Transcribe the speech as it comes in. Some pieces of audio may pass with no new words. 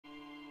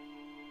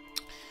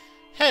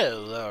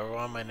Hello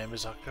everyone, my name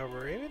is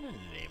October Raven, and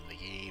the name of the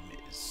game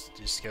is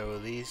Disco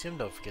Elysium.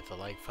 Don't forget to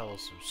like, follow,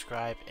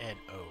 subscribe, and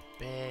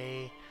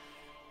obey.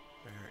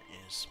 Where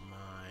is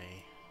my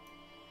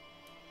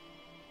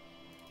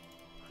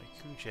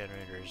haiku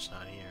generator? Is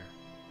not here.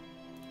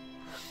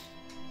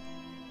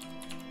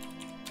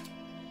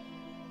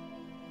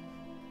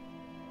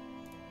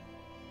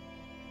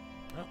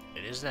 Oh,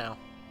 it is now.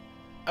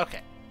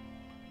 Okay.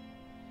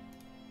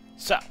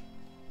 So.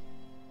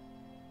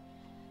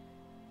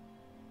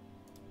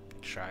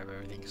 Sure, I have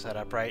everything set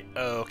up right.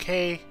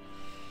 Okay.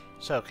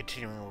 So,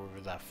 continuing where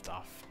we left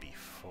off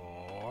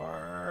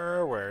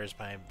before. Where is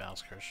my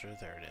mouse cursor?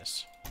 There it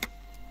is.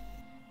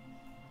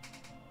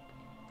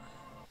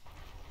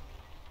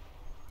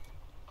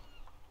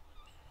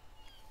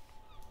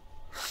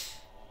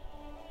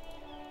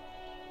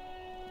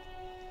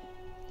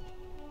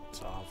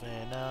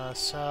 Solving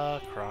us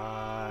a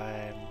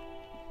crime.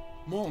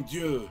 Mon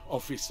Dieu,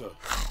 officer.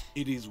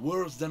 It is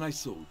worse than I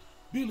thought.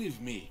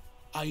 Believe me,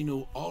 I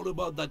know all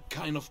about that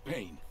kind of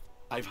pain.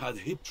 I've had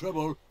hip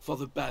trouble for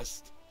the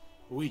past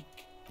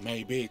week.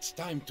 Maybe it's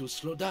time to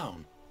slow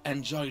down,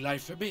 enjoy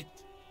life a bit.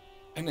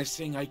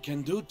 Anything I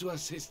can do to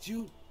assist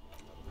you?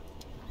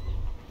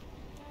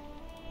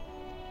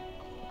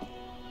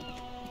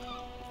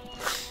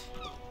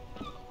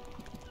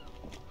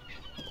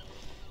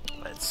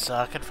 Let's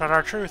confront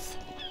our truth.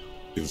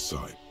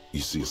 Inside,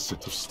 you see a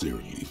set of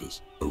steering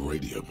levers, a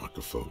radio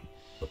microphone,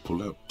 a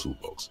pull-out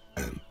toolbox,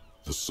 and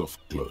the soft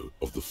glow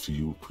of the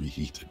fuel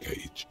preheater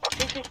gauge.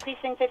 This is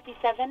Precinct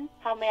 57.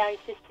 How may I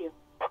assist you?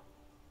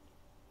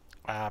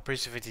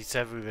 Precinct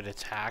 57, we've been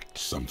attacked.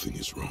 Something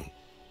is wrong.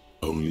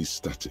 Only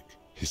static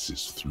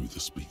hisses through the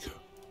speaker.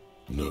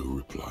 No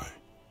reply.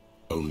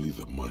 Only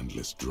the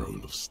mindless drone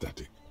of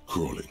static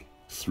crawling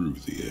through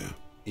the air.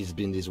 It's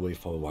been this way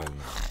for a while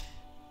now.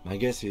 My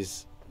guess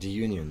is the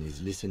Union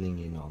is listening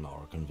in on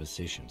our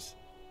conversations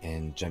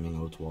and jamming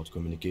outward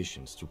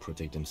communications to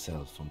protect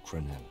themselves from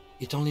Crenel.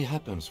 It only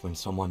happens when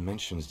someone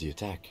mentions the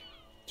attack.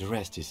 The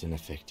rest is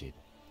unaffected.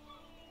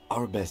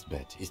 Our best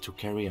bet is to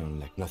carry on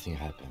like nothing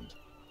happened.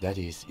 That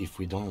is, if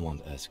we don't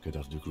want us cut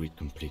off the grid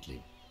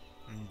completely.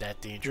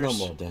 That dangerous?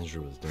 No more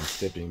dangerous than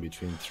stepping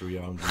between 3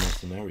 armed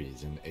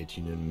mercenaries and 8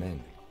 Union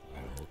men,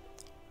 I hope.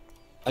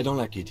 I don't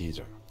like it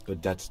either,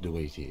 but that's the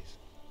way it is.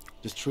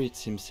 The street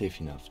seems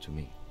safe enough to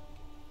me.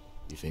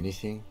 If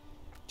anything,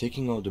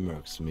 taking out the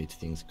mercs made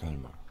things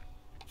calmer.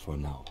 For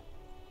now.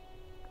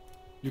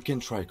 You can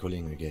try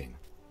calling again.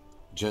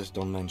 Just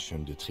don't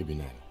mention the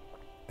tribunal.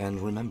 And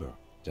remember,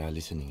 they are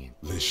listening in.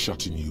 They're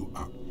shutting you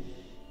up,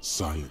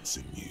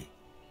 silencing you.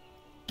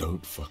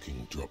 Don't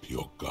fucking drop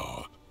your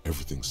guard.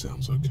 Everything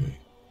sounds okay.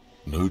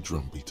 No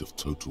drumbeat of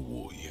total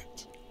war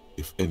yet.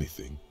 If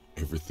anything,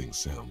 everything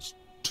sounds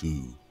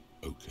too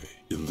okay.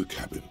 In the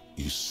cabin,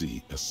 you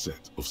see a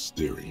set of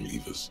steering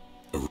levers.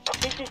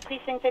 This is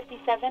Precinct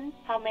 57.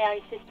 How may I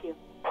assist you?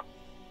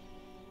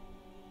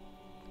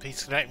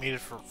 Please connect me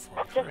for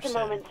Just a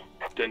moment.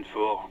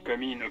 10-4,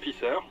 come in,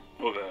 officer.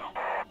 Over.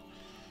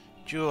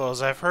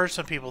 Jules, I've heard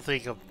some people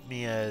think of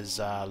me as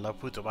La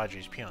Puta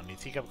Madre's peon. You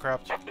think I'm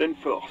corrupt?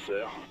 10-4,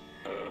 sir.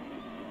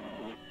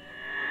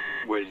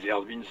 Well,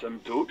 there's been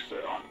some talk,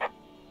 sir.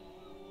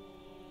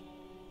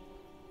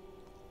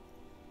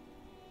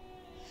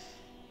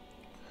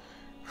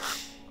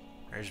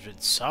 There's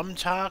been some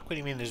talk? What do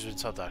you mean there's been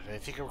some talk? I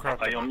think I'm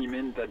corrupt. I only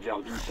meant that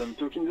there's been some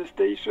talk in the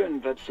station,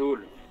 that's all.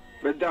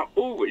 But there's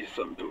always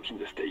some talk in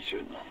the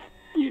station.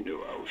 You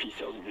know how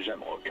officers in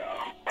Jamrock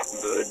are.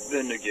 But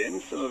then again,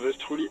 some of us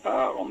truly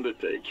are on the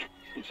take.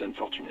 It's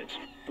unfortunate.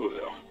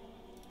 Over.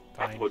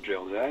 Fine.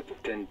 Roger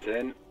that.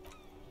 10-10.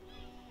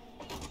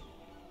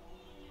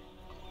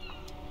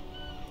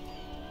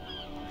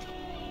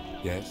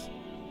 Yes?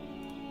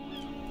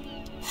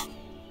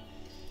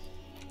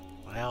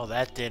 Well,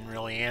 that didn't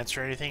really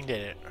answer anything,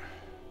 did it?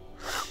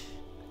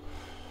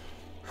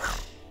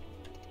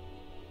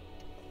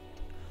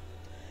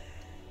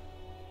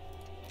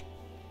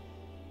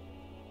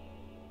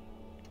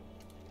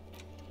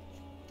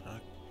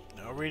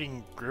 No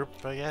reading group,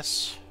 I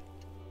guess.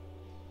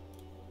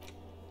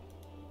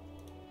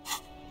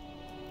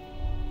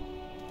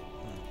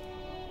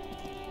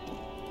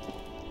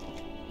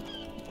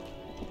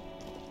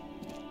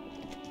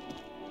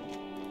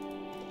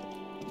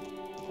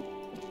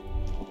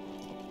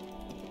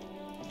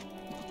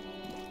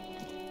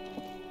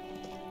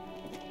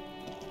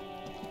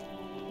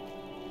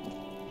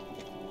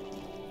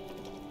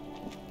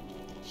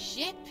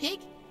 Shit, pig!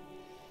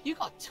 You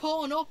got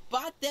torn up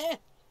bad there.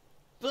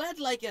 Bled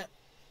like a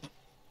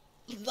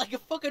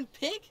fucking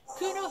pig.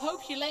 Kuno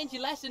hopes you learned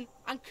your lesson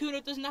and Kuno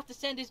doesn't have to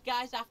send his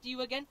guys after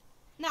you again.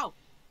 Now,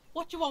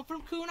 what do you want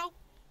from Kuno?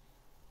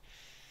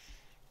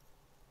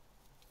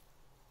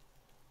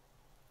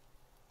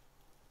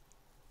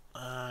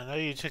 I know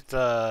you took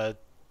the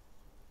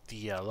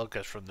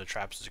locust from the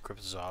traps as a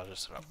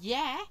cryptozoologist.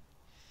 Yeah?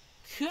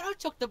 Kuno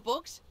took the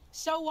bugs.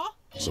 So what?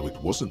 So it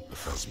wasn't the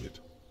phasmid.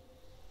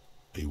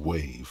 A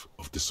wave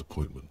of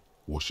disappointment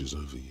washes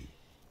over you.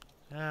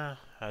 I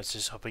was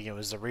just hoping it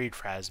was the reed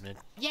phasmid.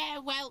 Yeah,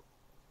 well,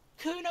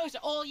 Kuno's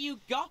all you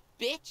got,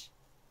 bitch.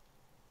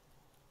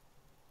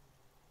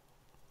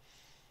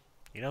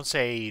 You don't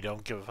say you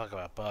don't give a fuck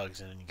about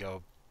bugs and then you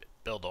go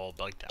build a whole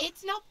bug town.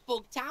 It's not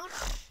Bugtown.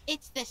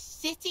 It's the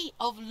city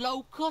of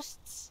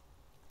locusts.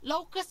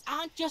 Locusts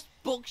aren't just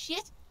bug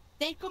shit.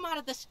 They come out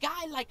of the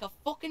sky like a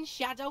fucking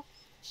shadow.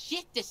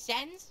 Shit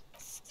descends.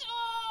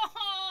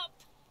 Stop!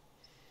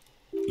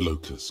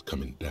 Locusts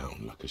coming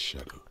down like a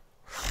shadow.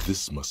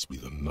 This must be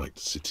the night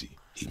city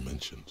he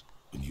mentioned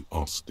when you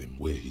asked him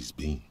where he's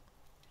been.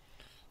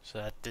 So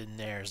that in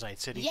there is Night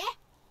City? Yeah,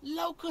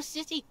 Locust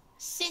City.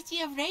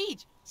 City of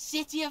rage.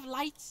 City of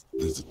lights.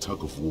 There's a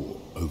tug of war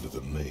over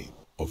the name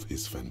of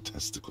his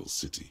fantastical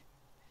city.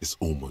 It's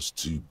almost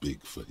too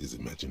big for his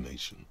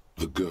imagination.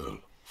 The girl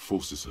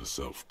forces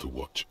herself to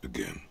watch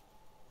again,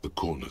 the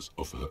corners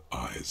of her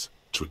eyes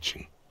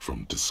twitching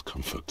from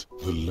discomfort.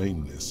 The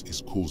lameness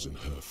is causing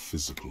her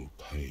physical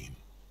pain.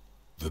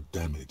 The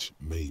damage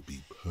may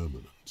be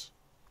permanent.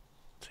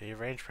 So your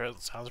range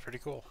sounds pretty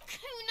cool.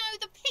 Kuno,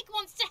 the pig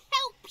wants to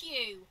help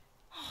you.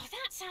 Oh,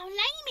 that's how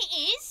lame it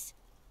is.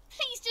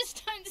 Please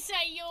just don't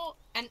say you're...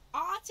 An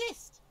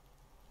artist.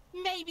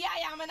 Maybe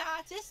I am an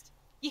artist.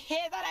 You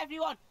hear that,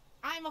 everyone?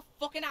 I'm a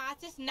fucking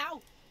artist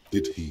now.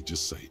 Did he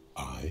just say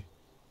I?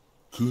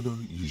 Kuno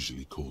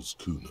usually calls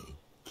Kuno,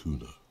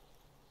 Kuno.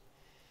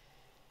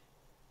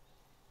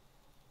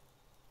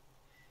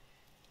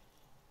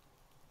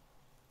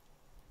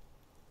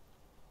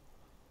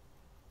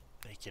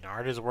 Making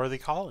art is a worthy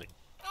calling.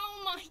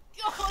 Oh my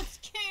god,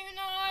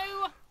 Kuno!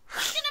 I'm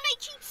gonna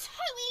make you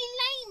totally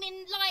lame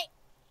in, like,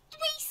 3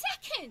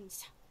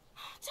 seconds.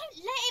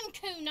 Don't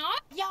let him, Kuno.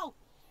 Yo,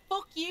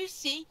 fuck you,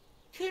 see?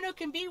 Kuno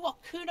can be what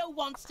Kuno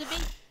wants to be.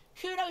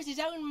 Kuno's his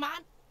own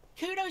man.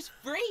 Kuno's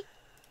free.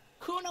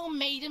 Kuno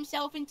made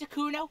himself into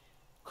Kuno.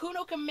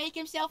 Kuno can make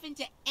himself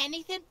into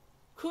anything.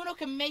 Kuno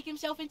can make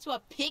himself into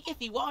a pig if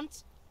he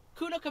wants.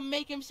 Kuno can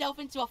make himself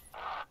into a...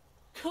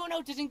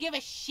 Kuno doesn't give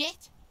a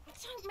shit.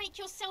 Don't make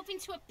yourself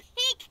into a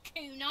pig,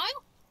 Kuno.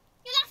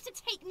 You'll have to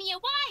take me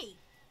away.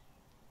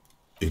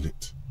 In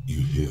it,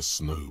 you hear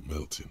snow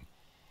melting,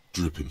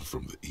 dripping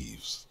from the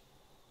eaves.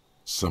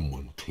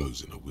 Someone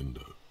closing a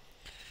window.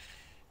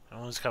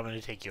 No one's coming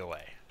to take you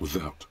away.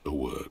 Without a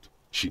word,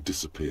 she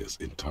disappears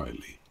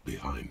entirely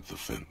behind the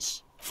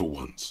fence. For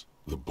once,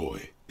 the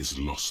boy is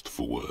lost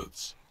for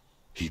words.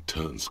 He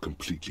turns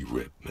completely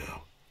red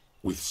now,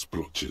 with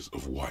splotches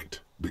of white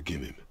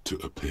beginning to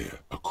appear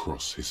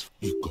across his...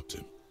 You got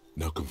him.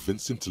 Now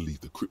convince him to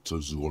leave the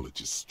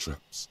cryptozoologist's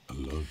traps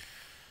alone.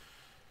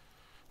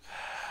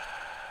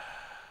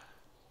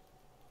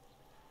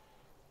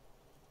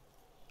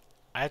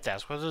 I have to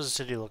ask, what does the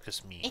city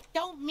locust mean? It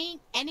don't mean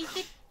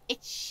anything.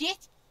 It's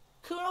shit.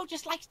 Kuno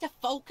just likes to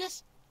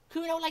focus.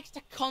 Kuno likes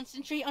to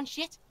concentrate on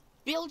shit.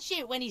 Build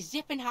shit when he's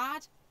zipping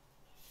hard.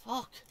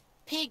 Fuck.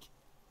 Pig.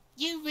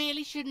 You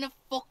really shouldn't have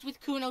fucked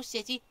with Kuno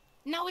City.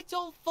 Now it's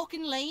all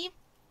fucking lame.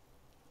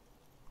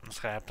 What's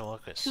gonna happen to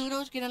locusts?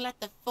 Kuno's gonna let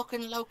the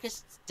fucking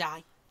locusts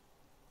die.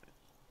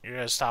 You're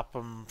gonna stop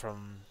them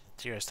from...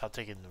 You're gonna stop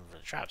taking them for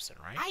the traps then,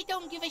 right? I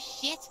don't give a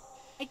shit.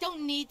 I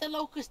don't need the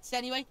locusts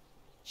anyway.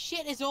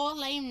 Shit is all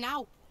lame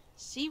now.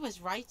 C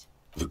was right.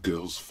 The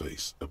girl's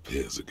face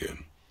appears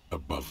again,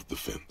 above the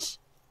fence,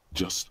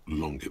 just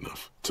long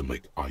enough to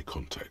make eye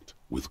contact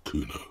with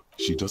Kuno.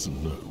 She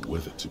doesn't know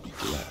whether to be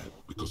glad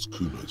because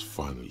Kuno is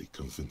finally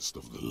convinced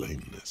of the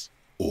lameness,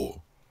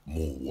 or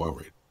more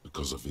worried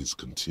because of his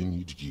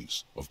continued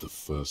use of the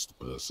first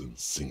person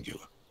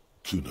singular.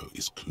 Kuno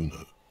is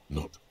Kuno,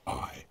 not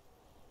I.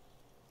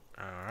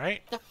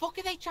 Alright. The fuck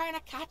are they trying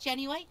to catch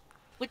anyway?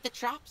 With the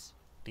traps?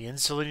 The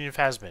Insulian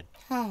Phasmid.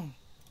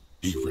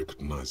 He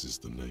recognizes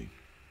the name.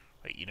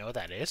 Wait, you know what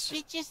that is?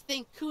 Bitches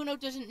think Kuno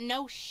doesn't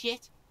know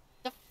shit.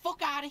 The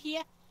fuck out of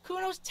here.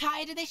 Kuno's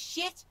tired of this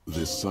shit.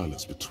 There's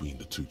silence between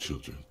the two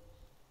children.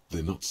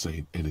 They're not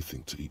saying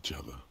anything to each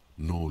other,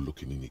 nor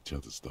looking in each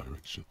other's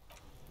direction.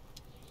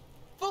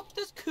 Fuck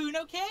does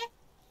Kuno care?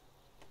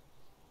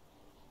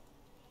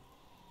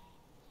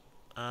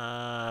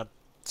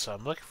 So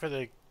I'm looking for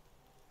the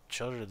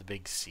children of the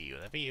big C.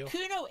 Would that be you?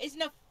 Kuno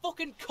isn't a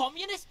fucking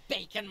communist,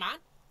 bacon man.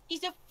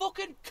 He's a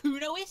fucking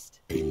Kunoist.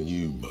 A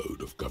new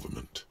mode of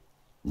government,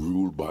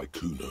 ruled by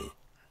Kuno.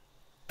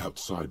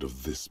 Outside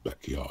of this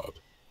backyard,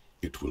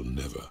 it will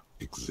never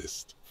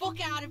exist. Fuck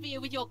out of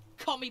here with your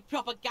commie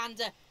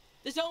propaganda.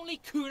 There's only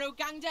Kuno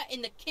Gangda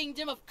in the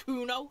kingdom of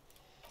Kuno.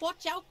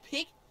 Watch out,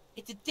 pig.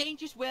 It's a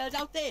dangerous world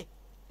out there.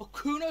 But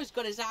Kuno's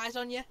got his eyes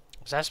on you.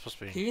 What's that supposed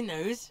to be? Who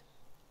knows?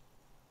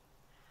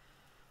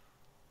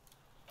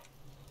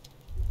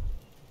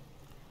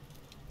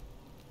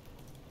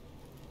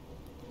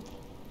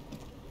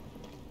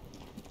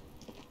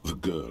 The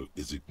girl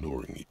is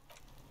ignoring you.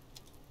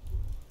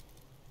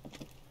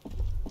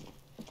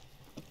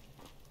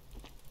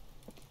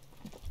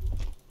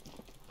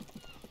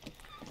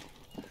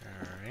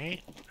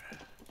 Alright.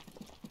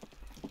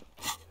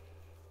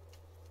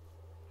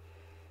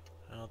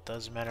 Well, it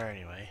doesn't matter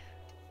anyway.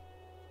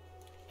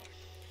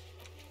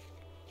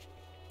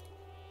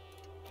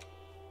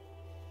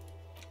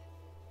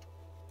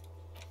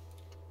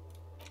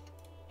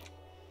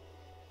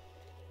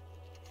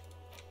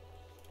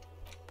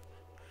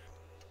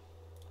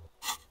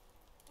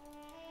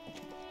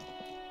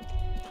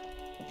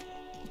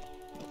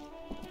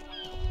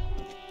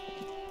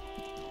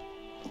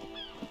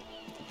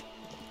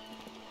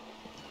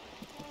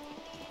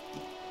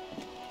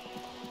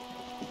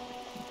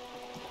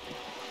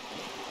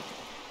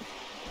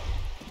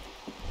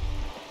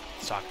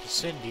 talk to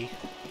Cindy.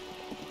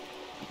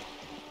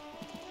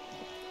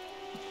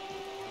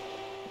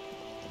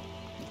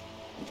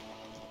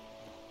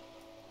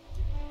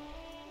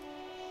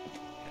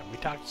 Can we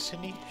talk to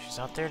Cindy? She's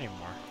not there anymore.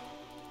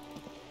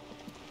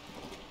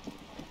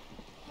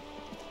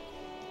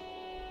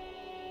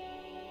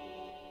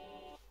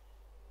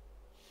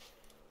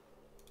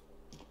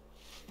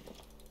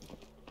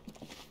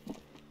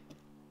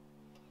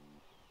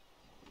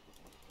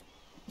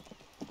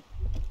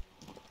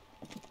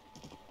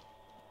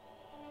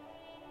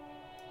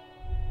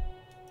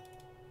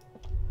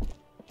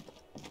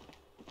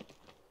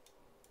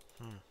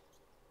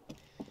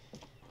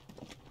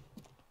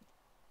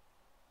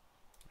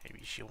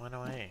 Maybe she went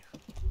away.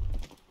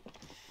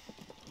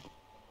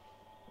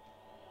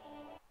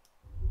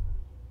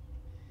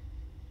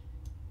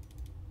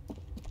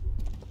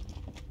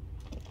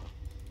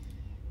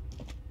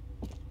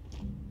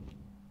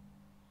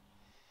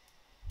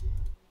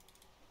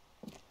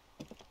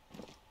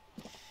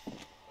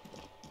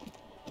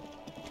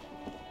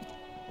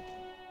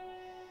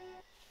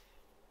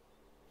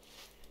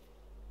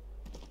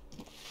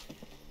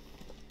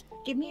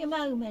 Give me a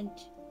moment.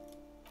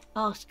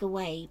 Ask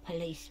away,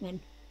 policeman.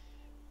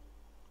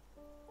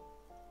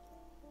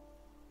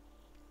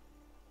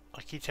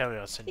 I keep telling you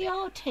about Cindy. The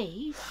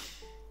RTs?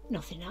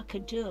 Nothing I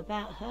can do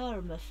about her,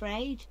 I'm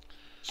afraid.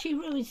 She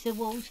ruins the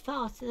walls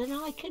faster than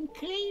I can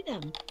clean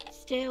them.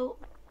 Still,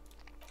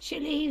 she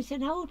leaves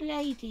an old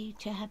lady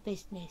to her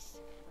business.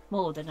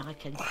 More than I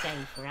can say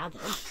for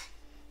others.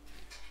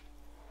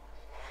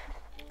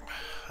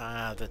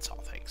 That's all,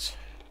 thanks.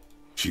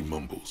 She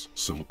mumbles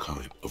some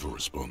kind of a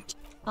response.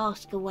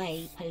 Ask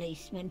away,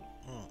 policeman.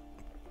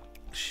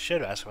 She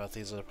should ask about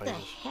these other The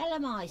places. hell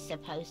am I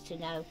supposed to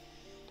know?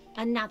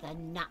 Another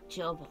nut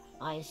job,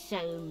 I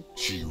assume.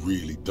 She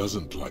really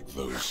doesn't like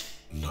those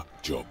nut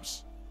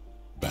jobs.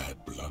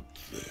 Bad blood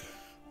there.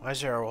 Why is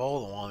there a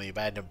hole in the wall in the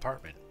abandoned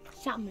apartment?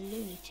 Some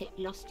lunatic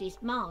lost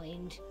his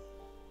mind.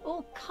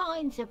 All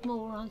kinds of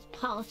morons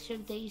pass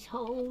through these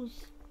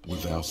halls.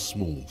 With how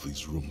small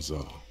these rooms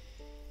are,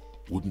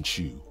 wouldn't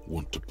you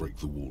want to break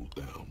the wall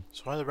down?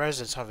 So why are the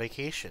residents on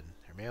vacation?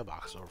 Their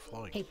mailbox is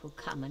overflowing. People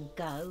come and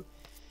go.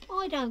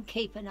 I don't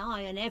keep an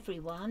eye on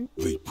everyone.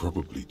 They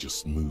probably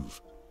just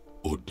moved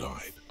or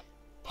died.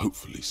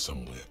 Hopefully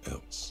somewhere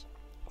else.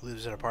 Who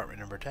lives in apartment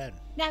number 10?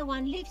 No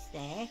one lives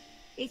there.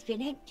 It's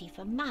been empty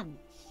for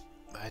months.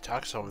 I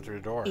talked to someone through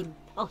the door.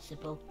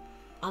 Impossible.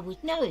 I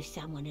would know if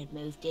someone had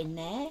moved in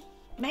there.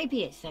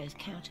 Maybe it's those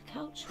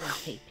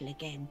countercultural people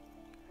again.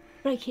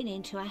 Breaking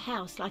into a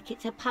house like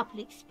it's a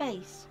public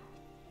space.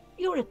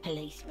 You're a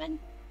policeman.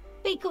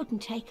 Be good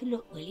and take a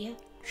look, will you?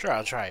 Sure,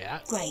 I'll try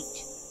that.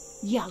 Great.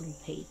 Young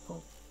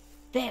people.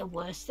 They're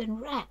worse than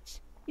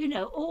rats. You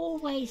know,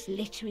 always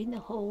littering the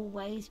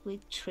hallways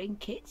with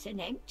trinkets and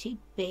empty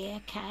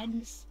beer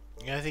cans.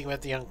 You gotta think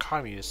about the young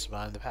communists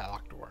behind the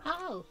padlocked door.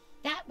 Oh,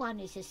 that one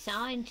is a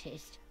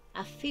scientist.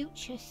 A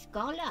future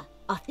scholar.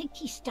 I think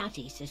he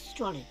studies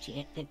astrology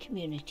at the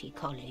community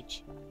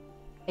college.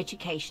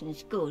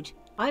 Education's good.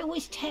 I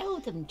always tell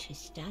them to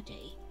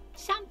study.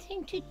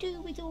 Something to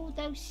do with all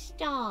those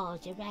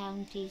stars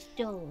around his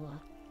door.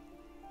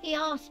 He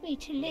asked me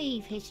to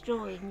leave his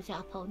drawings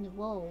up on the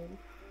wall.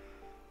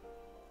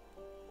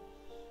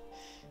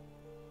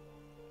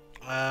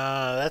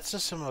 That's a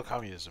symbol of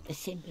communism. A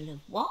symbol of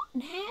what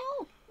now?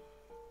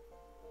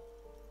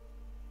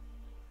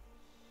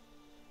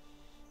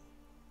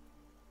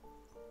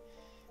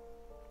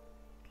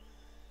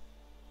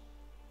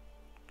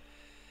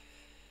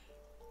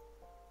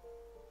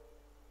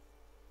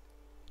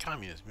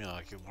 Communism, you know,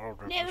 like in World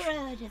War. Never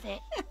heard of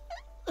it.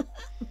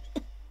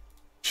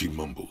 She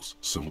mumbles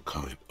some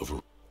kind of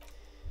a...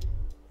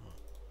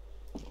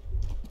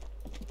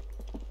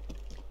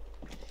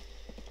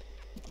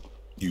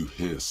 You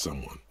hear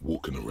someone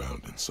walking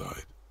around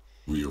inside,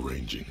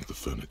 rearranging the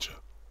furniture.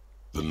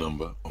 The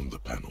number on the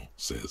panel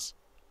says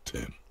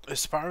 10.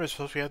 Is Spider-Man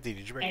supposed to be empty?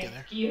 Did you break in there?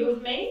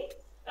 Excuse me?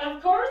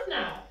 Of course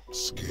not.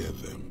 Scare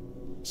them.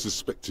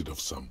 Suspected of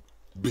some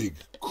big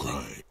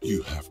crime.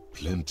 You have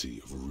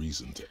plenty of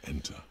reason to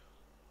enter.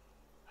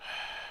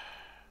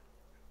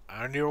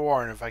 I don't need a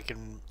warrant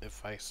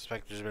if I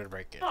suspect there's been a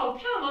break-in. Oh,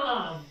 come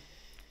on.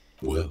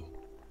 Well,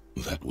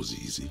 that was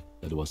easy.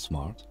 That was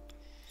smart.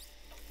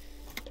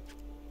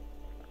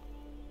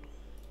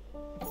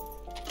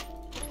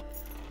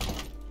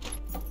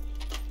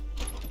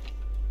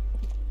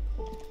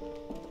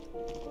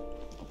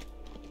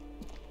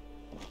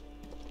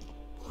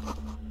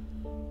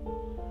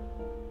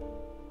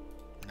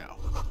 No.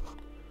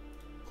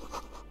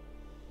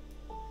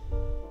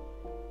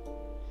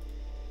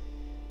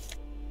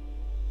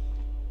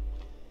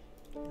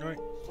 Right.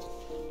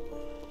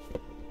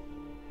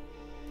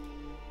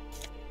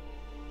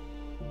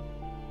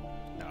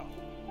 No.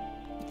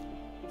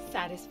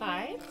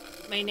 Satisfied?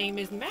 My name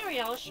is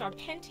Marielle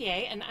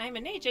Charpentier, and I'm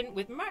an agent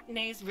with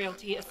Martinez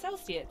Realty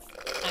Associates.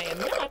 I am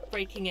not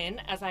breaking in,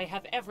 as I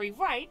have every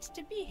right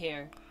to be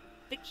here.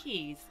 The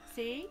keys,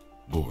 see?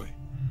 Boy,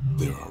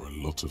 there are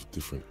a lot of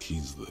different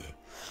keys there.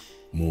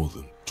 More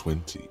than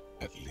 20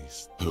 at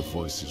least. Her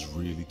voice is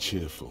really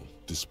cheerful,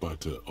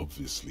 despite her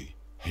obviously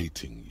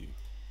hating you.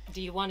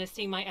 Do you want to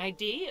see my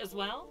ID as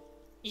well?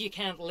 You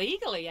can't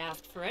legally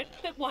ask for it,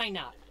 but why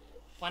not?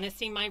 Want to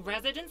see my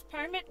residence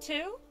permit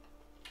too?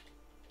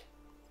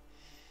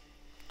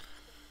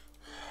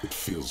 It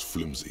feels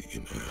flimsy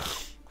in air,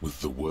 with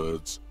the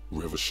words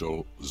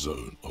Revachol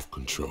Zone of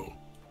Control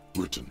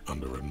written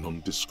under a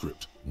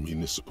nondescript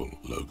municipal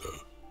logo.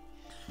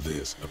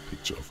 There's a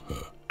picture of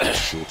her with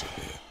shorter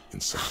hair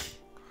inside,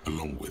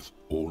 along with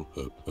all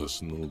her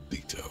personal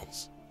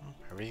details.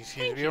 Everything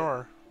seems to be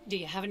over. Do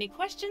you have any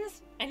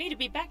questions? I need to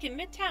be back in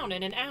Midtown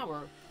in an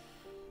hour.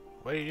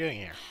 What are you doing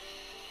here?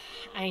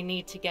 I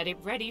need to get it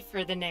ready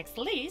for the next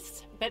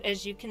lease, but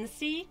as you can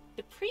see,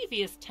 the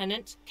previous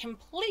tenant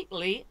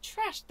completely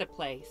trashed the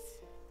place.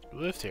 Who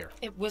lived here?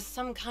 It was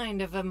some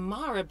kind of a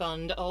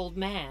moribund old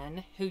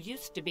man who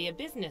used to be a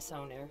business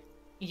owner.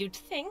 You'd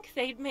think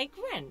they'd make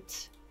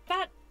rent,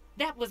 but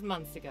that was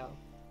months ago.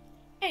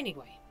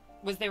 Anyway,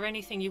 was there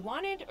anything you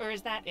wanted, or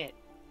is that it?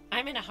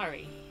 I'm in a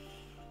hurry.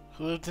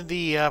 Who lived in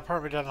the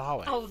apartment down the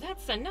hallway? Oh,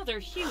 that's another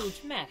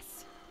huge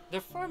mess. The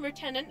former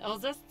tenant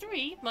owes us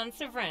 3 months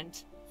of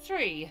rent.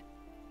 3.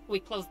 We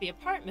closed the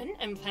apartment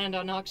and planned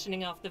on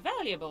auctioning off the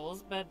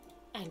valuables, but...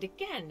 And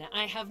again,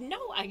 I have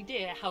no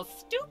idea how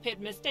stupid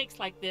mistakes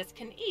like this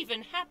can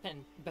even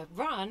happen. But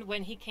Ron,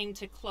 when he came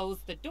to close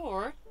the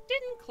door,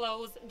 didn't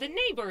close the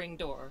neighboring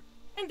door.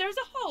 And there's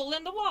a hole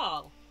in the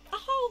wall. A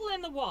hole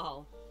in the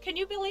wall. Can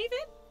you believe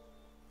it?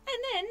 And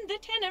then the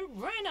tenant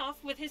ran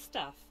off with his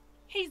stuff.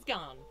 He's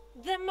gone.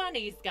 The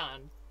money's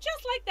gone.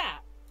 Just like that.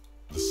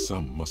 The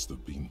sum must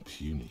have been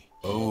puny.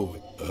 Oh,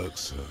 it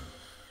irks her.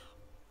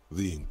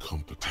 The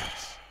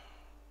incompetence.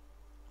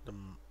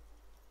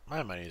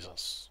 My money's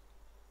us.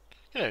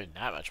 You don't have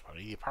that much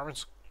money. The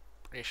apartment's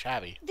pretty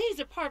shabby. These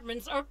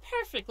apartments are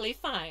perfectly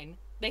fine.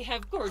 They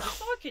have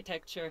gorgeous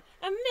architecture,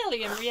 a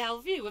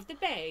million-real view of the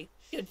bay,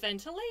 good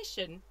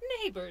ventilation,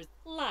 neighbors,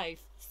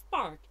 life,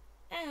 spark,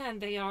 and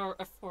they are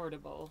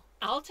affordable.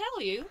 I'll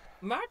tell you,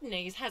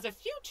 Martinez has a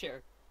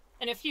future.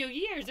 In a few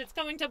years, it's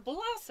going to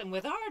blossom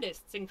with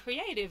artists and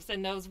creatives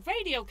and those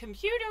radio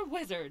computer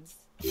wizards.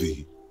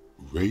 The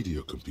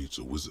radio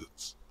computer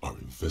wizards are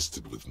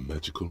invested with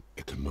magical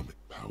economic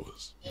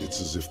powers.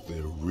 It's as if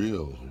they're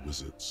real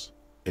wizards,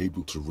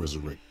 able to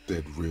resurrect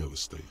dead real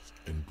estate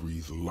and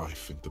breathe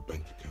life into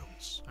bank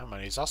accounts. My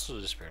money's also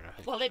disappeared.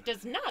 Well, it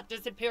does not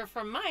disappear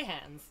from my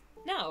hands.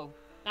 No,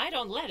 I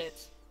don't let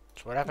it.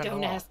 So what happened to the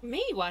Don't wall? ask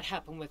me what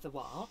happened with the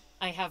wall.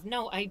 I have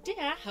no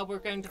idea how we're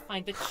going to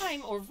find the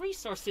time or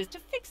resources to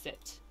fix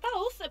it.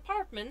 Both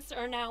apartments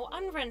are now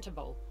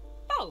unrentable.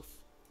 Both.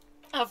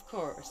 Of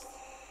course.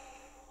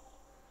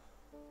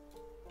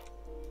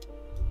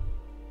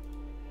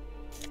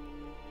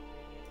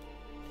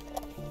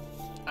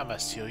 I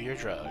must steal your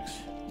drugs.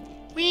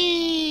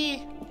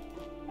 Whee!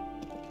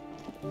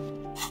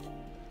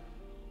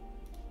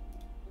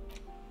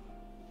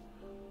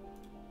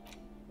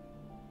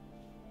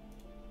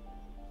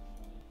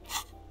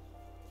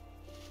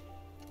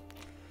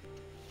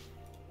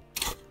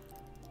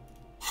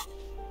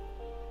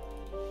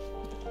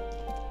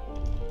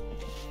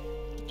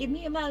 Give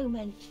me a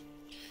moment.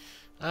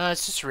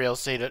 It's just a real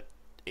estate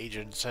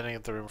agent setting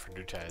up the room for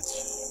new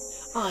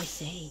tenants. I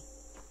see.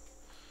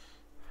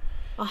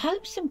 I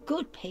hope some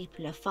good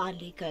people are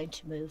finally going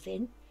to move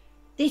in.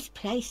 This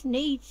place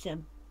needs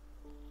them.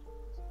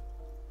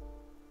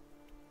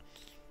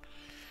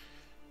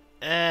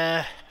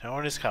 No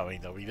one is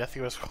coming. There'll be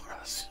nothing but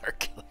squirrels or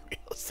killing real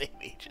estate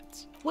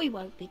agents. We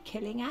won't be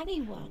killing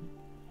anyone.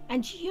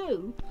 And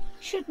you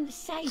shouldn't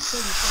say things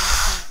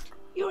like that.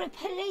 You're a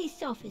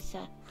police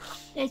officer.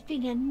 There's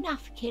been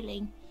enough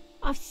killing.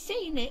 I've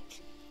seen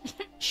it.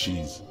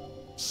 She's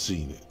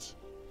seen it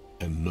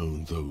and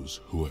known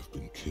those who have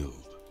been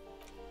killed.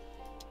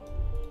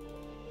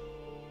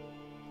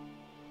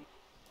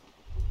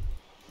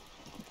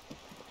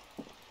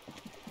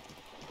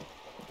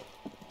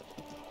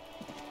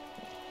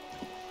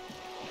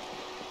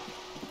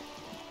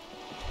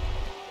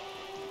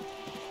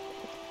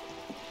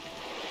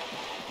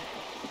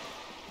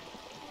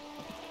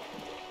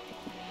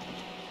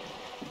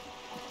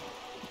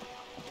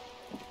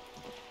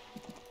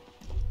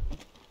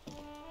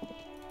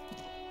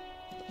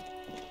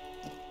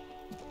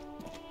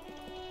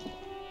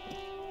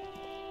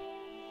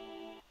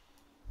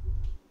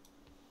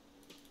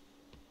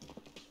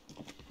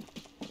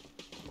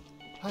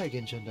 Hi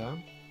again,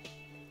 gendarme.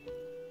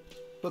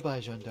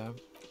 Bye-bye, gendarme.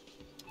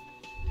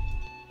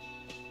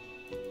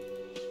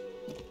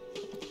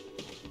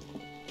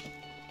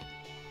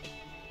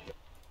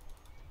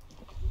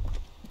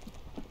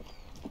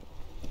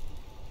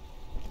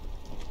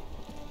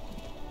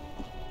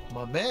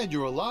 My man,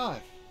 you're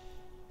alive.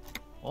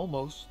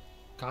 Almost.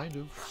 Kind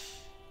of.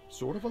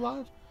 Sort of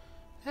alive?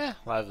 Yeah,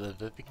 live the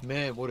living.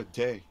 Man, what a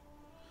day.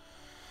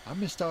 I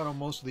missed out on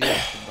most of the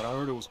action, but I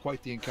heard it was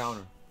quite the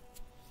encounter.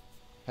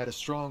 Had a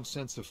strong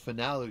sense of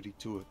finality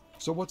to it.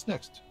 So what's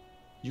next?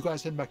 You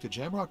guys heading back to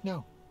Jamrock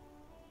now?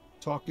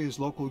 Talk is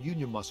local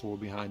union muscle were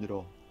behind it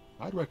all.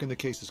 I'd reckon the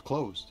case is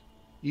closed.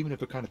 even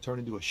if it kind of turned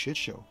into a shit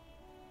show.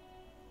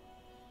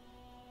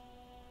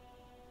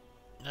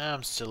 Nah,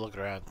 I'm still looking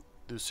around.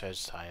 Loose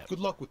heads tie up. Good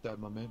luck with that,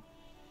 my man.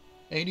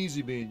 Ain't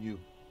easy being you.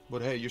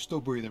 But hey, you're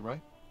still breathing,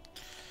 right?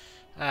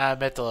 I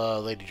met the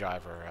lady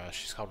driver.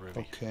 She's called Ruby.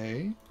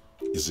 Okay.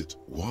 Is it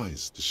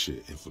wise to share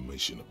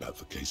information about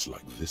the case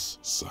like this,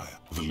 sire?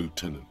 The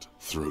lieutenant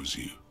throws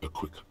you a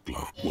quick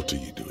glance. What are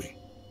you doing?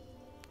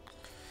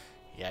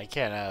 Yeah, I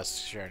can't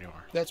share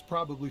anymore. That's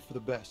probably for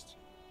the best.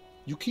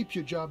 You keep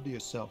your job to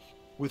yourself.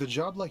 With a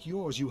job like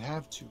yours, you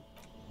have to.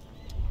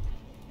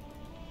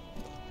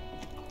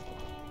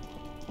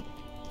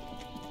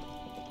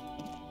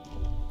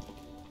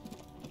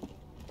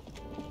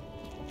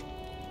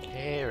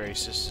 Okay,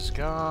 racist is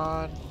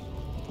gone.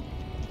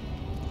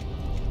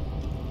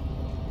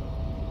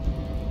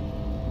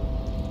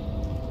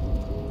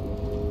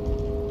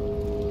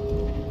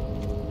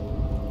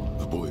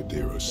 The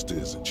boyadero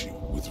stares at you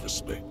with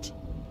respect,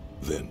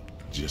 then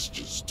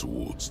gestures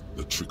towards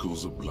the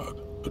trickles of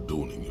blood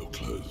adorning your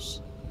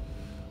clothes.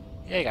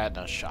 Yeah, you got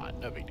no shot.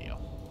 No big deal.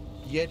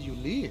 Yet you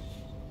live.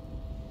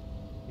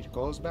 It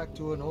goes back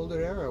to an older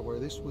era where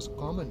this was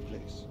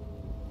commonplace.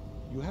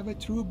 You have a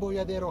true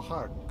boyadero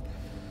heart.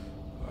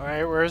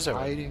 Alright, where is it?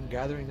 Hiding,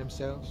 gathering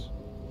themselves.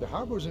 The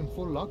harbor's in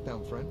full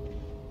lockdown, friend.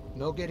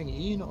 No getting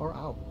in or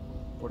out,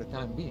 for the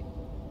time being.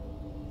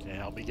 Can you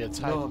help me get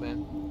time? No,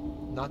 man.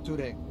 Not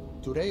today.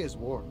 Today is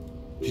war.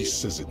 He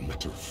says it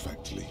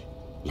matter-of-factly,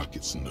 like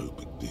it's no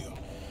big deal.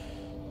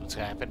 What's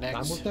gonna happen next?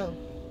 Time will tell.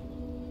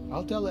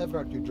 I'll tell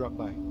Everard you dropped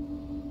by.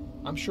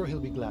 I'm sure he'll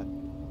be glad.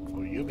 What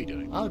will you be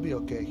doing? I'll be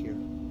okay here,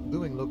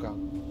 doing lookout.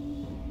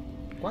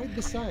 Quite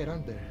the sight,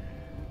 aren't they?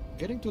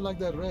 Getting to like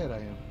that red I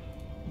am.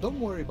 Don't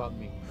worry about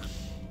me.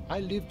 I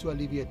live to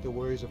alleviate the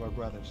worries of our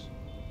brothers.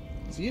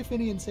 See if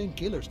any insane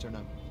killers turn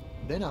up.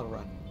 Then I'll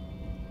run.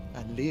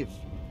 And live.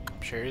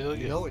 I'm sure you'll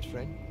You know it,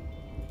 friend.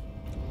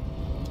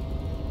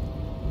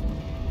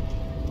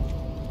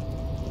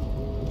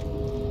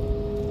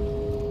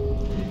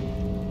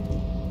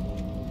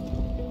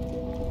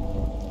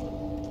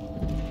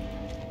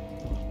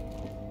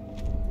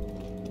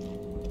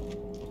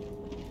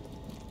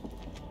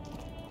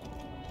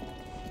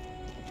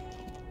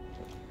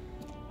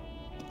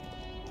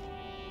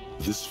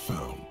 This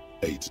found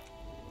 8.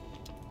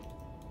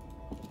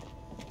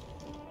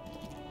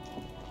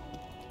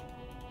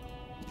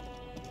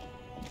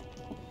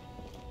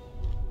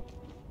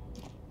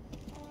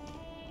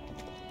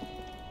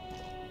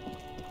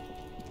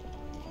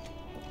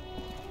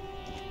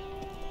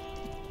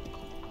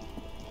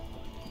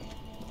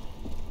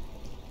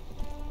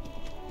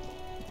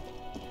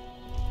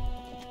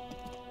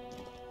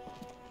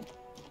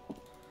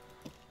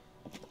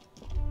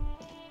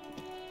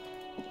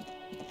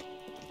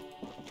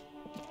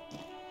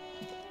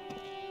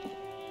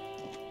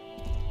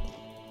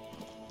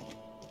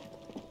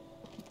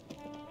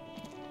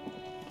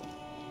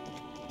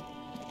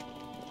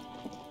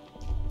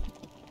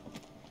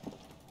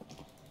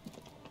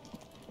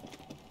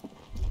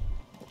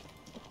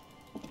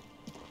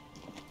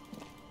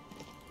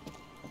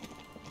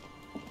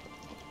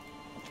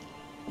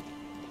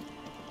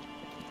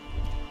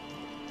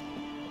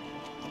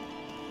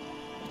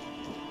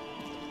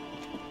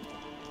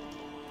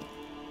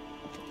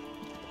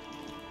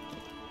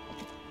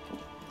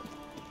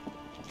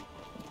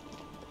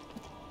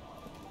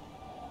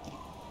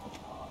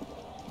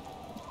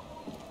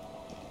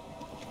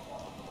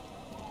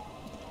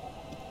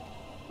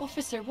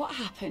 Officer, what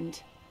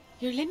happened?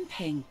 You're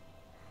limping.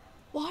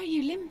 Why are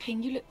you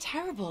limping? You look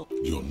terrible.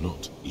 You're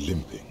not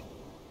limping.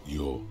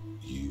 You're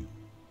you.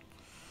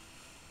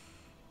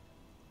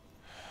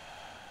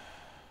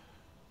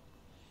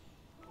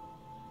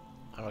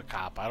 I'm a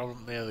cop. I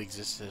don't merely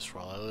exist in this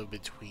role. I live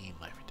between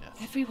life and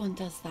death. Everyone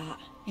does that,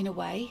 in a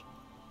way.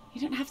 You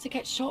don't have to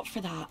get shot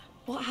for that.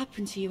 What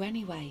happened to you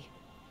anyway?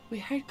 We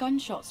heard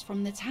gunshots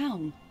from the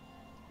town.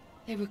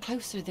 They were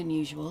closer than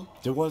usual.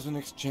 There was an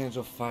exchange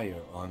of fire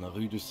on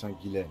Rue de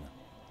Saint-Guylaine.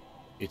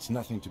 It's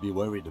nothing to be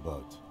worried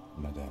about,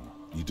 madame.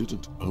 You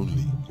didn't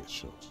only get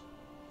shot.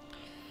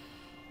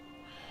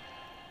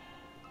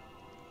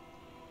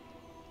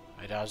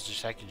 I dodged your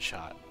second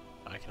shot.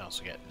 I can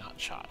also get not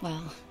shot.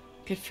 Well,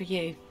 good for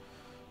you.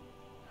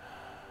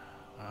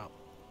 Well,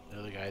 the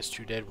other guy's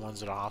 2 dead,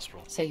 one's in a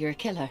hospital. So you're a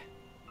killer.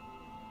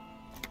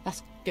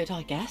 That's good,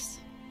 I guess.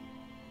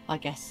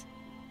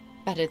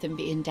 Better than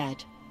being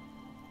dead.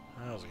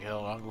 I was a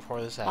killer long before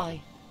this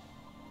happened.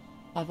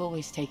 I've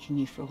always taken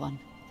you for one,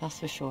 that's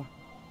for sure.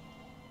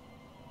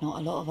 Not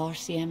a lot of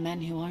RCM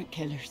men who aren't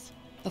killers.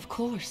 Of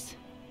course.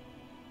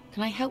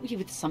 Can I help you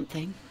with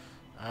something?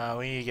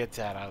 We need to get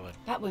to that island.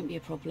 That won't be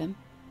a problem.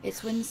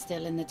 It's wind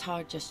still and the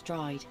tar just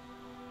dried.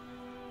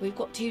 We've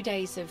got 2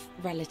 days of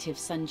relative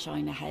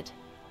sunshine ahead.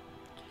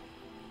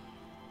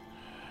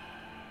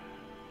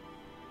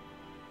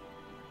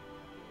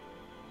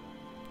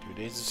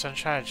 Days of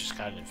sunshine, I just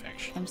got an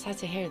infection. I'm sad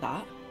to hear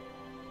that.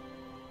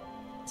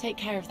 Take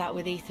care of that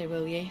with Ether,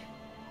 will you?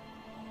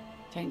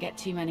 Don't get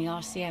too many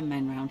RCM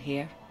men round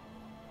here.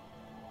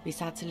 Be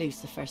sad to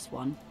lose the first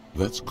one.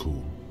 That's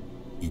cool.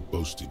 you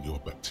boasting your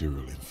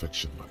bacterial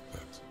infection like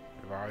that?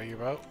 What are you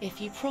about? If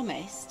you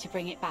promise to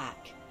bring it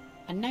back,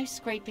 and no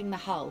scraping the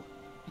hull,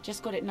 I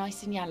just got it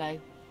nice and yellow,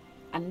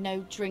 and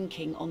no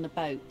drinking on the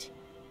boat,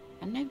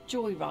 and no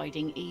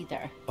joyriding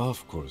either.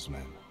 Of course,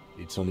 ma'am.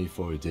 It's only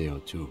for a day or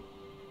two.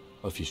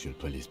 Official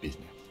police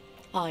business.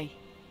 Aye.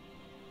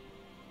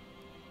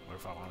 What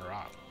if I want to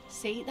rock?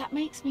 See, that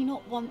makes me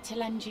not want to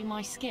lend you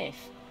my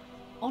skiff.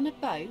 On a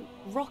boat,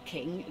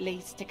 rocking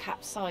leads to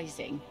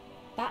capsizing.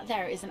 That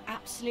there is an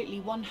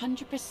absolutely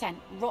 100%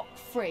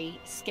 rock-free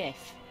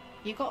skiff.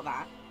 You got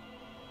that?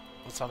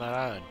 What's on that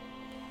island?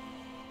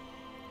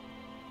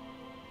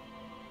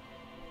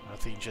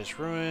 Nothing, just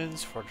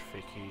ruins,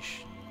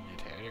 fortification,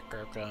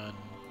 aircraft gun.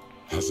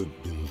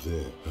 Hasn't been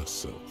there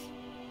herself.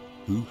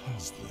 Who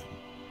has then?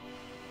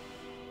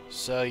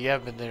 So you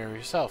haven't been there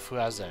yourself. Who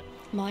has then?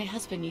 My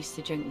husband used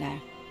to drink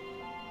there.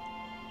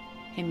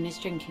 Him and his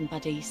drinking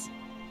buddies.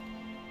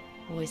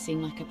 Always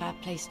seemed like a bad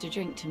place to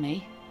drink to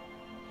me.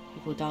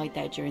 People died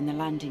there during the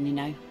landing, you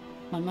know.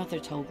 My mother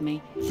told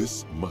me.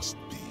 This must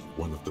be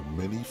one of the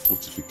many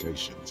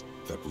fortifications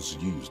that was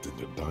used in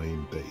the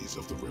dying days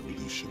of the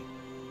revolution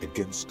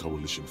against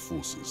coalition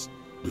forces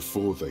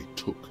before they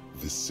took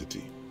this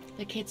city.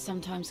 The kids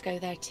sometimes go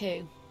there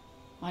too.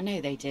 I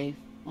know they do,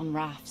 on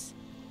rafts.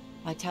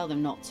 I tell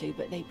them not to,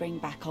 but they bring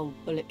back old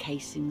bullet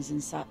casings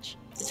and such.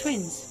 The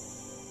twins.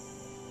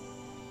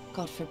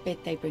 God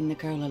forbid they bring the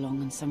girl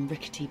along on some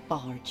rickety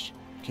barge.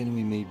 Can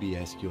we maybe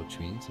ask your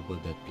twins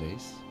about that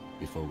place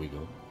before we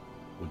go?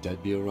 Would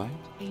that be alright?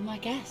 Be my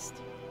guest.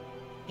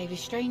 They have a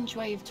strange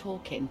way of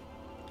talking.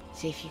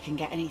 See if you can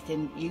get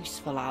anything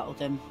useful out of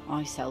them.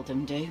 I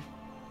seldom do.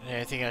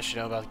 Anything I should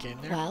know about the game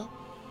there? Well,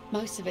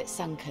 most of it's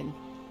sunken.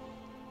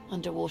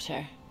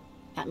 Underwater.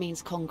 That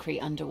means concrete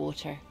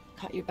underwater.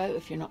 Cut your boat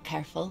if you're not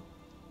careful.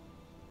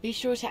 Be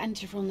sure to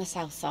enter from the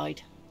south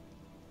side.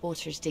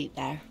 Water's deep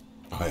there.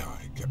 Aye,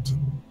 aye,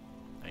 Captain.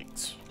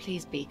 Thanks.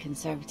 Please be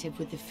conservative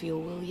with the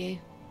fuel, will you?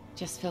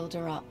 Just filled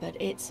her up, but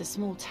it's a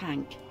small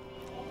tank.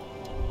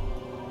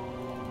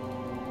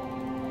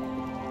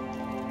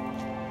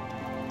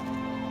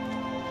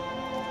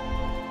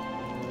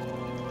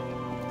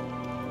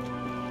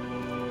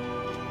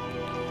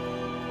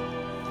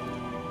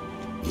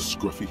 The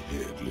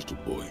scruffy-haired little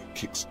boy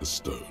kicks a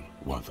stone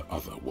while the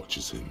other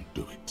watches him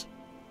do it.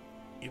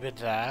 You've been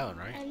to that island,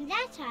 right? And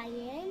that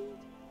island.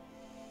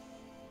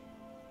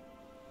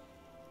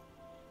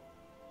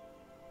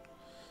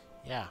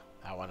 Yeah,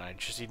 that one. I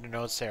just need to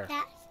know it's there.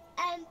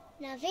 That's,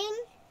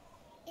 nothing.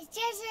 It's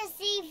just a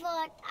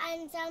seafort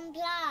and some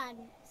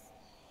plants.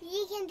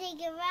 You can take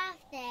a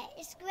raft there.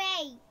 It's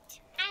great.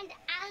 And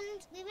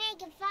we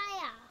make a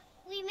fire.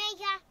 We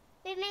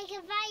make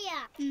a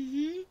fire.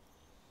 Mm-hmm.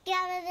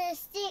 Gather the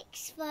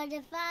sticks for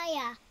the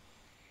fire.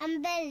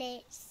 And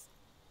bullets.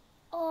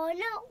 Or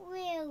not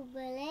real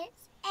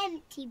bullets,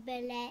 empty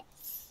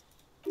bullets.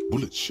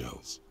 Bullet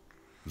shells.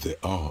 There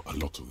are a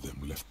lot of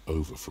them left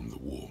over from the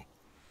war,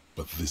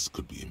 but this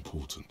could be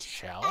important.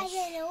 Shells? I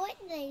don't know what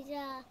those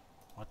are.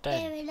 What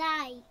then? They're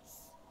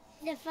lights.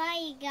 The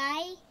fire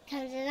guy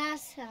comes and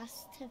asks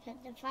us to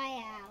put the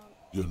fire out.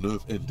 Your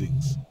nerve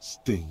endings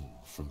sting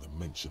from the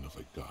mention of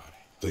a guy.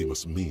 They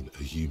must mean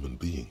a human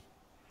being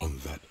on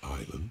that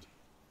island,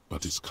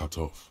 but it's cut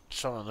off.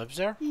 Someone lives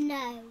there?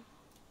 No.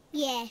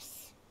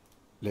 Yes.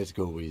 Let's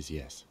go with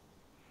yes.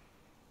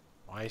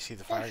 Why is he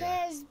the fire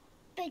guy?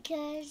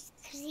 Because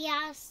he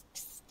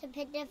asks to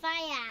put the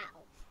fire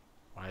out.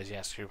 Why does he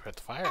ask you to put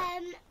the fire out?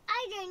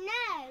 I don't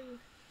know.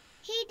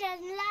 He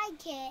doesn't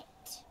like it.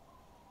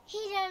 He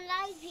don't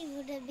like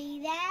people to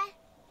be there.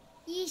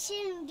 You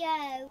shouldn't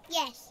go.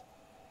 Yes.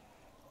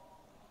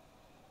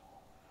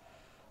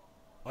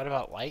 What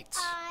about lights?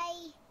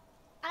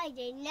 I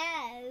don't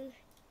know.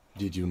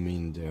 Did you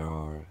mean there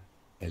are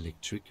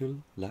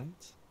electrical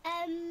lights?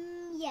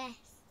 Yes.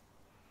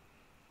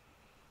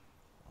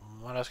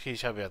 What else can you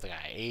tell me about the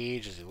guy?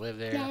 Age? Does he live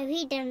there? No,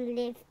 he doesn't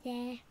live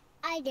there.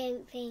 I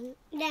don't think.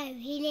 No,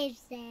 he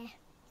lives there.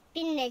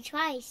 Been there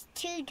twice,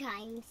 2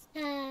 times.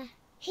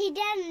 He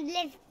doesn't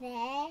live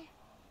there.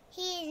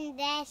 He isn't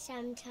there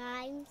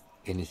sometimes.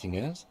 Anything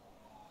else?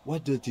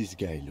 What does this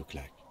guy look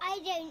like? I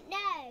don't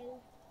know.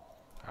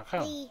 How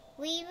come?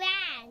 We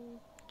ran.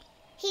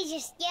 He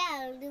just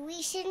yelled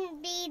we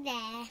shouldn't be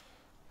there.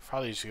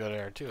 Probably used to go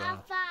there too, huh?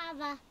 Our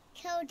father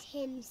killed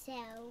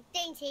himself.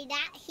 Don't say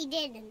that, he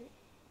didn't.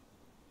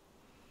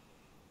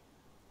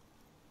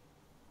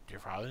 Your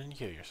father didn't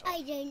kill yourself.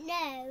 I don't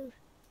know.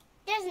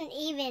 Doesn't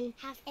even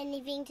have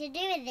anything to do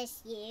with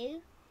this,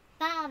 you.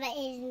 Father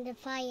isn't the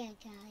fire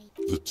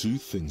guy. The two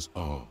things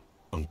are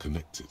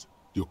unconnected.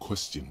 Your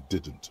question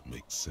didn't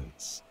make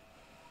sense.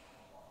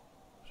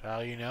 So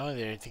you know, is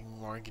there anything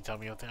more you can tell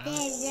me about that?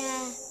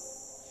 There's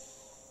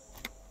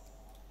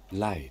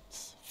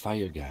Lights,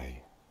 fire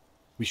guy.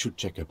 We should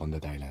check up on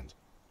that island.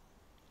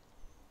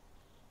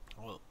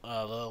 Well,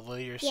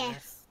 Lily, you're Yes.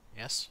 there?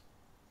 Yes?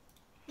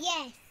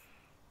 Yes.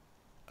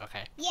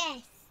 Okay.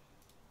 Yes.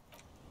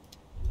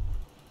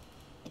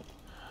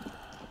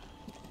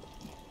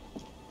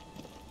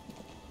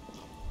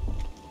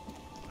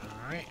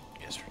 Alright.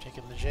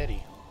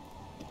 jetty.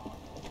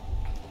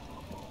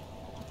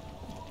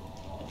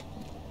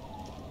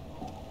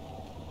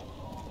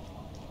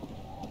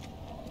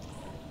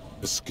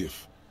 A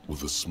skiff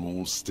with a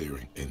small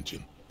steering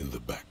engine in the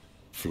back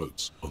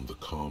floats on the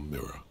calm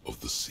mirror of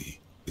the sea.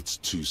 Its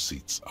 2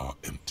 seats are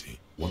empty.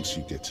 Once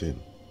you get in,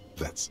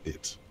 that's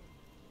it.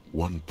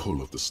 One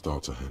pull of the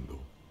starter handle,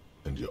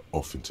 and you're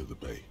off into the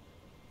bay.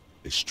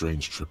 A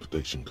strange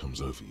trepidation comes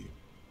over you.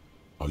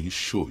 Are you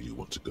sure you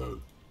want to go?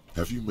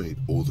 Have you made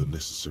all the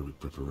necessary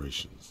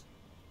preparations?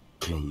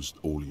 Closed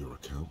all your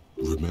account?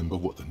 Remember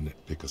what the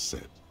net picker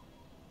said.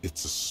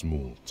 It's a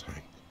small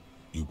tank.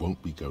 You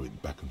won't be going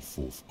back and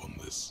forth on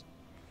this.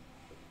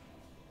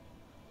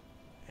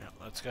 Yeah,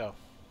 let's go.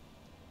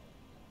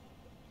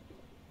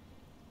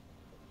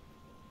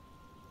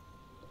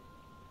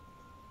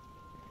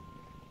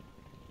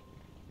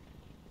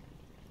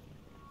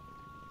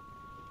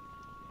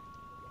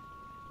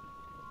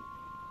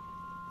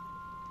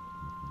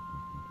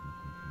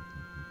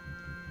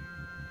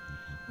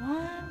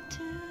 Want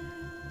to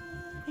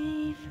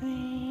be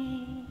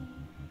free.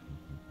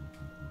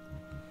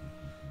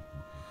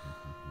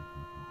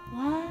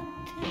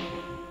 Want to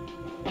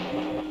be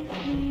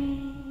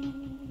free.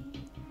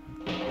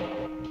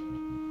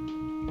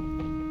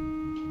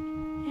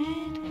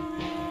 It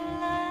will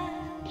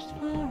last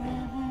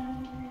forever.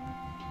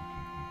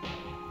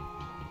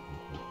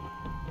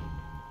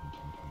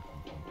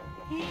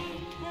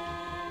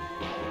 Eternally.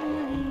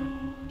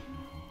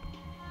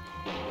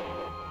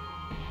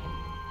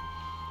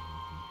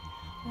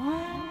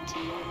 Want to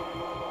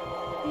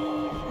be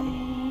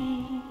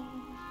free.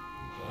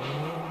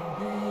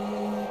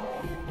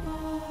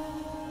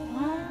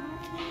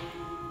 Want to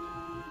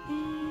be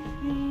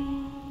free.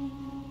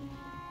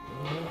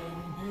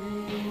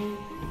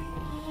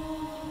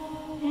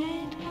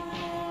 It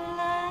will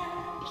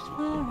last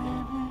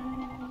forever.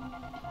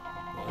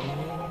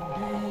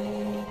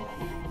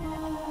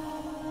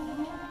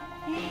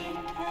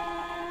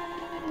 Eternally.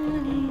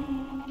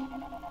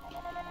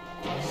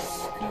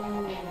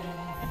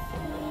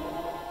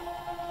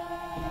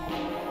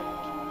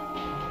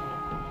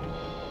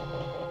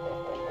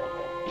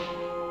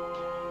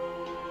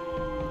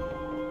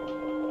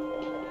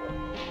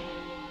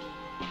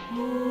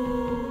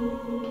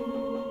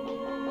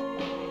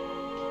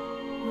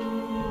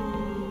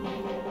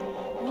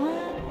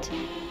 Want to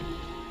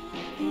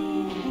be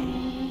free.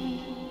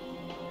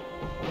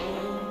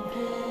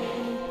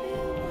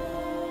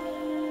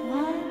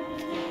 Want to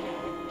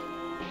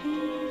be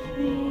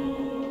free.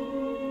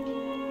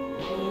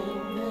 It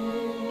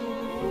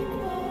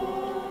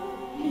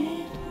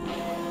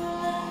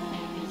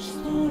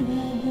will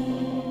last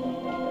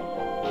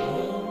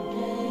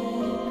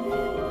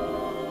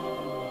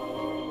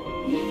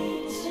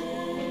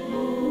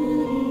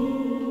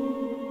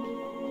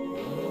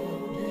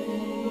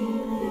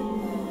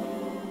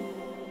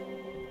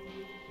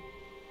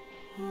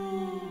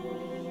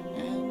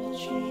and the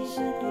trees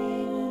are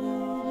green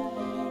and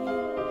overhanging,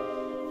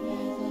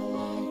 where the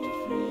light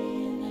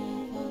free and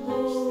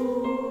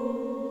everlasting.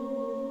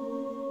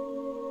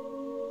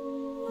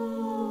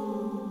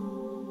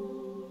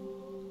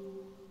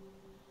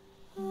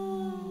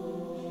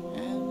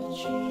 And the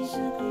trees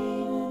are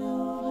green and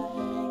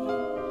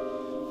overhanging,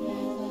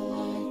 where the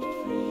light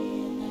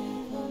free and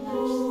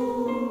everlasting.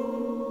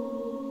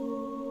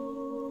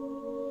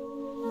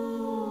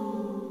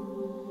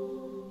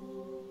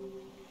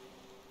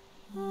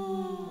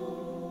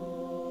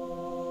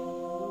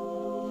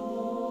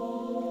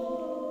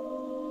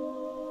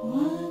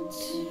 Want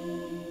to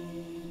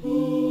be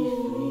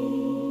free.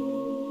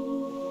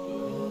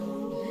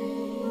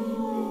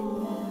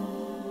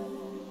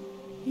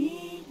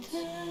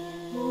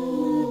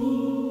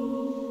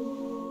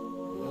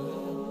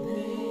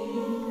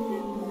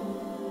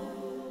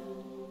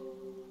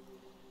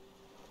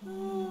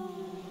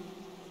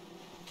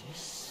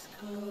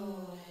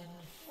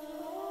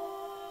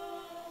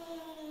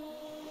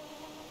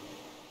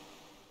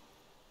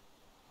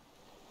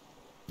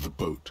 The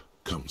boat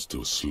comes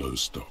to a slow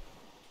stop.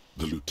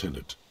 The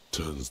lieutenant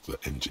turns the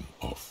engine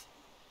off.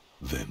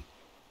 Then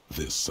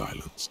there's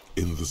silence.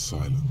 In the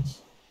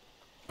silence,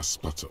 a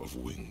sputter of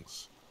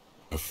wings.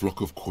 A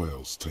flock of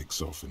quails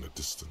takes off in the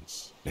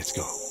distance. Let's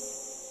go.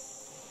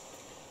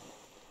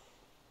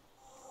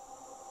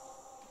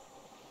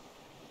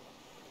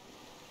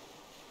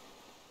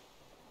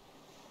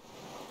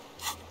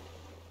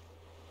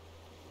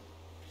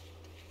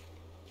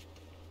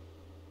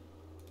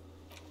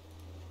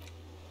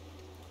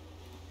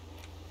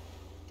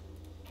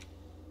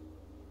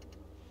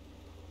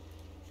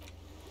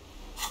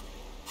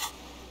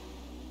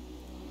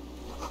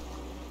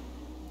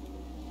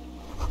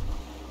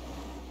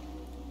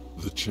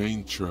 The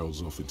chain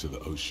trails off into the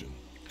ocean,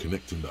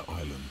 connecting the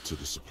island to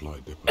the supply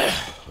depot on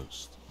the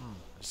coast.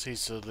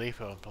 Sees the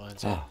leaf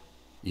plants. Ah,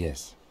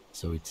 yes,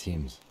 so it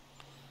seems.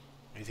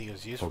 What do you think it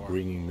was used For for?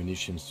 bringing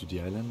munitions to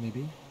the island,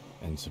 maybe?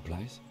 And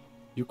supplies?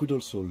 You could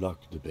also lock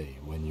the bay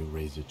when you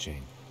raise the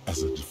chain.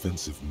 As a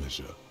defensive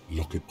measure,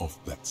 lock it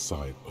off that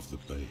side of the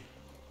bay.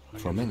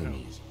 From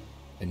enemies.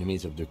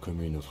 Enemies of the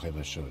commune of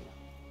Revachol.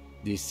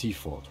 This sea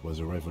fort was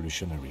a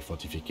revolutionary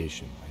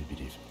fortification, I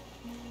believe.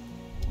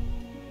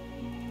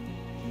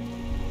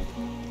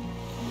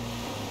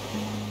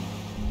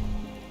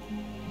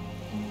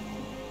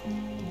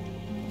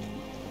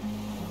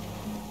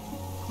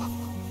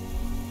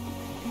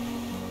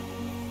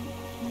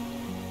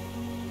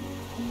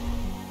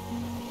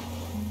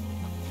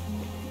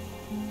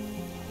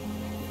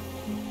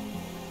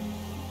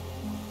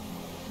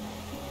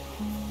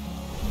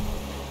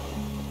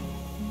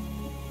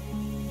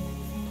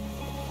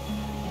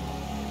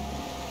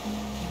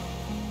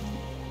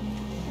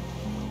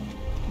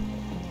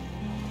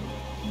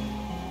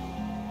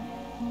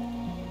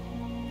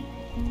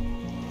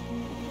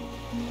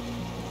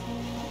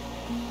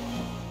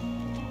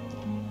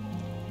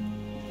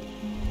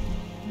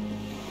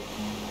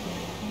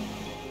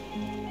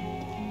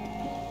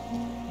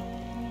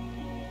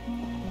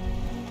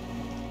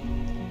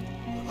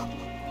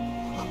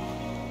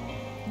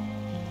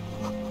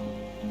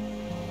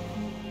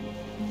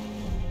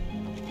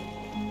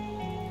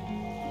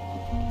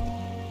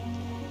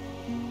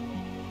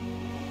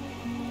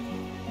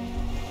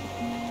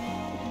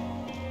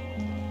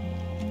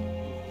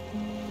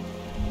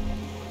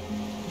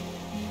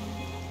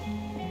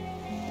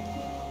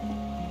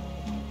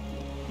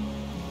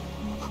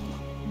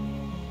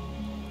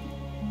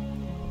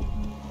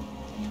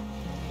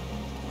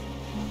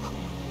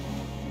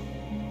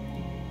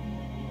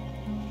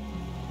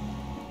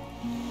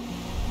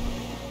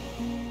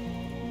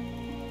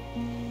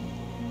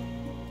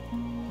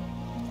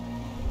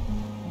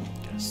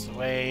 Guess the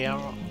way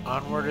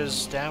onward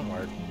is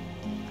downward.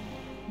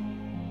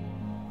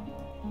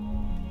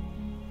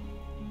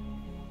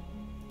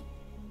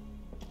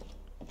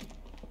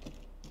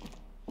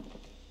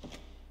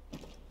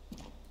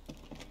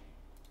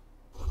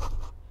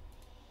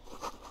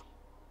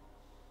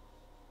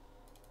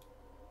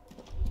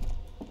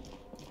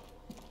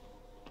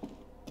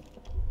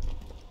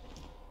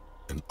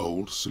 An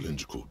old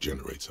cylindrical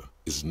generator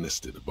is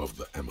nested above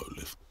the ammo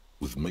lift,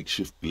 with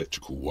makeshift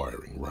electrical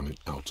wiring running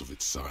out of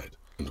its side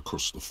and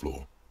across the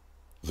floor.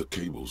 The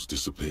cables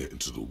disappear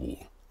into the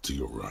wall to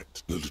your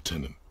right. The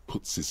lieutenant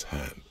puts his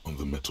hand on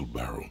the metal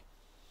barrel,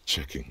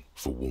 checking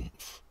for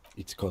warmth.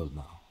 It's cold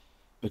now,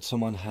 but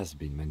someone has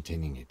been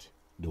maintaining it.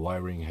 The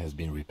wiring has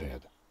been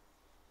repaired.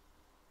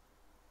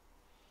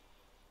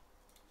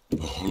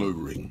 A hollow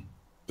ring.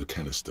 The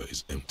canister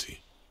is empty.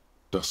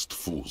 Dust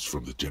falls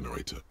from the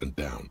generator and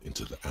down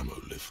into the ammo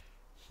lift.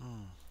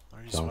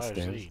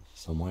 Downstairs,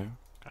 somewhere,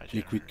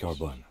 liquid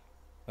carbon.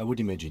 I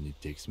would imagine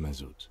it takes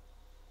mazout.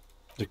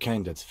 The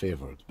kind that's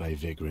favored by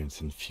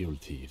vagrants and fuel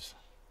thieves.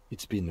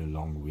 It's been a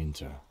long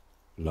winter,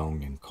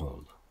 long and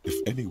cold.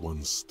 If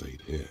anyone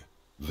stayed here,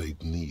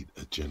 they'd need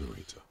a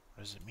generator.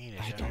 What does it mean?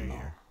 I don't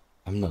know.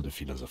 I'm not a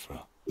philosopher.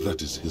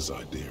 That is his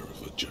idea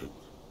of a joke.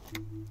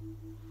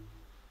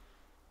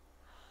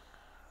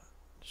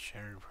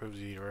 Generator proves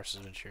the universe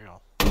is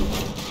material.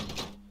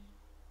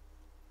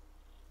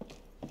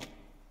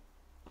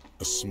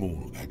 A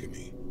small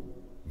agony.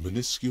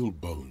 Minuscule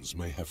bones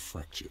may have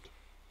fractured,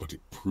 but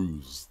it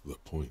proves the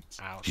point.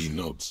 Ouch. He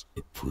nods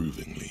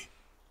approvingly.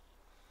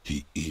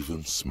 He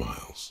even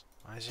smiles.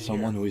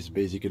 Someone who has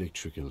basic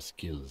electrical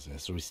skills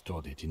has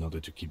restored it in order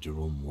to keep the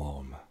room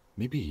warm.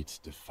 Maybe it's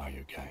the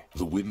fire guy.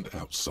 The wind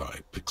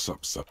outside picks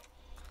up some.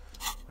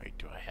 Wait,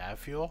 do I have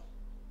fuel?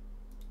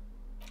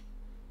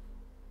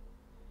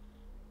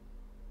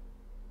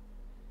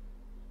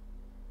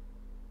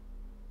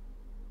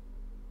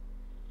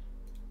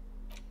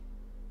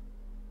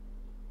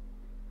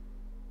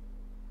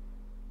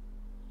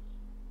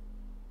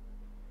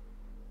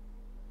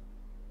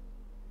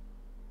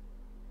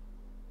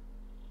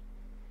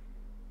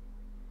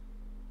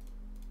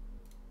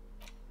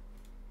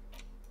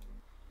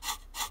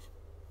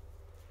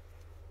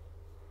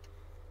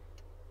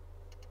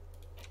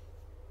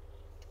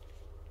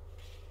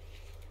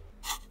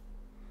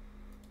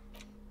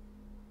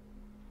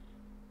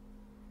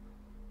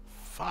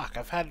 Fuck,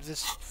 I've had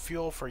this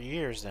fuel for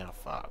years now,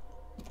 fuck.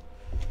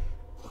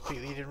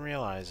 Completely didn't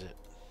realize it.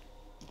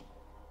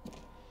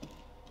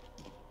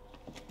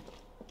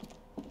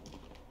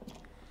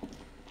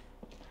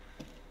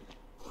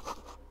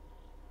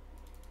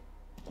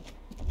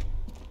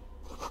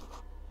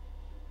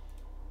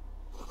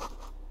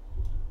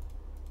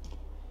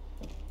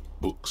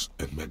 Books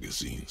and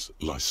magazines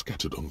lie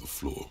scattered on the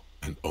floor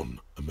and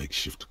on a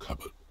makeshift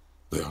cupboard.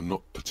 They are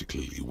not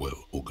particularly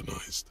well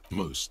organized.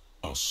 Most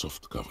are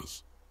soft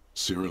covers,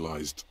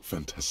 serialized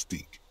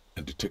fantastique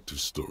and detective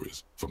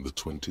stories from the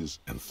 20s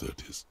and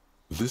 30s.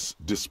 This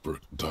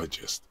disparate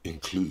digest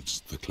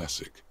includes the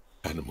classic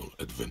Animal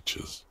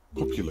Adventures,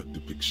 popular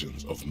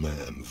depictions of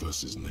man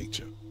versus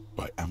nature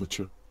by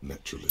amateur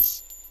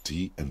naturalists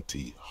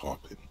T&T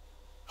Harpin,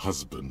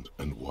 husband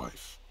and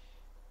wife.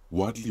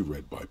 Widely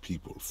read by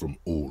people from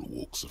all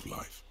walks of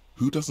life.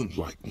 Who doesn't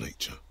like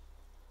nature?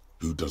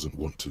 Who doesn't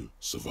want to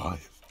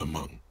survive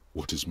among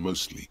what is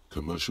mostly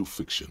commercial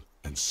fiction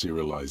and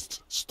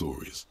serialized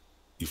stories?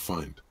 You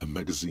find a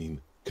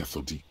magazine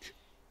cathodique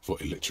for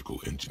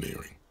electrical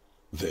engineering.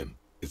 Then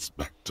it's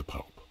back to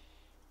pulp.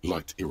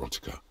 Light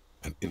erotica,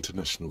 an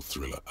international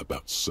thriller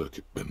about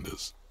circuit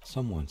benders.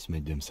 Someone's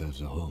made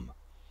themselves a home.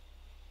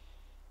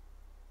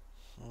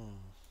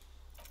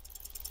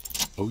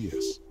 Oh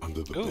yes,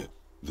 under the bed,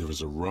 there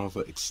is a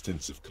rather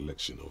extensive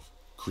collection of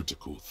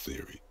critical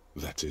theory,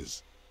 that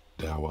is,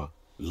 dour,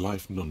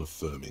 life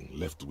non-affirming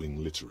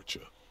left-wing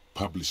literature,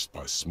 published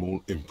by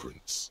small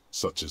imprints,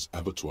 such as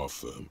Abattoir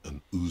Firm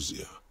and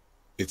Ouzia.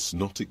 It's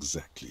not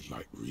exactly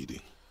like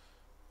reading.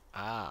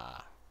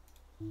 Ah.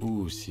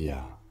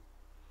 Ouzia.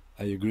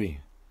 I agree.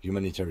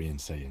 Humanitarian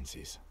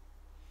sciences.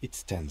 It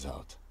stands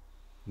out.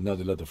 Not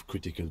a lot of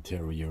critical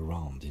theory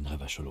around in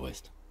Ravachol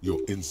West. Your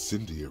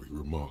incendiary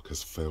remark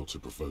has failed to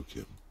provoke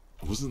him.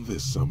 Wasn't there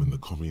some in the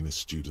communist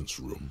students'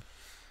 room?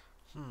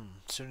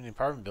 Student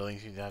apartment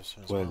buildings you'd have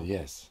some as well.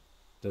 Yes.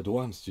 That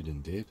one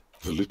student did.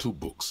 The little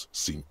books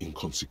seem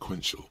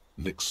inconsequential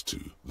next to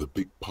the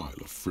big pile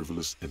of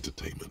frivolous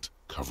entertainment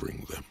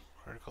covering them.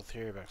 Critical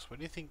theory books. What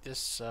do you think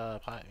this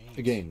plot means?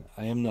 Again,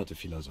 I am not a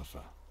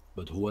philosopher,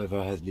 but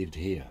whoever has lived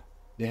here,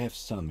 they have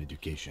some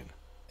education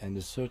and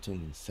a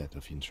certain set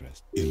of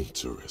interest.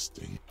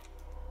 Interesting.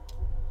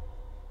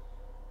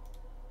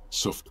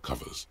 Soft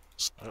covers.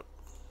 Oh.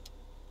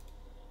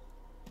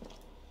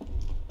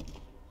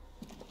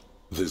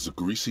 There's a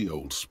greasy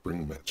old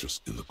spring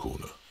mattress in the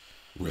corner,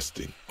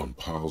 resting on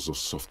piles of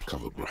soft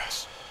cover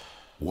books.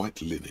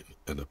 White linen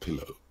and a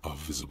pillow are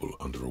visible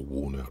under a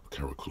worn-out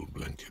caracal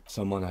blanket.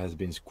 Someone has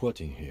been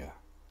squatting here.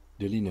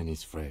 The linen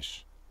is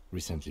fresh,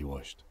 recently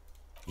washed.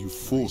 You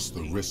force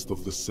the rest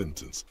of the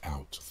sentence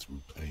out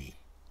through pain,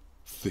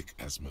 thick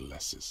as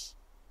molasses,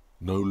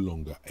 no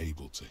longer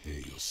able to hear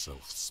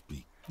yourself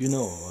speak. You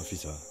know,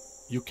 officer,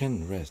 you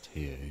can rest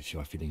here if you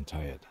are feeling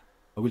tired.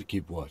 I will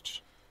keep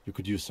watch. You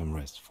could use some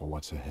rest for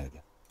what's ahead.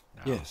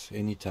 No. Yes,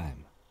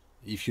 anytime.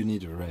 If you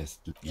need a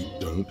rest... You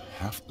don't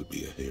have to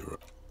be a hero.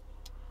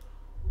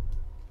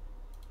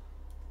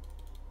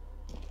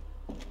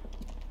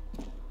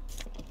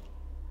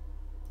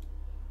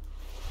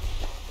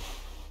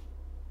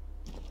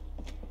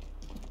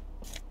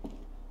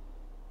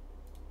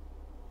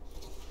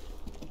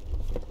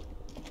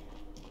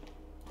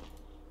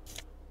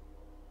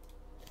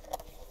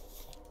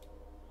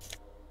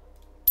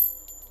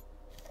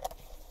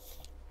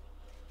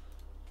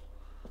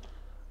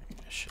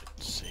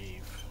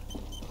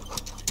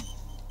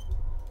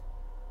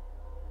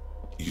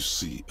 You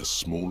see a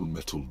small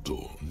metal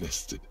door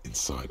nested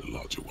inside a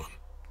larger one,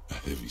 a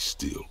heavy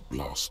steel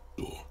blast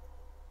door.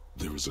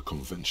 There is a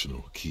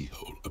conventional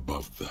keyhole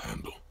above the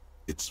handle.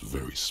 It's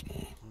very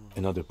small.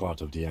 Another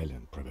part of the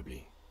island,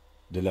 probably.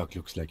 The lock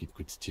looks like it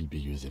could still be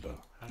usable.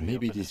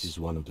 Maybe this is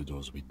one of the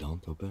doors we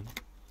don't open?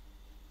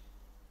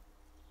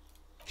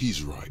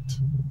 He's right.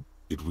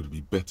 It would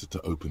be better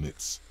to open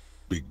its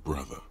big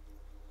brother.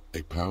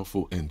 A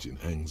powerful engine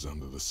hangs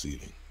under the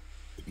ceiling.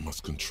 It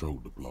must control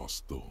the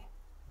blast door.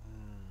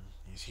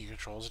 You see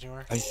controls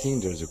anywhere? I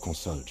think there's a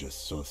console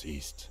just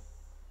southeast.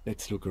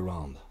 Let's look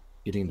around.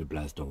 Getting the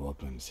blast door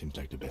open seems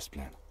like the best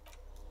plan.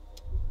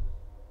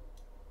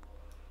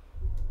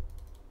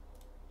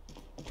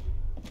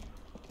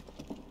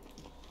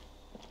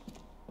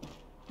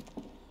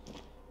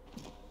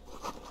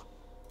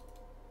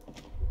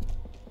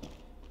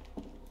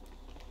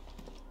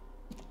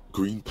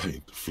 Green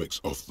paint flecks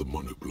off the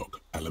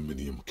monoblock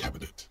aluminium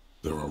cabinet.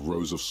 There are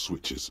rows of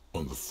switches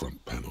on the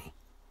front panel,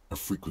 a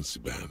frequency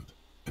band,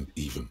 and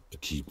even a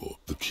keyboard.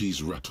 The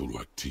keys rattle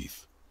like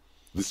teeth.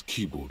 This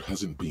keyboard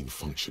hasn't been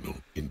functional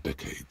in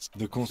decades.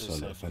 The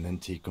console of an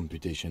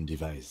anti-computation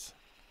device.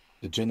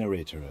 The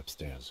generator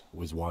upstairs,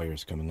 with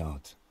wires coming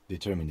out, they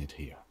terminate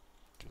here.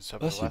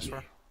 Possibly.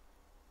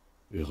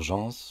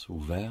 Urgence,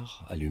 ouvert,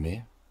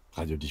 allumé,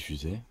 radio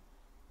diffusé.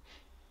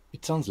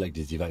 It sounds like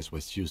this device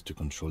was used to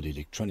control the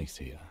electronics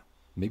here.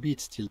 Maybe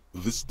it's still...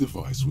 This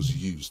device was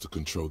used to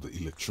control the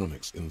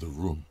electronics in the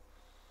room.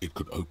 It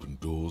could open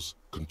doors,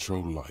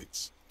 control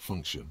lights,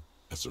 function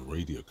as a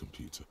radio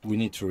computer. We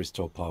need to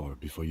restore power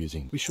before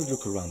using... We should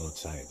look around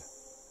outside.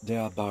 There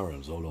are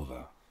barrels all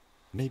over.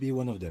 Maybe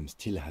one of them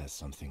still has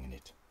something in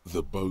it.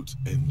 The boat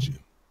engine.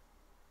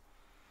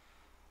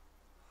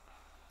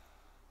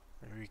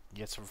 Maybe we can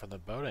get some from the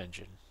boat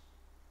engine.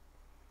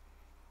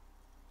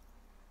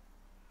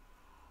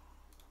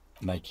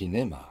 My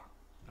kinema.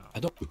 No. I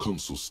don't... The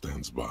consul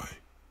stands by,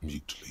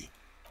 mutely.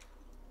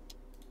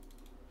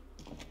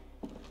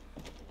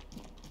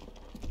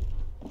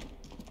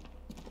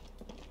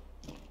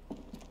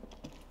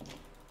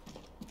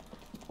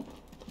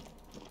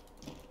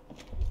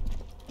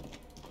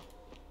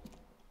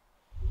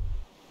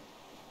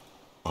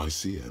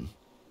 ICM?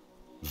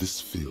 This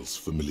feels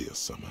familiar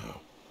somehow.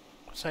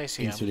 What's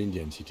ICM?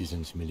 Insulindian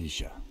Citizens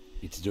Militia.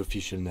 It's the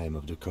official name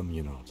of the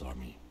Communards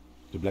Army.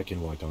 The black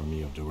and white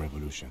army of the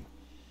revolution.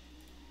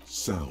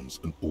 Sounds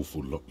an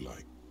awful lot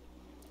like.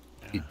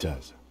 Yeah. It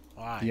does.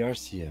 Why? The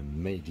RCM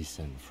may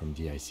descend from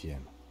the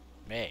ICM.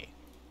 May?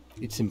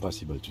 It's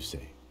impossible to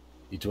say.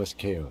 It was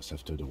chaos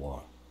after the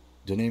war.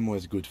 The name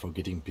was good for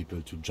getting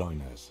people to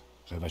join us.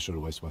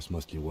 Revachol West was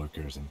mostly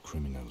workers and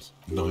criminals.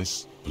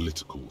 Nice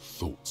political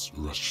thoughts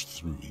rush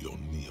through your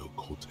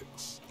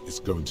neocortex. It's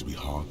going to be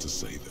hard to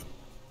say them.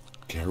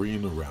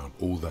 Carrying around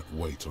all that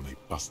weight on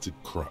a busted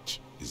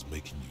crutch is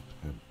making you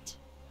pant.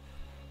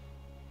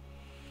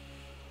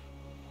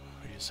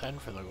 We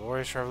decided for the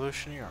glorious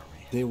Revolutionary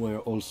Army. There were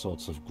all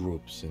sorts of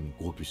groups and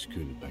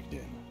groupuscules back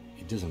then.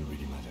 It doesn't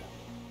really matter.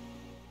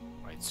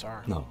 White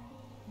Star? No.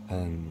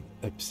 An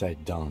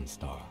upside-down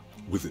star.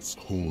 With its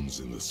horns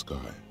in the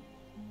sky.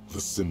 The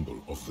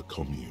symbol of the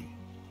commune.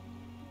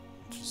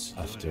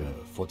 After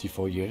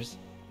 44 years?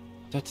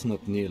 That's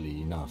not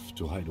nearly enough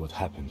to hide what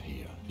happened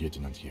here,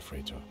 Lieutenant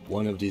Gefreiter.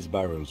 One of these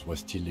barrels was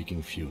still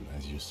leaking fuel,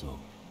 as you saw.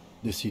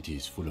 The city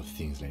is full of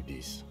things like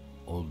this.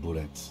 Old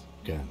bullets,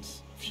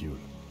 guns, fuel.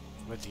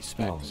 With these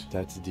No, specs?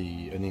 that's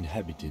the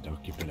uninhabited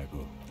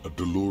archipelago. A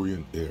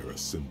DeLorean-era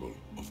symbol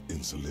of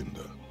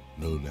Insulinda,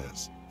 known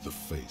as the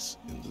face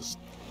in the...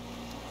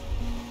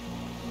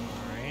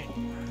 Alright.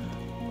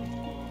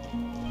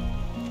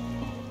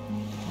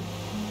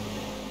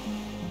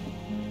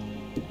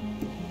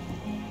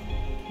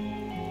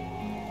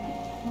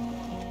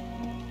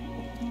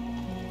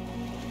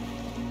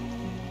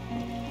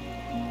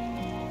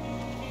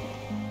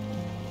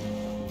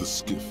 The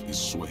skiff is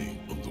swaying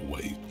on the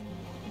wave.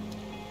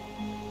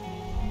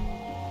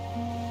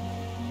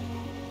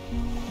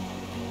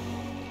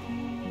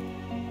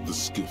 The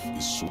skiff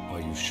is Are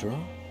you sure?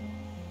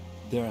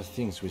 There are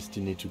things we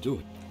still need to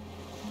do.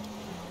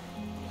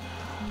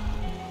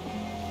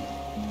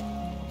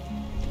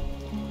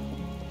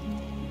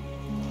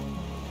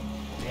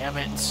 Damn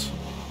it.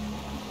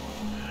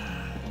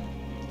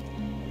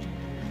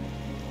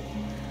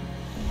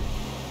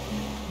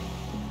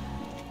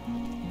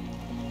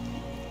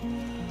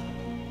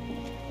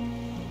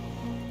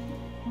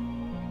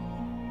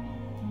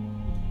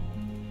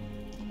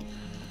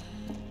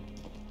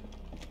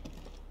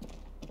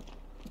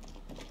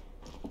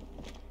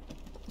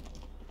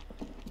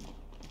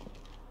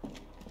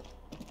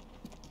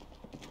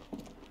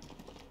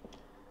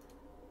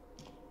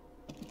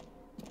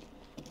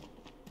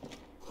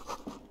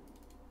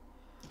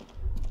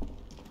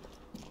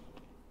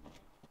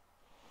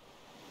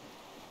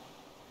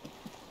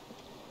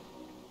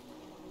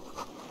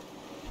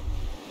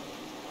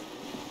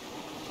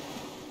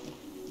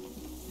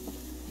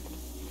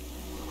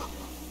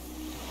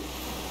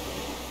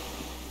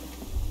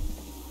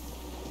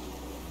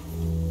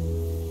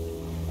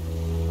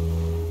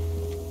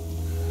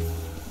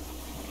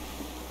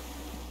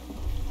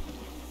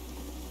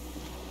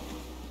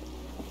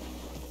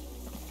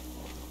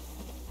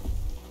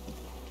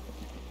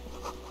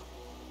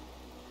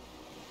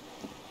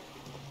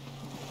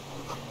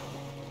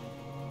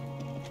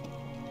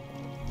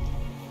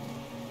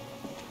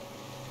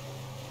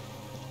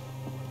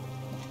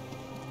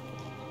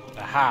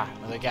 Aha,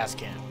 another gas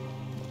can.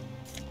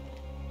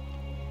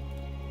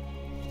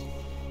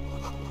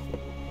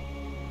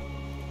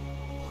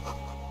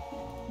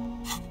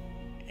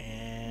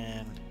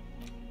 And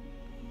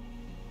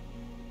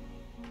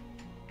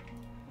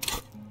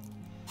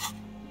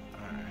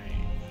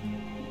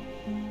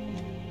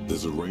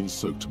there's a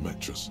rain-soaked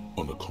mattress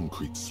on a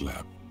concrete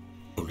slab,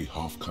 only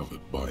half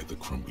covered by the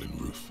crumbling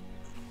roof.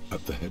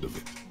 At the head of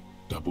it,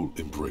 double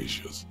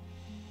embrasures,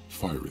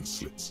 firing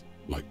slits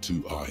like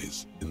two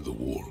eyes in the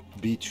wall.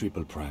 B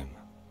triple prime.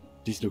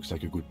 This looks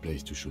like a good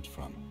place to shoot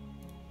from.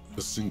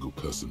 A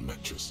single-person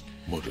mattress,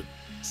 modern,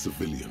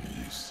 civilian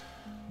use.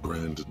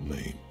 Brand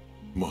name,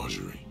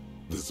 Marjorie.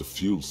 There's a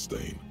fuel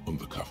stain on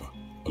the cover,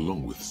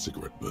 along with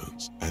cigarette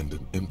burns, and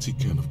an empty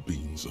can of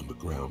beans on the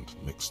ground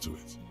next to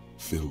it,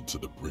 filled to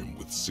the brim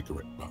with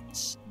cigarette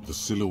butts. The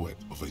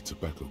silhouette of a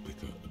tobacco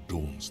picker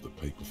adorns the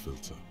paper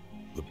filter.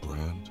 The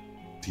brand,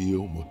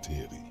 Tio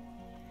Mortieri.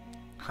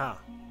 Huh.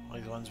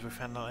 Like the ones we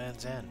found at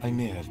Land's End. I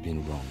may have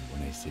been wrong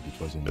when I said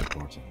it wasn't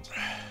important.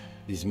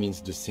 This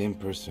means the same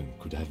person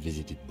could have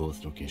visited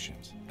both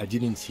locations. I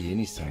didn't see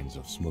any signs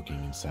of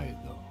smoking inside,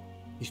 though.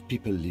 If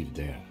people live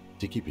there,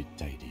 they keep it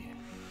tidy.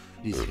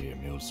 This here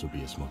may also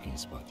be a smoking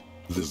spot.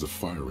 There's a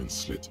firing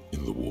slit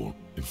in the wall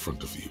in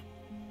front of you,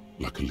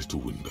 like a little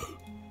window.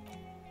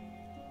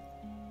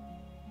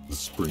 The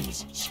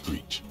springs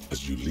screech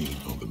as you lean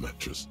on the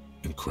mattress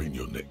and crane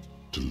your neck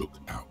to look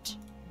out.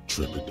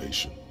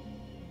 Trepidation.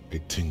 A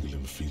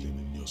tingling feeling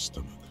in your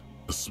stomach.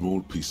 A small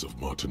piece of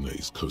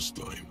Martinez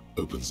coastline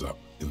opens up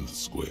in the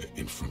square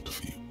in front of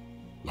you,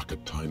 like a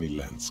tiny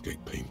landscape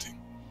painting.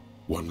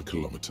 1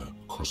 kilometer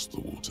across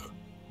the water,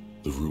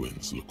 the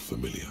ruins look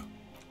familiar.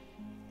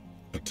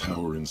 A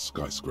towering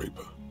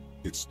skyscraper,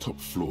 its top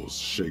floors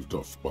shaved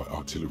off by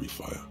artillery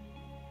fire.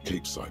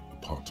 Capeside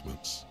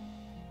apartments.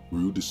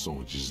 Rue de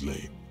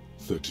Saint-Ghislain,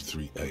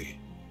 33A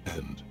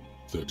and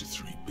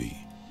 33B.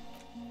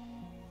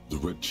 The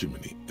red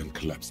chimney and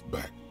collapsed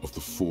back of the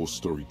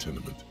 4-story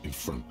tenement in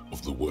front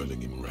of the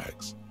Whirling in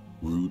Rags,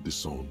 Rue de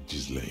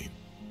Saint-Ghislain,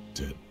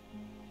 10,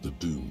 the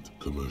doomed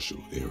commercial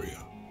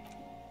area.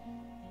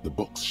 The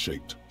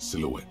box-shaped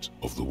silhouette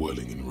of the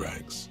Whirling in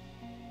Rags.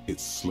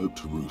 Its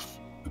sloped roof,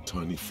 a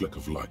tiny fleck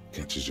of light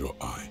catches your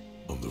eye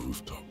on the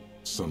rooftop.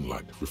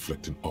 sunlight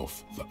reflecting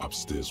off the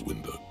upstairs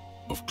window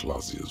of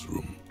Clausia's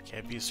room.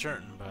 Can't be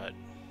certain, but...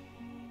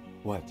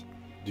 What?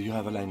 Do you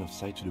have a line of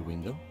sight to the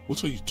window?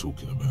 What are you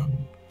talking about?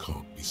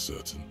 Can't be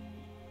certain.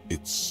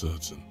 It's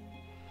certain.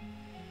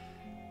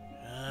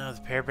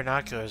 The pair of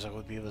binoculars, I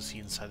would be able to see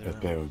inside the A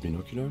room. pair of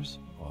binoculars?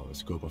 Or a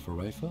scope of a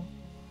rifle?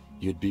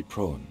 You'd be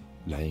prone,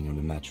 lying on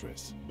the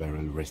mattress,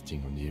 barrel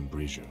resting on the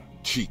embrasure.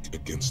 Cheek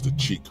against the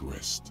cheek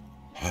rest,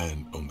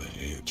 hand on the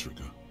hair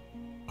trigger.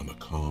 On a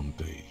calm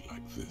day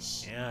like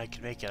this. Yeah, I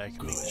can make it. I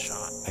can make the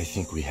shot. I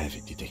think we have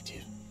it,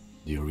 Detective.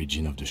 The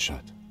origin of the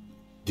shot.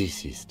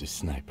 This is the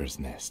sniper's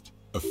nest.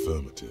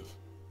 Affirmative.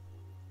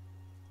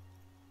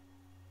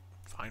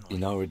 Finally.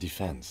 In our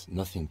defense,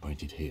 nothing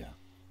pointed here.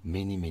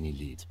 Many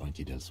leads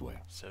pointed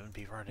elsewhere. 7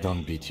 people a day.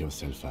 Don't beat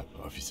yourself up,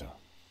 officer.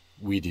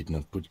 We did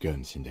not put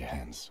guns in their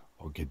hands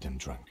or get them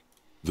drunk.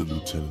 The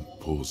lieutenant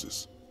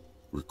pauses.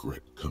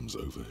 Regret comes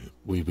over him.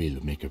 We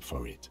will make up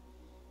for it.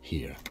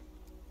 Here.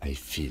 I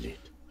feel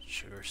it.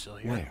 Sugar still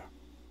here? Where?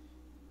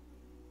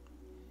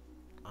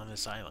 On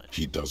this island.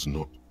 He does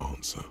not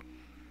answer,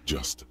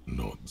 just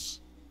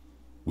nods.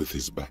 With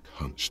his back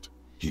hunched,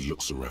 he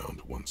looks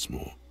around once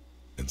more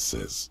and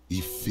says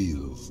he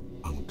feels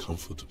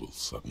uncomfortable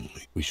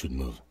suddenly. We should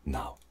move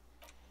now.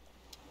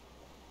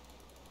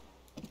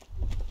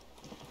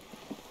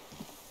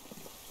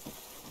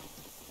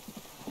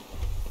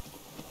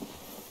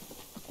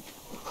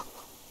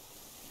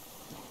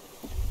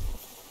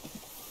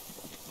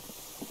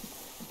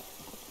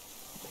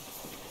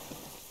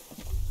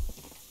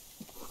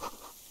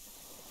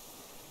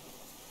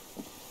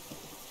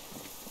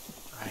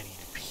 I need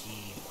to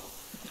pee.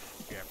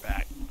 Be right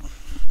back.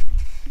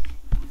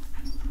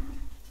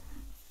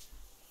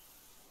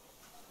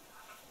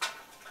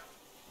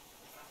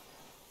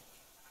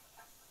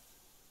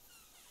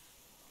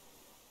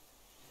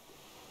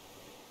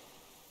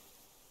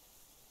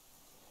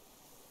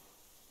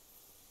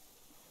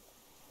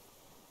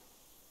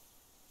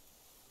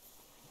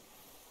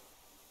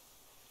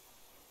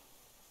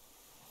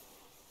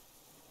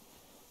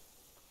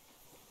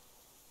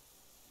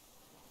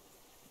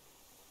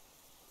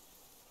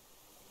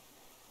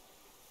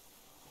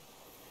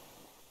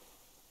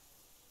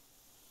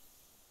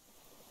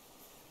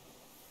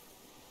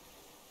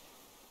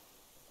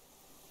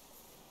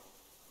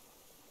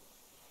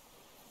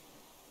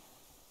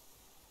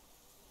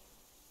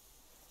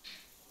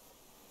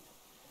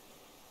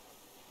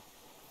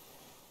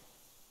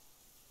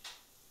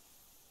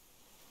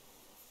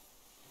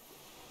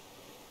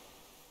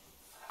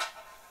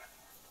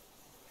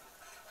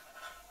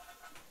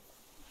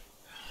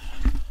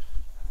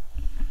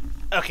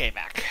 Okay,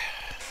 back.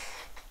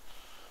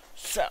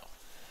 So.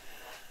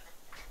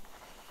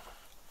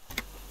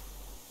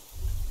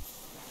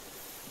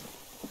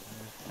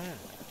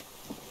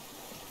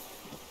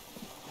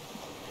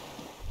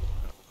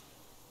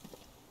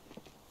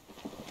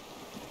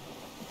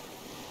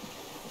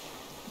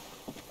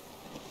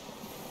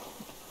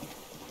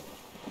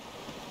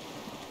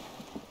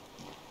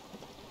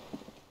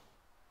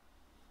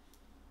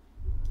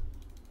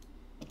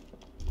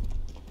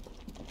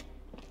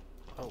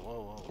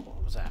 Whoa,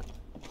 what was that?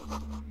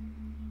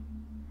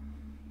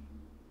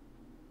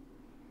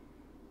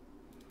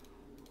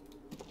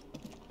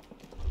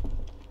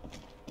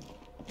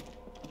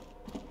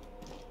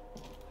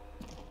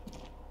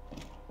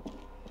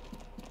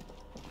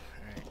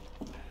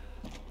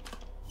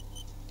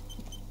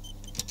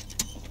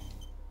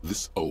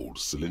 This old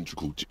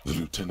cylindrical the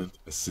lieutenant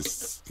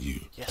assists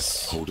you,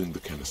 Yes. holding the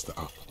canister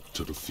up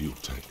to the fuel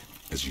tank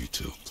as you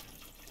tilt.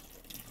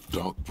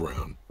 Dark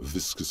brown,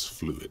 viscous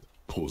fluid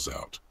pours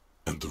out,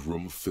 and the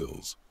room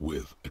fills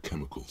with a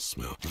chemical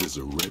smell. There's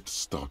a red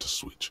starter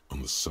switch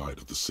on the side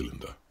of the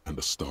cylinder and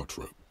a start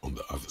rope on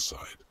the other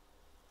side.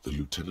 The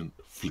lieutenant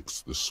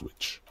flicks the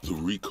switch. The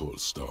recoil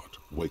start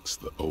wakes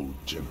the old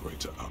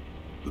generator up.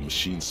 The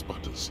machine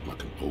sputters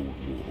like an old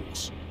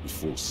warhorse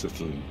before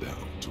settling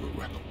down to a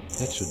rattle.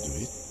 That should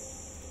do it.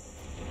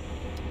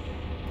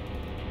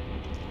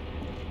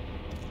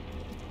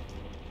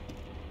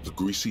 The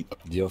greasy...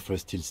 The offer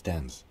still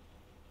stands.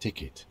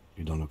 Take it.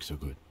 You don't look so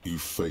good. You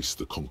face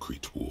the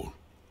concrete wall.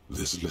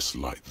 There's less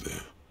light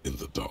there, in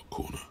the dark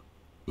corner.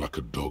 Like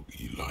a dog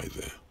you lie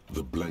there.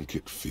 The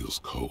blanket feels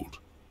cold.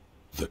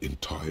 The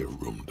entire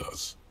room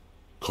does.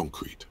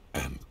 Concrete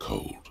and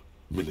cold.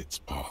 Minutes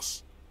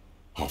pass.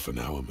 Half an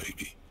hour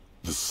maybe.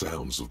 The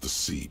sounds of the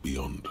sea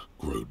beyond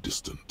grow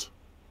distant.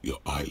 Your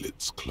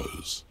eyelids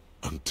close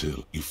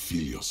until you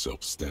feel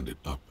yourself standing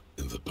up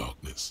in the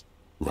darkness,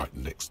 right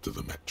next to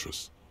the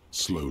mattress.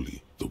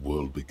 Slowly, the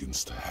world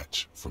begins to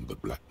hatch from the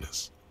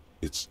blackness.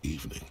 It's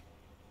evening.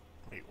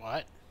 Wait,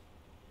 what?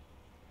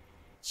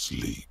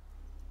 Sleep.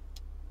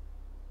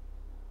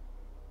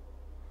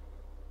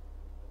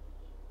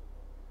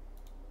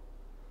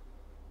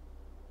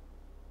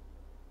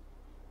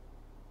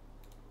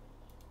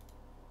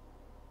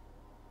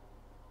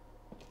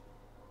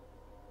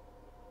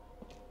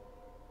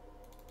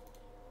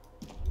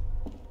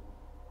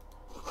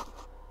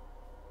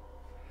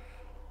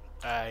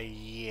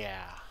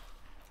 Yeah.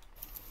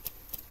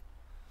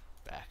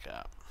 back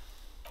up.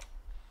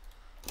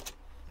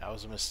 That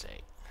was a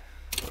mistake.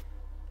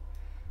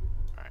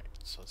 Alright,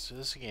 so let's do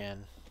this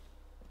again.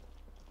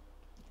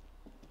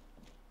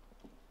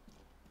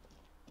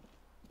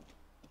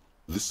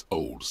 This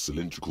old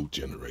cylindrical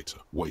generator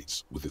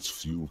waits with its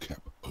fuel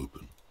cap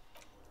open.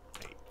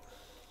 Wait.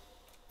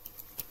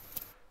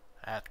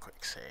 Add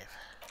quick save.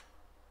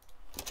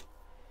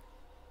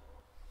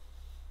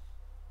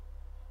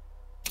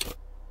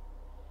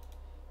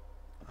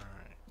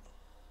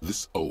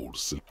 This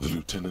the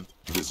lieutenant,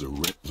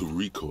 the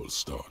recoil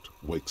start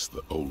wakes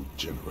the old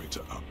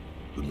generator up.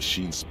 The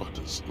machine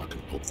sputters like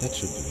an old... That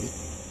should do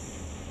it.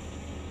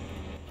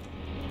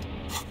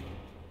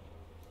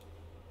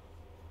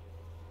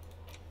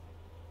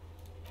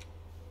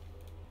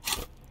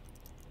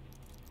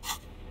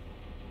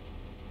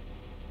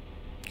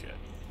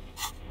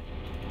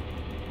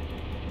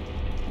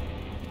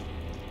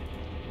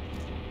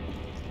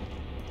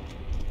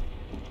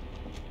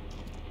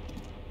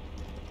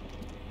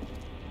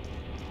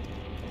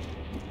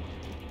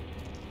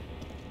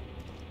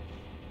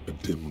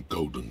 Dim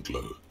golden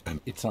glow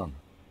and it's on.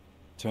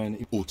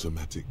 Turn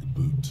automatic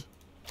boot.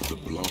 The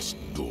blast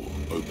door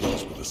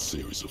opens with a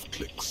series of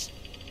clicks.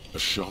 A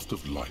shaft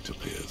of light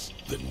appears,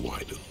 then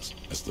widens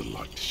as the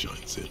light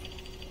shines in.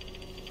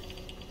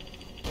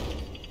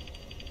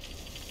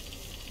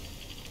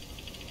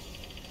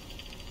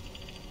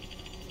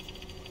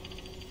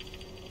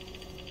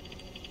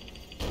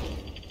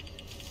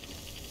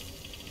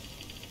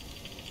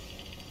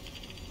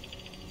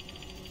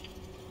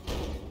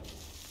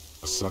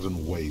 A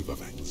sudden wave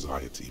of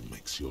anxiety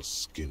makes your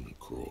skin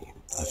crawl.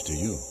 After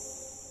you.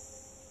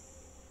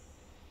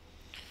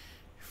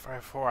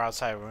 4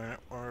 outside. When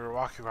we were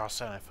walking across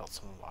town, I felt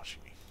someone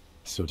watching me.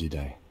 So did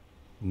I.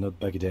 Not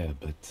back there,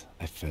 but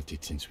I felt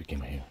it since we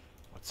came here.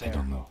 What's there? I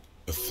don't know.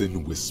 A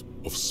thin wisp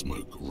of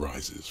smoke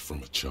rises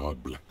from a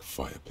charred black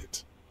fire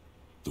pit.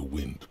 The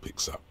wind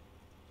picks up,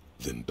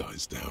 then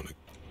dies down.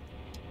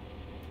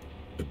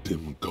 A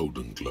dim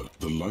golden glow.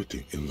 The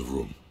lighting in the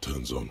room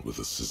turns on with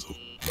a sizzle.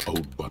 The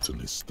old button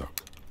is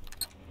stuck.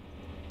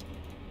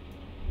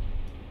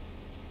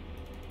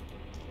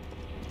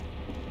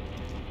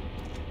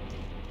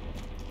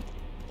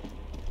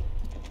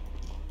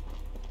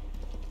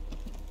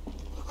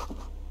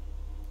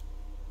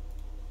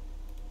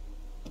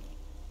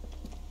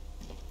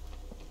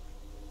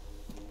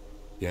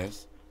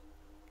 Yes?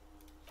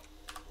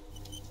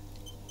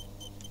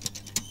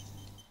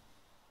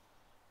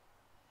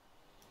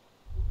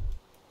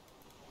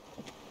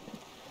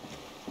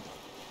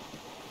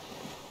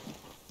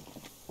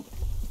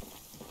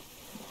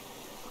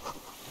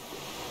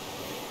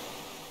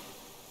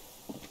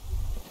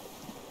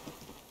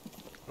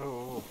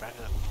 Oh, back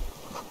up.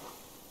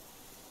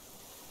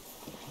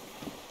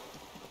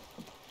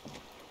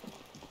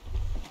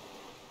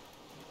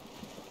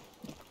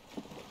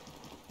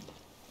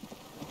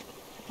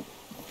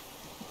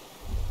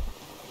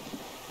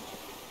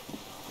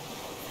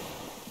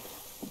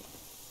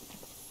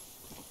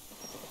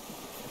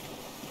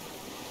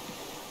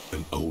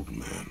 An old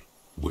man,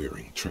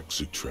 wearing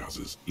tracksuit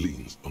trousers,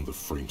 leans on the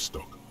frame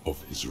stock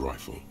of his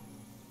rifle.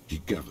 He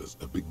gathers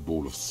a big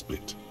ball of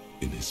spit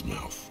in his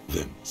mouth,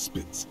 then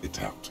spits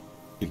it out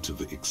into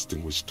the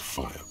extinguished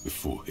fire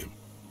before him.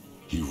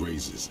 He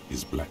raises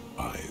his black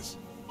eyes,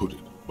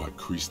 hooded by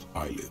creased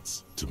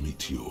eyelids, to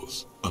meet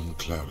yours,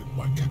 unclouded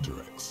by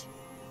cataracts.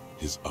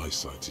 His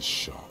eyesight is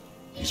sharp.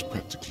 He's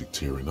practically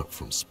tearing up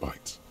from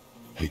spite.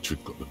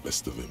 Hatred got the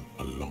best of him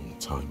a long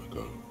time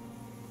ago.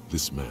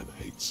 This man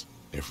hates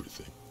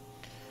everything.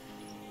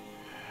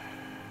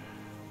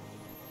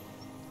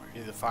 Are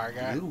you the fire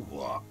guy? You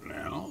what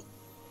now?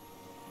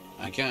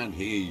 I can't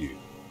hear you.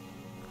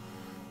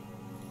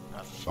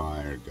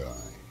 Fire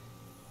guy.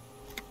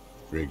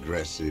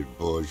 Regressive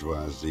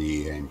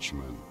bourgeoisie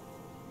henchman.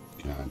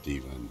 Can't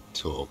even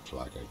talk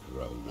like a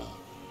grown-up.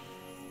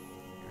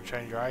 You're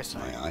trying your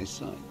eyesight. My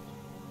eyesight?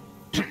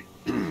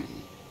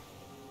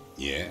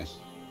 Yes.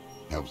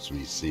 Helps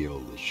me see all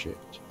the shit.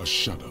 A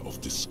shudder of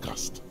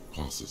disgust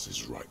passes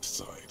his right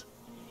side.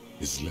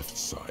 His left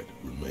side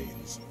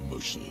remains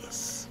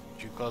motionless.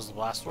 Did you close the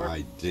blast door?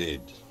 I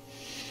did.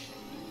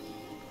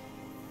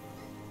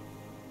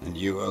 And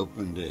you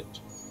opened it.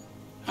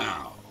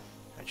 How?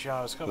 How'd you know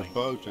I was coming? The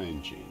boat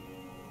engine.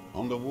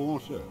 On the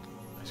water.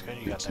 Nice gun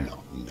you got It's there.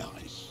 not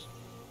nice.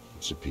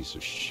 It's a piece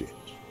of shit.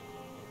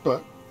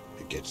 But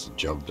it gets the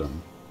job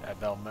done. That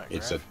bell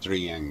It's a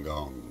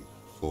 3-Angong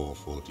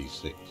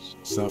 446.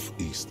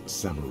 Southeast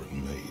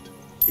Samaran made.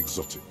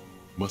 Exotic.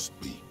 Must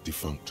be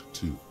defunct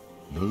too.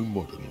 No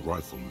modern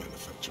rifle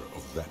manufacturer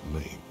of that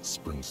name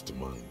springs to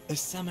mind. A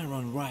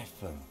Samaran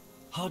rifle.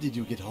 How did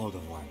you get hold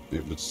of one?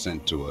 It was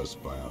sent to us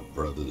by our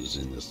brothers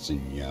in the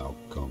Sinyao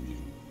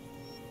commune.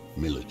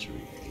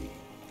 Military aid.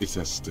 It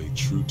has stayed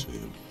true to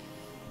him.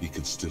 He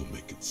can still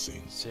make it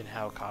sing.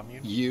 Sinhao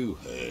commune? You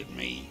heard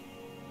me.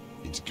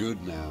 It's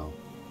good now.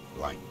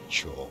 Like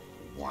chalk,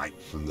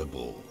 wiped from the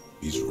ball.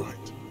 He's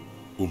right.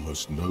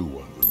 Almost no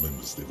one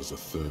remembers there was a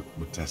third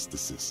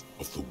metastasis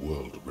of the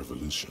world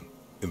revolution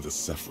in the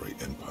Safre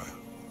Empire.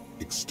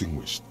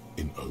 extinguished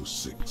in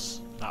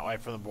 '06. Not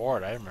wiped from the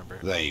board, I remember.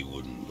 They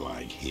wouldn't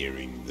like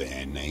hearing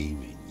their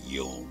name in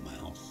your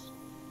mouth.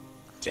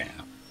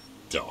 Damn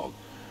dog.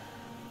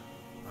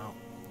 Well,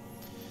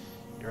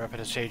 you're up at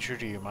a stay true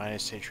to you. Mine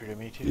is stay true to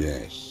me too.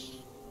 Yes,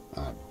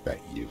 I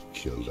bet you've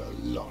killed a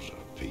lot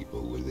of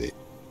people with it.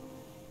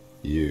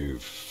 You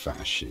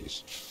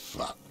fascist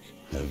fuck.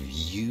 Have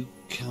you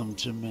come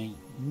to make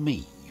me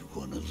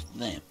one of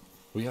them?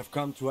 We have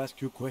come to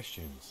ask you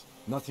questions,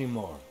 nothing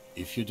more.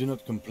 If you do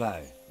not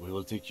comply, we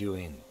will take you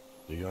in.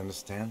 Do you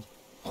understand?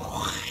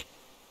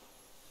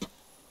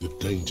 The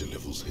danger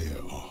levels here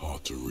are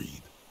hard to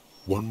read.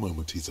 One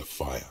moment he's a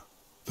fire,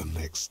 the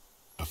next,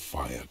 a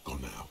fire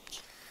gone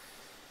out.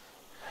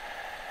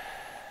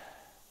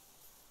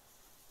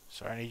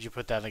 So I need you to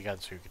put down the gun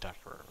so you can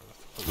talk to her.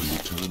 The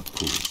lieutenant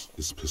pulls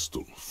his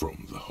pistol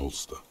from the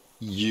holster.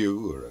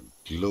 You are a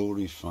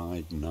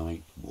glorified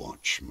night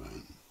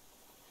watchman.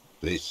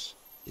 This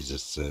is a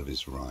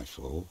service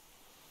rifle.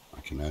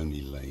 I can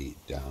only lay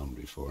it down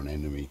before an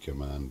enemy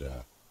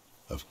commander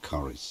of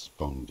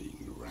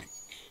corresponding rank.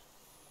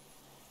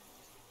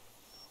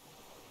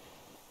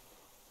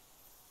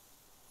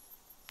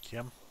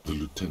 Kim? The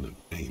lieutenant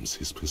aims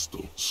his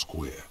pistol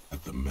square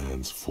at the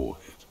man's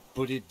forehead.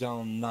 Put it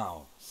down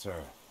now,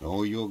 sir.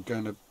 Or you're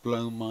gonna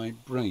blow my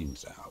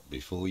brains out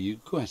before you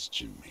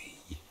question me.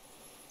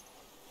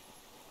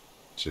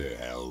 To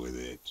hell with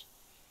it.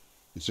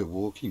 It's a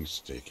walking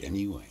stick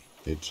anyway.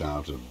 It's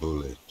out of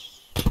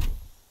bullets.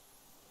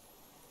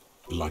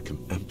 Like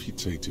an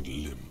amputated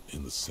limb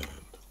in the sand,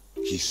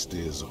 he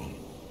stares on,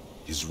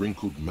 his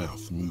wrinkled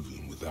mouth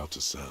moving without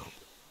a sound.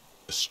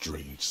 A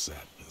strange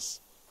sadness,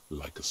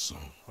 like a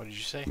song. What did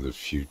you say? The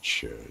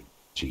future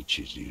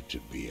teaches you to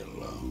be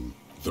alone.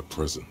 The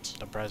present.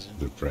 The present.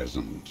 The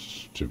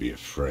present to be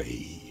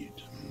afraid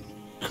and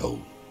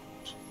cold.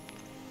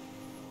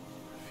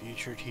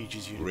 Future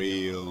teaches you.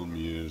 Real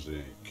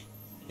music.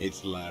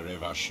 It's La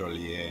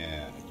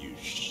Revacholière, you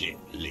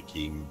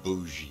shit-licking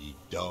bougie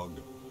dog.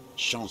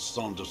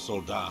 Chanson de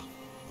soldat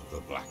of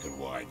the black and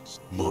whites.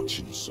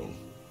 Marching song.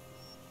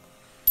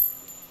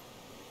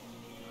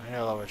 I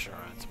know what you're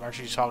on. It's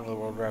marching song of the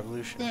World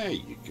Revolution. There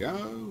you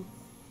go.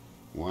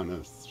 One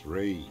of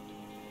three.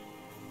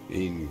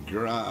 In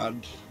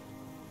Grad,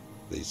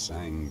 they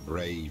sang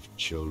Brave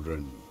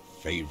Children,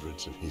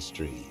 favorites of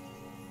history.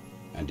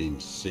 And in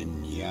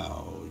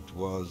Sinyao, it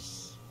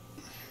was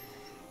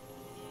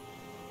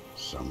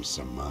some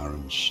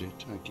Samaran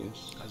shit, I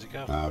guess. How's it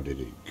go? How did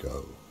it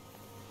go?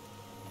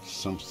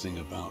 Something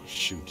about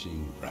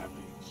shooting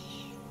rabbits.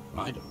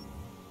 I don't know.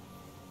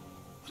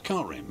 I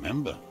can't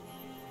remember.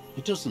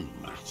 It doesn't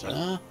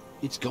matter.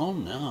 It's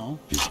gone now.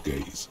 His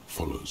gaze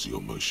follows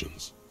your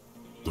motions.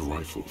 The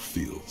rifle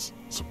feels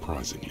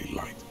surprisingly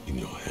light in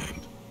your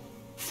hand.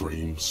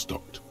 Frame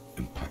stocked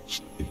and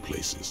patched in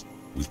places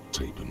with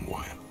tape and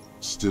wire.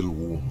 Still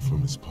warm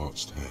from his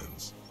parched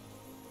hands.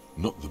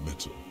 Not the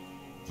metal.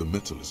 The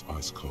metal is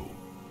ice cold.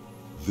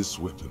 This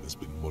weapon has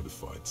been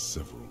modified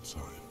several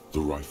times. The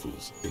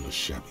rifle's in a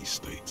shabby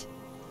state,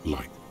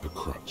 like a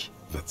crutch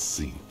that's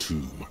seen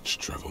too much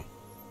travel.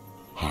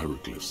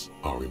 Hieroglyphs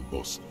are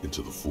embossed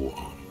into the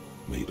forearm,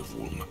 made of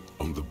walnut.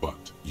 On the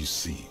butt, you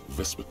see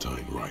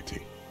Vespertine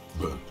writing,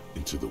 burnt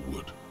into the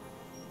wood.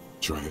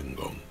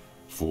 Triangon,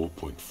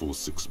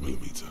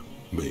 4.46mm,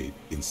 made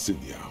in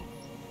Sinyao.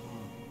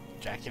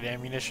 Jacket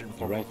ammunition,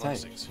 The right type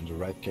 4.46. and the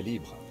right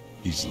calibre.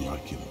 He's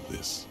liking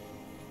this.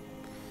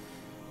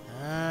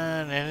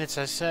 And it's,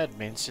 I said,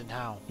 Mason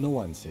How. No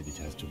one said it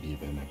has to be a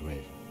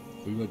Vernagrave.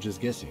 We were just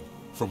guessing.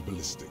 From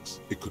ballistics,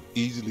 it could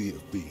easily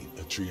have been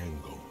a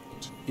Triangon.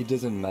 It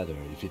doesn't matter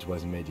if it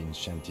was made in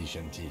Shanty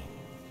Shanty.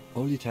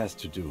 All it has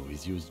to do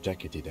is use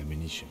jacketed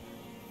ammunition.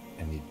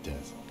 And it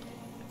does.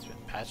 It's been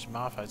patched and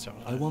modified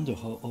several I times. wonder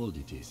how old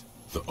it is.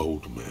 The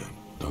old man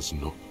does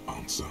not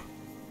answer.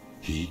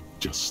 He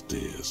just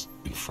stares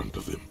in front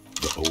of him.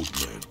 The old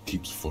man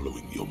keeps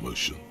following your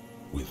motion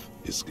with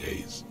his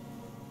gaze.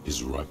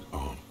 His right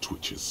arm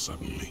twitches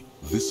suddenly.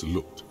 This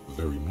looked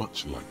very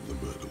much like the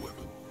murder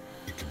weapon.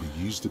 It could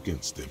be used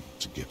against him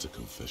to get a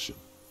confession.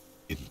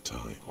 In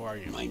time. Who are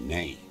you? My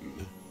name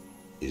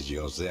is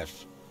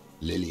Josef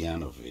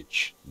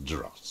Lilianovich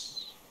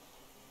Dross,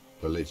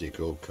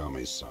 Political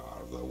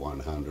Commissar of the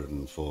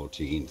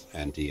 114th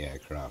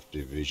Anti-Aircraft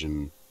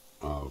Division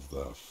of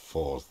the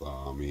 4th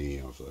Army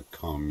of the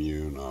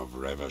Commune of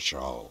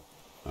Revachol.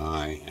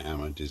 I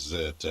am a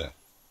deserter,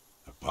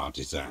 a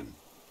partisan,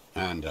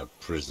 and a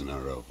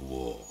prisoner of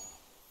war.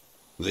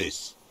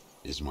 This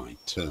is my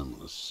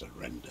termless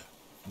surrender.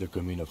 The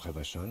Commune of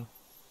Revachol?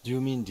 Do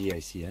you mean the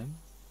ICM?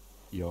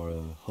 You're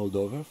a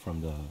holdover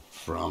from the...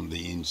 From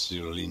the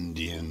Insular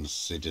Indian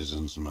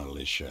Citizens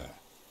Militia,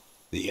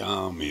 the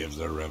army of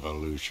the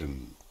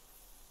revolution.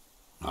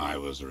 I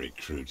was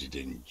recruited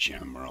in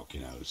Jamrock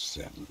in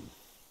 '07,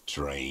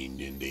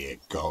 trained in the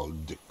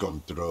École de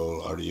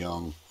Contrôle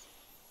Orient,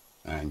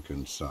 and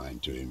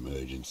consigned to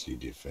emergency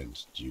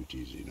defense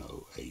duties in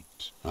 '08.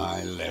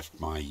 I left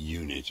my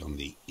unit on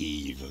the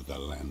eve of the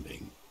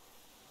landing.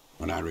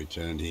 When I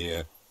returned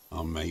here,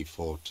 On May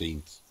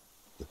 14th,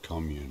 the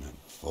Commune had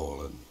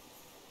fallen.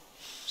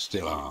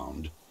 Still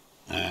armed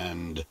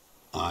and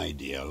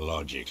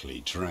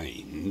ideologically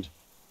trained,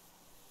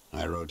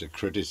 I wrote a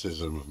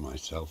criticism of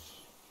myself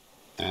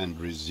and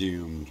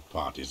resumed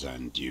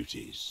partisan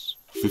duties.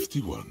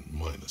 51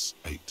 minus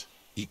 8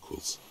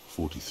 equals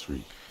 43.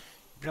 You've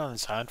been on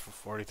this island for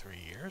 43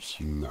 years?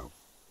 No.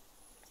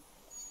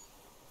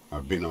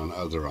 I've been on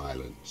other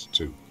islands,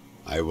 too.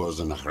 I was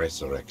an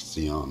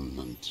Resurrection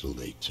until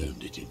they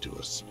turned it into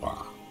a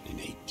spa in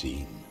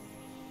 18.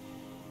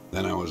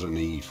 Then I was an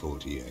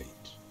E48,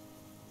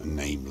 a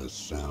nameless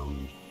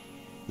sound,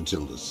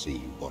 until the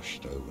sea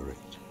washed over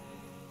it.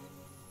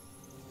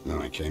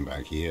 Then I came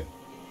back here.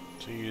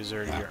 So you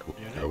deserted your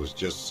unit? I was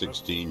just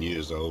 16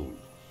 years old.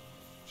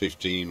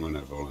 15 when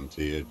I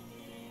volunteered.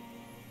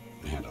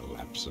 I had a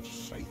lapse of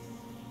faith.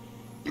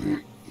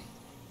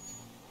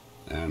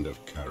 And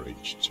of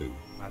courage, too.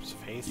 Lapse of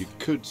faith? You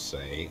could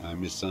say I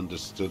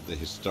misunderstood the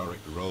historic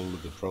role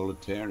of the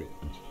proletariat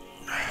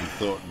and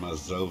thought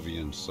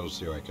Mazovian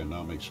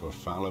socioeconomics were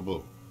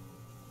fallible.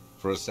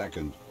 For a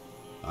second,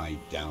 I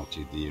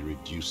doubted the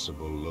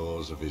irreducible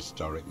laws of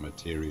historic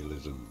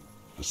materialism.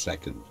 A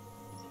second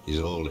is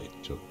all it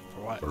took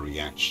for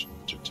reaction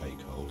to take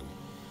hold.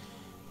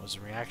 Was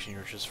the reaction you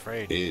were just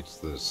afraid? It's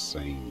the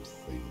same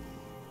thing.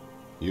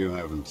 You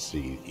haven't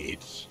seen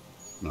it.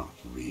 Not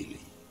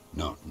really.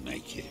 Not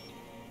naked.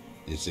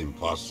 It's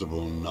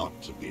impossible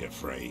not to be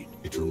afraid.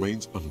 It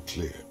remains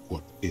unclear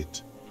what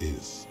it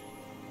is.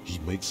 He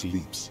makes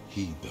leaps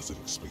he doesn't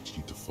expect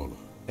you to follow.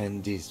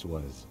 And this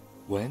was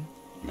when?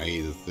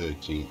 May the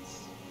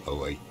 13th,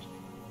 08.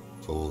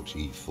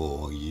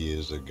 44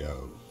 years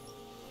ago.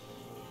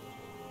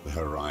 The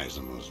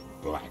horizon was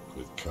black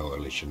with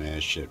coalition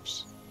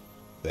airships.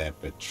 Their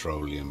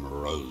petroleum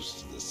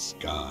rose to the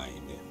sky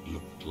and it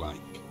looked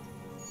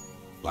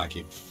like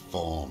it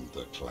formed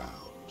the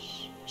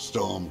clouds.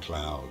 Storm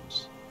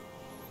clouds.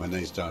 When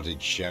they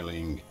started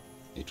shelling,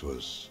 it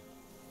was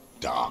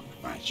dark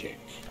magic.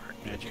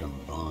 The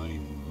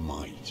combined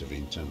might of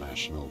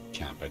international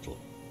capital.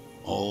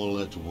 All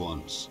at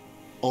once,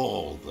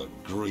 all the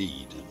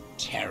greed and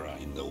terror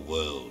in the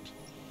world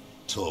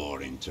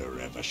tore into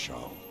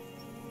Revachol.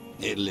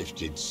 It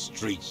lifted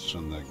streets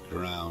from the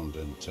ground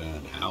and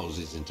turned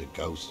houses into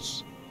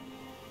ghosts.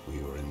 We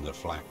were in the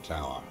flak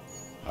tower,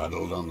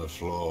 huddled on the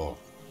floor.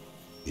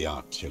 The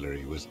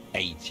artillery was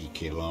 80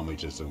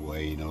 kilometers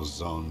away in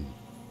Ozon,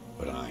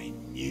 but I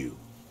knew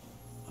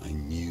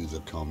the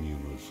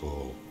Commune would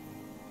fall.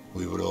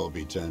 We would all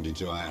be turned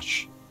into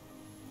ash.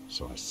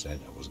 So I said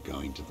I was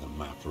going to the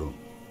map room.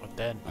 What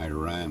then? I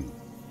ran.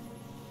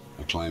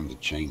 I climbed the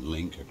chain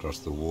link across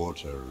the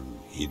water and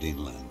hid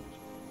inland,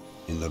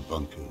 in the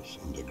bunkers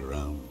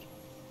underground,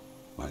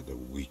 like the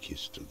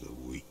weakest of the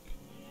weak.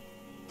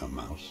 A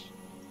mouse,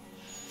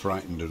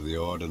 frightened of the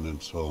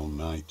ordnance all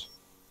night,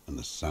 and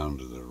the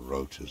sound of the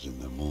rotors in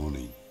the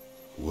morning,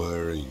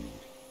 whirring.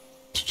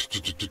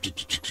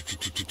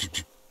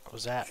 What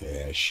was that?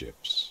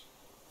 Airships.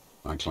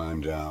 I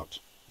climbed out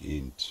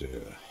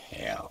into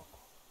hell.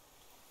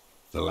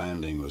 The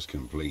landing was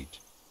complete.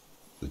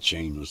 The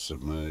chain was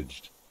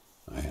submerged.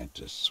 I had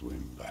to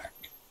swim back.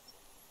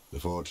 The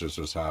fortress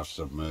was half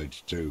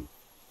submerged too.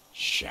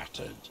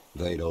 Shattered.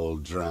 They'd all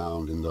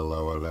drowned in the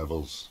lower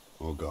levels,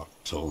 or got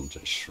torn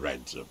to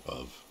shreds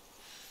above.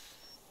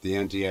 The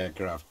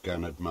anti-aircraft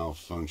gun had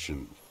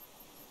malfunctioned.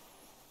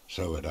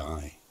 So had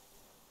I.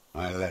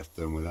 I left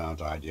them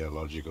without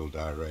ideological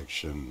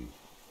direction.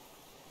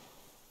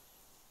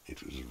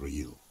 It was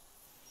real.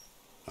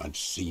 I'd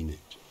seen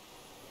it.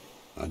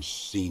 I'd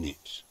seen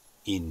it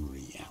in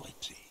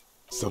reality.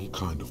 Some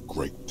kind of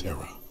great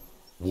terror.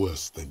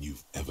 Worse than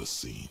you've ever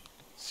seen.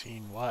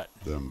 Seen what?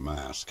 The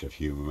mask of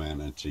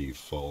humanity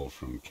fall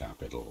from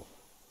capital.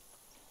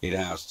 It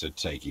has to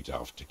take it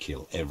off to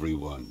kill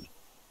everyone,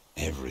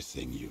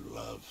 everything you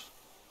love.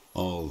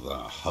 All the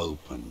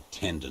hope and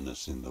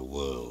tenderness in the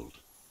world.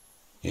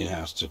 It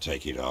has to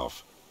take it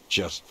off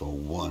just for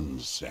 1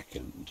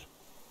 second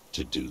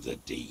to do the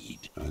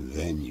deed. And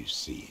then you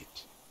see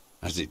it,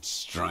 as it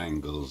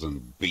strangles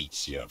and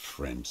beats your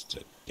friends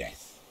to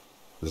death.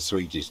 The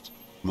sweetest,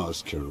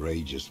 most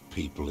courageous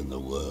people in the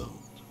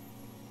world.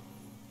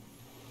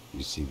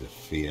 You see the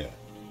fear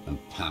and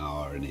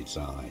power in its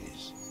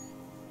eyes.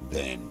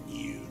 Then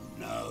you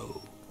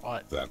know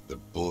that the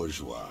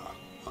bourgeois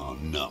are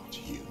not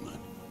human.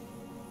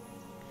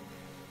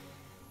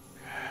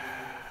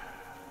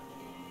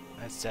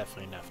 That's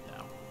definitely enough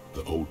now.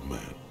 The old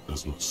man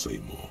does not say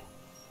more.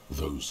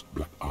 Those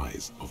black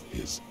eyes of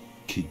his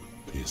keep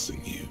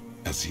piercing you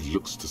as he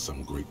looks to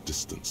some great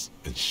distance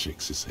and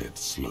shakes his head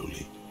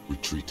slowly,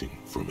 retreating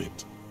from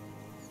it.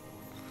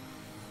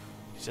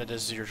 You said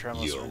this is your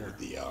terminal You're surrender.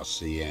 the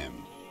RCM,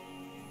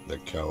 the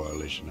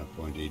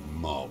coalition-appointed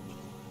mob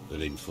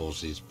that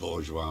enforces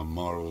bourgeois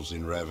morals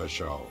in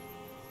Revachol.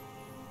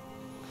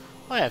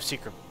 I have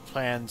secret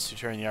plans to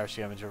turn the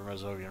RCM into a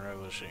Mazovian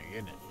revolutionary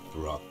unit.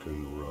 Rock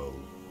and roll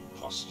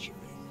posturing.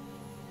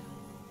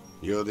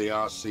 You're the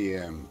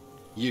RCM,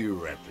 You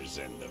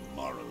represent the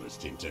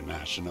Moralist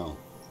International,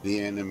 the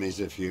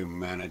enemies of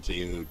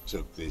humanity who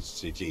took this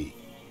city.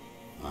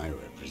 I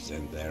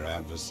represent their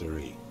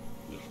adversary,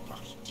 the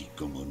Parti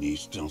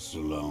Communiste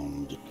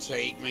Insolente.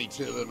 Take me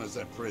to them as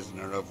a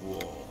prisoner of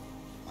war.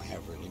 I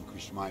have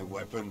relinquished my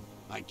weapon.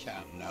 I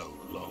can no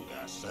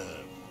longer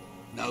serve.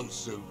 No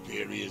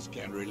superiors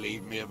can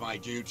relieve me of my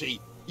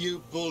duty.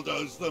 You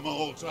bulldoze them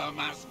all to a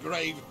mass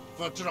grave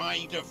for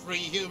trying to free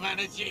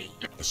humanity.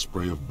 A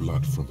spray of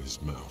blood from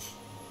his mouth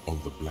on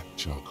the black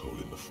charcoal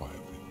in the fire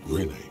pit.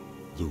 Rene,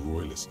 the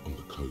royalist on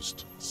the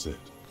coast, said,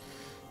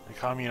 The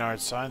communards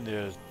signed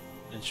the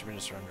instrument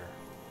of surrender.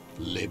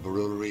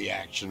 Liberal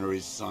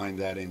reactionaries signed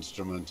that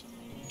instrument.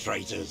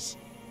 Traitors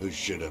who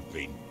should have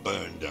been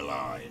burned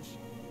alive.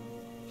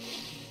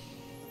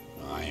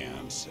 I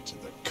answer to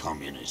the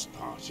Communist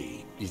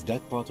Party. Is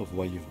that part of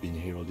why you've been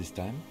here all this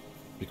time?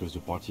 Because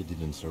the party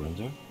didn't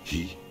surrender?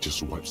 He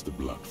just wipes the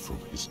blood from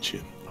his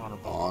chin.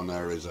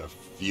 Honor is a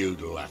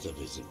feudal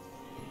atavism.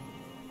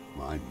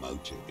 My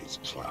motive is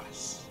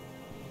class.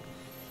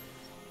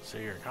 So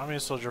you're a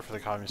communist soldier for the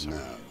communist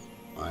party?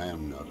 No, I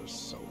am not a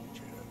soldier.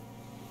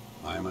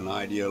 I am an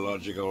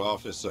ideological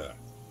officer.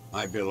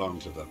 I belong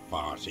to the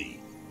party,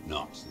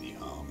 not the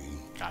army.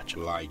 Gotcha.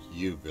 Like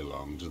you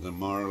belong to the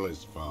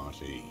Moralist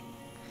Party.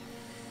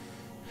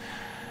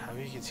 How have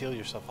you concealed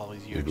yourself all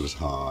these years? It was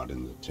hard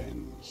in the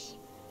tens.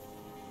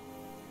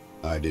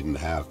 I didn't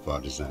have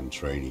partisan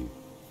training.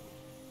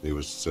 They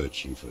were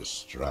searching for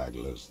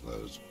stragglers,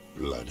 those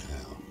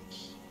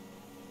bloodhounds.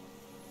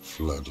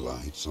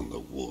 Floodlights on the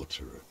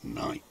water at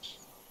night.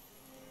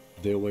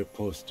 There were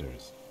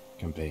posters,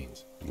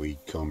 campaigns. We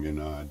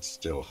communards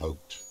still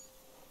hoped,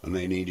 and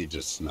they needed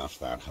to snuff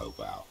that hope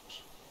out.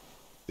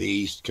 The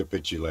East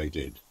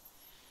capitulated.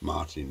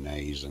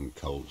 Martinez and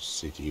Cold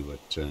City were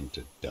turned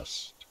to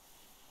dust.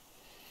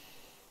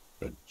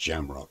 But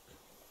Jamrock,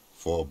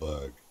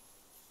 Forburg,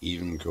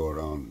 even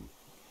Coron,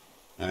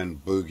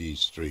 and Boogie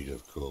Street,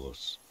 of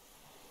course.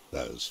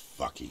 Those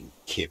fucking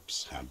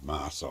kips had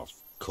Marsov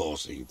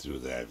coursing through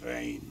their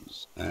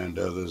veins. And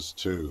others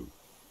too.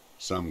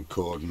 Some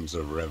cordons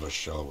of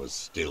Revachol was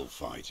still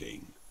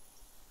fighting.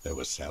 There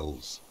were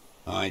cells.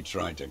 I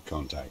tried to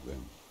contact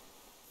them.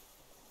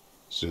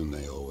 Soon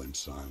they all went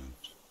silent.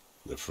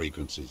 The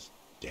frequencies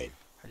dead.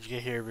 How'd you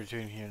get here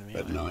between here and me?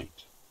 At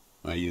night,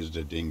 I used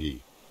a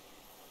dinghy.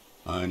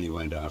 I only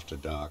went after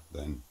dark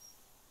then.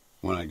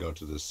 When I got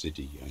to the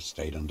city, I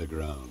stayed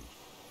underground.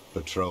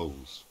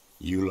 Patrols,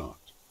 you lot,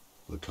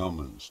 the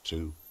commons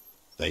too.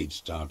 They'd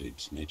started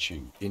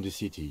snitching. In the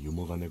city, you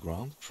move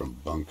underground? From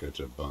bunker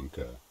to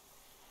bunker.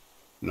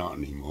 Not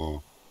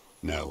anymore.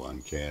 No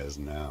one cares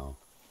now.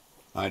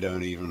 I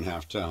don't even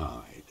have to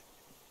hide.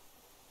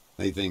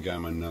 They think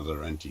I'm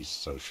another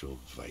antisocial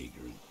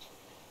vagrant.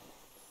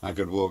 I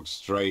could walk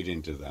straight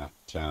into that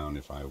town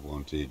if I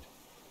wanted.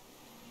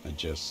 Why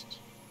don't you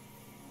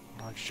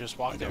just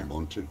walk there? I don't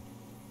want to.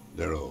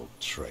 They're all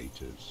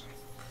traitors.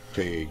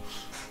 Pigs,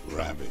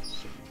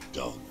 rabbits, and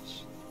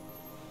dogs.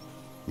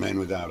 Men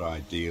without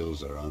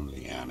ideals are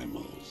only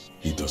animals.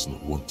 He does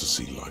not want to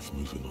see life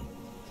moving on.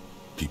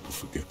 People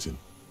forgetting,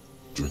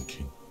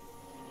 drinking,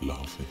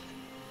 laughing.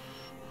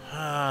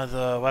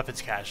 The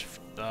weapons cache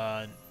in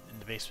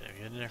the basement.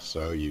 Have you been there?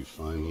 So you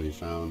finally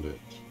found it.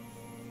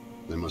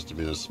 There must have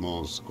been a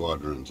small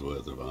squadron's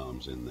worth of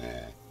arms in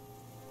there.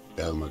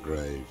 Elmer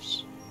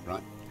Graves,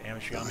 right?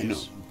 Amateur I know.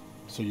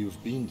 So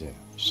you've been there?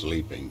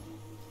 Sleeping.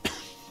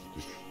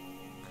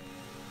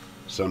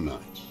 Some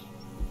nights.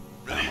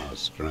 Ammo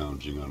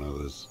scrounging on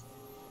others.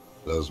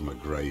 Those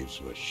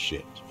McGraves were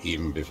shit,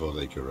 even before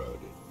they corroded.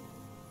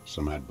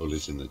 Some had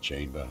bullets in the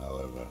chamber,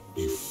 however.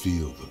 You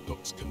feel the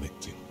dots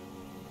connecting.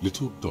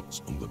 Little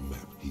dots on the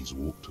map he's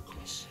walked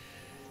across.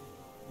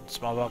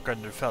 Small bunker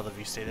under fell if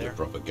you stay there. The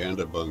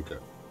propaganda bunker.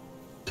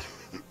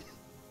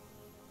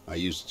 I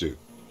used to,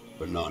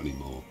 but not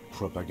anymore.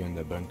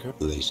 Propaganda bunker?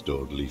 They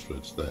stored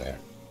leaflets there.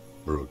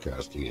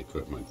 Broadcasting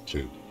equipment,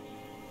 too.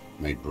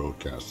 Made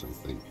broadcasts, I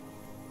think.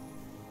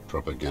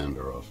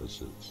 Propaganda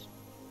officers.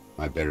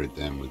 I buried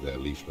them with their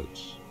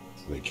leaflets.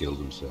 They killed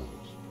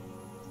themselves.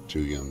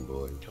 2 young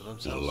boys.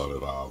 And a lot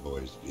of our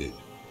boys did.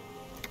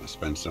 I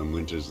spent some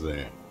winters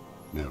there.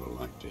 Never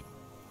liked it.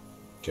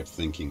 Kept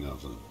thinking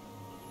of them.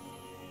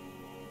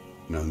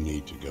 No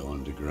need to go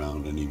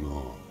underground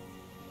anymore.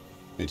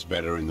 It's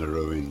better in the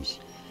ruins,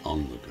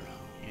 on the ground.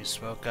 You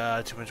smoke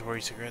too much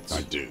Tory cigarettes?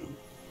 I do.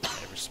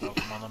 Ever smoke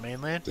them on the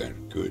mainland? They're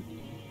good.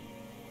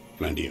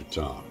 Plenty of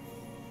tar.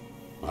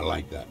 I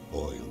like that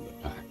boy on the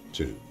pack,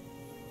 too.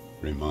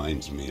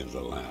 Reminds me of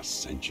the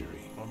last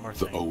century. One more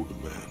The thing.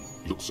 old man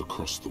looks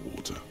across the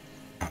water,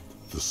 at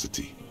the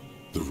city,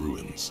 the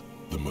ruins,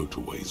 the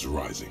motorways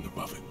rising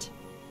above it.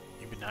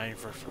 You've been hiding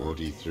for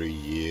 43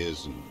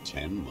 years and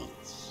 10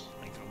 months.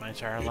 Like for my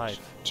entire It's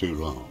life. too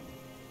long.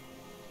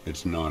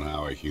 It's not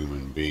how a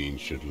human being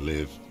should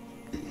live.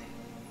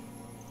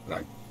 But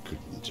I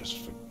couldn't just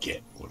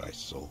forget what I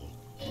saw.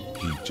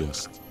 He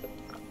just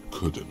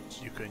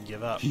couldn't. You couldn't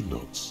give up. He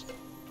nods,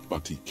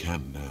 but he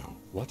can now.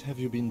 What have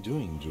you been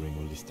doing during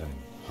all this time?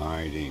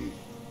 Hiding.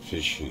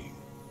 Fishing,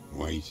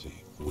 waiting.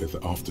 Where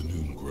the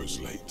afternoon grows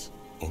late,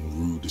 on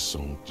Rue de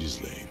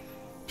Saint-Ghislain,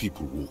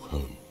 people walk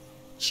home.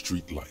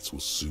 Street lights will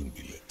soon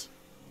be lit.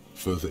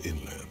 Further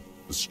inland,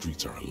 the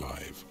streets are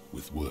alive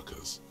with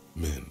workers,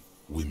 men,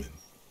 women,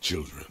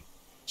 children,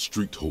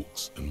 street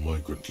hawks and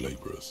migrant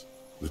laborers.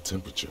 The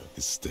temperature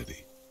is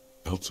steady.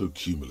 Alto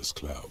cumulus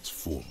clouds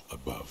form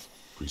above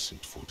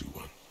Precinct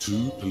 41.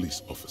 2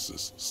 police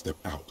officers step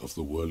out of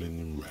the Whirling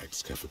in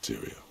Rags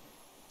cafeteria.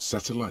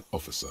 Satellite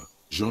officer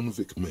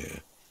Jean-Vic Mayer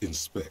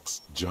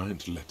inspects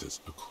giant letters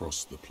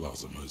across the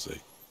plaza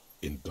mosaic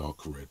in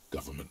dark red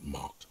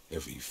government-marked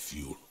heavy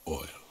fuel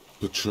oil.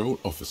 Patrol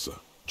officer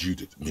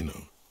Judith Minot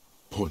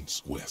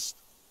points west.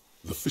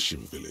 The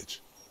fishing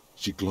village.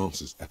 She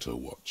glances at her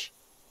watch.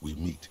 We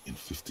meet in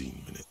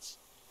 15 minutes.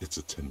 It's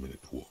a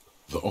 10-minute walk.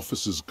 The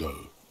officers go,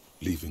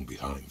 leaving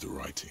behind the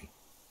writing,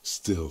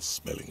 still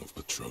smelling of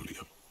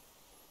petroleum.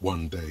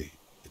 One day,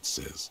 it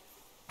says,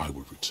 I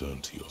will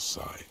return to your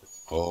side.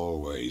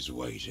 Always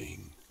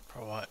waiting.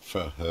 For what?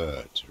 For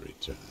her to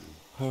return.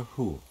 Her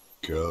who?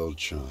 Girl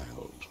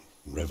child.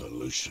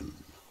 Revolution.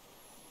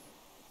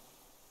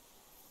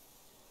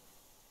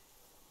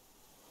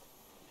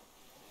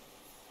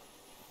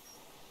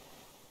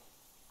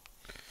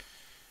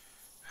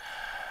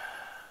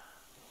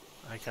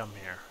 I come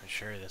here. I'm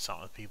sure that's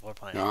not what people are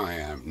playing. I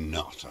am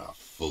not a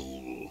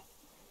fool.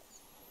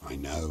 I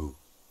know.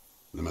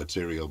 The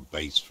material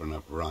base for an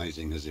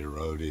uprising has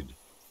eroded.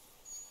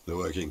 The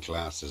working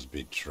class has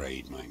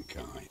betrayed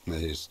mankind. The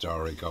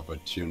historic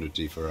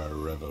opportunity for a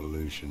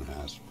revolution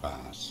has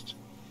passed.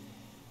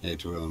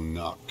 It will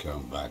not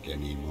come back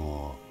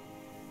anymore,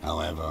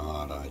 however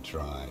hard I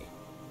try,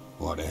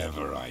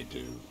 whatever I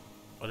do.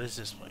 What is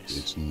this place?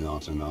 It's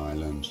not an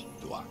island.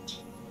 What?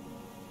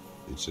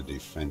 It's a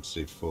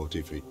defensive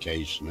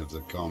fortification of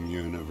the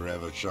commune of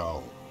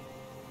Revachol.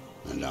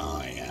 And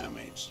I am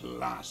its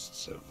last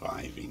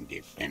surviving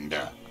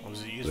defender. What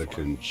was it used The for?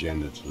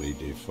 congenitally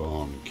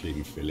deformed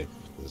King Philip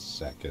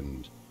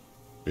II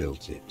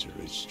built it to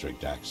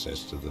restrict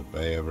access to the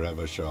Bay of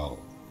Revachol.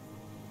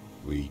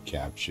 We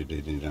captured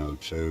it in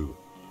 '02,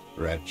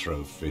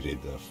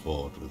 retrofitted the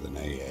fort with an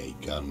AA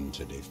gun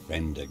to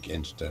defend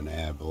against an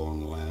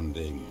airborne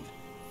landing.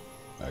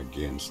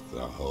 Against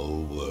the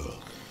whole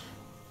world.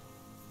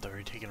 They're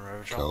retaking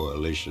Revachol?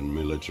 Coalition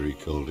military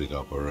called it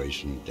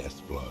Operation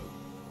Deathblow.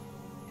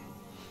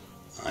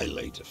 I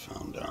later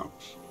found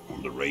out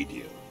on the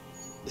radio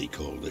they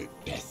called it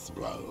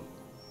Deathblow.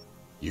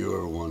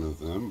 You're one of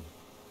them.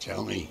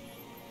 Tell me,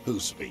 who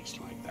speaks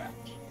like that?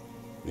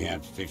 We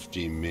had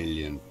 50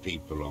 million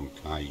people on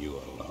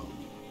Caillou alone.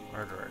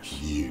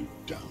 Murderers. You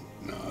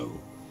don't know.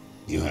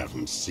 You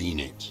haven't seen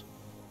it.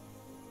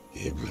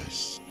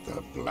 Iblis,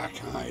 the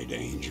black-eyed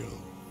angel.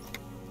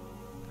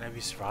 Have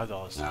you survived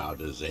all this? How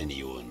does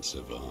anyone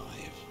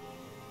survive?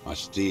 I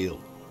steal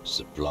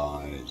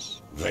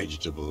supplies,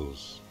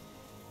 vegetables.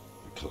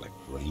 I collect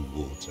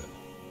rainwater.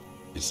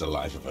 It's the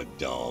life of a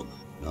dog,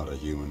 not a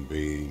human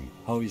being.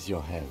 How is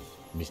your health,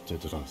 Mr.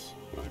 Dross?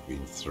 I've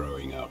been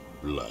throwing up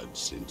blood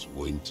since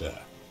winter.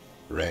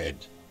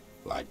 Red,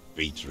 like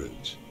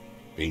beetroot.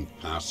 Been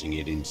passing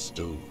it in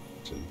stool,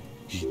 too.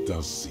 He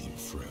does seem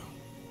frail.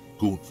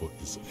 Gaunt for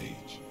his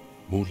age.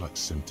 More like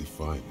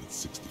 75 than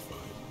 65.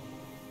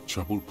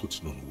 Trouble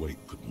putting on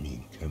weight could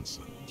mean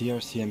cancer. The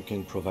RCM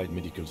can provide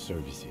medical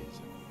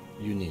services.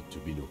 You need to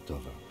be looked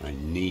over. I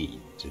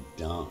need to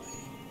die.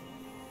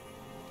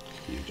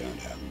 You don't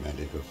have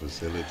medical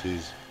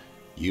facilities.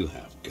 You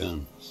have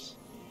guns.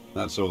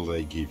 That's all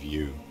they give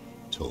you.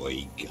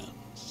 Toy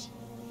guns.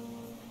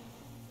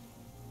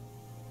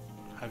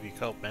 Have you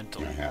coped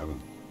mentally? I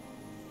haven't.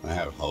 I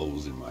have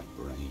holes in my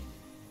brain.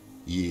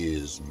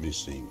 Years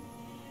missing.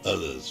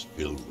 Others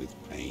filled with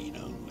pain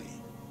only.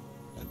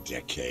 A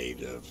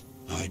decade of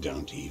I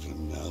don't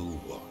even know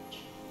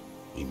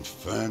what.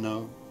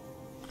 Inferno?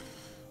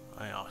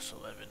 I also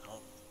live in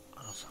home.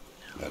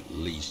 At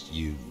least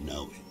you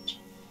know it.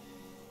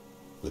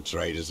 The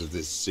traders of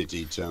this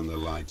city turned the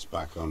lights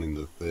back on in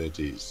the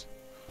 30s,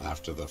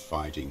 after the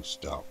fighting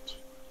stopped.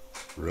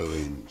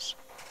 Ruins,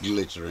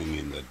 glittering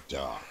in the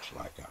dark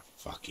like a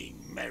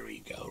fucking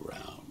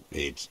merry-go-round.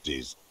 It's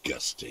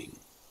disgusting.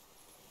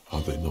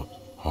 Are they not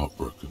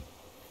heartbroken?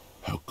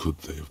 How could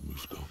they have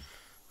moved on?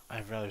 I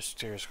have a rather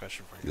serious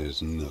question for you.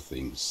 There's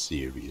nothing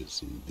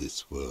serious in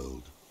this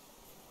world.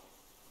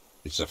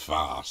 It's a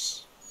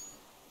farce.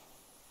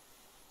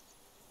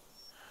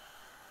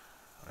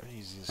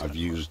 I've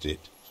used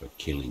it for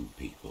killing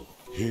people.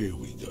 Here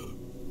we go.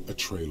 A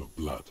trail of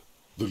blood.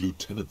 The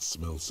lieutenant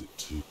smells it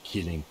too.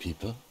 Killing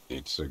people?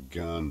 It's a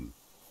gun.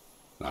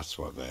 That's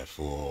what they're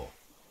for.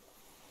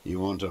 You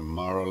want a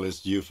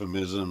moralist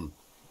euphemism?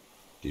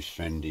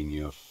 Defending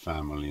your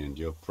family and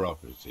your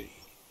property.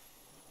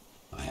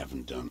 I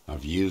haven't done.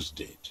 I've used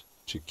it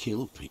to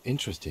kill people.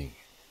 Interesting.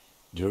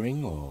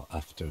 During or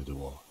after the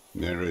war?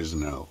 There is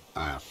no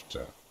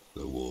after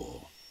the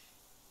war.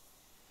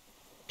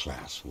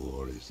 Class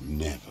war is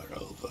never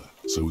over.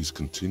 So he's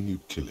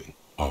continued killing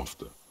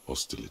after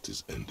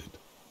hostilities ended.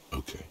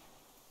 Okay.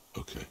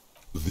 Okay.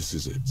 This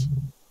is it.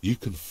 You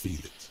can feel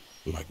it,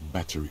 like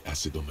battery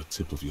acid on the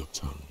tip of your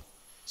tongue.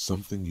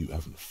 Something you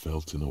haven't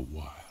felt in a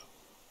while.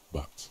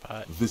 But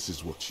this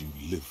is what you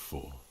live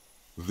for.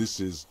 This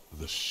is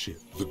the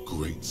shit. The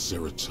great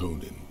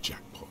serotonin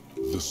jackpot.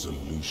 The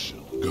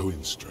solution.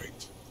 Going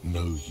straight.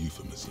 No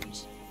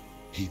euphemisms.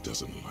 He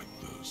doesn't like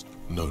those.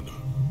 No.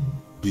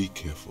 Be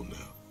careful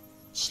now.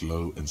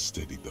 Slow and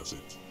steady does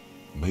it.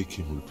 Make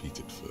him repeat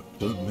it first.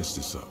 Don't mess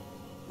this up.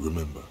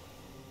 Remember,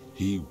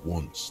 he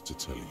wants to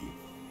tell you.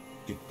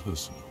 Get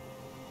personal.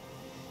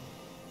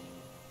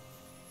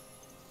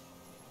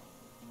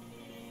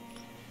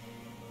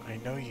 I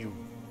know you...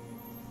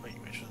 Wait,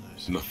 which one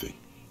is this? Nothing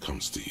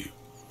comes to you.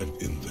 And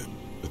in them,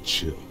 a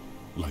chill,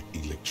 like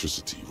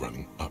electricity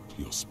running up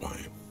your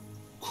spine,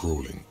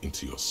 crawling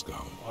into your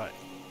skull. What?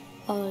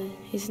 All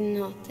is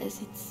not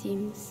as it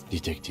seems.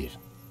 Detective.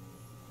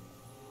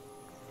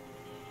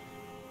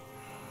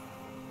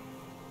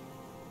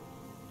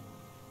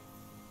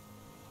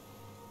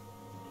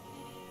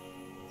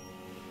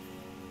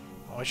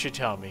 Why don't you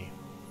tell me?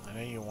 I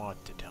know you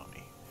want to tell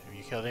me. Have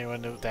you killed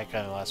anyone with that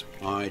guy last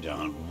week? I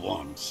don't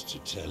want to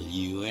tell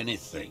you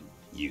anything,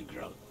 you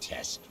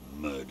grotesque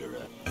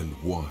murderer. And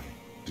why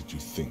did you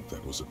think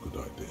that was a good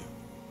idea?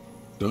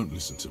 Don't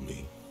listen to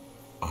me.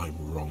 I'm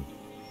wrong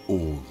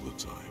all the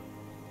time.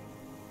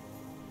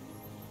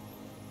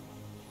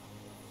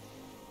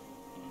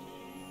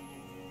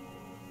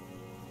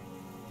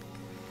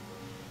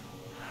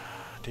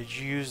 Did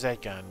you use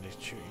that gun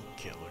to shoot and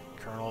kill a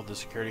colonel of the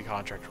security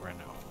contractor right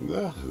now?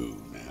 The who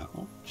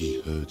now? He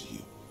heard you.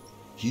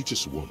 He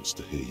just wants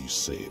to hear you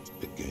say it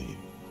again.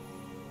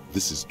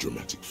 This is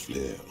dramatic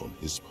flair on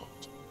his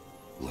part.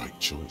 Right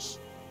choice.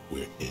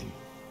 We're in.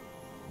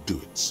 Do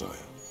it, sire.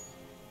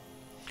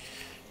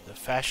 The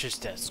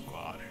fascist death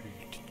squad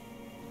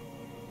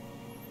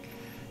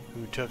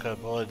who took a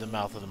bullet in the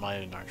mouth of the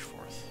mighty March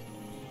 4th.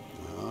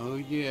 Oh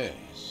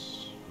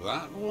yes,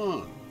 that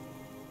one.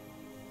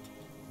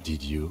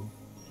 Did you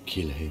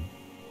kill him?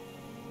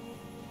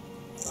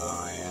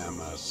 I am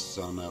a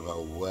son of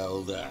a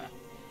welder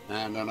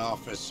and an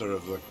officer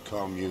of the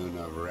Commune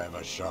of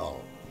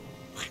Revachol.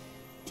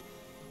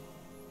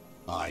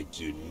 I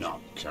do not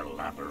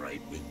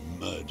collaborate with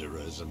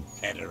murderers and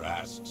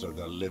pederasts of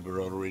the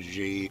liberal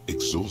regime.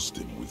 Exhaust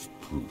him with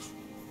proof.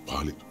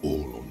 Pile it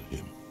all on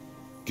him.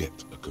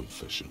 Get a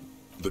confession.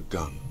 The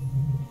gun.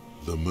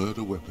 The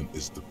murder weapon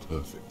is the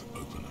perfect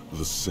opener.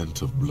 The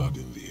scent of blood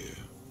in the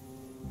air.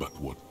 But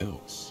what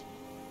else?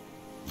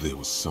 There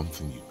was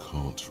something you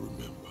can't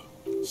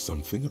remember.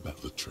 Something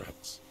about the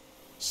tracks.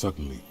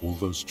 Suddenly, all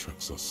those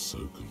tracks are so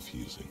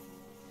confusing.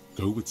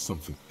 Go with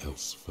something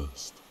else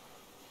first.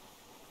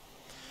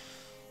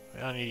 We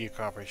don't need your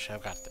cooperation.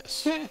 I've got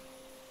this.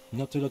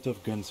 Not a lot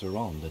of guns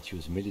around that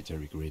use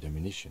military-grade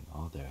ammunition,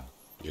 are there?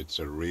 It's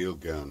a real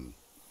gun.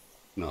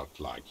 Not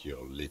like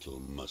your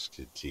little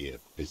musketeer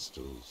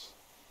pistols.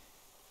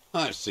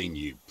 I've seen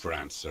you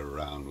prance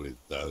around with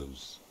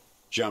those.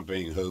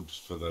 Jumping hoops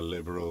for the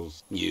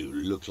liberals. You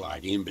look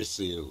like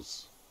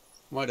imbeciles.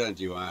 Why don't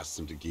you ask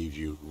them to give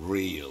you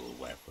real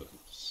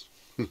weapons?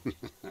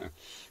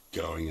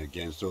 Going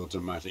against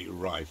automatic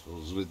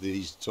rifles with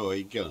these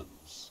toy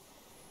guns.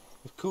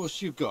 Of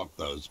course you got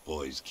those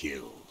boys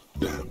killed.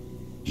 Damn,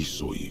 he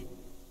saw you.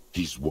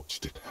 He's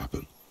watched it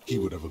happen. He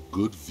would have a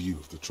good view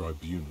of the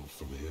tribunal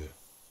from here.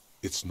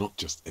 It's not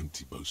just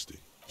empty boasting.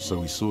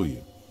 So he saw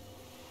you.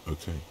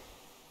 Okay.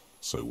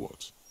 So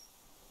what?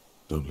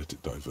 Don't let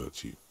it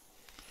divert you.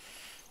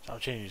 I'll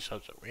change the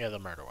subject. We have the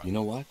murder weapon. You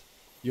know what?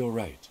 You're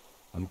right.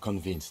 I'm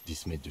convinced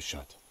this made the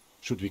shot.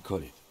 Should we call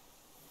it?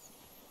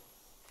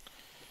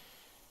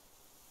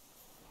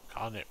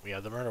 Calling it. We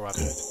have the murder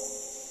weapon. Good.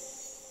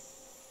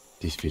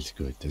 This feels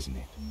good, doesn't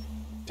it?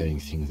 Tearing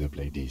things up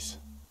like this.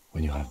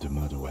 When you have the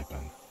murder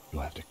weapon, you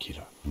have the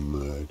killer.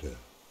 Murder.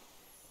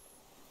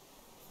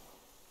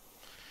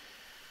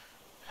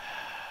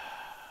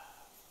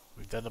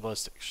 We've done the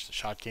ballistics. The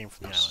shot came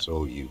from the I island.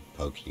 saw you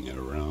poking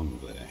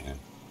around there,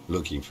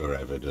 looking for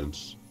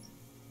evidence.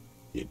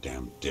 You're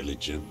damn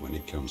diligent when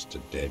it comes to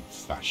dead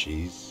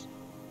fascies.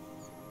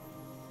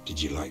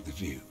 Did you like the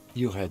view?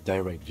 You had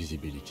direct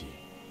visibility.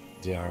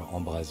 There are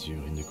embrasures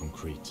in the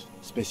concrete,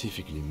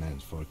 specifically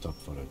meant for a top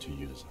follower to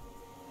use.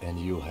 And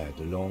you had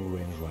a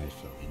long-range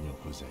rifle in your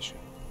possession.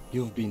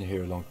 You've been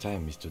here a long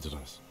time, Mr.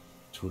 Dross.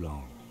 Too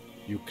long.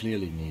 You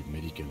clearly need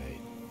medical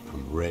aid.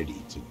 I'm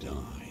ready to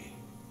die.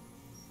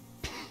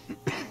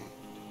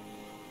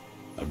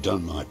 I've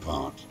done my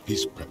part.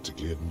 He's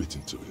practically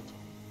admitting to it.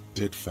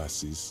 Dead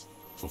fascists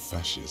for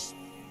fascists.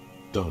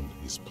 Done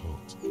his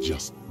part.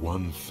 Just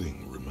one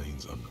thing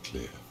remains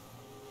unclear.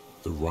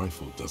 The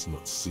rifle does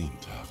not seem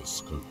to have a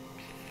scope.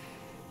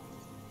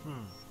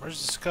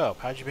 Where's the scope?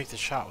 How'd you make the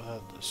shot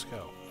without the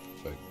scope?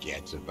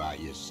 Forget about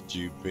your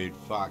stupid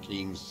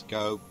fucking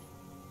scope.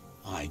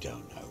 I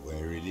don't know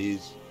where it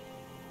is.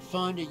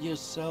 Find it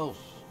yourself.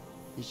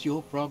 It's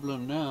your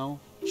problem now.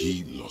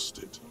 He lost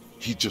it.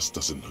 He just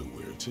doesn't know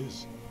where it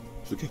is.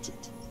 Forget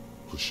it.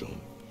 Push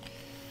on.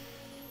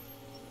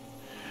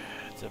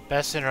 the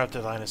best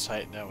interrupted line of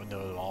sight in that window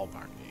of all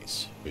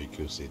Markneys.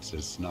 Because it's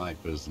a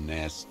sniper's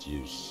nest,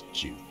 you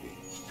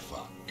stupid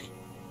fuck.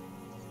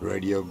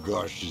 Radio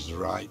Gosh is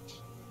right.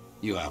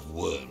 You have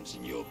worms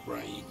in your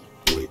brain.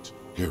 Wait,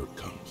 here it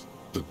comes.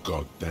 The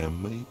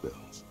goddamn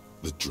Maybells.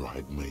 The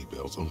dried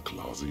Maybells on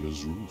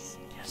Clausia's roof.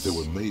 Yes. There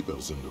were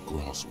Maybells in the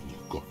grass when you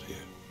got here.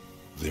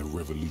 They're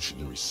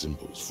revolutionary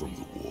symbols from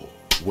the war.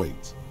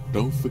 Wait,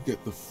 don't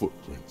forget the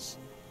footprints.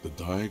 The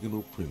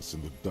diagonal prints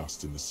in the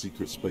dust in the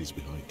secret space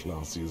behind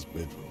Clausia's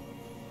bedroom.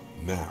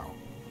 Now,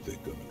 they're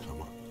gonna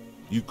come up.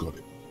 You got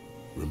it.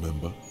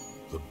 Remember?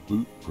 The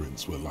boot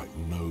prints were like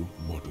no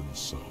modern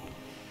soul.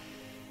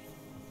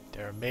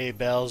 There are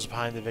Maybells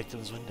behind the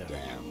victim's window.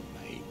 Damn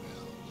Maybells.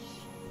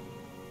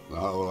 The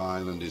whole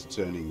island is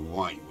turning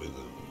white with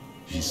them.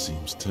 He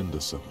seems tender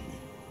suddenly.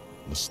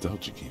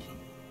 Nostalgic even.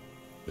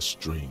 A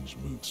strange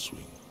mood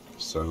swing.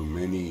 So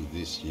many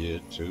this year,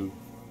 too.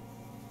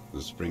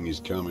 The spring is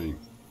coming.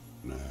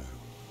 No,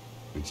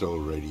 it's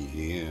already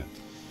here.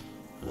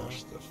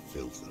 Wash the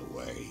filth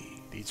away.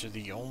 These are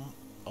the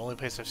only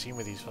place I've seen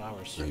with these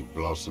flowers. They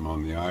blossom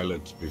on the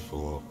islets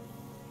before.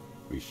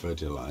 We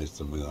fertilize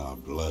them with our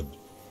blood.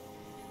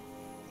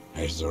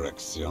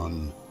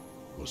 Resurrection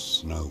was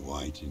snow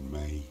white in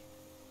May,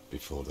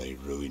 before they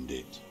ruined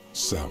it.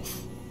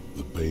 South,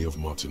 the Bay of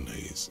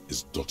Martinez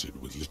is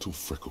dotted with little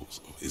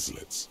freckles of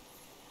islets,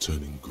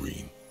 turning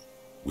green,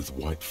 with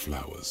white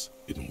flowers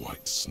in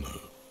white snow.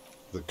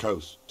 The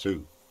coast,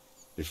 too,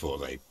 before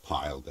they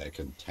piled their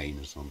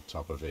containers on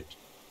top of it,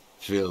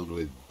 filled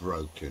with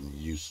broken,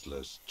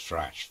 useless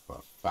trash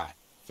for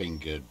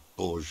fat-fingered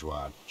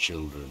bourgeois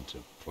children to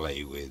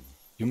play with.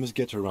 You must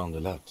get around a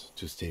lot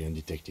to stay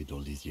undetected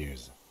all these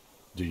years.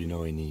 Do you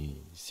know any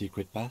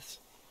secret paths?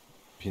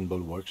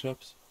 Pinball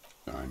workshops?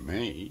 I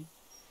may.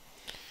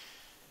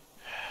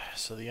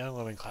 So the young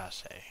woman,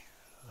 Class A.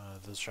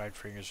 Those dried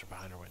fingers are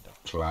behind her window.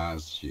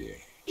 Class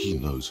A. He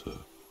knows her,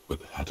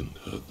 but hadn't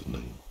heard the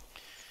name.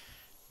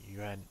 You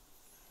had...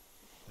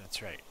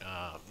 That's right.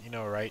 You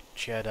know, right?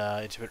 She had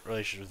intimate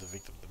relations with the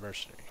victim, the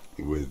mercenary.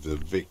 With the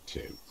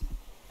victim.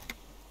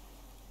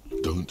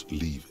 Don't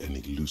leave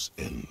any loose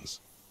ends.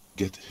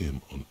 Get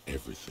him on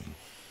everything.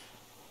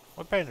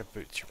 What brand of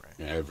boots you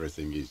wearing?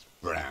 Everything is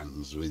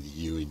brands with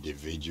you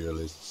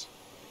individualists.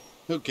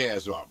 Who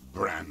cares what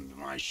brand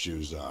my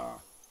shoes are?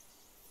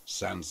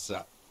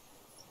 Sansa?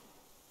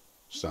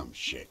 Some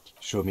shit.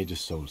 Show me the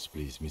soles,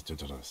 please, Mr.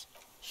 Dross.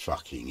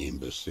 Fucking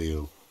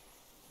imbecile.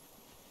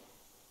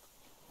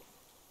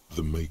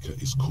 The maker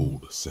is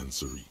called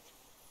Sensory.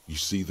 You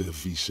see their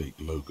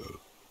V-shaped logo,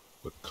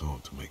 but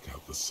can't make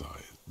out the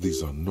size.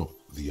 These are not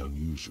the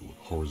unusual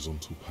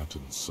horizontal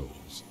patterned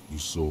soles you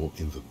saw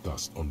in the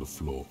dust on the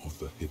floor of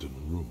the hidden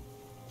room.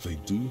 They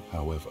do,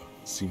 however,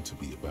 seem to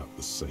be about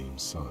the same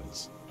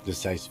size. The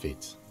size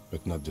fits,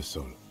 but not the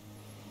sole.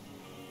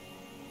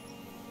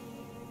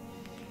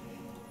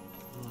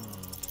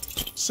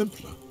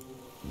 Simpler?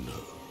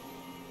 No.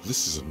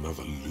 This is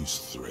another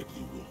loose thread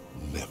you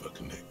will never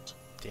connect.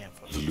 Damn.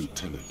 The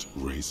lieutenant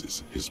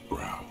raises his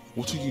brow.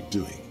 What are you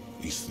doing?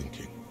 He's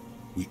thinking.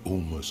 We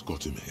almost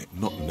got him here.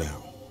 Not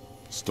now.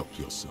 Stop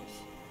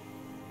yourself.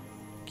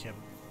 Kim.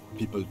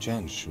 People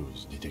change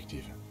shoes,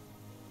 detective.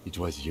 It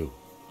was you.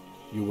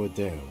 You were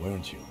there,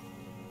 weren't you?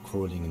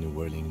 Crawling and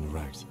whirling in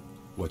rags.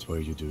 What were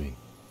you doing?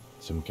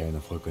 Some kind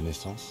of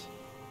reconnaissance?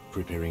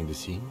 Preparing the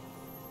scene?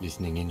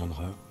 Listening in on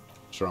her?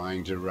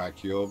 Trying to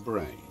rack your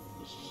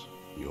brains.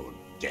 You're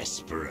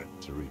desperate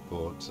to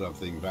report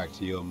something back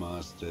to your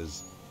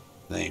masters.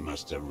 They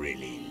must have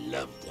really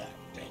loved that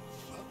dead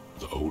fuck.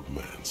 The old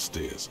man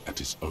stares at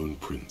his own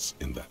prints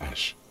in the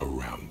ash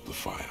around the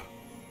fire.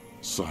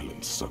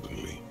 Silent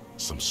suddenly,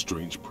 some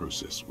strange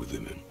process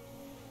within him.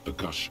 A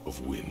gush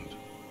of wind.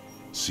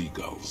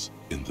 Seagulls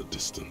in the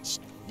distance.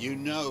 You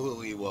know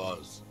who he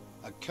was.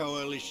 A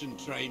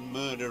coalition-trained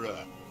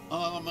murderer.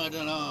 Armored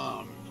and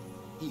armed.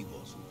 He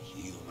wasn't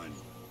human.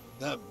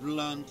 The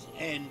blunt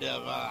end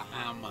of a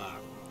hammer.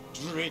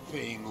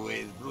 Dripping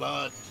with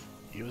blood.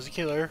 He was a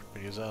killer,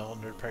 but he was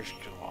under pressure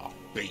to law.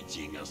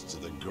 Beating us to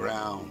the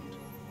ground.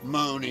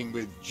 Moaning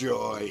with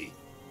joy.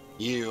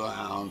 You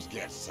hounds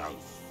get so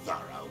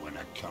thorough when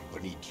a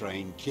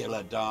company-trained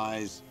killer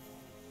dies.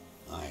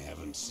 I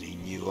haven't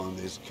seen you on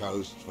this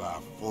coast for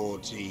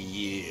 40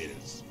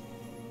 years.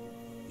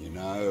 You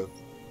know,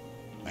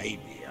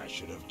 maybe I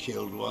should have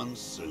killed one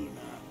sooner.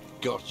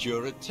 Got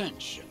your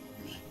attention.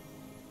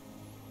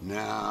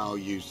 Now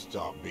you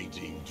stop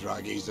beating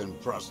druggies and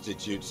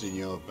prostitutes in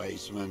your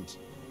basement.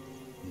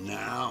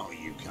 Now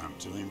you come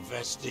to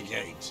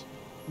investigate.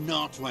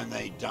 Not when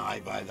they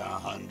die by the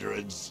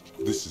hundreds.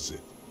 This is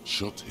it.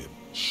 Shot him.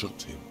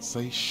 Shot him.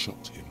 Say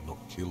shot him, not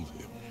killed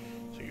him.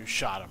 So you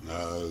shot him.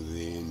 Oh,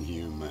 the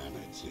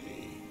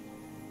inhumanity.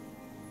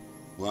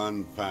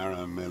 One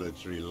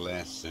paramilitary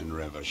less in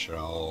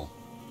Revachol.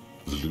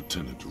 The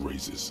lieutenant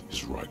raises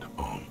his right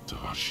arm to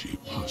hush you.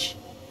 Hush.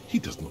 He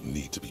does not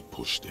need to be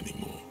pushed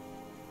anymore.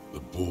 The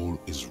ball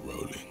is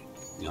rolling.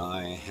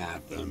 I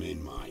had them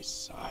in my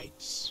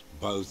sights.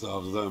 Both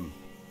of them.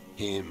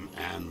 Him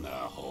and the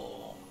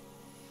whore.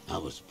 I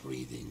was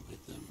breathing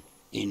with them,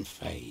 in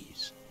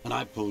phase, and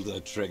I pulled the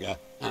trigger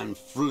and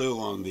flew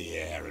on the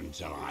air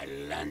until I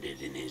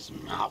landed in his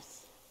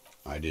mouth.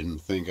 I didn't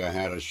think I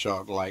had a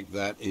shot like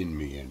that in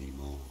me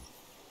anymore.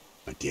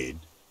 I did.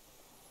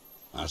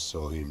 I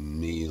saw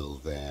him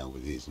kneel there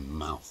with his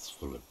mouth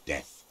full of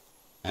death,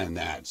 and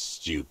that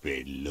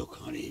stupid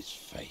look on his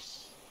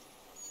face.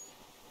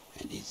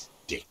 And his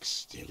dick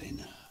still in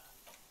her.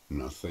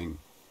 Nothing.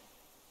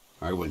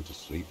 I went to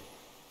sleep.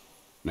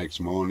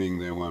 Next morning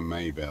there were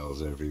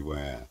Maybells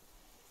everywhere.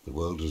 The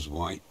world was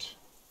white,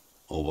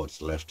 or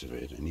what's left of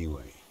it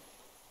anyway.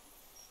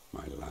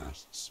 My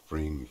last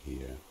spring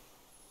here.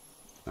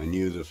 I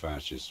knew the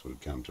fascists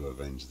would come to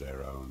avenge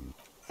their own,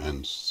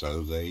 and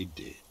so they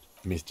did.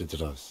 Mr.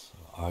 Dross,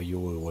 are you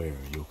aware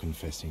you're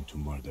confessing to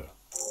murder?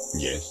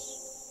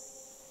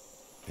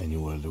 Yes. And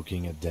you were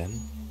looking at them,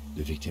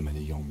 the victim and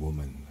a young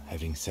woman,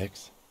 having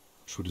sex,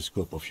 through the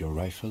scope of your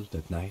rifle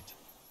that night,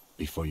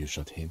 before you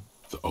shot him?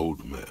 The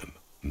old man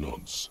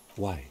nods.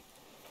 Why?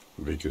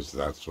 Because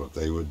that's what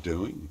they were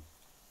doing.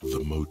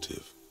 The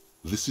motive.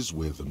 This is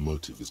where the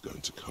motive is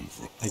going to come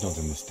from. I don't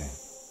understand.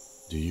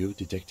 Do you,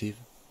 detective?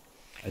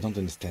 I don't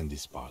understand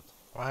this part.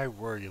 Why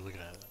were you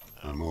looking at it?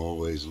 I'm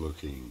always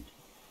looking.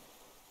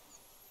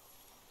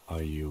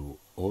 Are you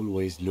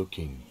always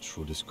looking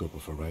through the scope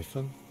of a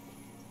rifle?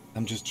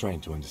 I'm just trying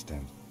to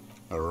understand.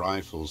 A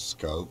rifle's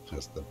scope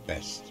has the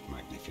best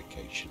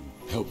magnification.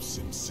 Helps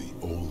him see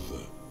all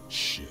the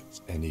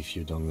shit. And if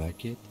you don't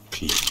like it?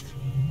 Click.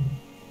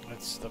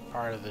 That's the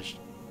part of the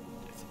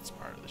if it's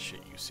part of the shit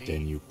you see.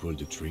 Then you pull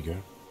the trigger?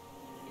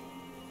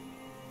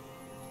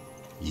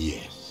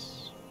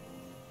 Yes.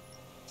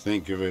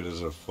 Think of it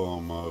as a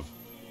form of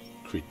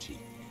critique.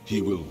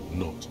 He will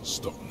not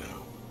stop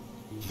now.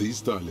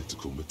 These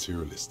dialectical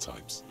materialist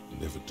types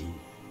never do.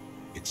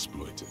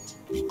 Exploit it.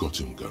 We got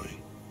him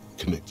going.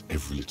 Connect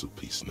every little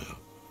piece now.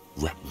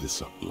 Wrap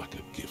this up like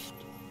a gift.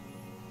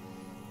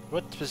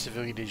 What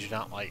specifically did you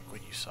not like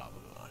when you saw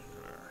the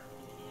monitor?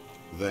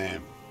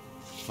 Them.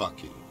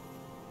 Fucking.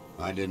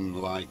 I didn't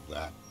like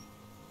that.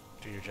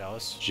 You're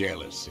jealous?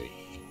 Jealousy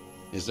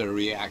is a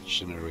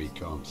reactionary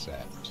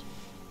concept.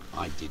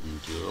 I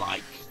didn't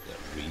like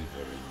the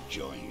Reaver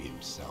enjoying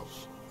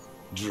himself.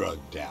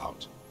 Drugged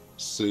out.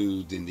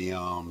 Soothed in the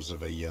arms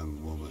of a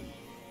young woman.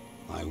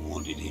 I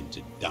wanted him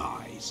to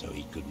die so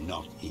he could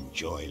not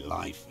enjoy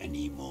life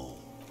anymore.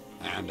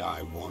 And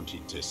I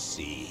wanted to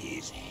see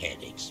his head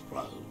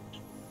explode.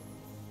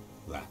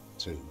 That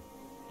too.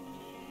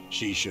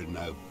 She should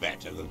know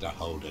better than to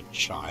hold a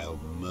child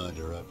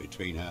murderer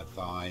between her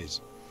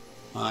thighs.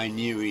 I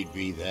knew he'd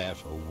be there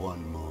for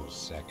one more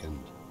second.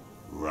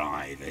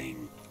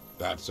 Writhing.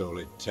 That's all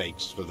it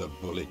takes for the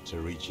bullet to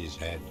reach his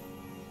head.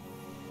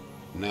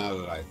 Now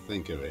that I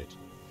think of it,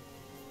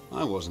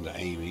 I wasn't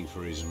aiming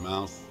for his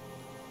mouth.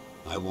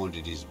 I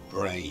wanted his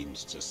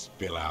brains to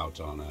spill out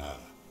on her.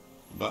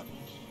 But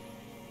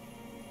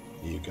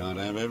you can't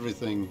have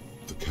everything.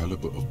 The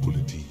caliber of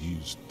bullet he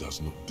used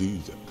does not do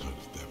that kind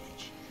of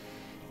damage.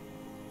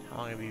 How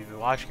long have you been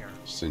watching her?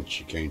 Since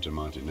she came to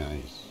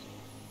Martinez.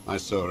 I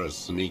saw her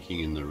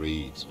sneaking in the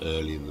reeds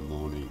early in the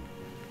morning,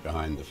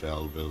 behind the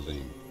Fell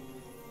building.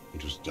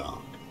 It was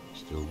dark,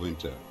 still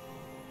winter.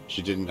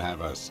 She didn't have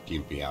her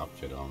skimpy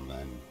outfit on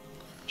then,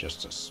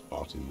 just a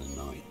spot in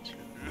the night,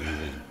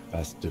 moving.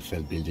 Past the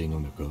Fell building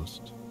on the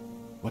coast?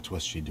 What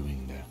was she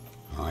doing there?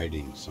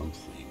 Hiding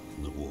something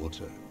in the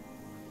water.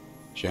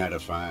 She had a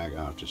fag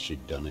after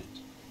she'd done it.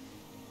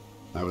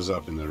 I was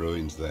up in the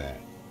ruins there.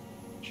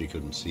 She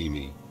couldn't see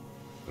me,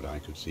 but I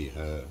could see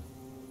her,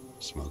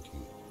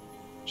 smoking.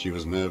 She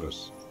was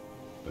nervous,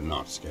 but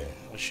not scared.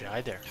 What's she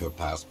hide there? Her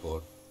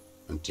passport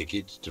and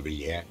tickets to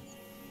Rivière.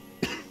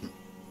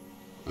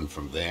 And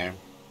from there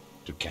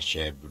to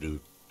Cachet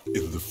Brut.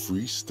 In the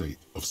free state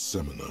of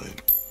Seminine,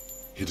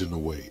 hidden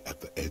away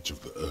at the edge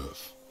of the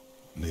earth,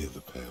 near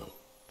the Pale.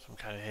 Some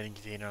kind of hidden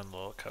container on the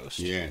little coast?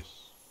 Yes,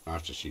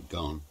 after she'd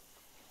gone.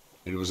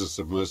 It was a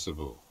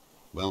submersible.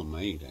 Well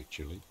made,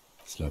 actually.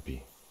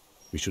 Sloppy.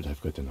 We should have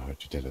gotten her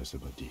to tell us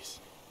about this.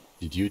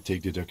 Did you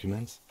take the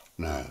documents?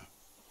 No.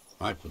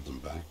 I put them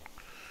back.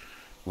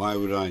 Why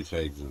would I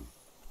take them?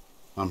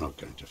 I'm not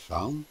going to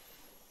phone.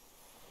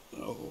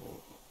 Oh,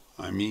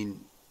 I mean...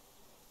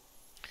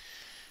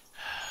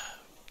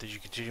 Did you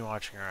continue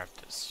watching her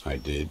after this? I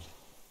did.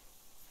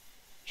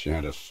 She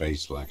had a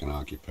face like an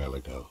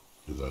archipelago,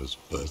 with those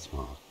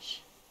birthmarks.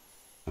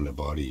 And a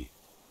body,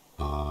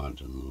 hard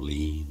and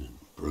lean and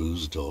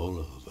bruised all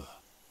over.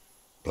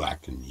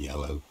 Black and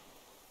yellow.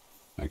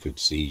 I could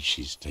see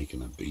she's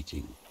taken a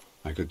beating.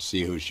 I could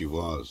see who she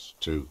was,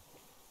 too.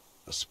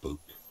 A spook.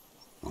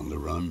 On the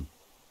run.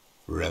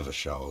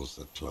 Revachol's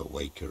the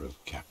cloaca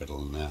of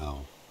capital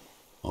now.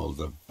 All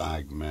the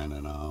bagmen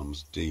and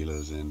arms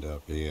dealers end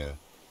up here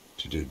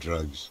to do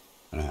drugs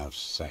and have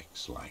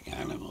sex like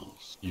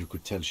animals. You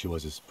could tell she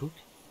was a spook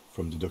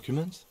from the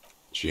documents?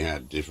 She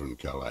had different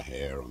color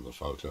hair on the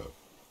photo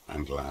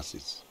and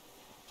glasses.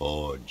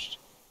 Forged.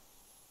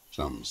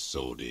 Some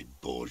sordid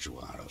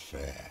bourgeois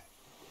affair.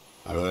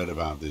 I've heard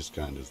about this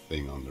kind of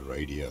thing on the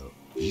radio.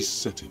 He's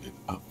setting it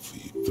up for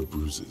you. The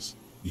bruises.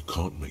 You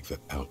can't make that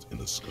out in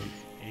a scope.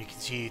 And you can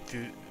see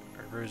through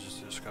bruises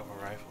through the scope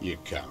of a rifle. You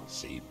can't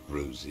see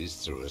bruises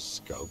through a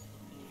scope.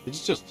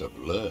 It's just a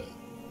blur.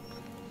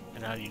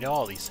 And how do you know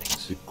all these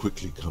things? It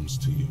quickly comes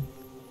to you.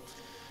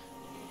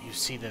 You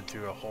see them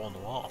through a hole in the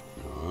wall.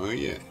 Oh,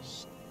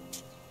 yes.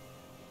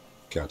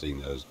 Cutting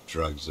those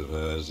drugs of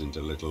hers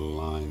into little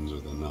lines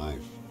with a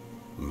knife.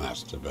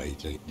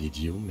 Masturbating. Did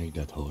you make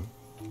that hole?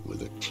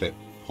 With a clip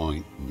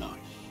point knife.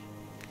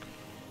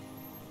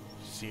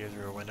 See her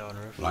through a window on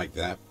a roof? Like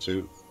that,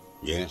 too.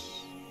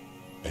 Yes.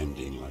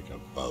 Bending like a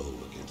bow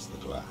against the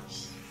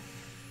glass.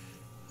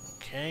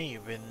 Okay,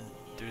 you've been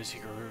through the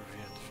secret roof.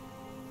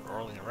 You're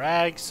rolling in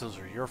rags. Those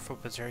are your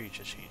footprints there. You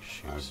just changed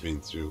shoes. I've been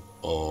through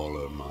all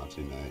of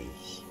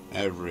Martinez.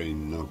 Every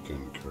nook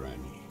and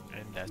cranny.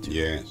 And that too.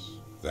 Yes,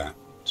 that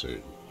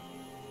too.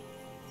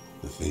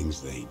 The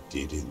things they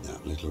did in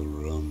that little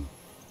room.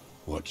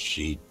 What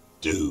she'd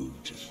do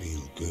to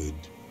feel good.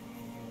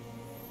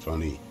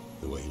 Funny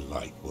the way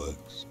light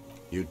works.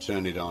 You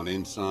turn it on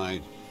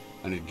inside,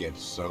 and it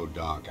gets so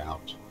dark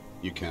out,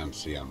 you can't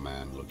see a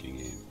man looking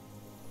in.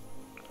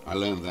 I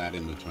learned that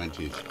in the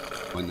 20s,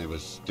 when they were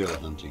still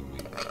hunting me.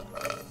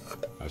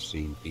 I've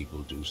seen people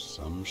do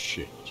some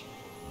shit,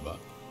 but...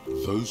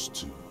 Those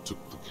two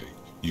took the cake.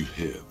 You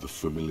hear the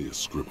familiar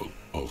scribble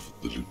of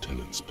the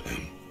lieutenant's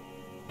pen.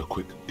 A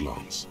quick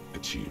glance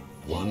at you.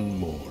 One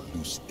more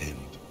loose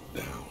end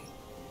down.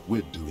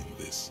 We're doing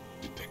this,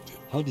 detective.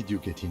 How did you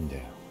get in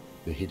there?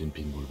 The hidden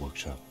pinball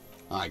workshop.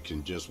 I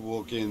can just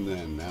walk in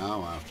there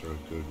now after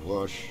a good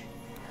wash.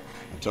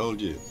 I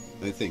told you,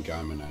 they think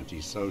I'm an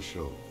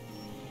antisocial.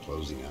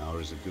 Closing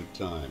hour is a good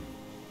time.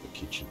 The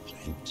kitchen's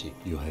empty.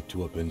 You had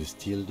to open the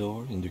steel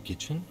door in the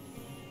kitchen?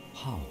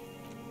 How?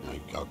 I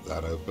got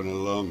that open a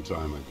long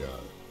time ago.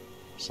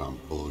 Some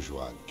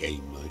bourgeois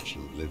game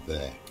merchant lived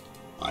there.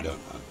 I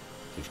don't know,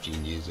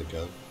 15 years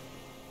ago.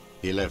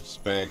 He left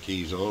spare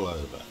keys all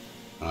over,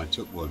 and I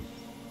took one.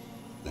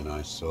 Then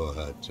I saw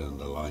her turn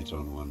the light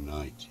on one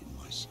night in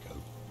my scope.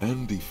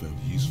 Andy found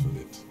use for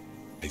it.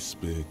 A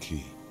spare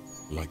key,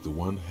 like the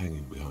one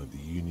hanging behind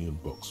the Union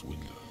Box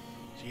window.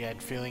 So you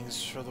had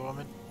feelings for the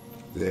woman?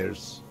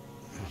 There's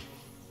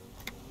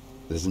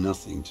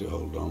nothing to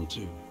hold on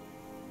to.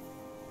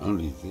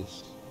 Only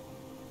this.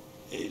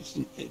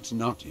 It's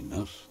not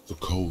enough. The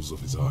coals of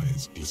his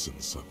eyes glisten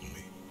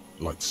suddenly,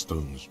 like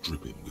stones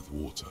dripping with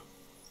water.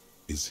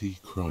 Is he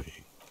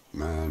crying?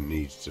 Man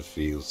needs to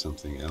feel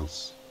something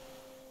else.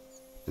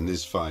 In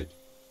this fight,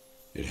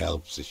 it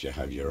helps if you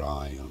have your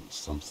eye on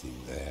something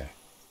there.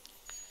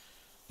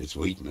 It's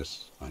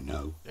weakness, I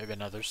know. There have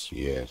been others.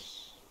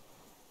 Yes,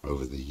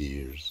 over the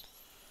years.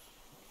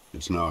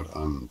 It's not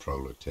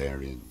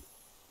unproletarian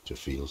to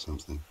feel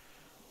something.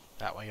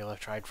 That why you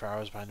left tried for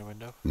hours behind the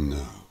window?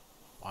 No.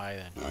 Why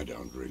then? I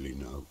don't really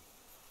know.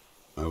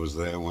 I was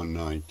there one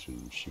night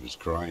and she was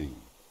crying,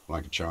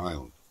 like a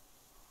child,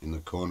 in the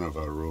corner of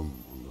her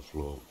room on the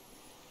floor,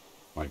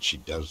 like she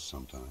does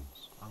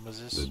sometimes. When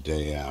was this? The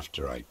day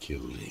after I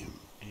killed him.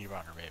 And you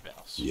brought her baby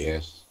house?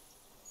 Yes.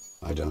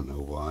 I don't know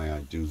why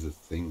I do the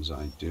things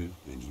I do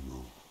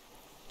anymore.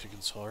 To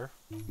console her?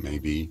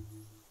 Maybe.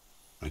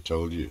 I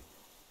told you,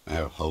 I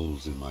have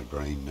holes in my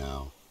brain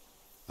now.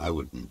 I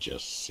wouldn't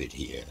just sit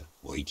here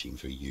waiting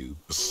for you.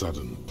 A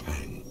sudden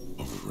pang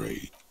of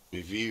rage.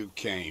 If you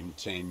came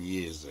 10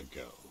 years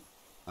ago,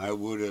 I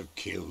would have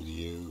killed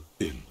you.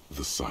 In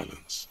the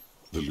silence,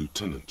 the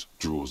lieutenant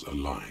draws a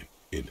line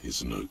in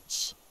his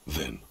notes,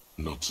 then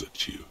nods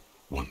at you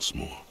once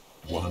more.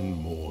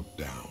 One more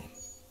down.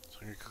 So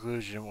your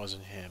conclusion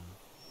wasn't him,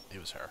 it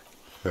was her.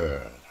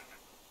 Her.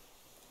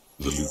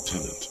 The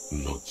lieutenant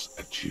nods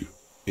at you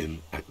in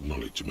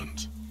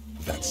acknowledgement.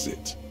 That's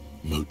it.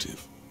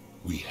 Motive.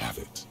 We have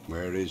it.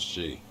 Where is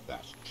she?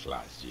 That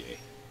Clasier.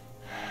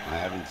 I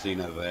haven't seen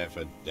her there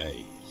for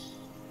days.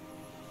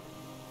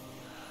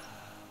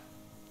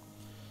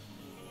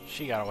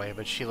 She got away,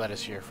 but she let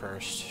us here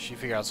first. She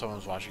figured out someone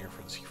was watching her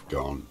for the C4.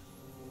 Gone.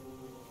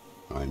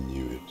 I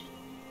knew it.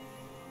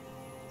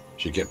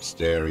 She kept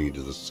staring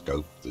into the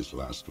scope this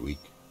last week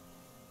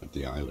at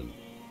the island,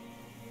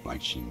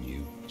 like she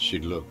knew.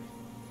 She'd look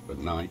at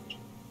night,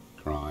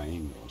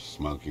 crying or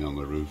smoking on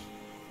the roof,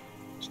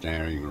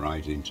 staring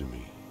right into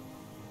me.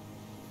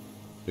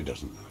 It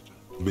doesn't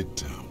matter.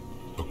 Midtown,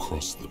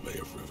 across the Bay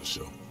of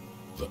Rivershell,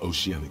 the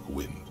oceanic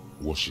wind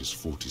washes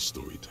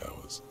 40-story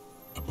towers.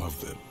 Above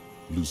them,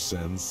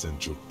 Lusan's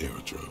Central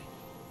Aerodrome,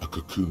 a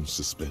cocoon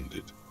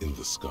suspended in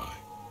the sky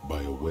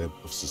by a web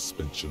of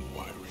suspension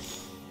wiring,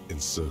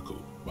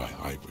 encircled by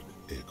hybrid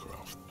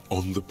aircraft.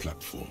 On the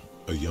platform,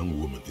 a young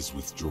woman is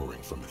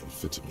withdrawing from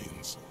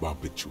amphetamines,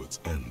 barbiturates,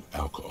 and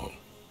alcohol.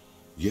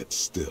 Yet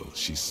still,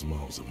 she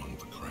smiles among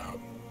the crowd,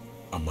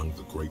 among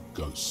the great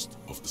ghosts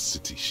of the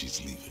city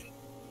she's leaving,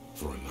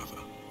 for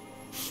another,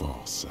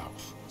 far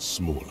south,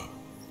 smaller,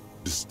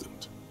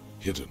 distant,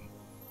 hidden,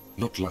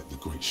 not like the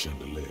great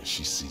chandelier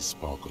she sees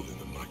sparkle in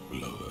the night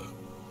below her.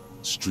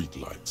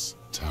 Streetlights,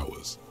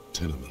 towers,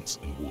 tenements,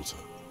 and water,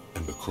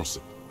 and across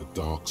it, a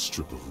dark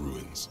strip of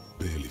ruins,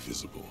 barely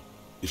visible,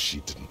 if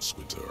she didn't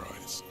squint her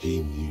eyes.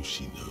 He knew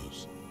she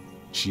knows.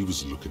 She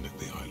was looking at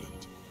the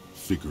island,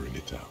 figuring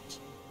it out,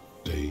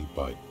 day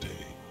by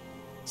day,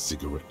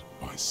 cigarette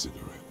by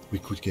cigarette. We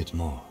could get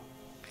more.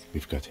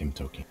 We've got him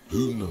talking.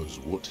 Who knows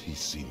what he's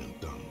seen and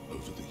done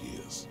over the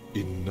years?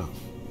 Enough.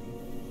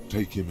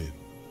 Take him in.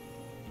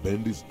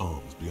 Bend his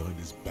arms behind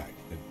his back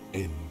and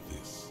end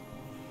this.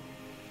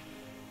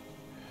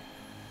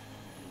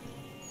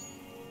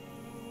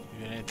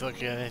 You gonna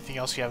look at anything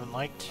else you haven't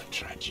liked? A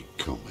tragic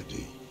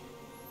comedy.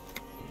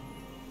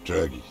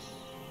 Druggies,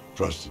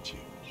 prostitutes,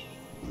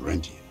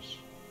 rentiers.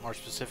 More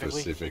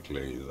specifically?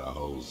 Specifically, the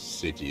whole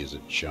city is a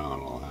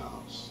charnel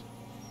house.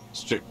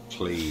 Stripped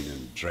clean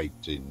and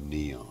draped in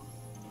neon.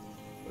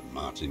 But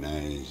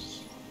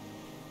Martinez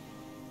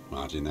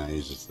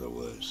is the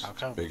worst. How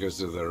come? Because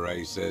of the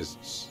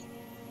racists.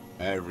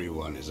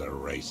 Everyone is a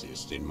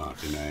racist in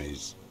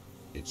Martinez.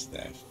 It's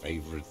their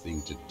favorite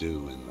thing to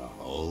do in the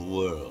whole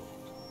world.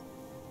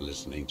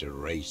 Listening to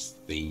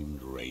race-themed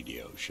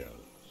radio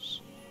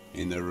shows.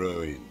 In the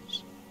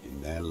ruins,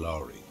 in their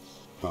lorries,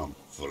 pumped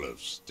full of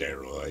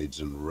steroids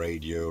and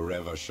Radio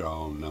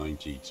Revachol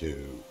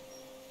 92.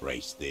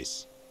 Race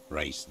this,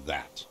 race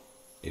that.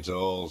 It's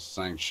all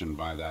sanctioned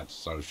by that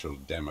Social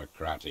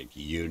Democratic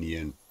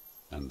Union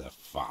and the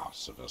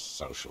farce of a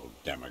Social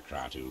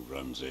Democrat who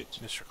runs it.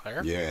 Mr.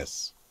 Clare?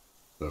 Yes,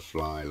 the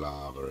fly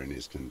larva in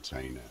his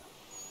container.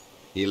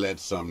 He let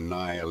some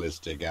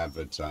nihilistic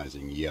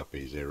advertising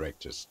yuppies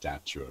erect a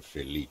statue of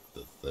Philippe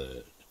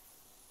III,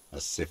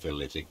 a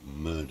syphilitic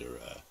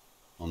murderer,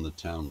 on the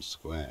town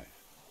square,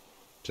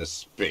 to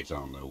spit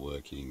on the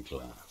working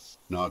class.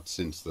 Not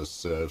since the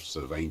serfs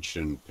of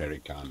ancient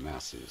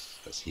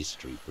Pericarnassus has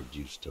history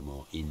produced a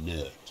more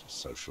inert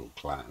social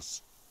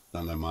class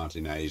than the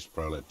Martinez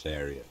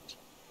proletariat.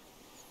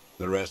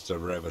 The rest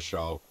of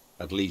Revachol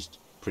at least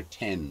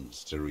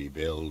pretends to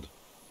rebuild.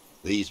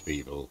 These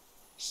people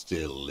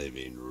still live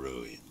in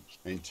ruins,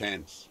 in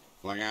tents,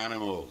 like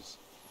animals,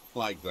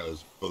 like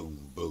those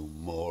boom-boom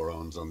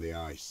morons on the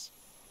ice.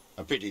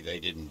 A pity they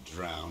didn't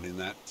drown in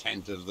that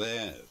tent of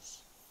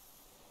theirs.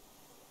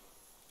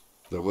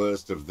 The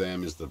worst of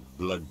them is the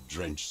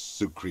blood-drenched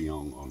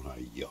Sucrion on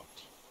her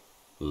yacht,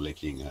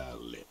 licking her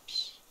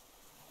lips.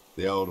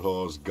 The old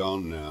whore's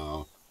gone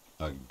now.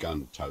 Her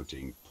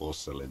gun-toting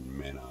porcelain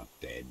men are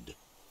dead.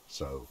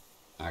 So,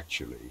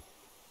 actually,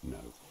 no.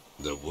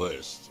 The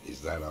worst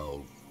is that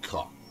old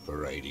cock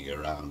parading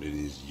around in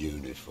his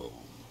uniform,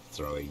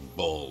 throwing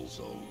balls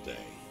all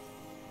day.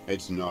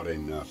 It's not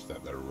enough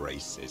that the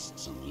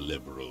racists and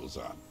liberals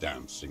are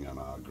dancing on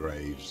our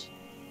graves.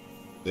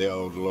 The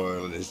old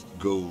loyalist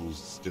ghouls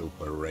still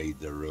parade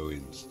the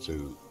ruins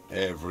too.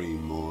 Every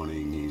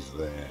morning he's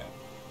there,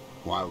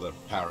 while the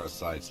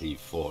parasites he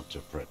fought to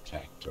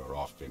protect are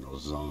off in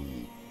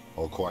Ozon,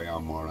 or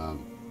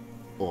Quayamoran,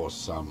 or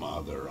some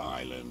other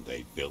island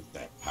they built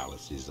their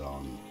palaces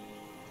on,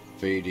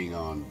 feeding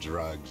on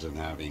drugs and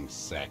having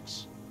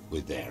sex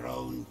with their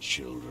own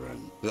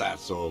children.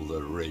 That's all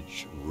the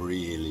rich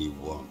really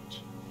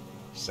want.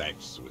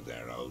 Sex with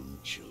their own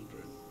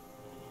children.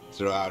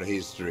 Throughout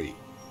history,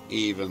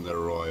 even the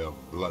royal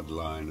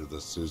bloodline of the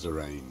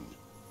suzerain,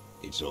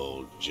 it's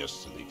all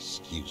just an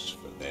excuse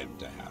for them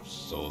to have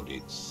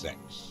sordid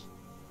sex.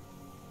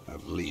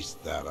 At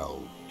least that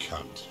old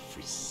cunt,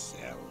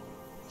 Frisell,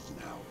 is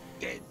now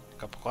dead.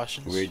 Couple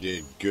questions? We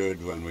did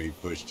good when we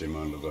pushed him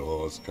under the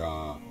horse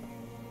car.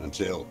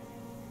 Until,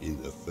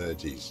 in the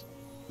 30s,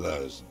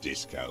 those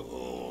disco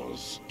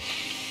whores.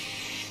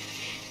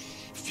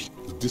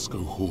 The disco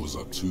whores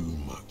are too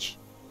much.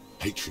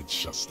 Hatred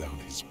shuts down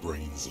his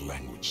brain's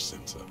language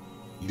center,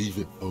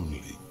 leaving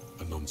only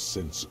a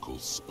nonsensical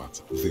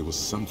sputter. There was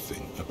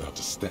something about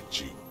a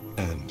statue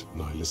and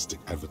nihilistic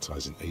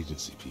advertising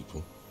agency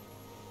people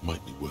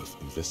might be worth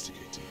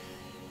investigating.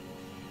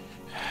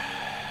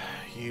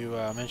 You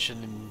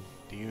mentioned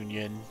the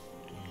Union,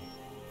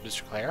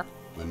 Mr. Clare?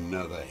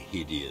 Another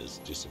hideous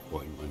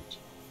disappointment.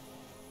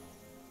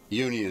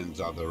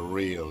 Unions are the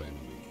real enemy.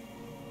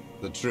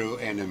 The true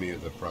enemy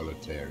of the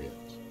proletariat.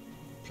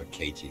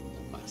 Placating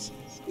the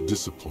masses.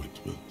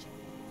 Disappointment.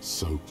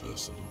 So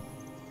personal.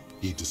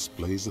 He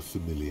displays a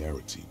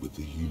familiarity with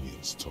the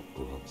Union's top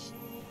brass.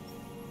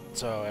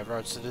 So,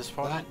 everyone's to this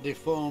point? That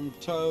deformed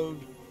toad?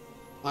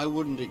 I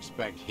wouldn't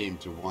expect him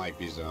to wipe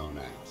his own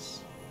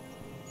ass.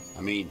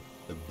 I mean,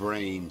 the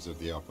brains of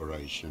the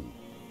operation.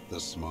 The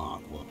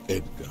smart one.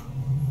 Edgar.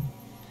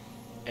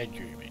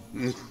 Edgar, you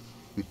mean?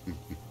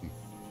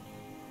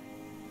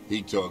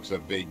 He talks a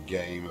big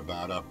game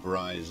about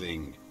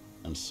uprising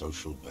and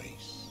social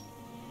base.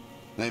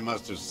 They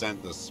must have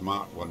sent the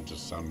smart one to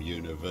some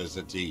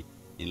university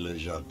in Le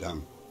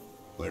Jardin,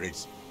 where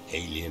it's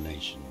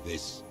alienation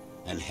this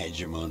and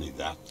hegemony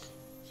that.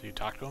 So you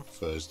talked to him?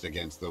 First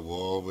against the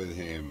wall with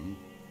him.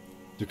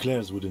 The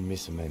Clares wouldn't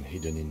miss a man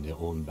hidden in their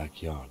own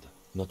backyard.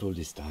 Not all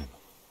this time.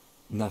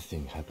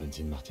 Nothing happens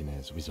in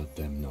Martinez without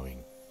them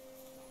knowing.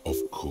 Of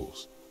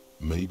course.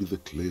 Maybe the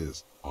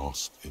Clares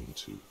asked him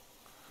to.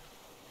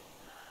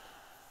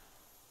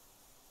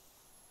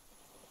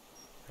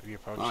 Have you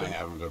approached I him?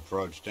 haven't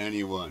approached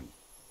anyone.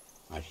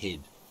 I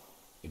hid.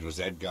 It was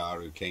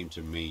Edgar who came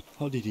to me.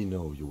 How did he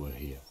know you were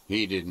here?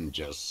 He didn't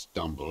just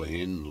stumble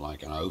in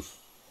like an oaf.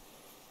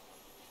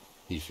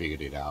 He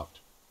figured it out.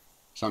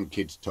 Some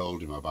kids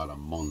told him about a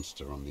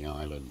monster on the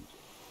island.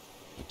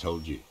 I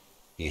told you,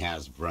 he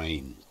has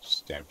brains.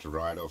 Stepped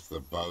right off the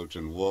boat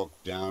and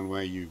walked down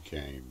where you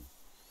came.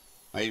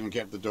 I even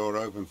kept the door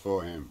open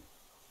for him.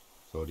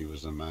 Thought he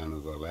was a man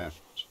of the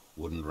left.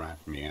 Wouldn't rat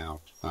me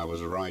out. I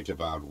was right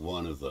about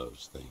one of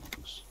those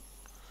things.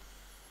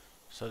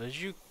 So did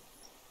you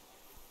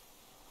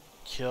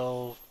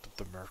kill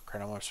the Merc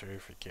Colonel Sorry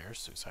for Care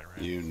suicide,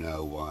 right? You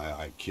know why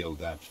I killed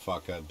that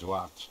fucker,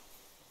 Dwat.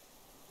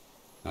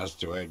 As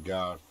to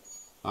Edgar,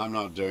 I'm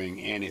not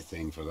doing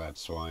anything for that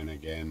swine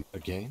again.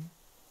 Again?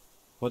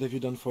 What have you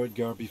done for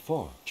Edgar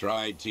before?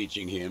 Tried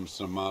teaching him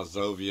some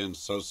Marsovian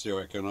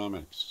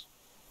socioeconomics.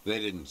 They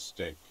didn't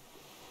stick.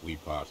 We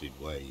parted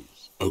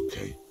ways.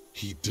 Okay,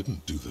 he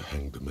didn't do the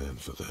hanged man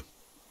for them,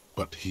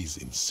 but he's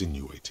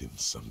insinuating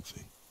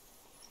something.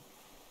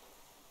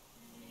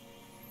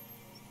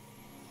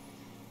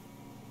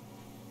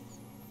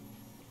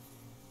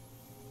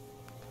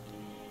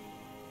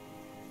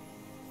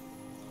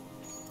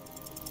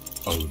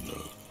 Oh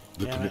no,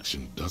 the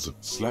connection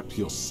doesn't. Slap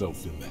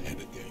yourself in the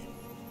head again.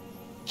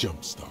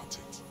 Jumpstart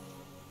it.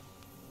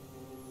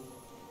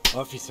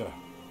 Officer.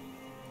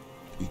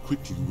 He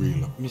quickly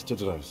realized... Mr.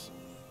 Dross,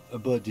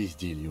 about this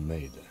deal you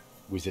made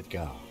with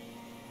Edgar.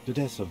 The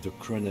death of the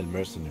colonel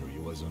mercenary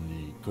was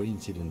only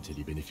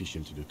coincidentally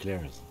beneficial to the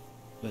Clares.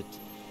 But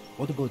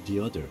what about the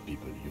other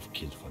people you've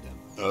killed for them?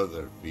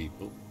 Other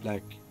people?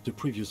 Like the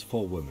previous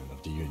 4 women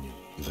of the Union.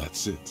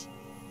 That's it.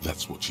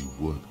 That's what you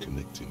weren't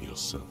connecting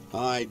yourself.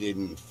 I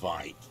didn't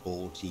fight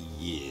 40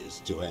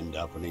 years to end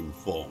up an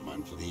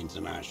informant for the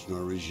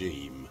international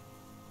regime.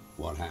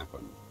 What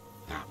happened,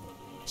 happened.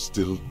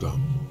 Still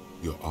dumb.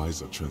 Your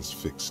eyes are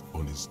transfixed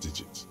on his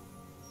digits.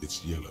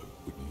 It's yellow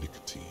with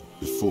nicotine.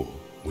 Before,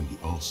 when you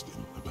asked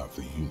him about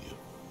the Union,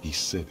 he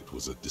said it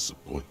was a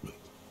disappointment.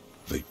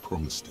 They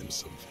promised him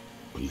something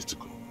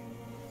political.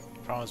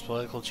 Promised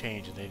political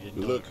change and they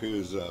didn't. Look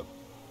who's up.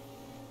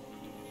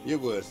 You're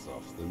worse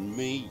off than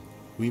me.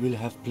 We will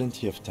have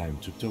plenty of time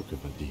to talk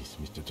about this,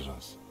 Mr.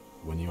 Dross,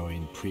 when you're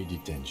in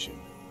pre-detention.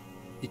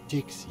 It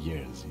takes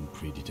years in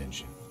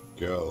pre-detention.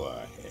 Go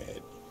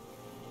ahead.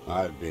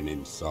 I've been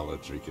in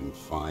solitary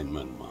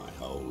confinement my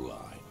whole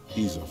life.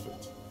 Ease off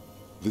it.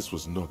 This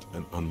was not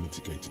an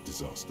unmitigated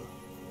disaster.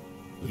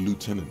 The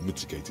lieutenant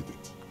mitigated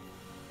it.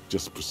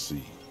 Just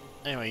proceed.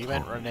 Anyway, you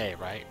meant Renee,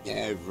 right?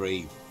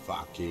 Every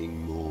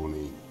fucking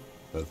morning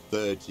for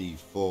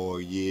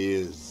 34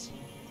 years.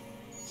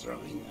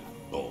 Throwing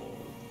that ball.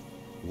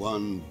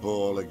 One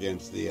ball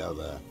against the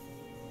other.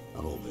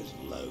 I've always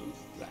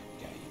loathed that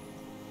game.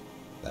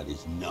 That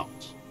is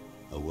not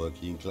a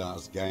working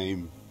class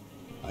game.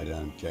 I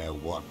don't care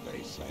what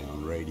they say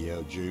on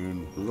Radio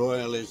June.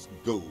 Royalist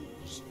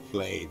ghouls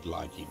played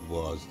like it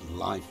was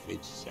life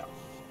itself.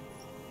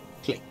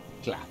 Click,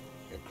 clack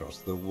across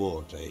the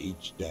water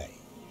each day.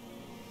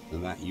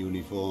 And that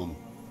uniform,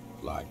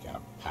 like a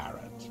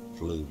parrot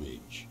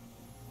plumage.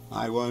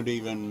 I won't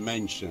even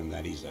mention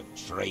that he's a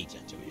traitor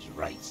to his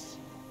race.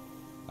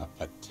 A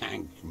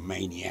Patank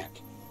maniac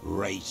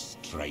race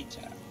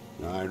traitor.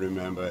 I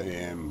remember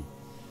him.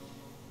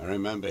 I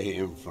remember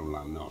him from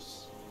La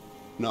Noce.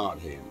 Not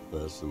him,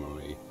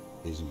 personally.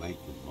 His make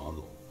and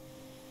model.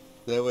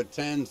 There were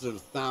tens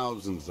of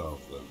thousands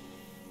of them.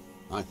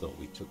 I thought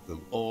we took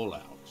them all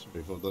out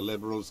before the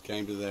liberals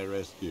came to their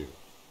rescue.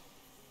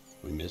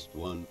 We missed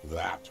one,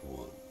 that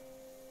one.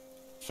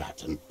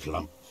 Fat and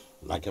plump,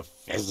 like a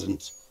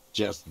pheasant,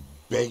 just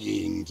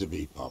begging to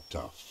be popped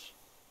off.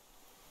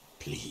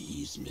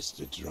 Please,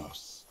 Mr.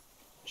 Dross,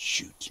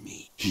 shoot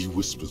me. He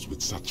whispers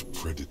with such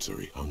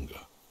predatory hunger.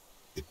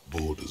 It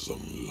borders on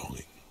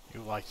longing.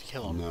 You like to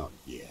kill him? Not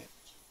yet.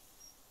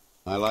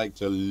 I like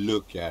to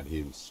look at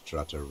him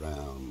strut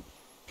around,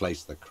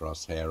 place the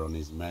crosshair on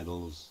his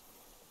medals,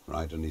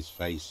 right on his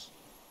face,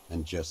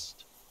 and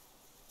just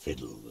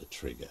fiddle the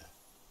trigger.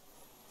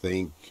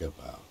 Think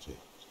about it.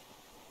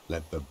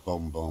 Let the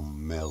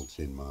bomb melt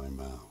in my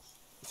mouth.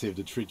 Save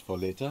the treat for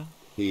later?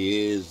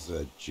 He is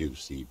a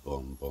juicy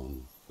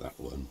bonbon, that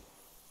one.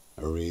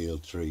 A real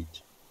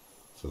treat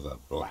for the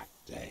black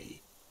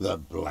day. The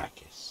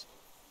blackest.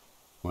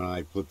 When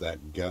I put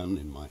that gun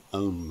in my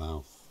own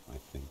mouth, I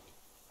think,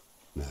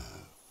 no,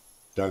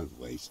 don't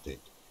waste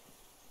it.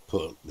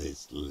 Put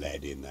this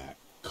lead in that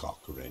cock,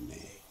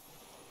 Renee.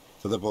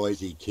 For the boys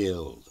he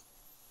killed.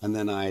 And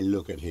then I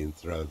look at him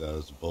throw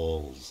those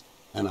balls,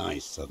 and I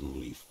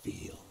suddenly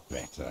feel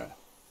better.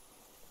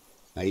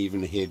 I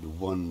even hid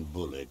one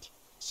bullet,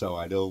 so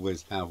I'd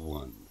always have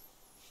one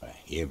for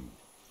him.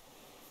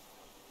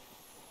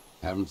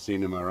 Haven't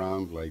seen him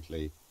around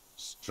lately,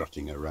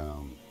 strutting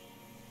around.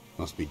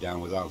 Must be down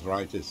with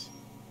arthritis.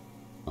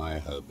 I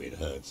hope it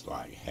hurts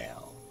like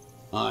hell.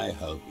 I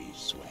hope he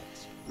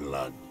sweats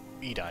blood.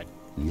 He died.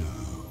 No.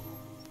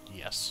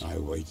 Yes. I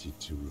waited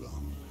too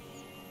long.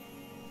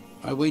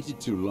 I waited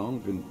too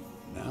long and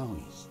now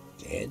he's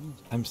dead?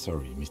 I'm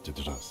sorry, Mr.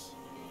 Dross.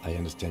 I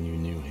understand you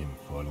knew him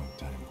for a long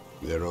time.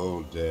 They're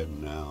all dead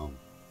now.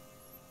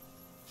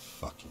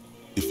 Fuck it.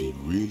 If he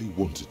really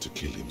wanted to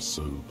kill him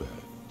so bad,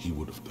 he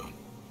would have done.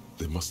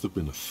 There must have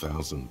been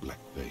 1,000 black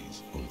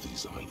days on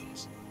these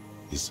islands.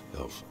 His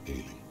health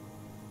ailing.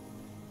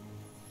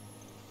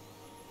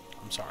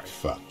 I'm sorry.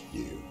 Fuck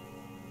you.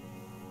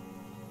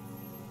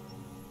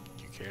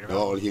 You cared about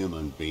All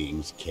human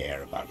beings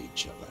care about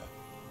each other.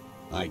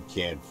 I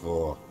cared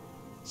for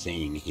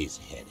seeing his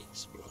head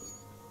explode.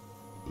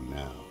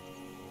 Now,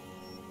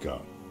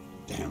 God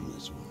damn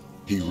this world.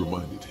 He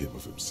reminded him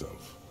of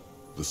himself.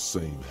 The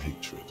same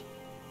hatred.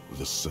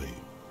 The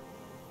same.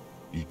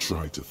 You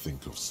try to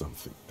think of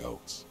something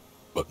else,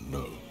 but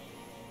no.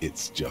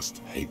 It's just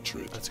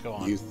hatred. Let's go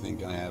on. You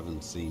think I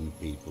haven't seen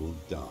people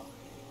die?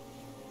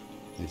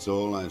 It's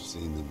all I've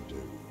seen them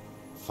do.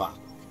 Fuck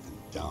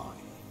and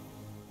die.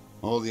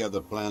 All the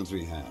other plans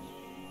we had.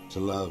 To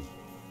love.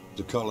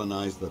 To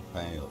colonize the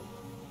Pale.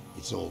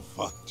 It's all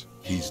fucked.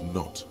 He's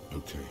not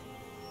okay.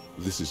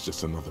 This is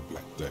just another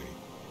black day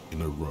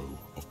in a row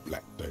of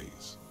black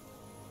days.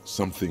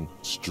 Something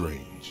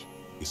strange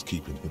is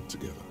keeping him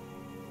together,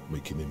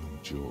 making him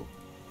endure.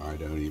 I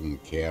don't even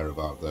care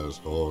about those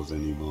whores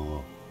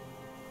anymore.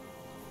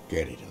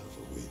 Get it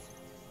over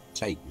with.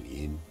 Take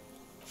me in.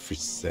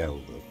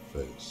 Friselda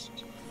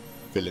first.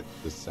 Philip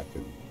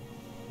II.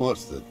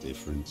 What's the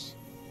difference?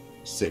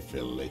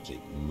 Syphilitic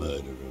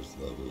murderers,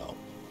 the lot.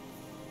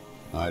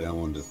 I don't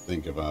want to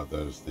think about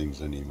those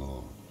things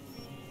anymore.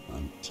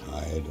 I'm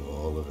tired of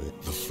all of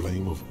it. The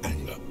flame of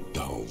anger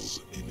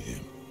dulls in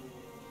him.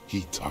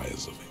 He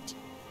tires of it.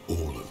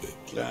 All of it.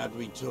 Glad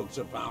we talked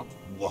about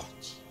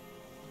what?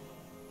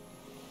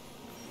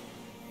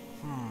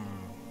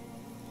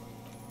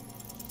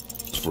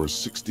 For a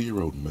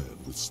 60-year-old man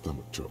with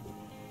stomach trouble,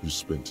 who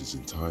spent his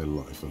entire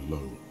life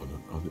alone on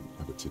an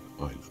uninhabited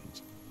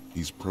island,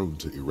 he's prone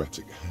to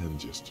erratic hand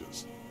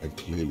gestures and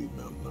clearly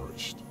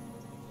malnourished.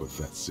 But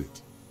that's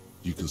it.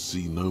 You can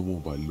see no more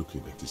by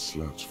looking at his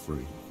slouched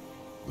frame.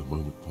 The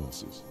moment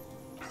passes.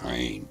 I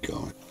ain't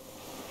going.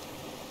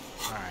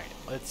 Alright,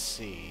 let's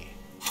see.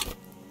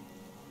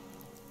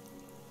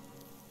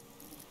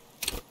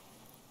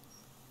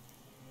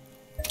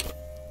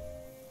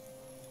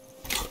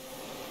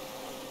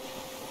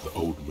 The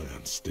old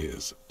man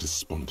stares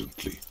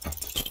despondently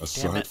at,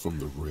 aside from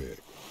the rear.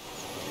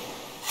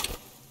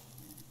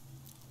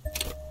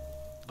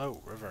 Oh,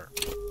 river.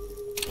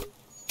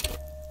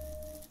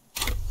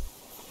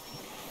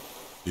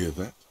 Hear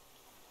that?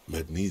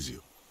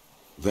 Magnesium.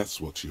 That's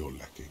what you're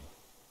lacking.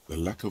 The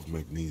lack of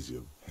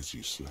magnesium has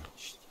you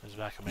slouched. There's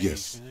lack of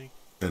Yes, magnesium.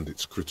 and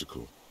it's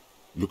critical.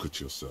 Look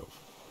at yourself.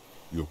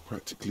 You're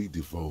practically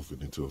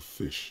devolving into a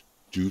fish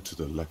due to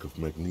the lack of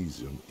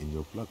magnesium in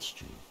your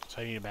bloodstream.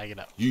 So I need to bag it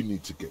up. You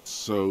need to get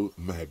so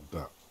magged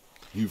up.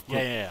 You've got...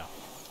 Yeah.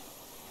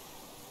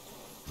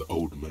 The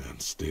old man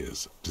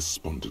stares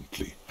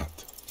despondently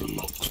at the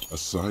log.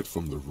 Aside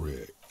from the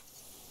rear...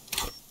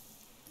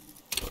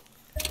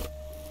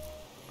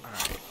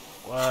 Alright.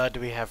 What do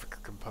we have for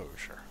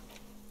composure?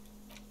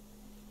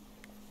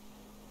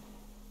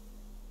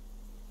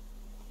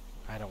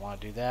 I don't want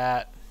to do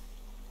that.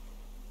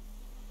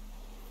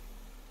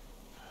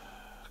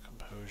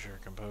 Composure,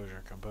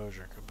 composure,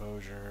 composure,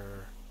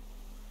 composure.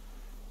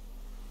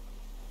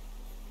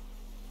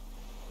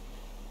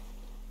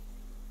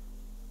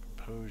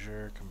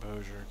 Composure,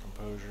 composure,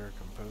 composure,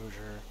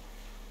 composure.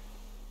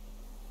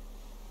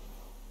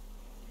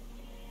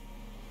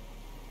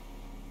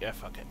 Yeah,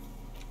 fuck it.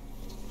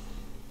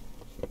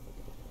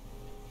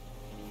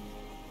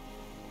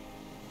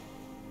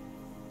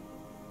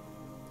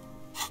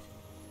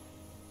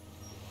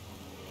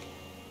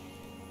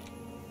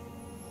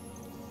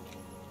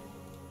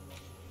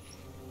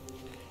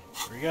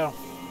 Here we go.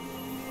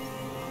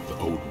 The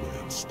old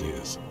man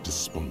stares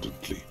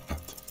despondently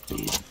at the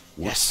lump.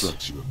 What Yes.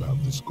 strikes you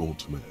about this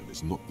gaunt man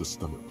is not the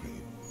stomach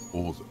pain,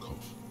 or the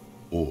cough,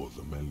 or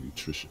the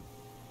malnutrition.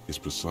 It's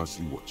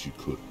precisely what you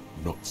could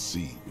not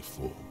see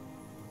before.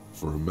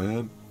 For a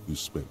man who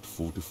spent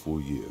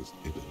 44 years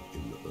hidden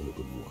in the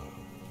urban wild.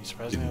 He's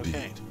surprisingly Indeed,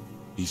 okay.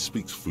 he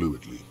speaks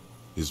fluidly.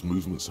 His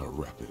movements are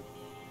rapid,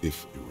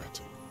 if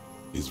erratic.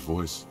 His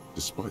voice,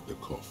 despite the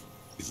cough,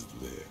 is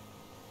there.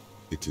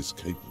 It is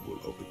capable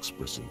of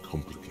expressing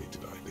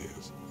complicated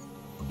ideas.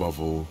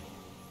 Above all,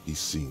 he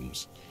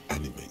seems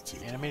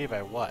animated. Animated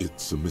by what?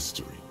 It's a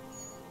mystery.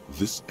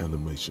 This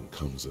animation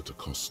comes at a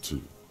cost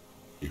too.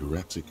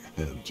 Erratic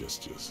hand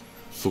gestures,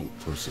 thought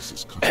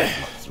processes cut off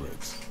like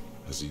threads,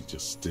 as he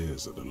just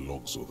stares at the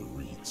logs or the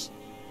reeds.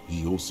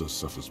 He also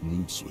suffers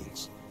mood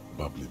swings,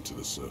 bubbling to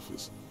the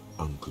surface,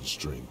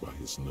 unconstrained by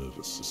his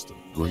nervous system.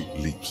 Great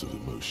leaps of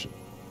emotion,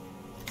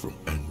 from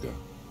anger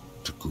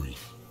to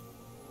grief,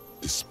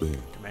 despair.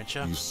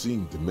 Dementia? You've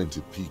seen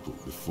demented people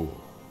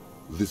before.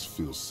 This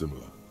feels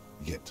similar,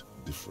 yet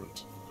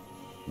different.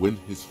 When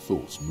his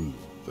thoughts move,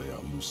 they are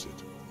lucid,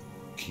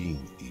 keen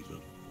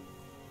even.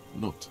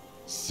 Not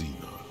senile,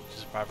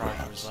 Just a byproduct of his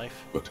perhaps,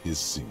 life. but his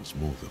seems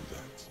more than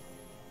that.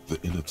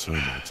 The inner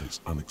turmoil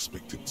takes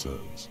unexpected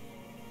turns,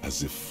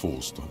 as if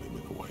forced on him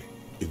in a way.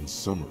 In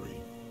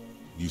summary,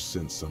 you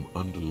sense some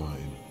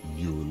underlying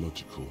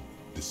neurological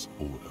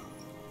disorder.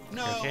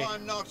 No,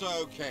 I'm not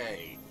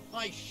okay.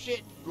 I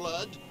shit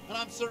blood, and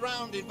I'm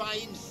surrounded by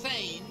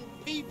insane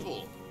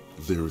people.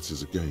 There it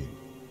is again.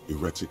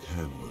 Erratic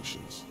hand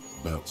motions,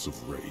 bouts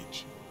of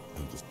rage,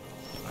 and the...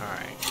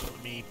 Alright,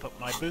 let me put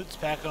my boots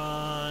back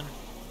on.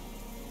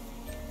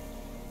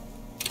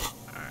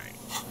 Alright.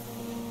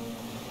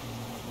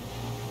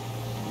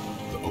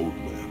 The old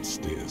man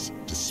stares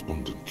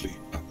despondently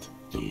at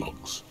the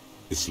logs.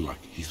 It's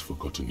like he's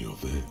forgotten you're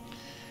there.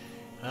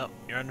 Well,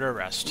 you're under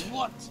arrest.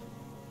 What?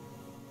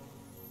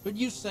 But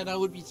you said I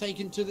would be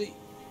taken to the...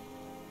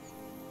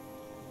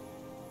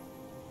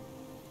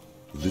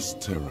 This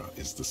terror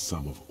is the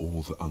sum of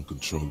all the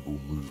uncontrollable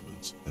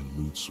movements and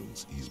mood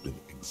swings he's been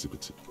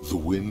exhibiting. The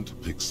wind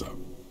picks up.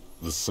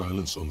 The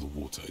silence on the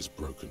water is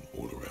broken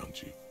all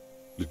around you.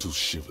 Little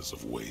shivers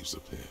of waves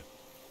appear.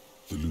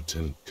 The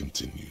lieutenant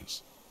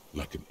continues,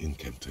 like an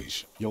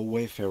incantation. Your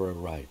wayfarer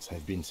rights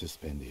have been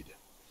suspended.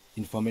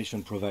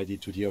 Information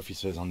provided to the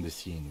officers on the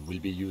scene will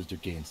be used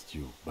against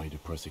you by the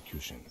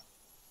prosecution.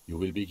 You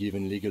will be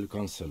given legal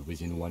counsel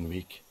within 1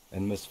 week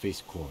and must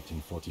face court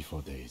in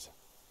 44 days.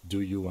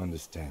 Do you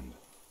understand?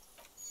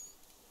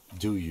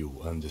 Do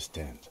you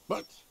understand?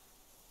 But...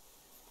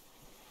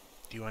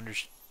 Do you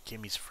understand?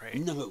 Kimmy's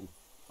afraid. No,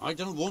 I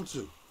don't want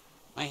to.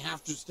 I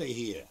have to stay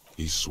here.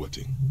 He's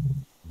sweating.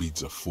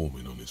 Beads are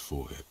forming on his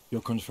forehead.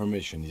 Your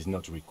confirmation is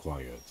not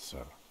required,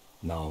 sir.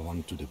 Now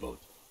on to the boat.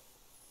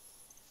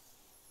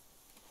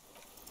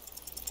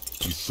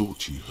 You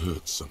thought you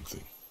heard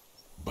something,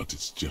 but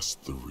it's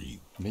just the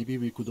reed. Maybe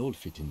we could all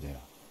fit in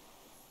there.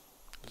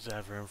 Does it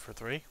have room for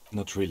 3?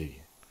 Not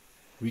really.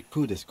 We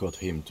could escort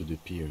him to the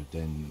pier,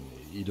 then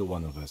either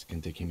one of us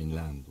can take him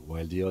inland,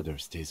 while the other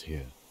stays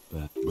here.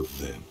 But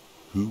then,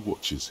 who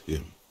watches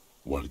him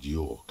while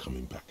you're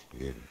coming back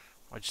in?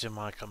 Why just didn't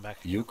want to come back?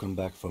 You come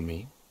back for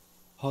me?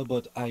 How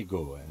about I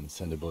go and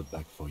send a boat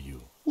back for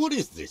you? What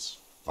is this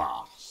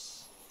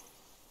farce?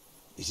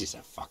 This is a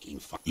fucking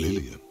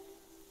Lillian,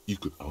 you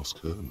could ask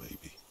her,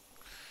 maybe.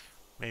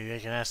 Maybe I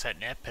can ask that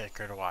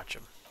nitpicker to watch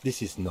him.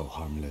 This is no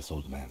harmless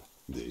old man.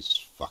 This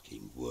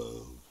fucking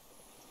world.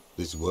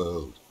 This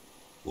world.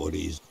 What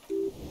is...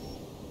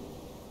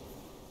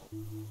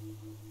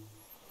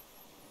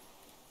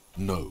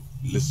 No,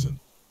 listen.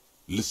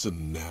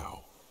 Listen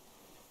now.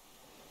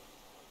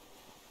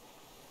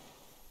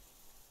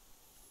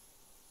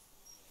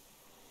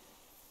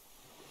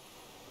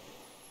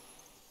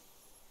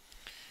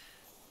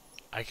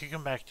 I could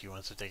come back to you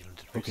once I've taken him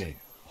to the precinct. Okay,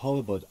 how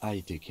about I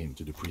take him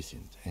to the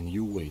precinct and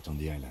you wait on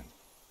the island?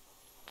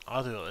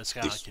 I'll do it. Let's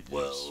go. This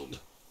world.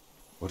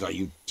 What are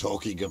you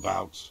talking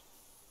about?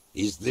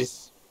 Is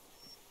this...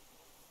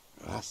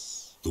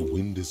 us? The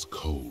wind is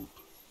cold.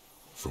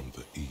 From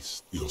the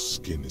east, your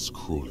skin is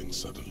crawling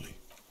suddenly.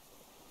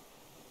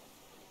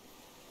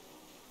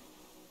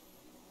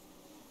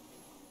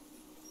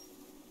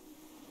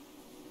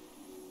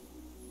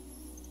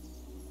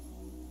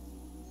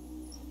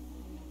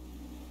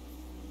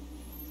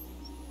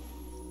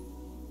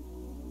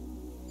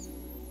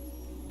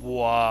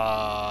 What?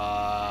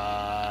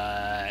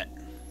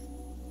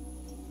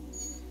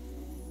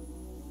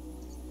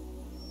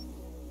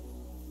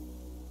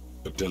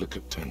 A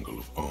delicate tangle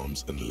of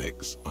arms and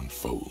legs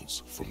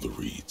unfolds from the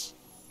reeds,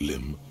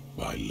 limb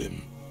by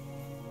limb,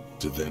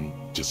 to then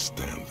just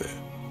stand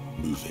there,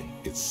 moving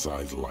its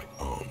scythe-like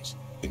arms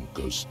in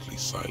ghostly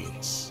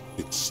silence.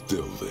 It's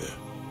still there,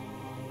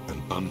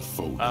 and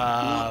unfolding. What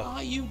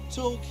are you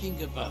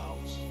talking about?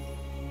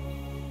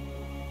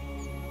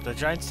 The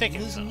giant stick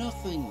There's insect.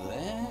 nothing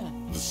there.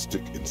 The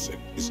stick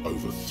insect is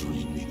over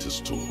 3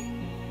 meters tall.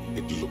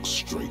 It looks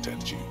straight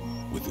at you,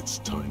 with its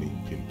tiny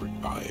pinprick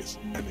eyes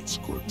and its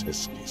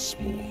grotesquely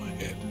small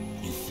head.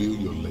 You feel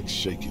your legs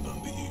shaking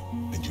under you,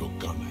 and your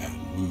gun hand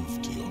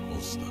move to your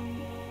holster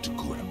to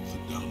grab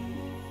the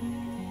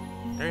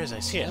gun. There it is, I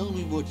see it. Tell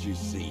me what you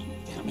see,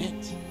 damn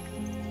it.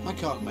 I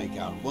can't make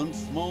out one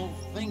small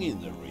thing in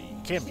the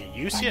reed. Kim,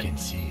 you see it? I can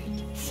see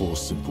it. 4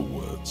 simple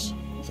words,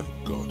 thank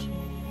God.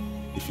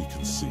 If you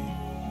can see,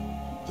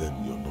 then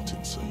you're not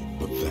insane.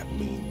 But that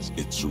means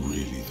it's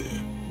really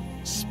there,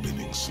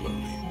 spinning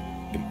slowly,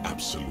 in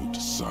absolute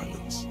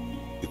silence.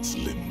 Its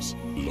limbs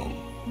long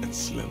and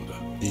slender.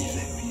 Be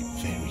very,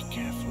 very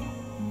careful.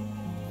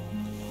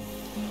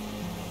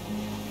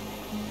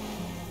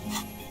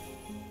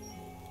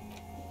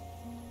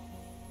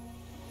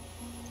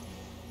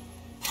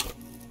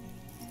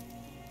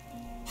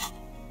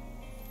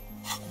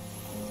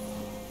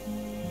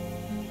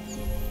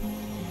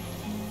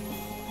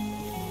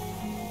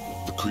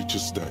 The creature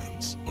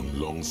stands on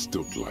long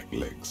stilt-like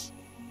legs,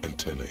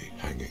 antennae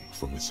hanging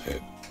from his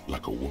head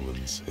like a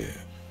woman's hair,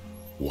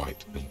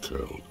 white and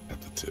curled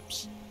at the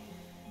tips.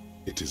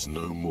 It is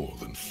no more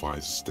than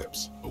 5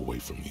 steps away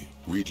from you.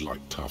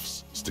 Reed-like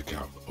tufts stick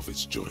out of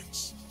its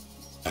joints.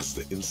 As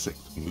the insect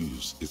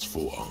moves its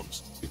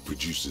forearms, it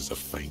produces a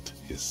faint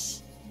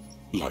hiss,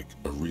 like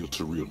a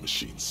reel-to-reel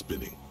machine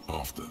spinning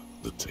after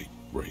the tape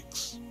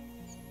breaks.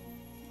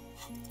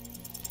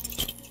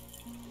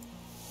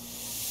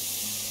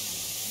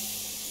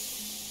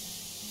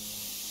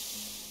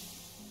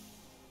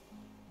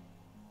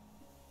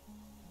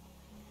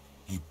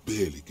 You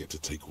barely get to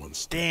take one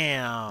step.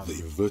 Damn. The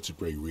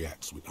invertebrate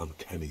reacts with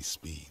uncanny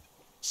speed,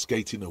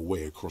 skating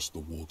away across the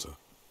water.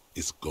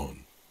 It's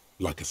gone,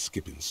 like a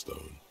skipping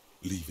stone,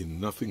 leaving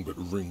nothing but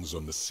rings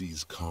on the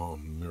sea's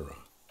calm mirror.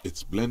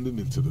 It's blending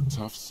into the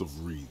tufts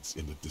of reeds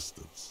in the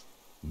distance,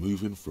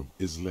 moving from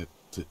islet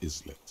to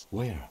islet.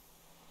 Where?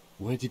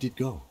 Where did it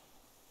go?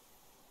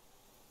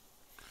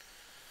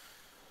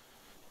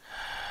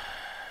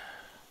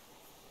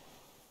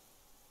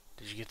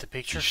 Did you get the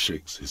picture? He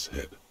shakes his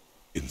head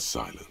in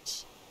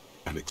silence,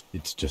 and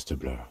it's just a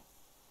blur.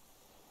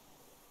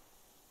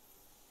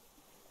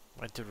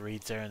 Went to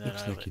reeds there and then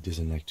Looks like he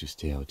doesn't like to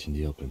stay out in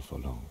the open for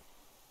long.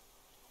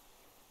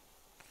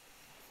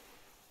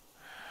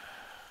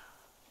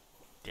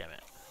 Damn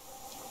it.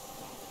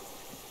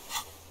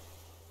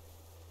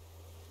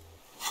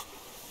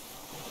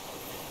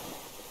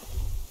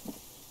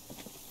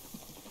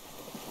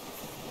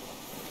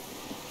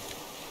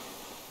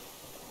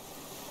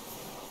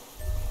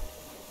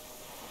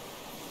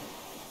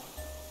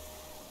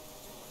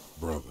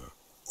 Brother,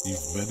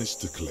 you've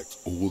managed to collect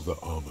all the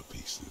armor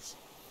pieces.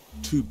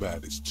 Too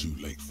bad it's too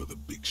late for the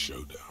big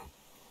showdown.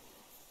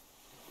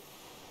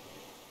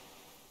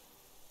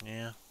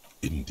 Yeah.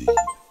 Indeed,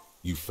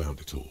 you found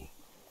it all.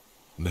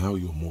 Now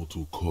your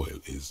mortal coil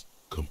is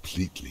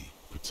completely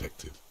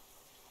protected.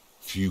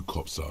 Few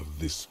cops are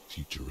this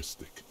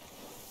futuristic.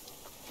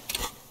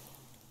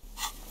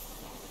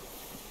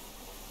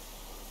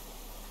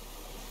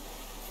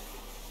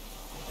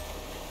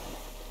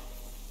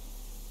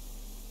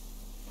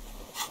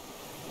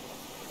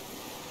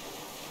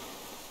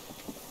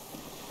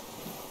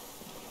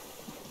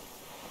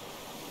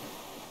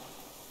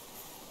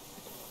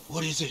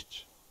 What is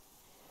it?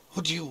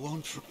 What do you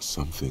want from...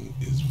 Something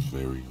is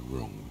very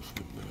wrong with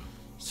him now.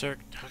 Sir,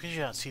 how could you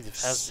not see the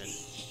pheasant?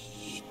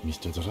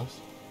 Mr. Dross?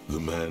 The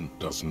man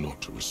does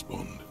not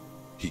respond.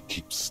 He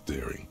keeps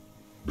staring,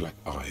 black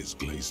eyes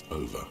glazed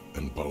over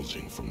and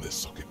bulging from their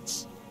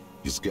sockets.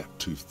 His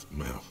gap-toothed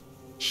mouth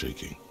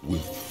shaking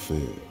with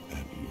fear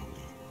and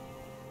longing.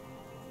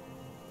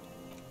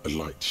 A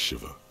light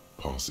shiver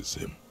passes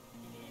him,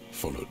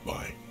 followed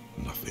by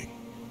nothing.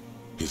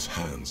 His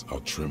hands are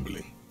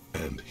trembling,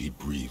 and he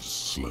breathes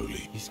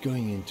slowly. He's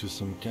going into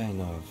some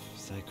kind of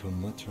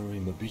psychomotor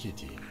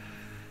immobility.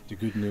 The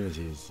good news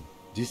is,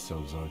 this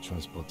solves our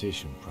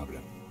transportation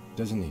problem,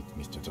 doesn't it,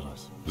 Mr.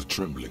 Dross? The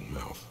trembling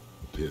mouth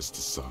appears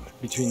to sigh.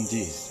 Between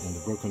this and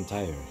the broken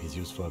tire he's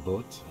used for a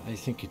boat, I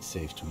think it's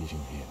safe to leave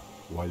him here,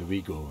 while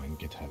we go and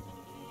get help.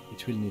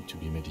 It will need to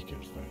be medical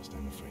first,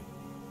 I'm afraid.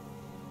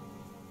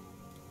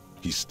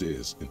 He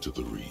stares into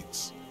the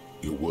reeds.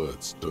 Your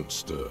words don't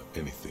stir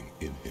anything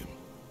in him.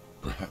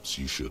 Perhaps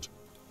you should.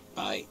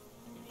 I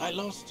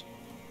lost.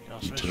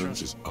 He turns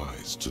his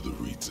eyes to the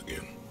reeds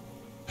again,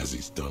 as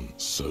he's done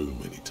so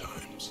many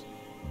times.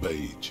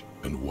 Beige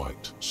and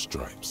white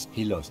stripes.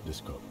 He lost the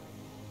scope.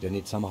 Then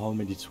it somehow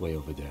made its way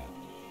over there.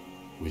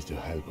 With the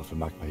help of a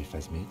Magpie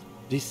phasmid.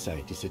 This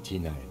sight is a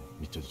T9,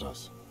 Mr.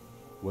 Dross.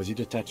 Was it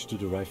attached to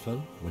the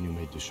rifle when you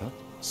made the shot?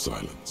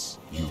 Silence.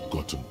 You've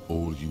gotten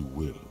all you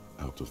will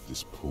out of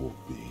this poor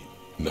being.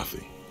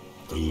 Nothing.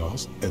 The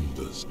last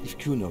embers. If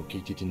Kuno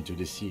kicked it into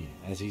the sea,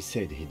 as he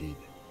said he did,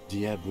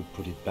 Diab would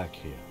put it back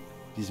here.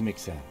 This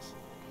makes sense.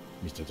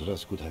 Mr.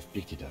 Dross could have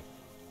picked it up.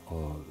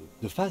 Or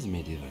the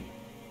phasmid even.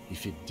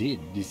 If it did,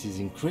 this is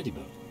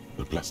incredible.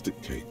 The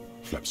plastic cape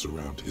flaps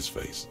around his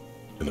face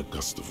in a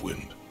gust of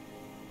wind.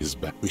 His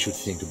back... We should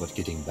think about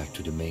getting back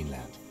to the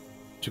mainland.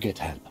 To get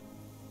help.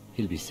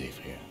 He'll be safe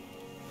here.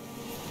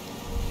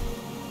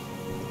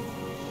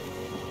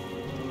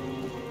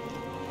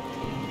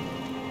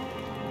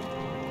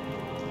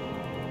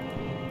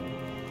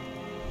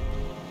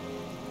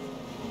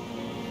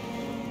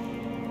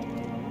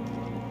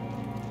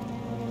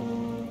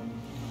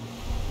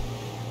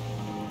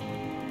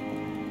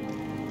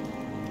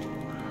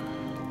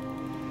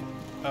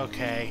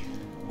 Okay.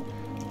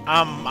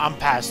 I'm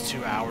past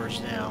 2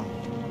 hours now.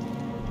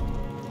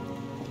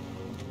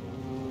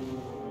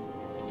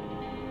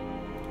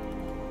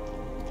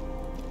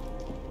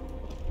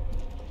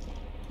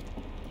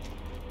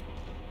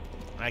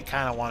 I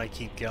kind of want to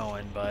keep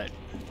going, but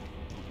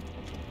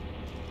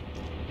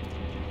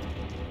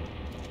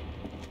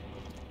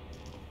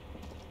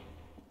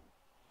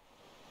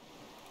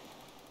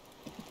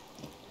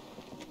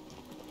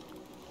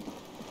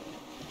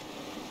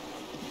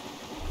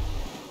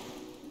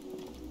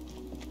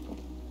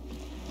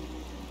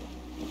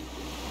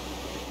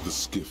The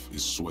skiff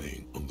is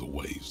swaying on the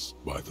waves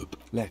by the...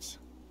 Let's.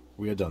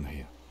 We are done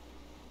here.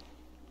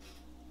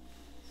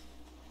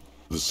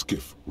 The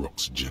skiff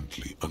rocks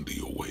gently under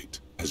your weight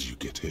as you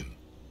get in.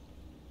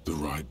 The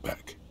ride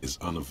back is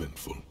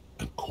uneventful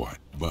and quiet,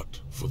 but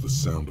for the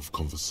sound of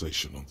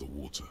conversation on the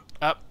water,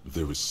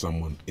 there is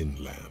someone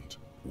inland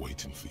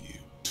waiting for you.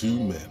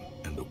 2 men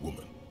and a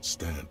woman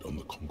stand on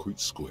the concrete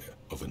square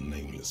of a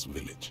nameless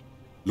village,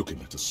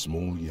 looking at a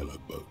small yellow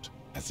boat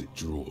as it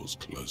draws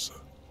closer.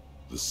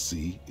 The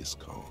sea is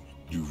calm.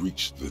 You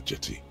reach the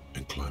jetty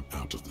and climb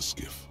out of the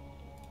skiff.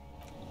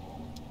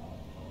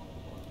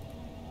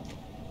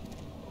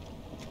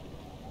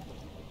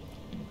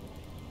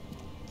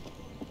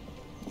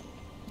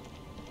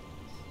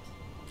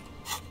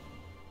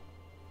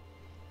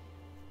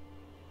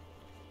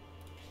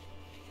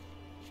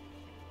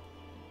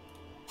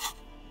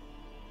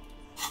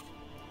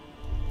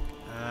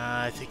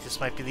 This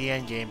might be the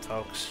end game,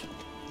 folks.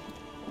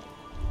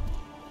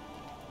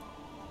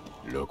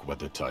 Look what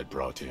the tide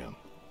brought in.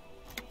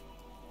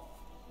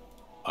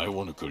 I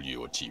want to call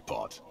you a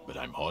teapot, but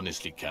I'm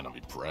honestly kind of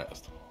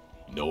impressed.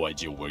 No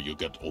idea where you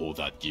got all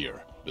that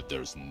gear, but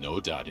there's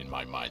no doubt in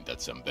my mind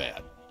that some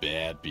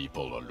bad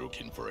people are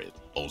looking for it.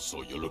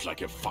 Also, you look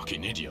like a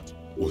fucking idiot.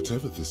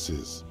 Whatever this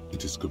is,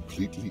 it is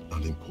completely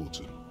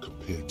unimportant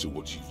compared to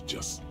what you've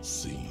just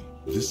seen.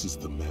 This is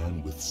the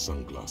man with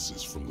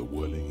sunglasses from the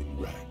Whirling in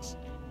Rags.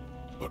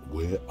 But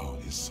where are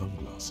his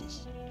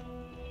sunglasses?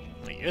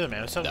 You're the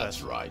man with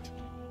sunglasses. That's right.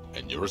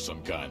 And you're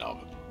some kind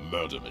of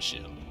murder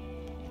machine.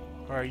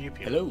 Who are you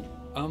people? Hello,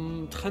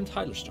 I'm Trent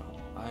Heilerstein.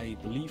 I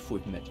believe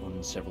we've met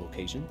on several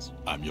occasions.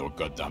 I'm your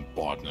goddamn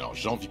partner,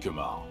 Jean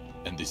Vicomar,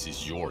 and this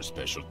is your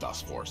special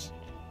task force.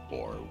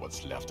 Or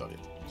what's left of it.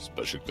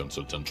 Special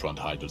Consultant Trent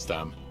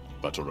Heilerstein,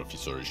 Battle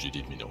Officer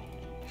Judith Minot.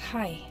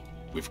 Hi.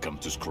 We've come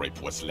to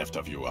scrape what's left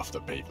of you off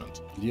the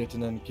pavement.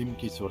 Lieutenant Kim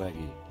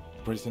Kisuragi,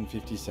 Prison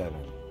 57.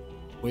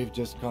 We've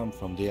just come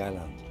from the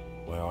island,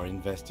 where our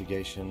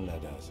investigation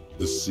led us.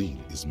 The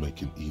scene is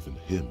making even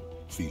him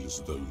feel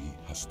as though he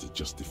has to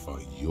justify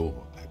your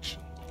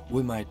action.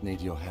 We might need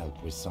your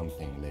help with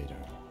something later.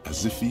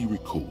 As if he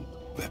recalled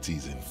that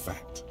he's in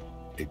fact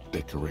a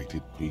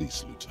decorated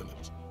police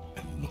lieutenant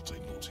and not a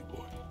naughty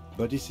boy.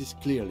 But this is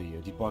clearly a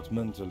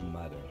departmental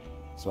matter,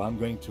 so I'm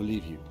going to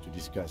leave you to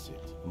discuss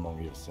it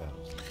among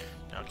yourselves.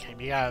 Okay,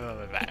 we got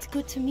another back. It's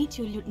good to meet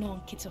you,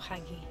 Lieutenant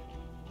Kitsuhagi.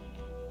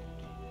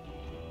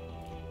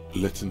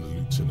 Letting the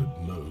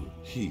lieutenant know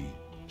he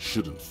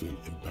shouldn't feel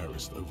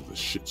embarrassed over the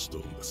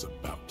shitstorm that's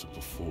about to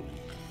befall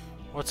you.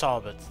 What's all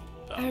of it?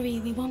 Harry,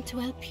 we want to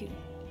help you.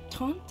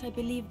 Trent, I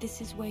believe this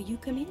is where you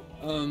come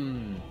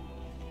in?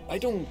 I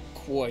don't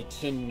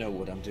quite know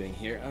what I'm doing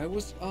here. I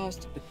was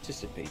asked to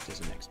participate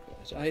as an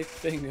expert. I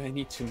think I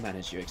need to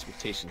manage your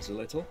expectations a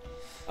little.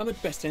 I'm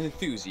at best an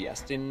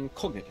enthusiast in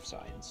cognitive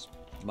science.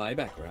 My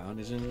background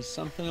is in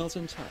something else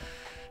entirely.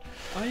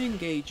 I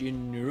engage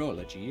in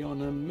neurology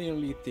on a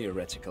merely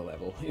theoretical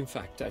level. In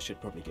fact, I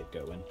should probably get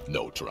going.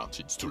 No, Trent,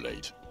 it's too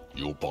late.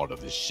 You're part of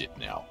this shit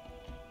now.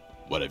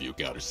 What have you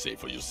got to say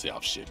for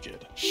yourself, shit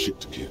kid?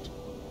 Shit kid.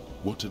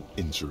 What an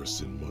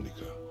interesting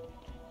moniker.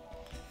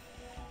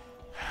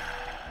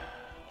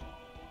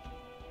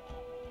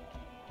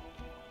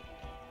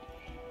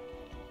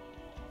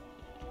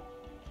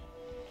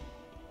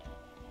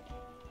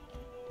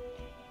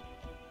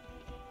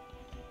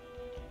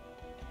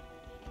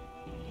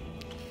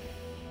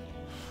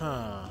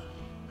 Huh.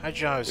 How'd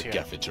you know I was the here?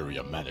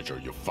 Cafeteria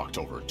manager you fucked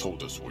over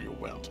told us where you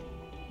went.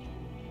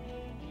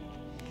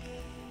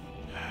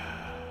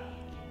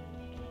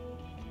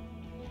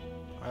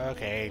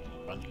 Okay,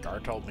 one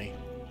guard told me.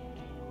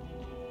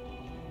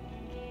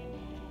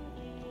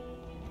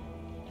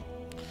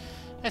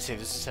 I see,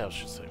 this is how it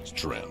should say.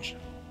 Strange.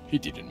 He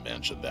didn't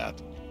mention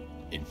that.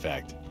 In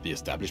fact, the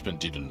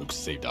establishment didn't look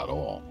safe at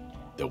all.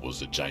 There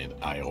was a giant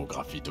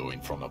aerograffito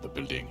in front of the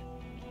building,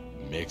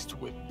 mixed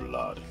with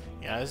blood.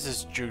 Yeah, this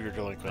is junior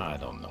delinquent. I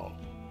don't know.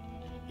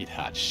 It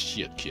had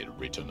Shit Kid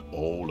written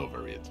all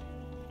over it.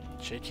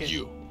 Shit Kid?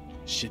 You.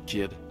 Shit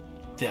Kid,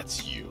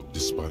 that's you.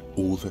 Despite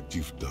all that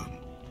you've done,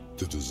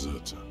 the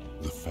deserter,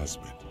 the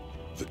phasmid,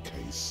 the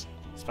case.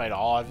 Despite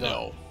all I've done?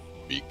 No,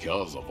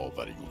 because of all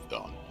that you've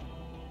done.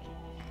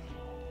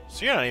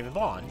 So you're not even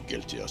bond.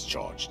 Guilty as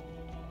charged.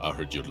 I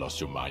heard you'd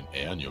lost your mind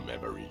and your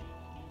memory.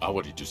 I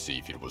wanted to see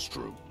if it was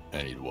true,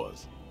 and it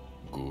was.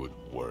 Good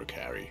work,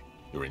 Harry.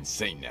 You're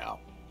insane now.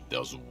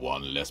 There's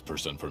one less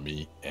person for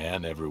me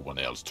and everyone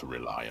else to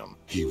rely on.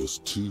 He was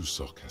too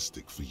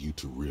sarcastic for you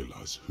to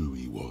realize who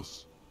he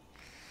was.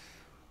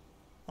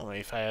 Well,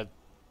 if I had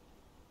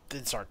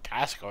been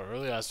sarcastic, I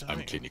really was.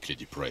 I'm clinically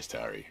depressed,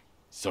 Harry.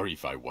 Sorry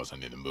if I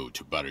wasn't in the mood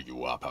to batter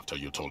you up after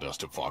you told us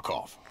to fuck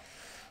off.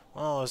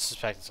 Well, I was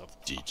suspecting something.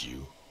 Did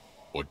you?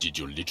 Or did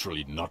you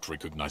literally not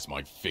recognize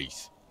my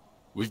face?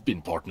 We've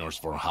been partners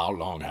for how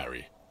long,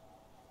 Harry?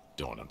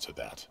 Don't answer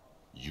that.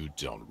 You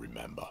don't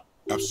remember.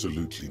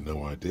 Absolutely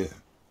no idea.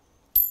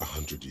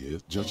 100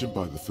 years, judging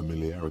by the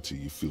familiarity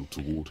you feel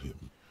toward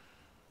him.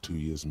 2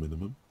 years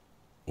minimum?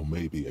 Or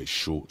maybe a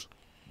short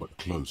but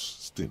close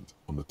stint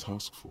on the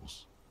task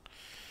force.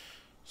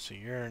 So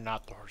you're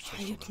not the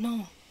horse-faced woman.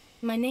 Lieutenant,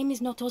 my name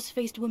is not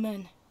horse-faced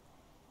woman.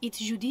 It's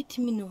Judith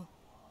Minot.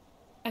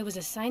 I was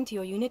assigned to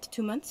your unit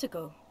 2 months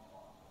ago.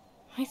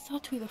 I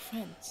thought we were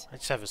friends. I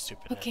just have a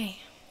stupid head. Okay.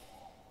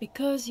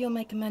 Because you're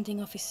my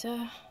commanding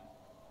officer,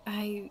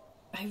 I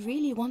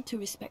really want to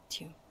respect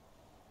you.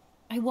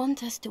 I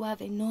want us to have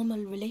a normal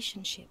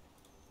relationship.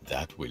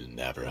 That will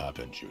never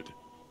happen, Jude.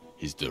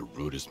 He's the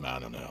rudest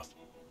man on earth.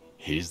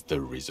 He's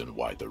the reason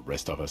why the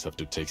rest of us have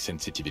to take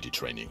sensitivity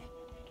training.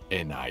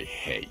 And I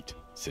hate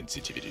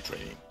sensitivity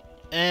training.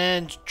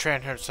 And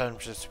Trent Hudson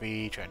just to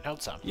be Trent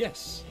Hudson.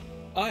 Yes,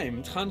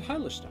 I'm Trent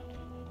Heilerstein.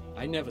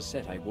 I never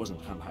said I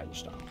wasn't Trent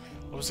Heilerstein.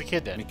 What was the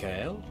kid then?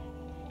 Mikhail?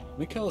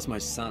 Mikhail's my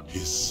son.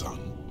 His son?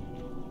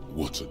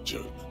 What a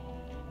joke.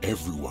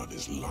 Everyone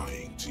is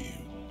lying to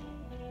you.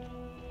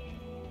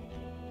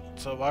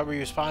 So why were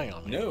you spying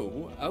on me?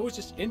 No, I was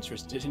just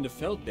interested in the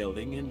Feld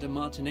building and the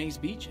Martinez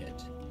beachhead.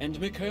 And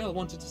Mikhail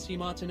wanted to see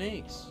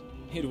Martinez.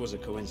 It was a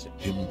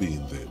coincidence. Him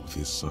being there with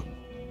his son,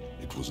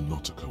 it was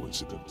not a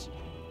coincidence.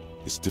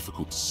 It's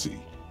difficult to see,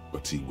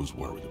 but he was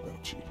worried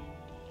about you.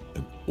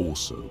 And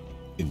also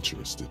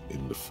interested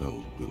in the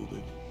Feld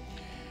building.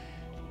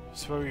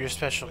 So what were your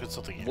special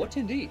consulting here? What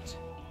indeed?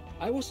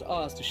 I was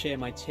asked to share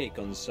my take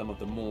on some of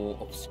the more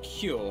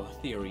obscure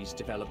theories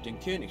developed in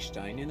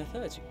Königstein in the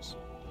 30s.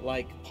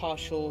 Like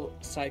partial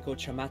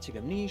psychotraumatic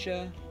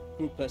amnesia,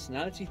 group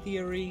personality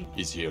theory.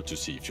 He's here to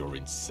see if you're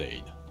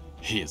insane.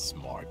 He is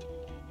smart.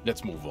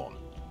 Let's move on.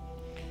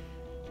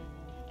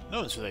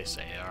 No one's who they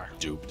say they are.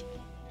 Duped?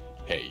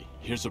 Hey,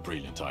 here's a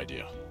brilliant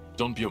idea.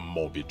 Don't be a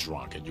morbid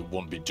drunk and you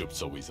won't be duped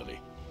so easily.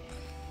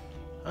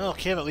 Well,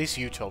 Kim, at least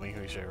you told me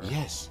who you were.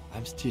 Yes,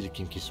 I'm still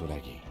Kim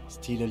Kisuragi.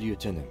 Still a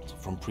lieutenant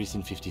from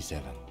Precinct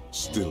 57.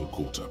 Still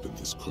caught up in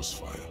this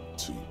crossfire,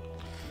 too.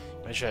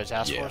 Mention a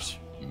task force?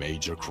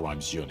 Major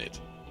Crimes Unit,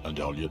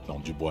 under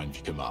Lieutenant Dubois and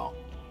Vicomar.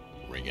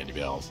 Ring any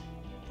bells?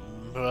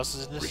 Who else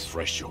is in this?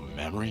 Refresh your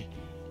memory?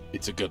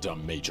 It's a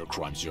goddamn Major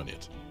Crimes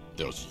Unit.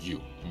 There's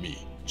you,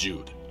 me,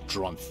 Jude,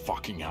 Tron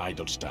fucking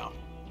Heidelstown,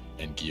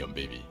 and Guillaume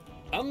Baby.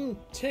 I'm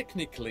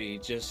technically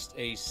just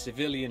a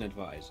civilian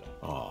advisor.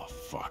 Oh,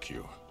 fuck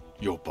you.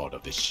 You're part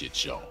of this shit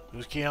show.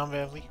 Who's Guillaume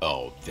Baby?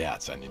 Oh,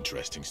 that's an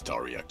interesting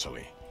story,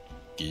 actually.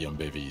 Guillaume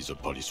Baby is a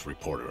police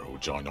reporter who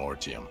joined our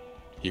team.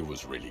 He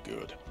was really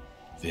good.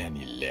 Then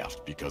he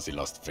left because he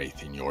lost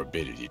faith in your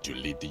ability to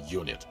lead the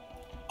unit.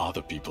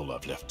 Other people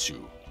have left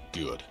too.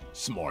 Good,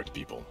 smart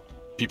people.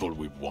 People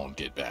we won't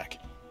get back.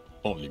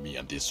 Only me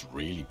and this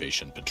really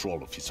patient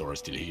patrol officer are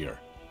still here.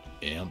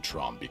 And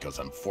Tron because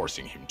I'm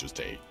forcing him to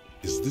stay.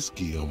 Is this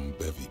Guillaume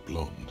Bevy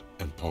blonde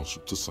and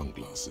partial to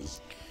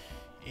sunglasses?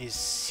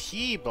 Is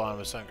he blonde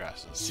with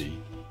sunglasses? See?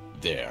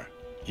 There.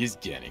 He's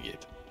getting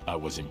it. I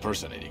was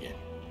impersonating him.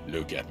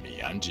 Look at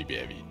me, I'm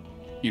G-Baby.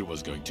 It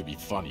was going to be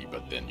funny,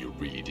 but then you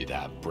really did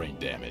have brain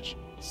damage.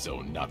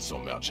 So not so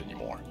much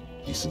anymore.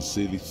 He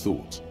sincerely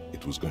thought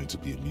it was going to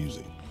be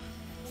amusing.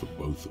 For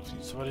both of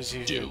you. So what is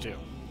he going to do?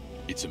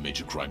 It's a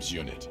Major Crimes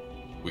Unit.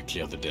 We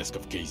cleared the desk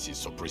of cases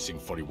so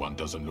Precinct 41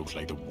 doesn't look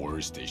like the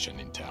worst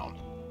station in town.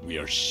 We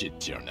are shit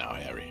tier now,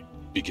 Harry.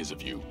 Because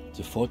of you.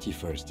 The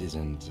 41st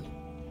isn't...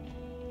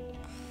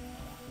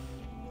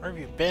 Where have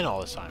you been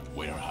all this time?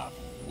 Where have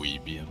we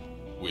been?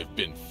 We've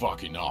been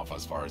fucking off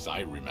as far as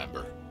I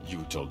remember.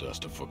 You told us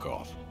to fuck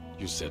off.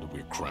 You said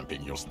we're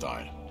cramping your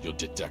style. Your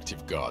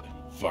detective god.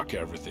 Fuck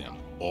everything.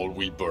 All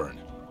we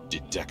burn.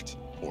 Detect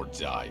or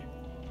die.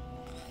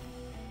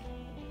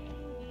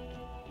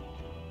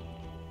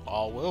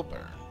 All will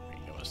burn.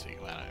 You must think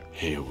about it.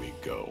 Here we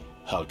go.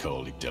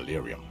 Alcoholic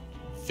delirium.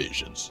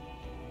 Visions.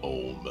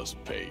 All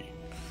must pay.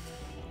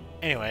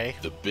 Anyway.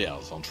 The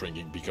bells aren't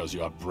ringing because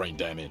you have brain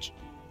damage.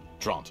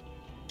 Trant,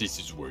 this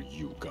is where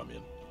you come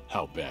in.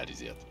 How bad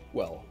is it?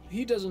 Well,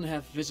 he doesn't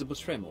have visible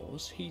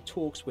tremors, he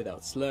talks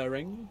without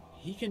slurring,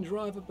 he can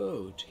drive a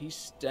boat, he's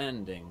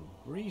standing,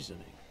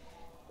 reasoning.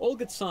 All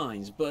good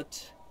signs,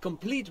 but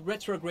complete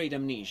retrograde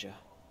amnesia,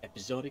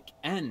 episodic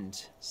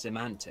and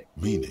semantic.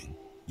 Meaning,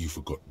 you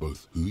forgot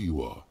both who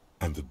you are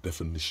and the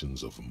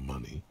definitions of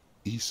money,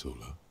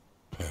 Isola,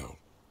 Pearl,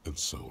 and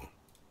so on.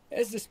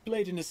 As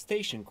displayed in the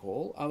station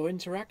call, our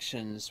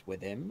interactions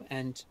with him,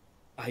 and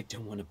I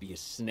don't want to be a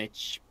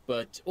snitch,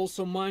 but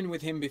also mine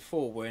with him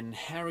before when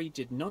Harry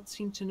did not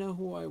seem to know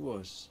who I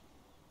was.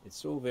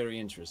 It's all very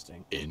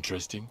interesting.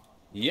 Interesting?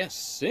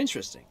 Yes,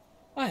 interesting.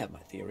 I have my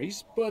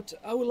theories, but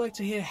I would like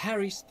to hear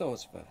Harry's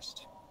thoughts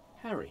first.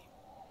 Harry,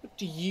 what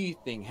do you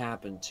think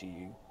happened to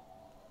you?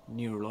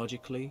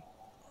 Neurologically,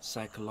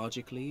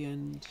 psychologically,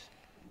 and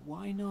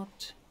why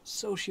not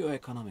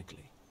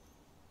socioeconomically?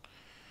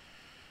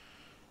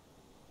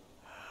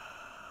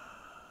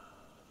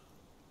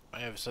 I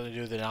have something to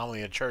do with the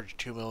anomaly in church,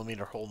 2mm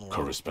hole in the wall.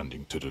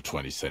 Corresponding to the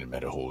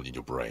 20cm hole in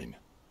your brain.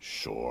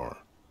 Sure.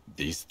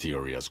 This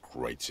theory has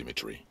great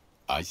symmetry.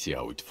 I see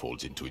how it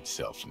folds into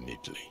itself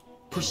neatly.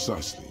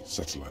 Precisely,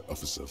 Satellite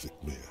Officer Vic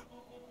Mayer.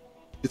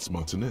 It's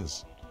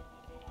Martinez.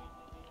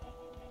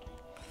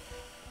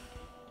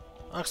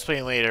 I'll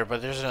explain later,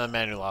 but there's another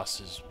man who lost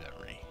his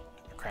memory.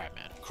 A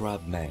Crabman.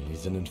 Crabman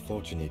is an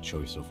unfortunate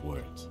choice of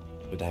words,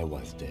 but I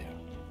was there.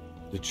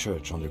 The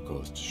church on the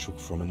coast shook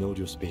from an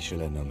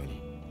audio-spatial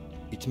anomaly.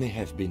 It may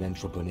have been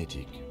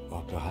anthroponetic,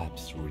 or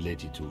perhaps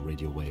related to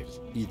radio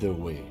waves. Either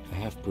way, I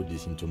have put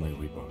this into my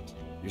report.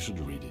 You should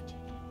read it.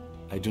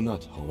 I do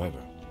not,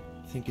 however,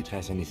 think it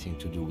has anything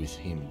to do with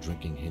him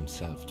drinking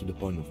himself to the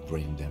point of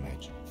brain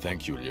damage.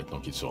 Thank you,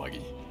 Lieutenant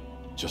Kitsuragi.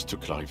 Just to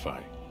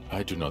clarify,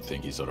 I do not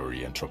think his other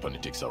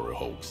anthroponetics are a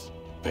hoax.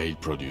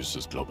 Paid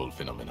produces global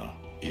phenomena.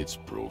 It's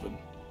proven.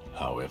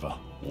 However,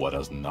 what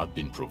has not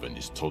been proven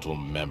is total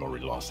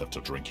memory loss after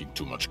drinking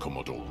too much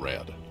Komodo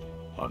Red.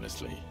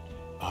 Honestly,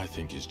 I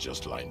think he's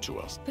just lying to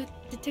us. But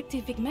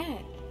Detective Vigmer,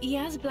 he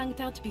has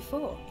blanked out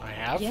before. I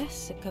have?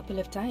 Yes, a couple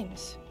of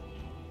times.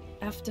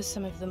 After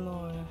some of the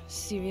more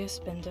serious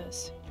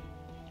benders.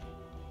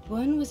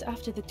 One was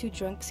after the two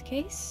drunks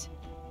case,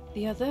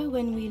 The other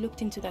when we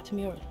looked into that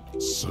mural.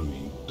 So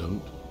you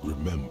don't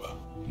remember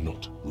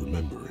not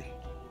remembering.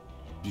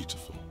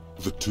 Beautiful.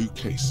 The two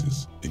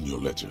cases in your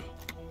ledger,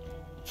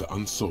 the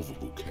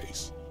unsolvable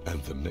case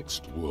and the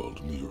next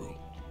world mural,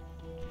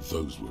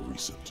 those were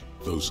recent.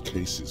 Those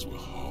cases were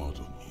hard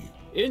on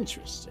you.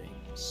 Interesting.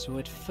 So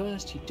at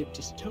first he dipped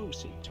his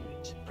toes into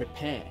it,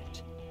 prepared.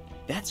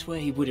 That's where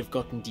he would have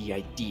gotten the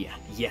idea,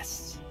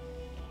 yes.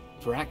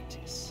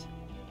 Practice.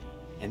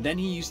 And then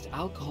he used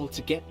alcohol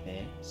to get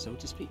there, so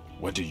to speak.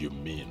 What do you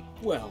mean?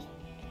 Well,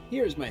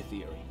 here's my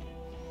theory.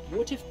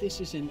 What if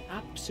this is an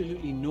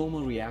absolutely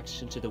normal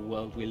reaction to the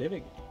world we're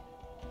living in?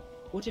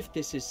 What if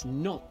this is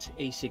not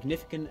a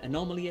significant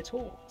anomaly at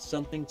all?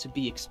 Something to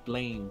be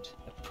explained,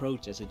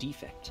 approached as a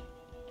defect?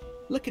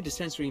 Look at the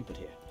sensory input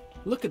here.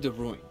 Look at the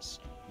ruins,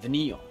 the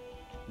neon.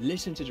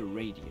 Listen to the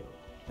radio,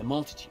 the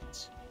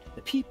multitudes,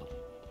 the people.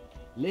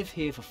 Live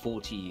here for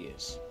 40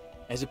 years.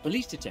 As a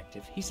police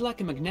detective, he's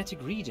like a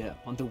magnetic reader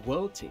on the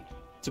world tape,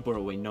 to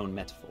borrow a known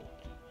metaphor.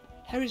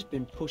 Harry's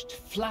been pushed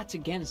flat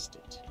against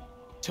it.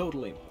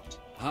 Total input.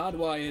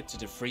 Hardwired to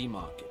the free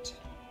market.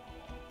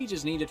 He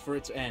just needed for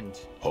it to end.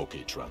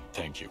 Okay, Trent,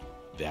 thank you.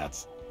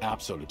 That's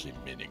absolutely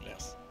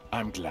meaningless.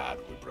 I'm glad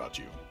we brought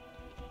you.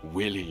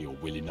 Will he or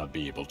will he not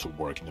be able to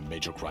work in the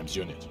major crimes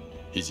unit?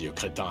 Is he a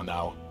cretin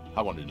now?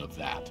 I want to know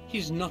that.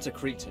 He's not a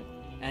cretin,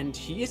 and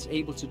he is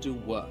able to do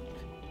work.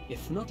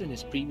 If not in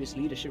his previous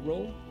leadership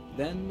role,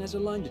 then as a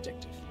line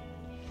detective.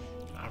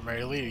 I'm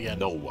ready to leave again.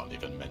 No one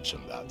even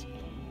mentioned that.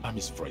 I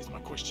misphrased my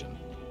question.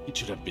 It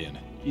should have been,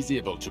 is he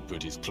able to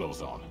put his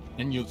clothes on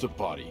and use the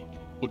body?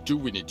 Or do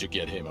we need to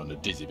get him on a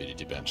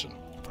disability pension?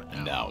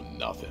 Now,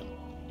 nothing.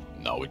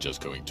 Now we're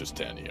just going to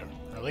stand here.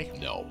 Really?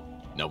 No.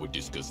 Now we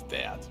discuss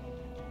that.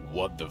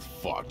 What the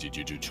fuck did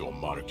you do to a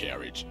motor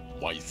carriage?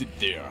 Why is it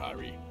there,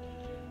 Harry?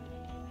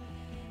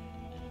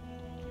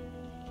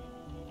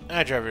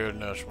 I drive you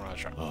knows when I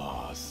try.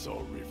 Ah,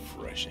 so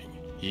refreshing.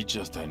 He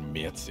just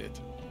admits it.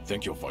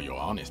 Thank you for your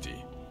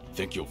honesty.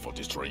 Thank you for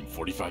destroying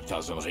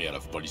 45,000 real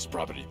of police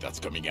property that's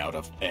coming out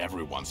of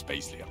everyone's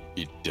payslip.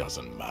 It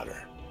doesn't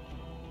matter.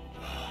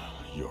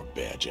 Your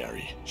badge,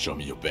 Harry. Show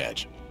me your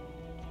badge.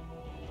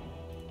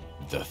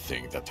 The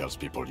thing that tells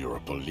people you're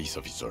a police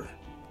officer.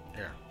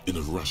 Here. In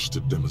a rush to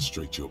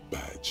demonstrate your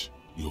badge,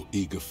 your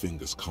eager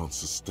fingers can't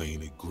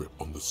sustain a grip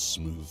on the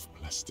smooth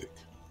plastic,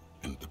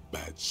 and the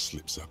badge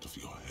slips out of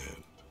your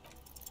hand.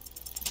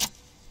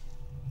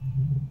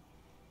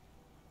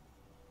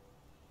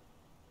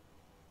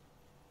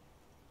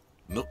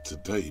 Not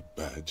today,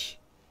 badge.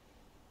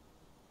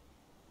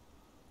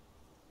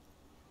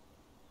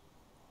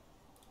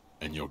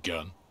 And your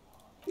gun?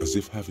 As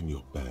if having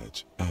your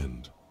badge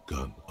and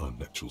gun are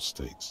natural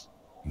states,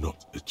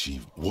 not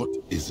achieved. What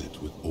is it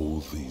with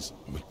all these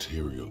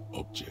material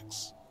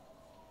objects?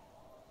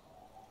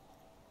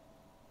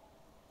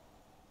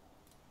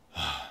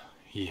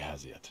 He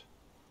has it.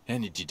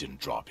 And he didn't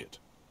drop it.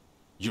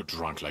 You're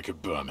drunk like a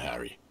bum,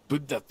 Harry.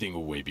 Put that thing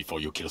away before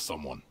you kill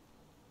someone.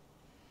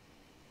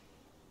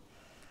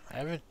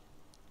 I'm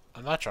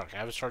not drunk. I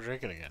haven't started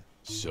drinking again.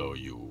 So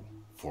you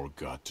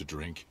forgot to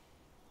drink?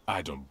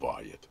 I don't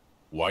buy it.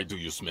 Why do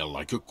you smell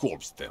like a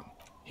corpse then?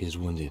 He's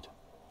wounded.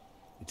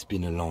 It's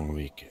been a long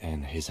week,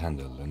 and he's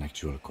handled an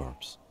actual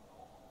corpse.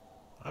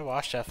 I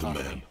washed that. The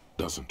man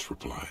doesn't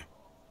reply,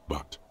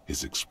 but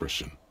his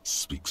expression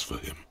speaks for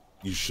him.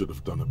 You should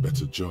have done a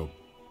better job,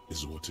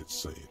 is what it's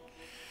saying.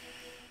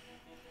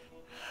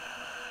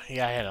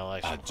 Yeah, I had a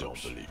license. I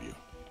don't believe you.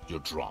 You're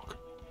drunk.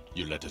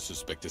 You let a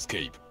suspect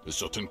escape, a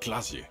certain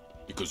classier,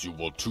 because you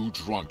were too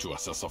drunk to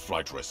assess a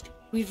flight risk.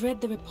 We've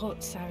read the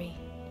report, Sari.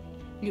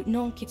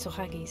 Lieutenant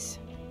Kitsuragis.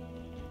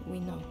 We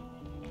know.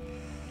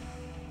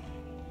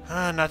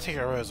 Not take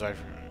our rose away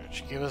from her.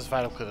 She gave us a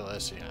vital clue to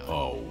Elysium.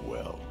 Oh,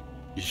 well.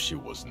 If she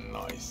was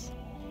nice.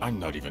 I'm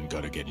not even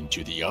gonna get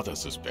into the other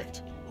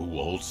suspect, who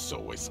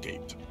also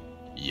escaped.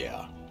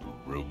 Yeah,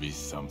 Ruby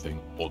something,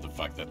 or the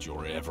fact that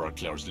you're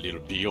Everclear's little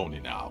peony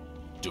now,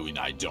 doing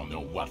I don't know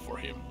what for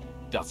him.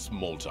 That's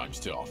small-time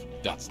stuff.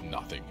 That's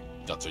nothing.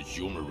 That's a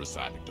humorous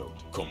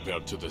anecdote.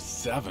 Compared to the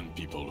 7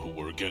 people who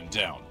were gunned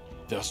down,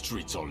 their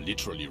streets are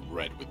literally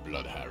red with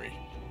blood, Harry.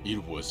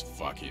 It was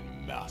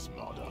fucking mass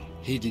murder.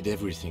 He did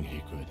everything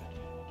he could.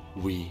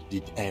 We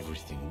did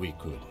everything we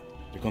could.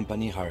 The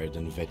company hired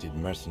unvetted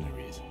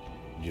mercenaries.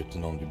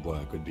 Lieutenant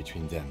Dubois got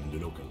between them and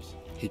the locals.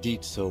 He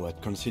did so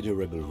at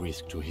considerable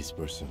risk to his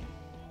person.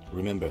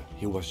 Remember,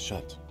 he was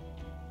shot.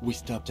 We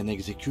stopped an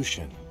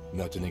execution,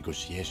 not a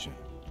negotiation.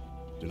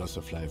 The loss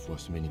of life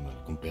was minimal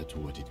compared to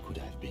what it could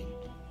have been.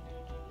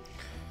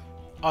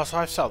 Also,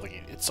 I've solved the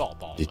game. It's all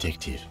ball.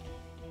 Detective,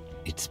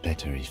 it's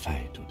better if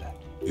I do that.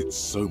 It's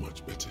so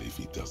much better if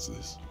he does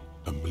this.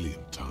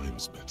 1,000,000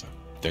 times better.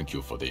 Thank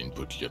you for the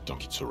input,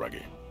 Lieutenant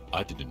Kitsuragi.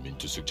 I didn't mean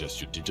to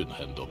suggest you didn't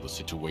handle the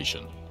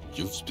situation.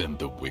 You've spent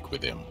the week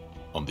with him.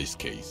 On this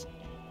case,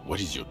 what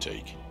is your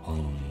take?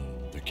 On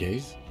the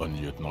case? On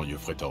Lieutenant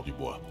Geoffrey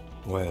Dubois.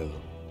 Well,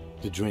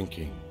 the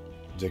drinking,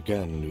 the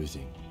gun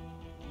losing,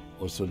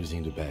 also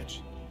losing the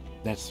badge.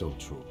 That's all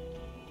true.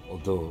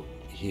 Although,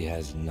 he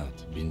has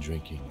not been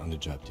drinking on the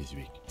job this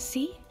week.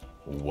 See?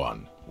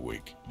 1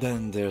 week.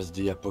 Then there's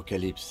the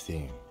apocalypse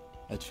thing.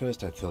 At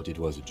first I thought it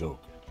was a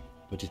joke,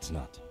 but it's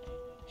not.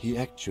 He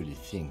actually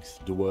thinks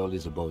the world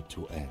is about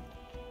to end,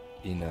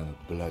 in a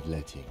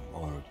bloodletting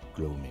or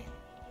gloaming.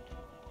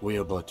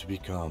 We're about to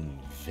become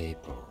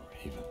vapor,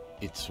 even.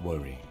 It's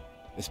worrying,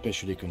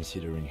 especially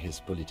considering his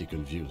political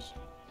views.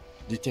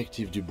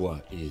 Detective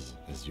Dubois is,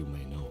 as you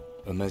may know,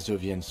 a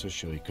Mazovian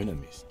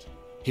socio-economist.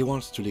 He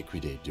wants to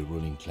liquidate the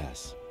ruling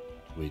class,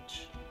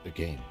 which,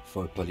 again,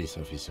 for a police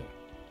officer,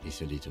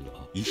 is a little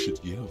odd. You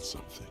should yell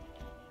something.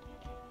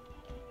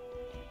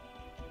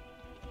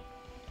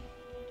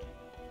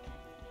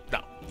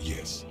 No.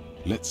 Yes,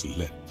 let's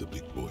let the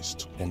big boys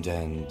talk. And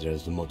then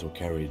there's the motor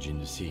carriage in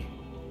the sea,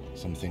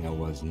 something I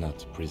was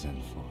not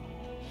present for.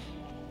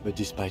 But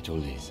despite all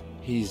this,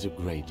 he is a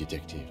great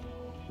detective,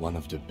 one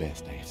of the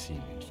best I have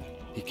seen, in fact.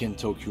 He can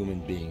talk human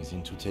beings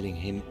into telling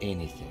him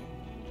anything,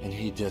 and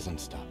he doesn't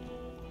stop.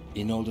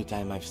 In all the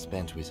time I've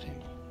spent with him,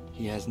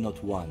 he has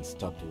not once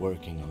stopped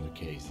working on the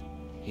case.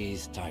 He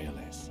is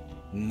tireless,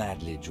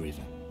 madly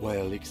driven.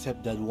 Well,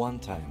 except that one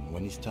time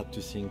when he stopped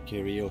to sing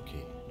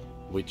karaoke,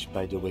 which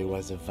by the way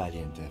was a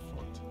valiant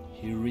effort.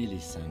 He really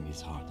sang his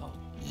heart out.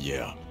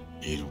 Yeah,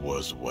 it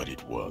was what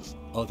it was.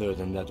 Other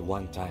than that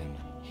one time,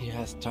 he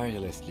has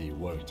tirelessly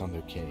worked on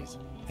the case,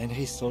 and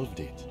he solved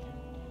it.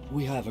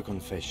 We have a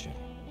confession,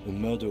 a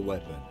murder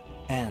weapon,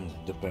 and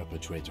the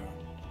perpetrator,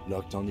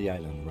 locked on the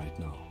island right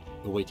now,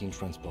 awaiting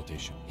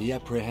transportation. He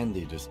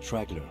apprehended a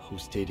straggler who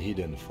stayed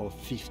hidden for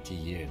 50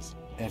 years,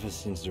 ever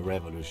since the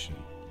revolution,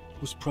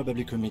 who's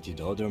probably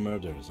committed other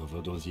murders over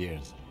those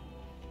years.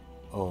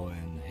 Oh,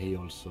 and he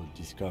also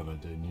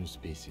discovered a new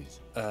species.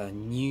 A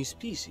new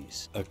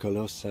species? A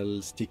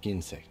colossal stick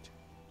insect,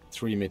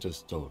 3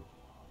 meters tall.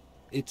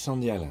 It's on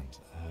the island,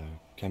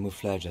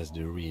 camouflage as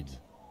the reeds.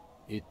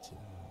 It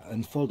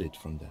unfolded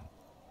from them.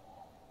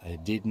 I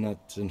did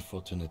not,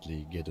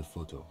 unfortunately, get a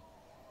photo,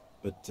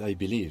 but I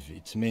believe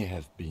it may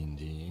have been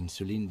the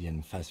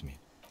Insulindian phasmid.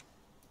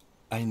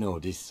 I know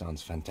this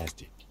sounds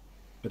fantastic,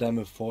 but I'm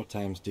a 4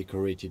 times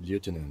decorated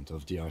lieutenant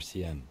of the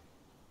RCM.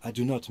 I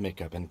do not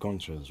make up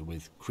encounters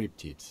with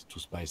cryptids to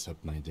spice up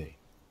my day.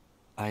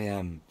 I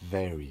am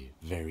very,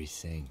 very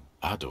sane.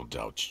 I don't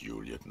doubt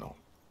you, Lieutenant.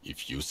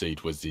 If you say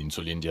it was the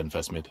Insulindian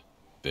phasmid,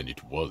 then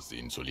it was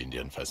the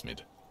Insulindian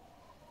phasmid.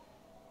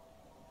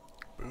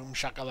 Boom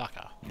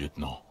shakalaka.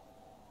 Lieutenant,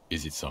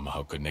 is it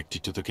somehow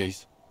connected to the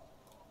case?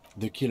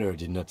 The killer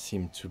did not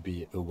seem to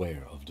be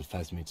aware of the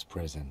phasmid's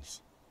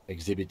presence,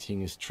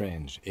 exhibiting a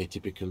strange,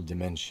 atypical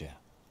dementia.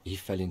 He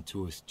fell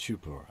into a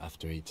stupor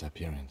after its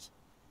appearance.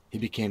 He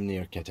became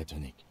near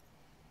catatonic.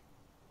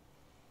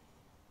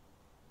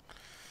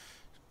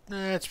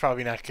 It's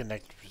probably not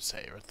connected per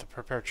se, or the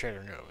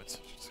perpetrator knew it.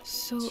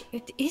 So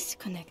it is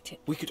connected.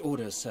 We could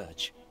order a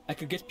search. I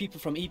could get people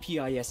from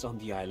EPIS on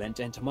the island,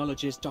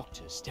 entomologists,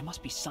 doctors. There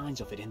must be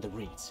signs of it in the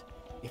reeds.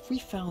 If we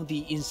found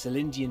the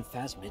Insulindian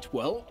phasmid,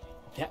 well,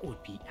 that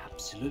would be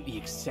absolutely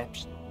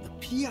exceptional. The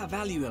PR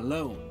value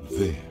alone.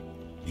 There,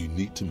 you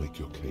need to make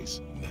your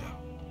case now.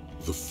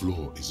 The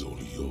floor is all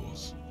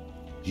yours.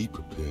 He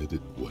prepared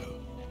it well.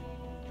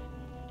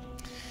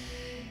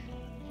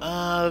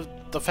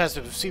 The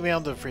phasmid was female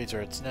in the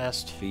freezer, its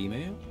nest.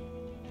 Female?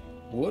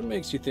 What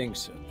makes you think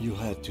so? You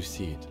had to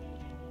see it.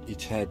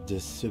 It had the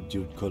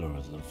subdued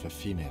colors of a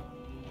female,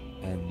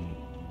 and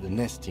the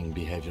nesting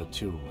behavior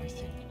too, I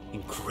think.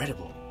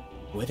 Incredible.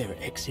 Were there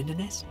eggs in the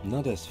nest?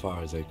 Not as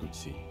far as I could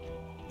see.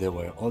 There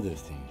were other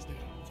things there,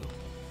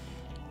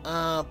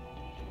 though.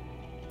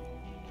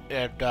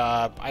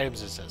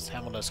 Items it says,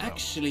 Hamilton.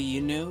 Actually,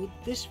 you know,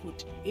 this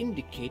would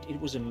indicate it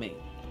was a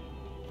male.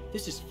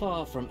 This is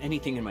far from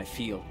anything in my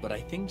field, but I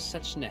think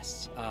such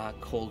nests are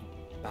called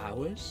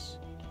bowers.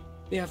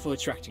 They are for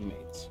attracting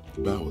mates.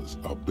 Bowers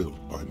are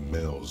built by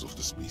males of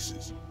the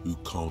species who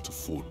can't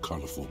afford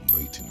colorful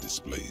mating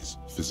displays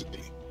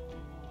physically.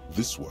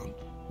 This one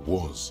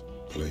was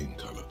plain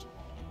colored.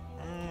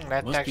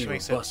 That must actually be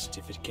makes robust sense.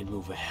 if it can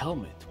move a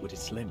helmet with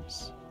its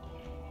limbs.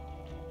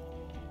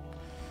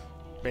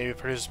 Maybe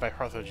produced by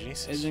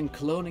parthenogenesis. As in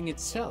cloning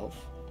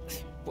itself?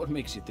 What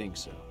makes you think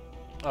so?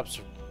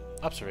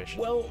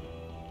 Observation. Well,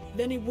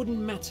 then it wouldn't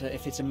matter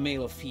if it's a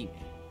male or female.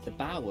 The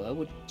bower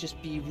would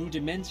just be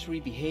rudimentary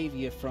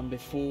behavior from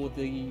before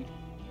the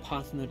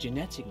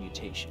parthenogenetic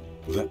mutation.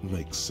 That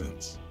makes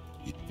sense.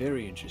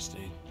 Very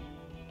interesting.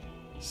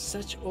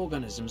 Such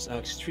organisms are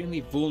extremely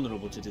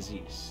vulnerable to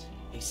disease.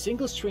 A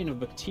single strain of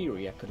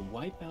bacteria could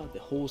wipe out the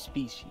whole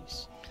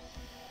species.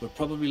 We're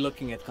probably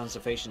looking at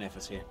conservation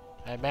efforts here.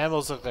 And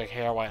mammals look like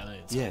hair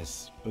whitelings.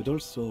 Yes, but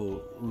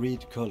also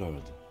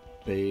reed-colored,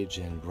 beige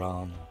and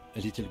brown, a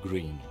little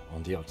green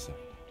on the outside.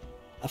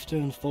 After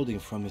unfolding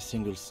from a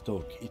single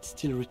stalk, it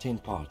still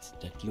retained parts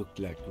that looked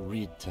like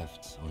reed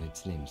tufts on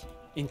its limbs.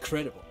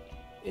 Incredible.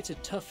 It's a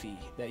toughie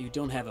that you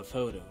don't have a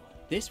photo.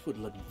 This would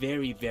look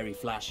very, very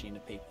flashy in the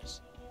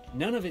papers.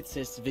 None of it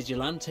says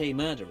vigilante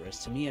murderers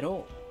to me at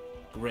all.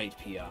 Great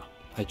PR.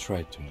 I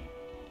tried to,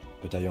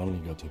 but I only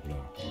got a blur.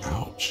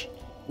 Ouch.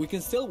 We can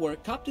still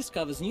work. Cop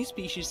discovers new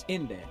species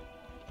in there.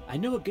 I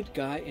know a good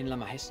guy in La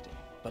Majeste,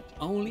 but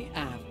only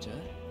after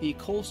the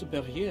École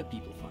Supérieure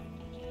people find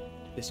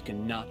it. This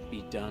cannot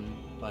be done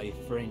by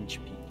French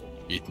people.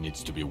 It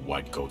needs to be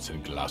white coats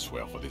and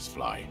glassware for this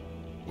fly.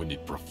 We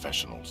need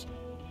professionals.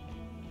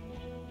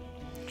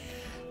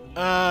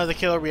 The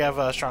killer, we have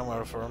a strong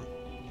motive for him.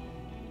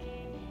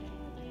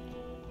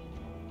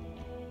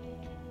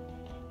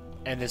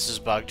 And this is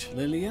bugged.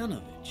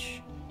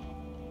 Lilianovich.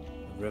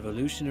 A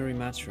revolutionary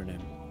matronym.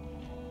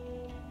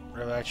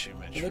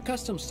 Revolutionary. The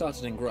custom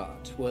started in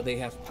Grad, where they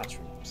have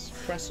patronyms.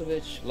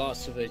 Krasovich,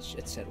 Lasovich,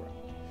 etc.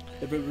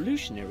 The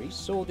revolutionaries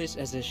saw this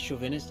as a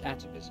chauvinist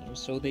atavism,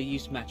 so they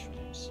used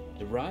matronyms,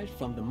 derived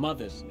from the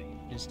mother's name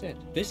instead.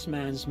 This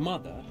man's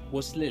mother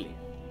was Lilian.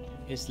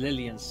 His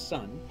Lilian's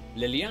son,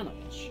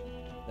 Lilianovich.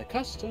 The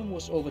custom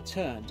was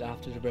overturned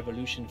after the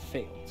revolution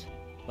failed,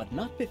 but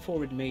not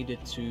before it made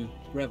it to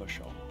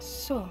Revachol.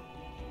 So,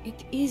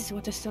 it is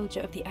what a soldier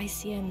of the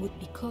ICM would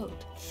be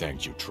called.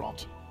 Thank you,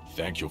 Trant.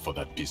 Thank you for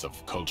that piece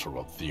of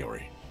cultural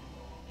theory.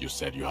 You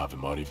said you have a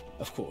motive?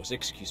 Of course,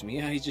 excuse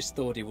me, I just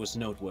thought it was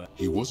noteworthy.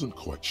 He wasn't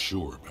quite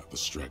sure about the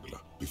straggler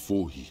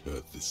before he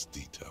heard this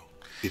detail.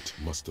 It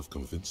must have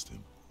convinced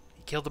him.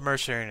 He killed the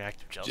mercenary in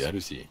active jealousy.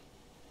 Jealousy?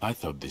 I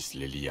thought this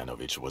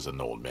Lilianovich was an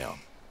old man.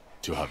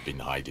 To have been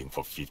hiding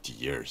for 50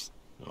 years.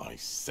 Like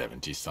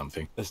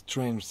 70-something. A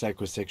strange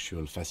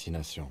psychosexual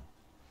fascination.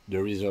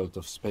 The result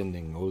of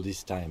spending all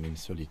this time in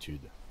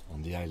solitude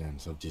on the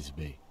islands of this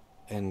bay.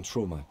 And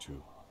trauma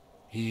too.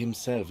 He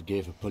himself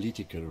gave a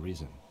political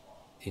reason.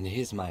 In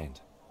his mind,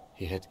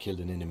 he had killed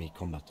an enemy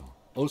combatant.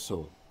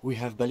 Also, we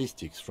have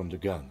ballistics from the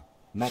gun,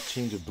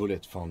 matching the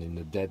bullet found in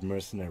the dead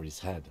mercenary's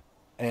head,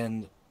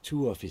 and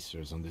 2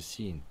 officers on the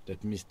scene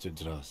that Mr.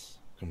 Dross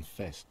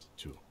confessed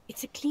to.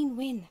 It's a clean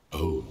win.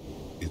 Oh,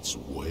 it's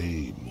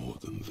way more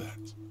than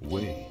that.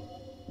 Way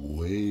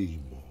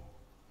more.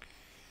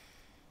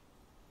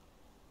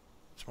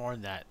 It's more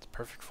than that. It's a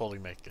perfect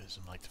folding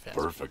mechanism like the fence.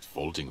 Perfect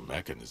folding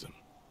mechanism?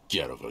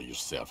 Get over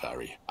yourself,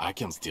 Harry. I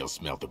can still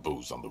smell the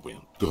booze on the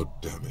wind. God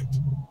damn it.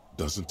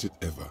 Doesn't it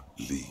ever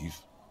leave?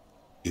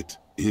 It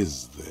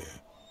is there.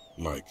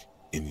 Like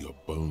in your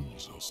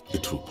bones or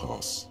it will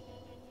pass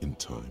in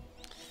time.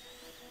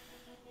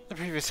 The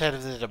previous head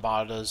of the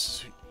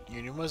Demadas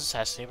Union was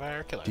assassinated by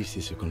our killer. This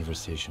is a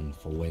conversation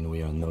for when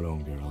we are no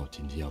longer out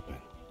in the open.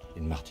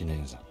 In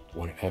Martinez,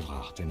 where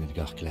Everard and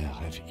Edgar Clare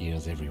have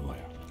ears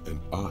everywhere.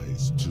 And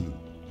eyes too.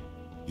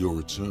 Your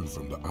return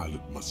from the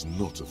island must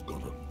not have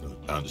gone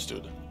unnoticed.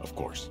 Understood, of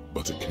course.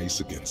 But a case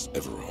against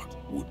Everard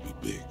would be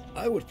big.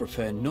 I would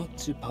prefer not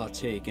to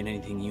partake in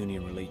anything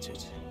union-related,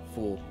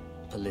 for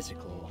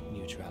political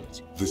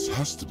neutrality. This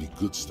has to be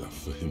good stuff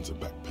for him to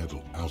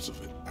backpedal out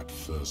of it at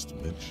first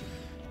mention.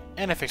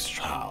 And I fixed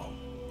the How?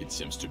 It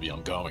seems to be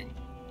ongoing.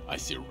 I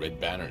see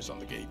red banners on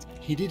the gate.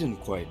 He didn't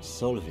quite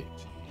solve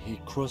it. He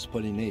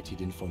cross-pollinated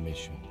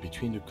information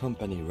between the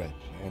company rep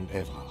and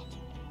Everard,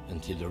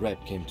 until the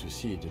rep came to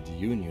see that the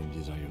Union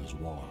desires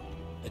war,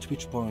 at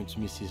which point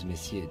Mrs.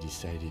 Messier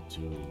decided to...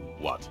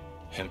 What?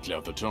 Hand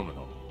clear the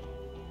terminal?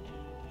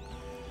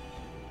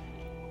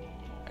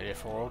 Idea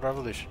for World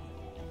Revolution.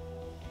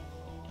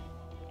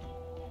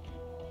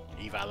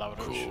 Eva la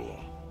Revolution. Cool.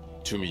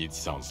 To me it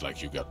sounds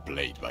like you got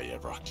played by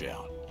Everard.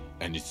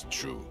 And it's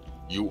true.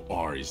 You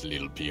are his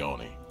little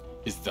peony.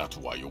 Is that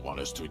why you want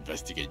us to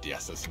investigate the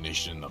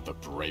assassination of the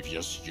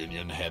previous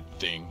Union head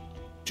thing?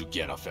 To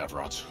get off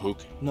Everard's hook?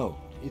 No,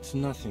 it's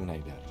nothing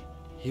like that.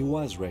 He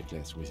was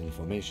reckless with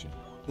information,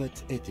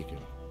 but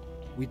ethical.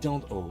 We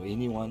don't owe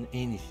anyone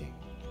anything.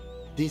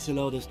 This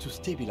allowed us to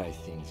stabilize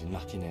things in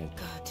Martinez.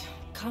 God,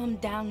 calm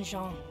down,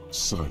 Jean.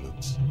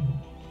 Silence.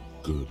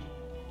 Good.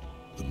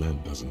 The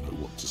man doesn't know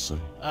what to say.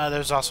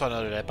 There's also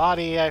another dead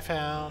body I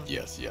found.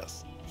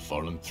 Yes.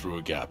 Fallen through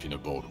a gap in a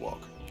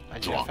boardwalk.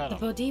 The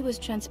body was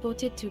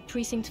transported to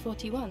Precinct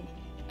 41,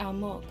 our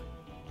morgue.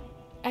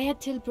 I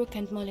had Tilbrook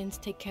and Mullins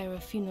take care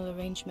of funeral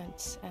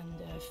arrangements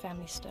and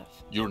family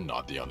stuff. You're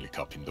not the only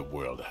cop in the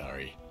world,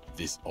 Harry.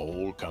 This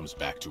all comes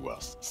back to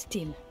us.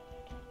 Still,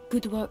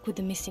 good work with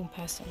the missing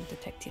person,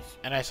 detective.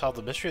 And I saw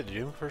the mystery of the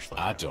Doom commercial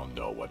area. I don't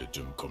know what a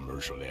Doom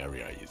commercial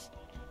area is.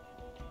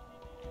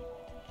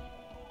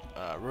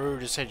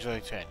 Rude essentially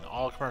to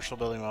all commercial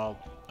building,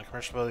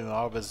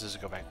 all businesses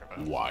go bankrupt.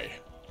 Why?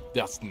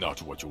 That's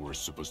not what you were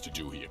supposed to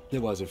do here. There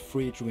was a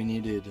fridge we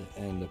needed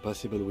and a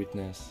possible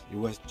witness. He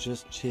was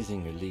just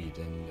chasing a lead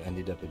and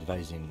ended up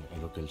advising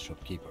a local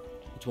shopkeeper.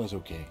 It was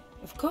okay.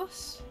 Of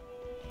course.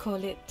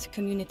 Call it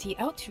community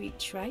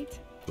outreach, right?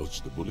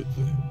 Dodged the bullet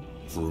there.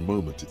 For a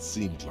moment it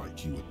seemed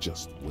like you were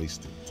just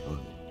wasting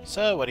time.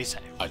 So, what do you say?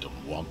 I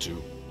don't want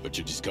to, but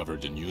you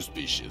discovered a new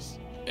species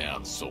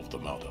and solved the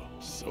murder.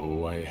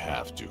 So I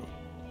have to.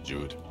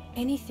 Jude?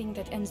 Anything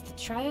that ends the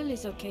trial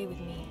is okay with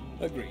me.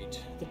 Agreed.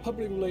 The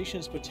public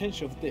relations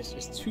potential of this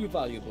is too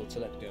valuable to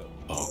let go.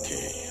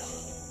 Okay.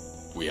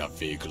 We have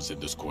vehicles in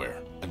the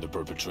square, and the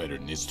perpetrator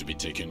needs to be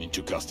taken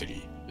into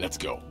custody. Let's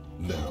go.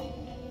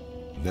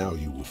 Now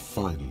you will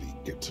finally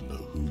get to know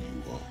who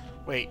you are.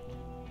 Wait,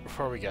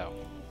 before we go.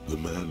 The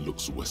man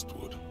looks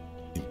westward,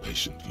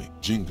 impatiently,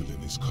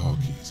 jingling his car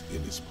keys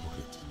in his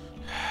pocket.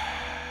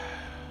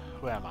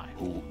 Who am I?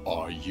 Who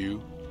are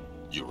you?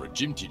 You're a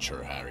gym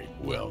teacher, Harry.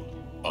 Well,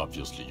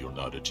 obviously you're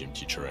not a gym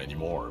teacher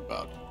anymore,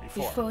 but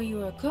Before you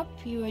were a cop,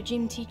 you were a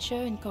gym teacher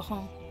in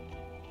Coron.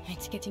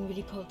 It's getting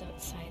really cold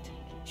outside.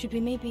 Should we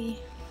maybe...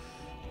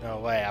 No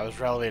way, I was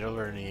relegated to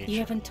learning You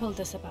haven't told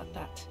us about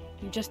that.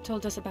 You just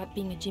told us about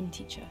being a gym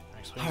teacher.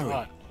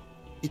 Harry,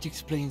 it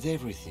explains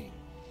everything.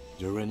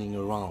 The running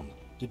around,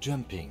 the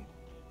jumping,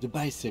 the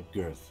bicep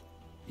girth,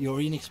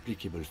 your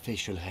inexplicable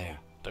facial hair.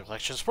 The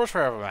collection of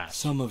sportswear of a mask.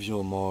 Some of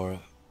your more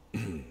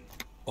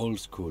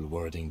old-school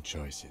wording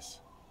choices.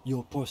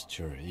 Your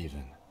posture,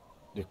 even.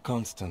 The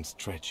constant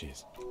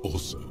stretches.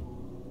 Also,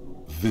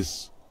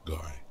 this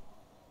guy.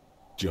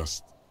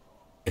 Just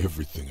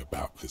everything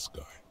about this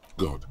guy.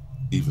 God,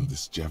 even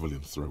this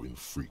javelin-throwing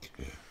freak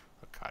here.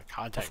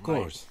 Contact Of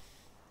course.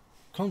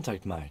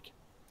 Contact Mike.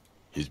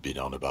 he's been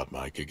on about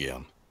Mike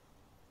again.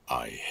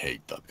 I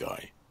hate that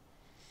guy.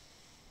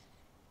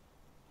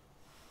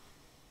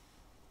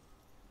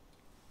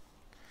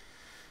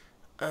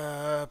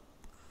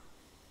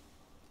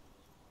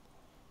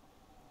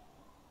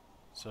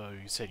 So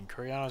you said in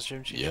Korean as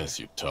gym teacher? Yes,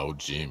 you taught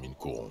gym in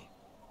Cool.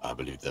 I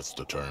believe that's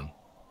the term.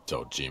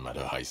 Taught gym at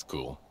a high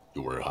school.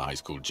 You were a high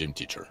school gym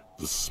teacher.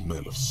 The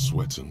smell of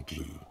sweat and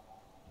glue.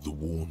 The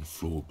worn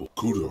floorboard.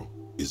 Kuro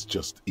is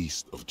just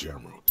east of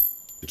Jamrock.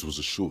 It was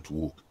a short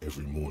walk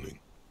every morning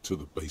to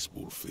the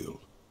baseball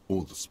field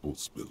or the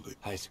sports building.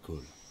 High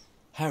school.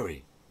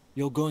 Harry,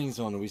 your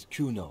goings-on with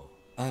Kuno,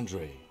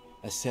 Andre,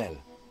 Assel,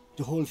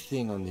 the whole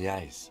thing on the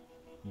ice.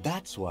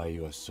 That's why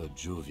you are so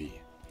juvie.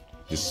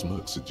 His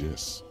smirk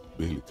suggests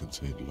barely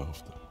contained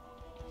laughter.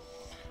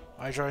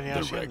 Why join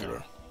the The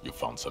regular. You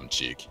found some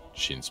chick.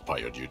 She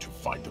inspired you to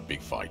fight the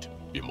big fight.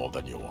 Be more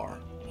than you are.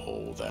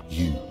 All that.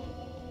 You,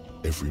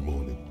 every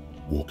morning,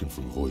 walking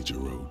from Voyager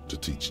Road to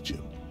teach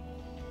gym.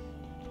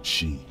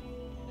 She,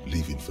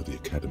 leaving for the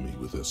academy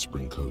with her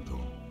spring coat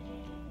on.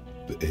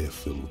 The air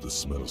filled with the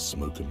smell of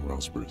smoke and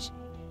raspberries,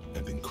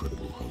 and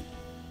incredible hope.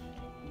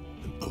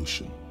 An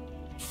ocean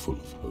full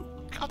of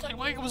hope. Contact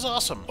Mike was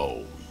awesome.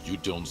 Oh, you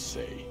don't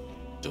say.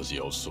 Does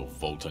he also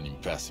vault an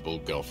impassable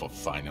gulf of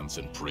finance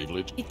and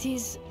privilege? It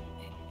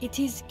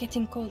is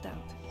getting cold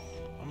out.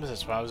 When was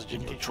this? When I was a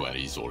gym In your teacher?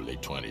 20s or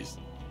late 20s,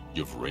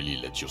 you've really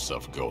let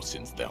yourself go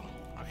since then.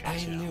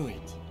 I knew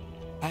it.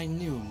 I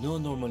knew no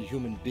normal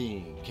human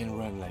being can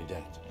run like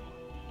that.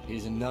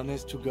 He's an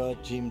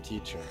honest-to-God gym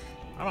teacher.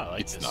 I might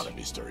like It's this. not a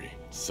mystery.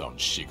 Some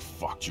chick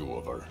fucked you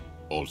over.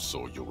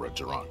 Also, you were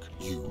drunk.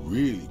 You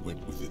really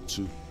went with it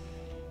too.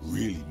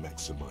 Really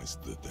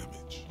maximized the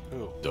damage.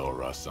 Who?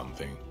 Dora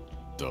something.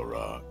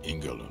 Dora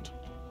Ingerlund.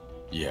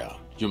 Yeah,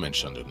 you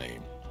mentioned the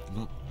name.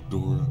 Not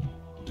Dora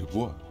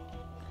Dubois.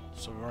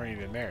 So we weren't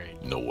even married.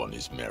 No one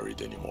is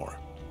married anymore.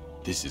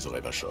 This is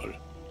Revachol.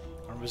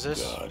 When was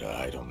this? God,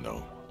 I don't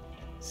know.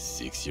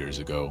 6 years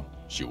ago?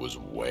 She was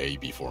way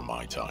before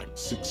my time.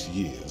 6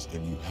 years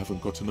and you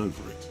haven't gotten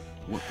over it.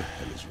 What the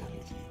hell is wrong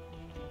with you?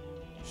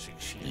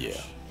 6 years.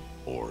 Yeah.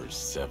 Or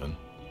 7.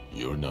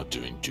 You're not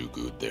doing too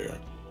good there.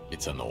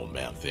 It's an old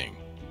man thing.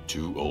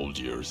 2 old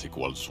years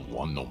equals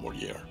 1 normal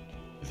year.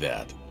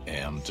 That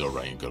and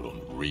Dora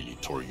Ingerlund really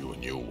tore you a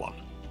new one.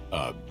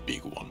 A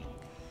big one.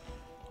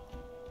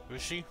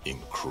 Who's she?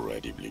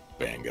 Incredibly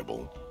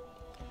bangable.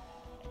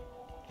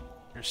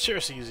 You're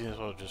seriously using this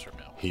one just for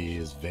male. He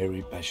is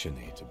very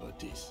passionate about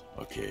this.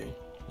 Okay,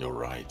 you're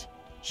right.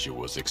 She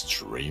was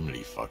extremely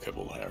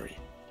fuckable, Harry.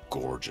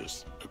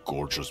 Gorgeous. A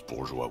gorgeous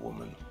bourgeois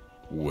woman.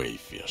 Way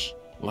fish.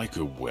 Like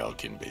a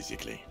Welkin,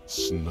 basically.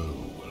 Snow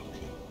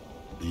Welkin.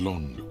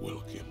 Blonde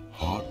Welkin.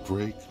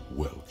 Heartbreak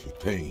Welkin.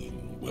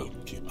 Pain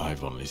Welkin.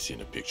 I've only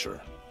seen a picture,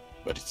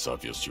 but it's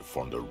obvious you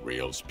formed a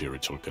real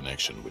spiritual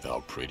connection with how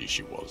pretty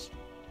she was.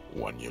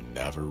 One you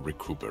never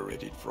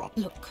recuperated from.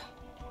 Look,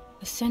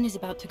 the sun is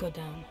about to go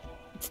down.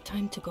 It's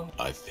time to go.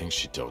 I think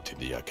she taught in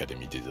the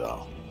Académie des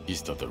Arts,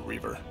 east of the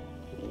river.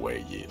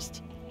 Way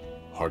east.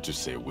 Hard to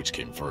say which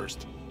came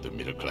first, the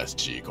middle-class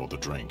chick or the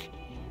drink.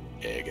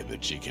 Egg and the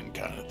chicken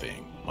kind of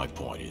thing. My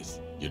point is,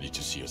 you need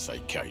to see a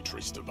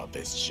psychiatrist about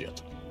this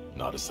shit.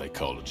 Not a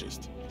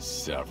psychologist.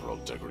 Several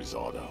degrees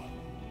harder.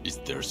 Is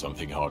there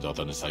something harder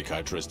than a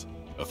psychiatrist?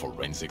 A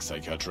forensic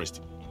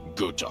psychiatrist?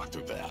 Go talk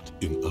to that.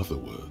 In other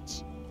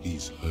words,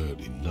 he's heard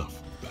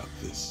enough about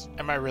this.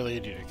 Am I really a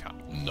duty cop?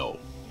 No.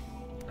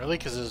 Really?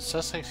 Because the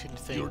suspects seem to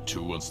think... You're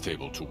too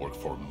unstable to work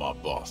for a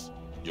mob boss.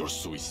 You're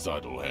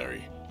suicidal,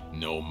 Harry.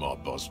 No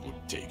mob boss would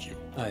take you.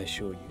 I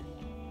assure you,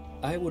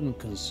 I wouldn't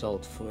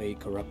consult for a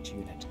corrupt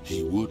unit.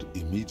 He would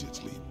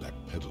immediately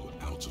backpedal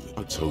out of it.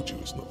 I told you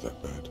it's not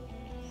that bad.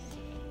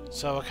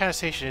 So what kind of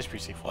station is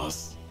Precinct 4?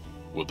 Us?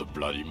 We're the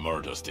bloody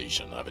murder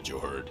station, haven't you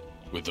heard?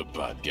 With the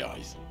bad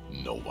guys.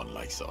 No one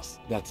likes us.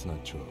 That's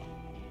not true.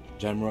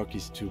 Jamrock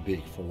is too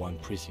big for one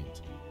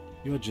precinct.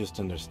 You're just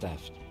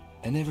understaffed.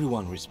 And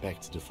everyone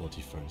respects the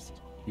 41st.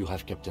 You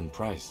have Captain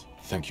Price.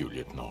 Thank you,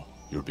 Lieutenant.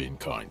 You're being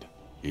kind.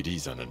 It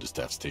is an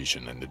understaffed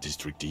station and the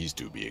district is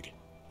too big.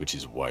 Which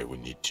is why we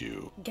need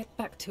to... Get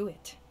back to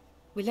it.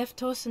 We left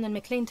Torsen and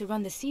McLean to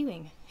run the Sea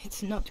Wing.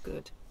 It's not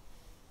good.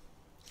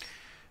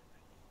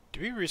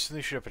 Did we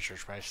recently shoot up a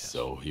church by chance?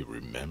 So he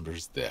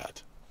remembers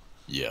that.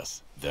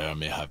 Yes, there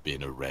may have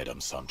been a raid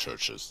on some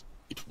churches.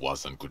 It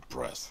wasn't good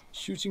press.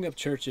 Shooting up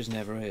churches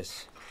never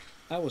is.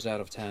 I was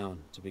out of town,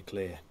 to be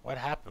clear. What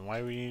happened? Why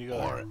do we need to go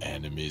Our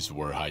enemies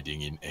were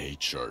hiding in a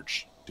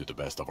church, to the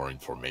best of our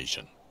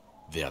information.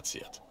 That's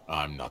it.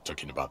 I'm not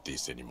talking about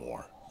this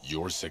anymore.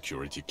 Your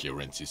security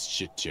clearance is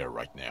shit tier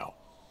right now.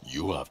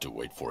 You have to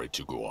wait for it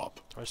to go up.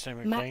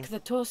 Mac the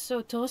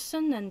Torso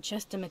Torsen and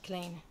Chester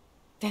McLean.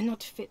 They're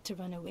not fit to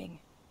run a wing.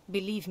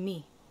 Believe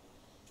me.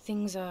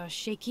 Things are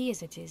shaky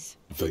as it is.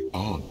 They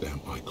are damn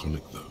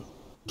iconic, though.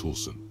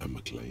 Torsen and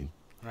McLean.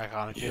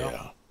 Iconic,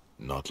 yeah.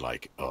 Not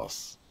like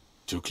us.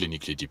 Two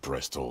clinically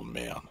depressed old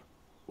men.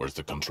 Where's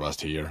the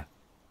contrast here?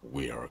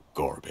 We are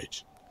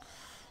garbage.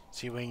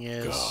 Sea-Wing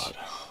is... God.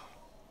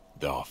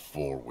 There are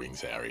 4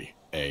 wings, Harry.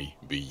 A,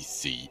 B,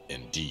 C,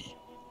 and D.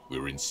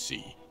 We're in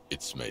C.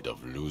 It's made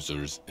of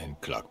losers and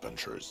clock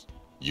punchers.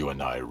 You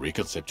and I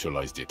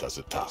reconceptualized it as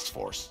a task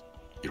force.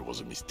 It was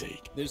a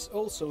mistake. There's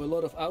also a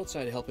lot of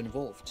outside help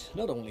involved.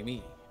 Not only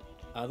me.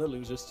 Other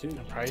losers too.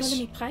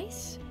 Ptolemy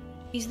Price?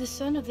 He's the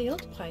son of the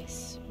old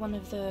Price, one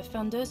of the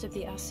founders of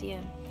the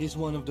RCM. He's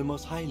one of the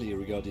most highly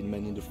regarded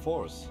men in the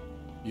force.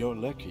 You're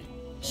lucky.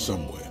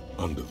 Somewhere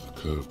under the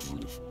curved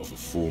roof of a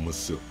former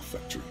silk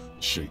factory,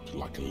 shaped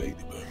like a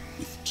ladybird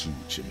with 2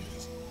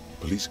 chimneys,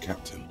 Police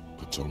Captain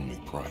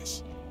Ptolemy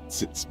Price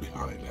sits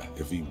behind a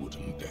heavy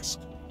wooden desk.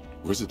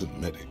 Resident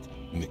medic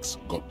Nix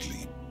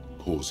Gottlieb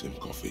pours him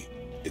coffee.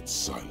 It's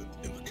silent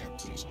in the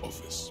captain's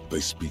office.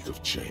 They speak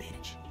of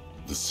change,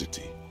 the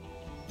city,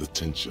 the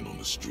tension on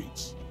the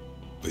streets.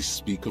 They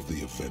speak of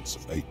the events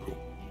of April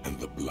and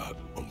the blood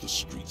on the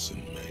streets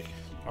in May.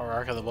 Or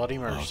Ark of the Bloody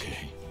Mercy.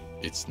 Okay,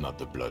 it's not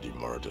the Bloody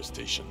Murder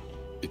Station.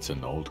 It's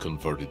an old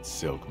converted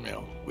silk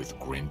mill with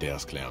green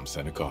desk lamps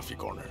and a coffee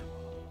corner.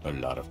 A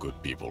lot of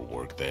good people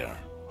work there,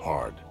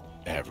 hard,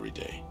 every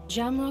day.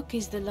 Jamrock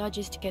is the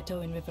largest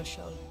ghetto in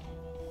Rivershoal.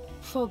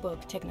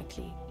 Faubourg,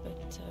 technically,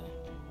 but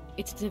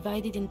it's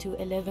divided into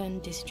 11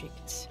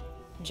 districts.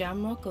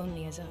 Jamrock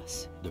only has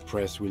us. The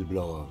press will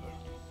blow over.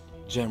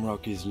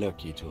 Jamrock is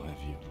lucky to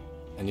have you,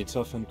 and it's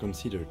often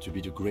considered to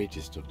be the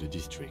greatest of the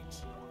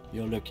districts.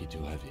 You're lucky to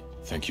have it.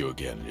 Thank you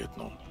again,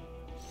 Lieutenant.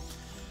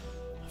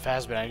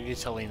 Fazbear, I need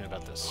to tell Lena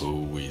about this.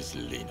 Who is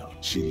Lena?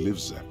 She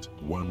lives at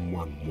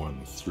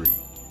 1113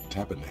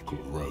 Tabernacle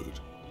Road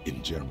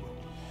in Jamrock.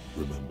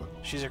 Remember?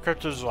 She's a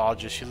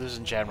cryptozoologist. She lives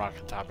in Jamrock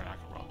and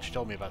Tabernacle Road. She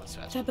told me about this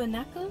fast.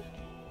 Tabernacle?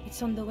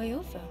 It's on the way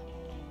over.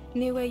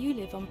 Near where you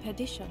live on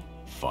Perdition.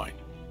 Fine.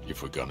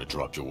 If we're gonna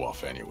drop you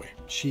off anyway.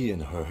 She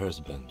and her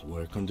husband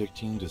were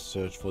conducting the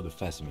search for the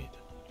Phasmid.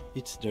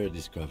 It's their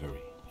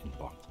discovery, in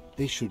part.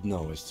 They should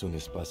know as soon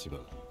as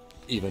possible,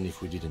 even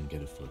if we didn't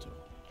get a photo.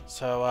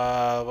 So,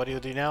 what do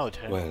you do now,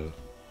 Lieutenant? Well,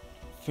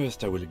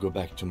 first I will go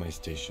back to my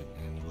station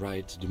and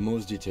write the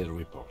most detailed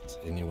report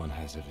anyone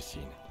has ever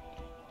seen.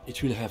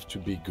 It will have to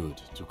be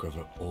good to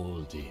cover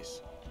all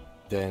these.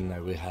 Then I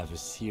will have a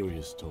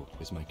serious talk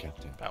with my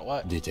captain. About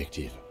what?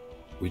 Detective,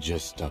 we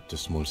just stopped a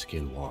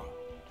small-scale war.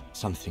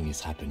 Something is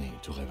happening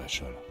to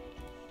Rivershoal.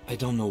 I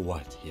don't know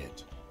what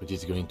yet, but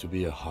it's going to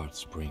be a hard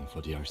spring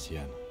for the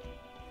RCM.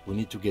 We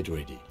need to get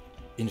ready,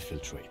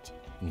 infiltrate,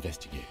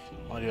 investigate.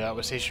 Want to do that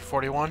with Station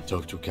 41?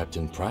 Talk to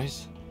Captain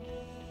Price?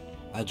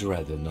 I'd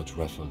rather not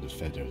ruffle the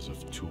feathers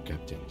of 2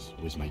 captains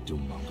with my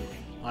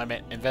doom-mongering. I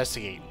meant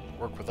investigate.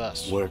 Work with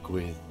us. Work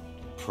with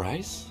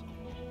Price?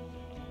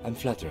 I'm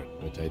flattered,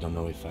 but I don't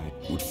know if I...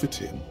 Would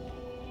fit in.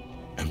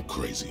 And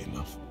crazy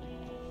enough.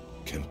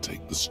 Can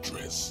take the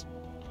stress.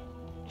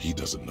 He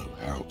doesn't know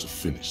how to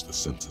finish the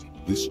sentence.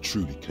 This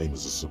truly came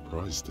as a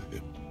surprise to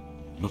him.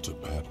 Not a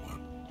bad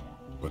one,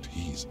 but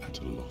he's at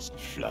a loss.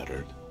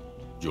 Flattered?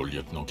 You're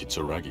Lieutenant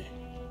Kitsuragi.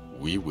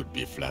 We would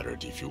be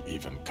flattered if you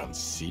even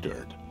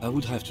considered. I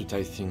would have to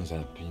tie things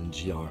up in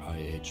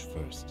GRIH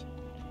first.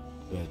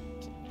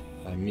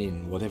 But, I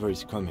mean, whatever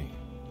is coming,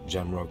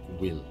 Jamrock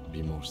will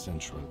be more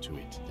central to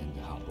it than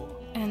the harbor.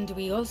 And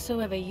we also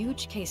have a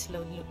huge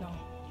caseload, Lieutenant.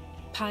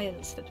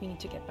 Piles that we need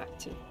to get back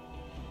to.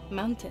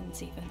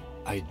 Mountains, even.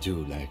 I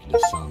do like the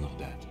sound of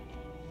that.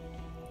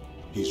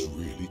 He's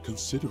really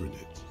considering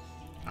it.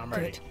 I'm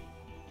ready. Good.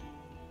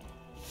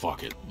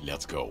 Fuck it,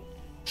 let's go.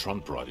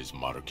 Trump brought his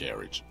motor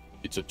carriage.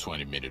 It's a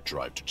 20-minute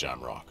drive to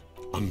Jamrock.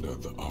 Under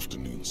the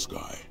afternoon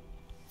sky,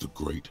 the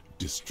great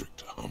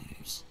district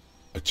hums.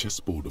 A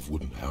chessboard of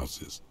wooden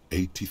houses,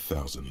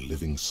 80,000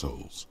 living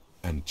souls,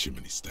 and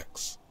chimney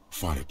stacks.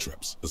 Fire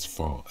traps as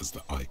far as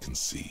the eye can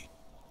see.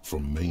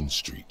 From Main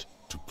Street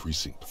to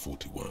Precinct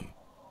 41,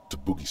 to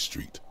Boogie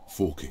Street,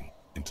 forking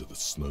into the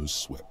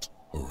snow-swept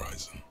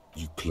horizon.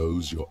 You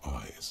close your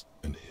eyes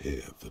and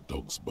hear the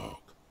dogs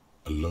bark.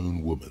 A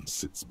lone woman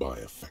sits by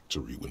a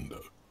factory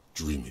window,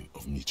 dreaming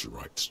of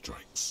meteorite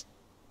strikes.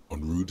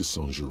 On Rue de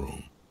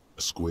Saint-Jérôme,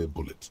 a square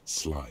bullet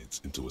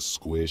slides into a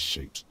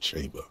square-shaped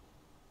chamber.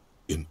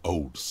 In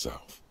Old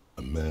South,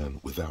 a man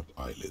without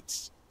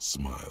eyelids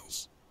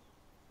smiles.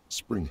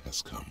 Spring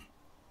has come.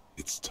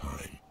 It's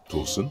time.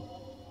 Torsen?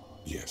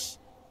 Yes.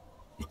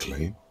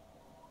 McLean?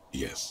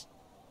 Yes.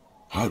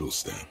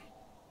 Heidelstein?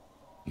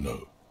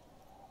 No.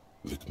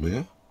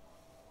 Vicmere?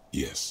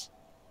 Yes.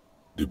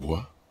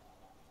 Dubois?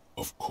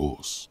 Of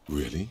course.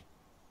 Really?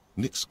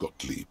 Nick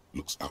Gottlieb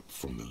looks up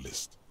from the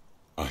list.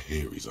 I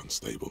hear he's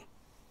unstable.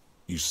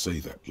 You say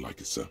that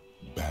like it's a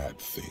bad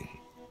thing.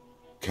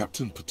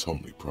 Captain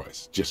Potomny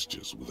Price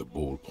gestures with a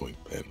ballpoint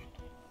pen.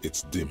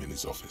 It's dim in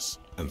his office,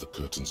 and the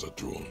curtains are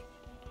drawn.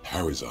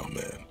 Harry's our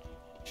man.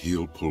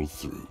 He'll pull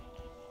through.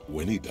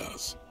 When he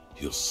does,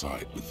 he'll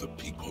side with the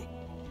people.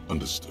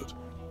 Understood.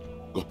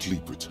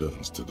 Gottlieb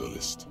returns to the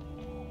list.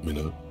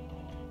 Minnow?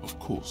 Of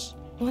course.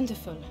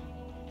 Wonderful.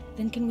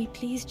 Then can we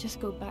please just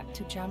go back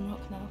to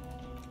Jamrock now?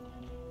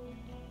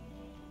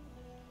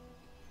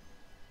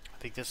 I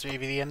think this may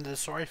be the end of the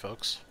story,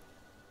 folks.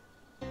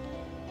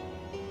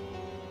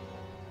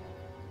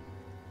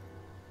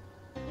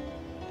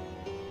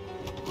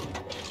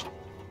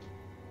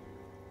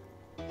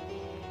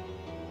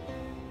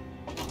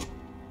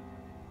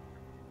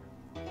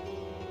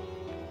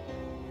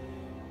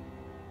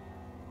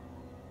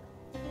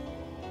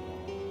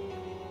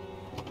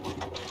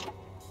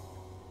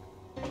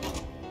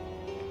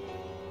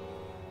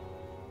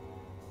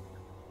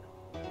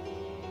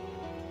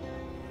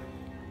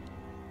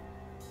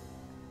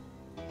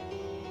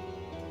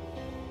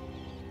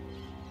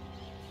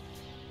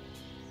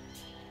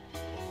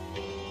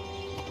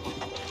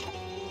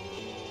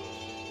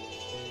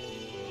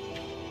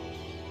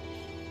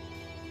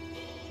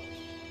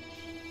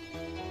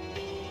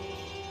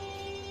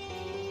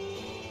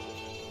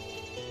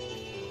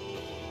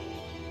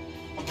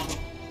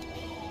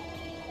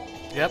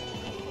 Yep.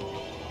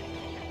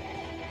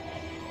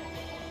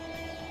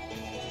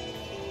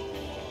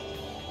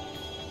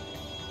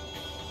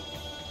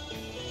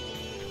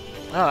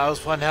 Oh, that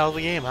was one hell of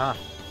a game, huh?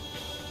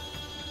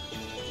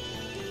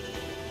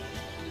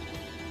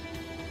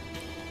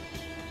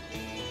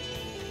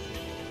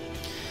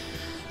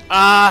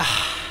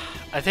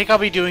 I think I'll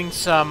be doing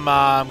some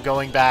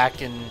going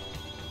back and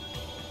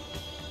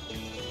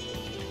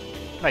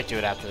might do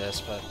it after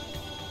this, but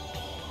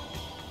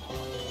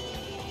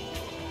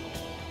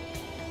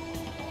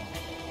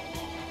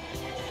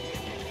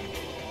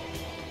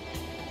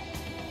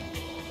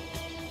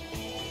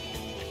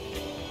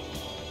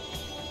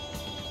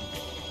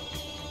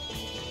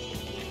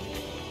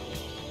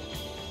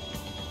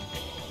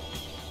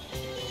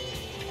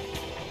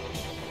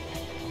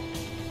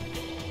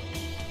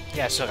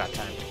yeah, I still got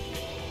time.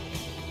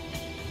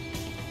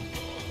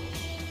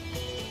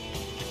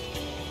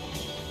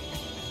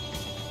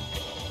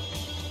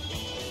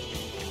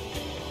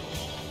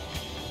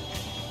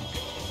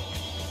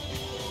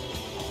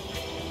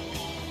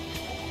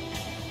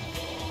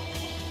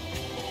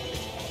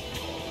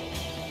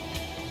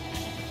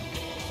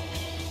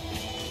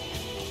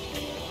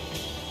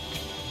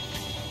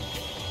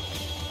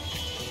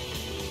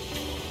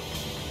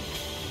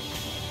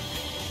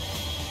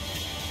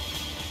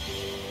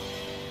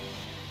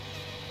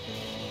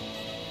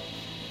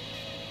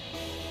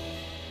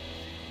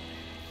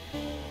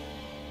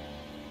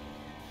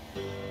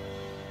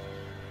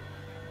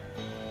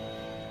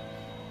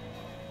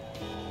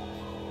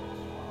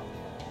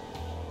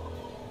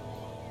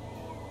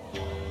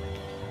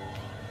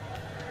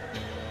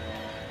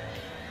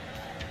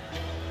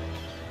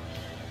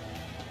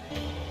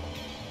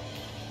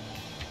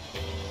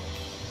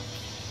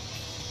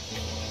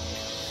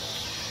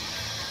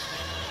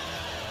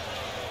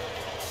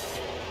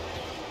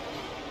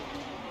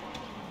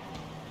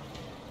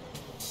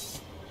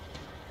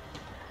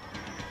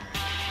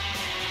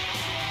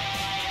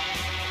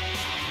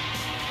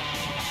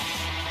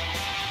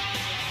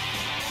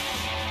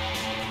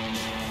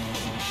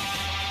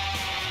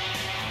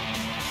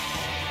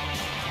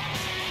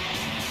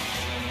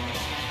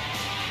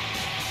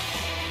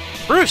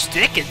 Bruce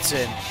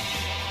Dickinson.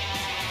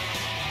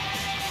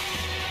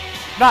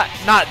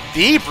 Not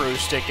the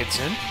Bruce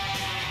Dickinson.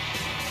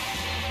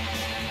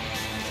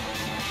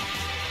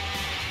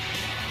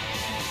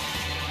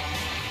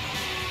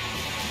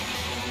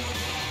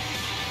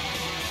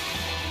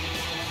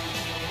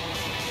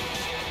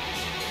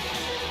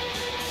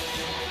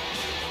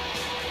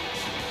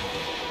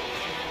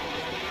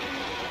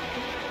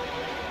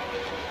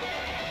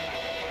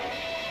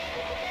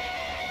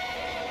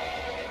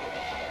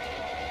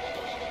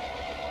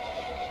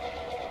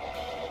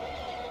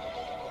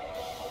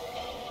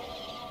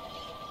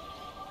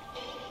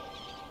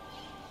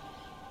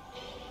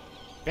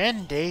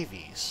 Ben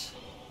Davies.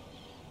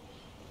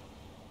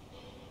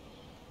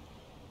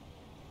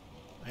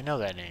 I know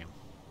that name.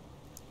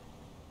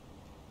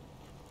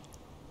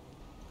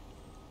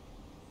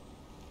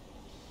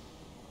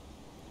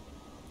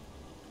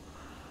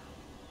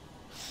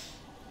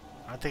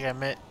 I think I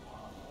met...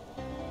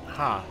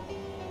 Huh.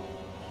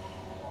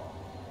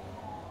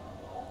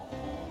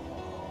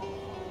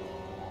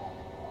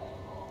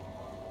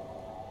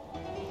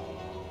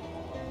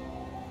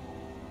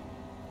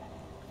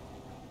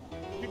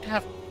 We'd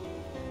have...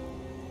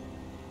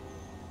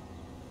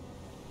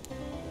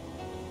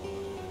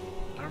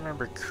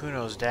 remember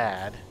Kuno's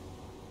dad.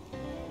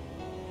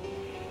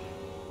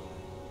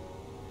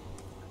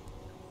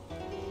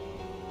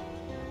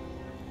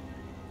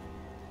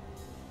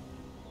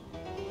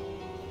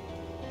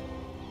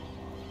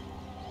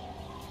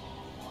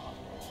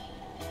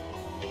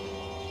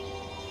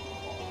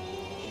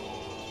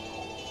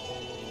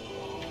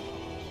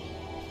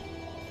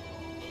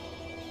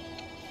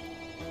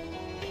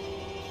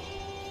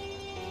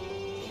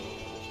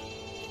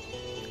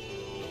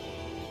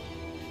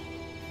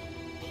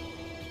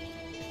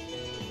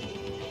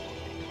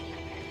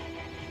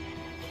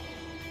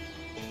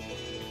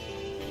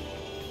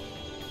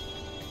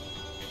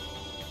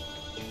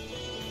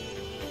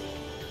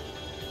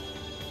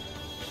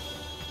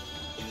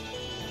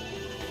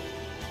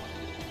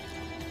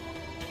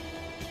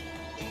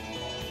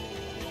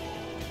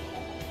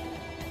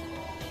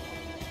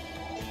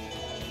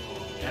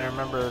 And I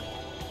remember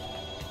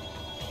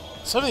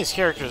some of these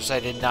characters I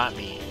did not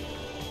meet.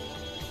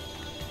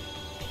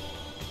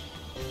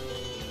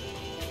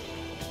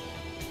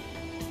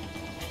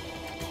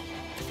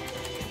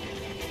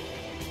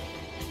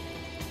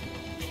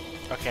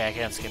 Okay, I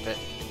can't skip it.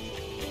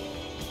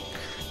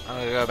 I'm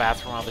gonna go to the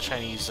bathroom while the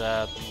Chinese,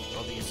 all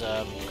these,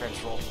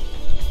 credits roll.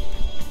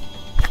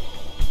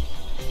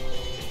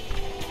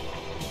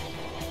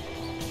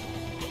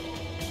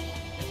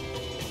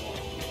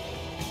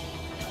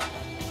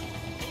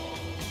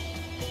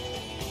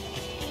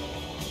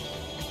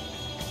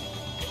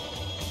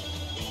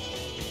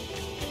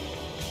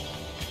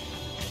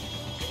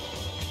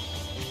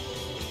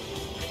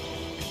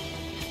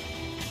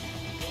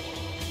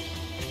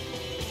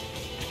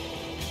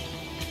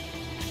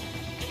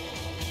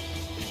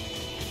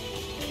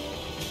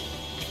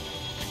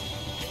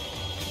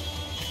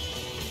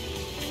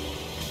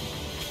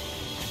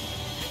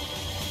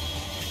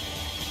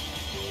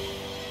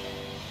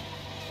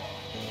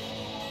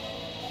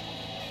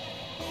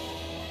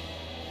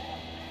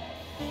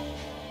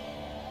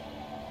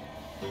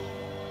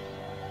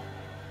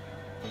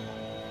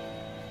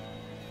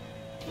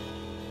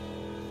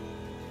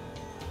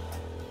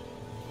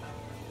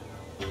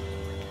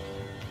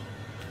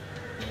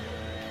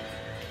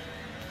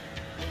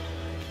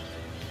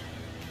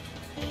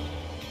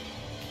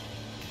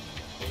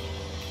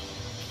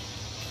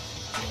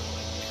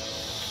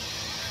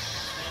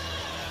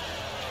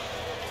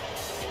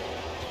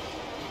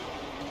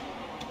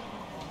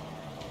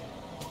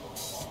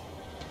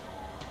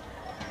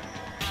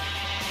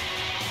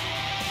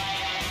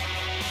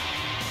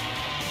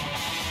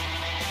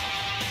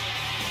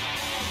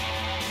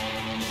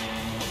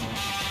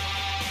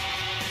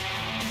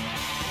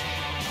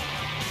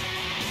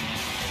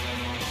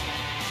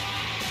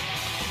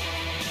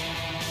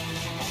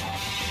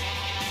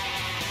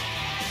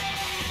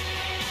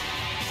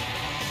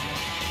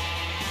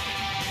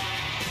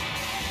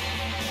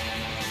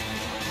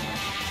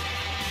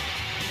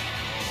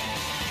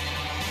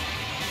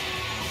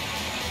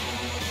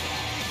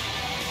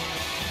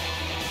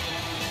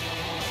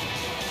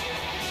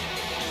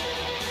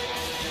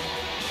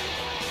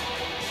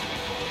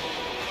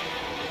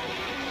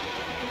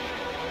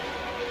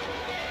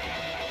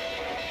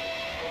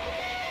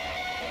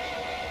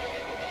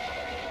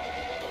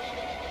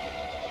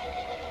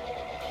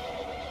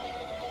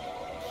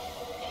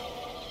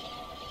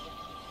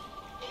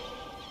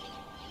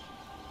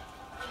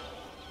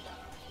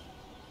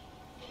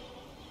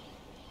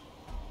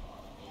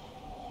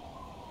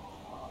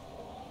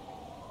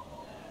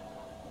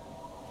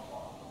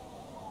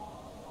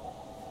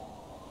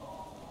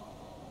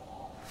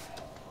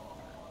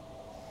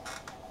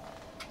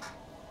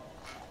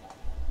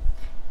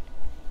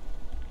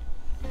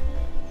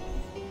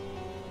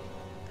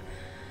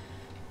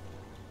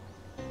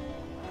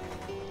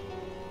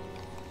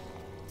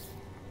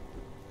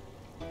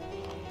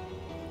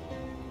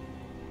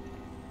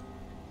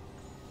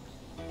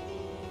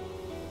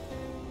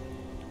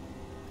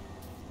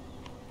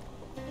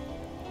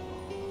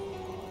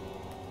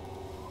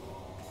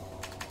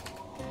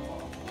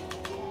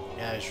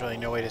 Yeah, there's really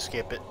no way to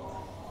skip it.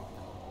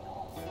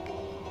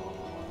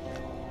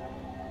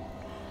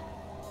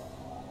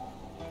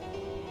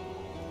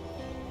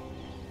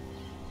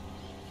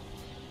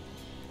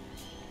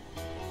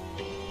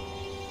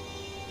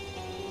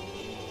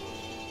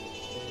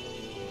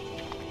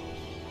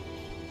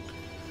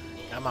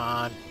 Come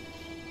on.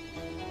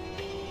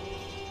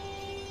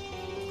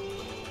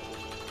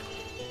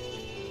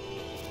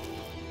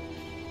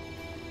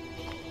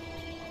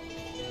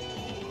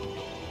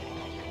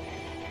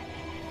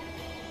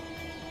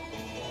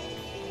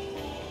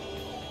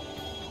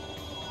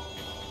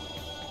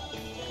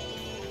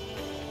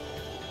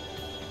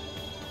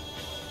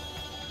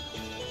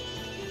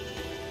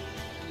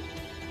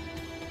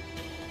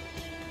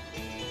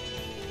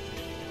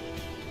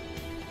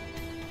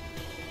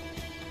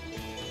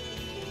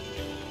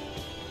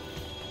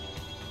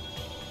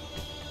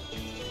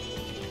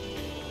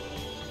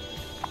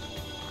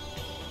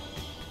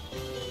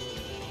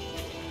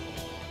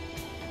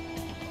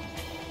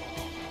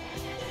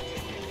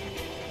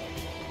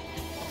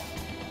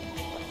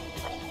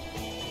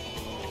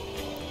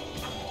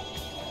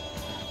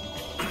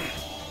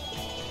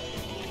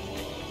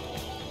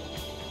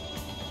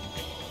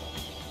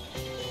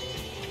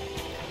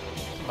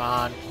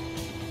 on.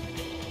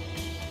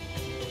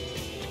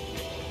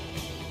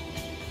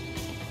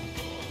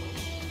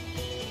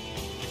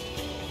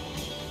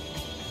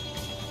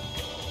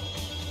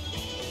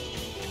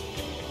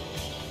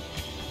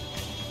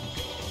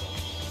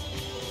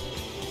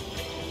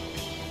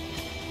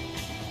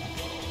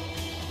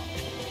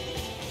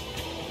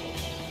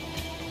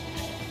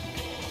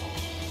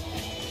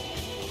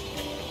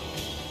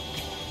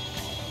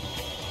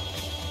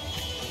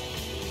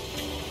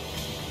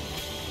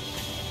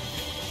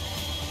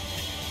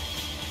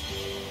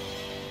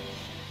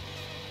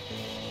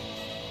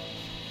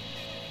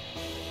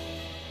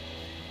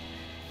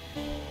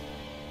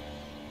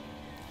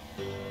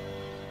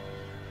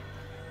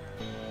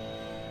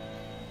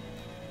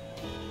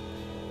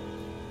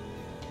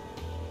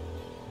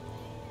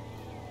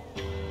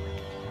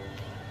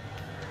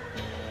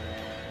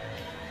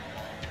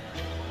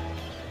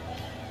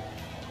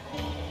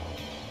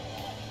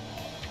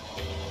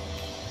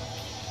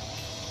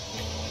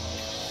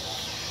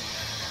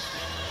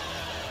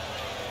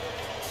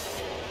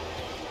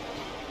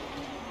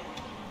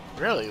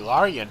 Really,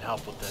 Larian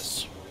helped with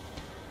this.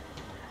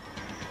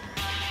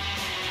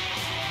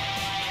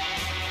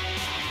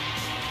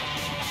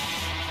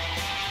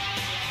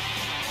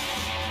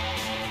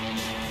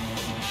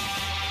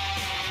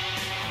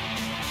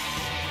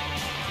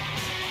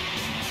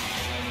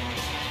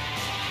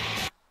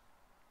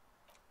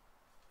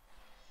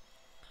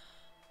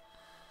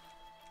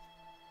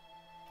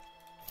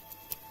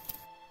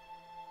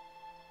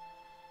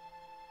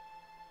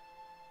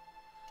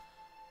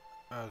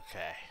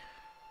 Okay.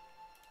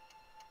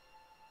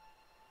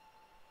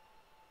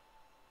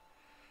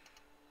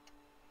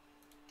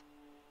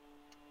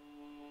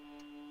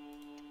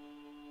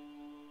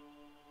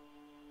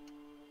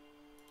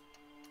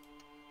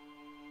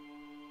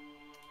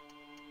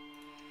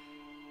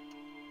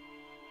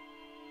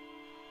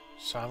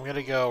 So I'm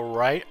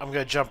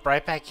gonna jump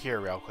right back here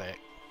real quick.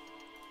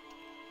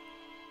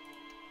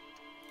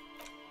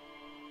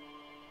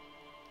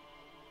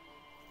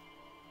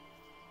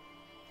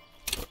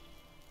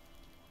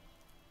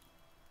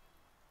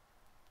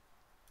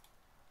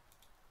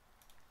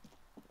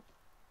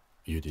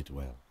 You did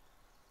well.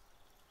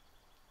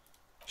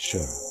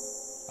 Sure,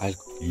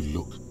 You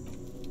look.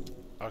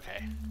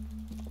 Okay.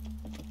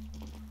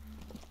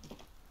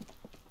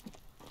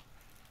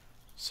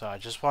 So I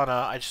just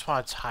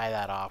wanna tie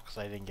that off because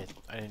I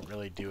didn't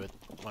really do it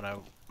when I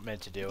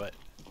meant to do it.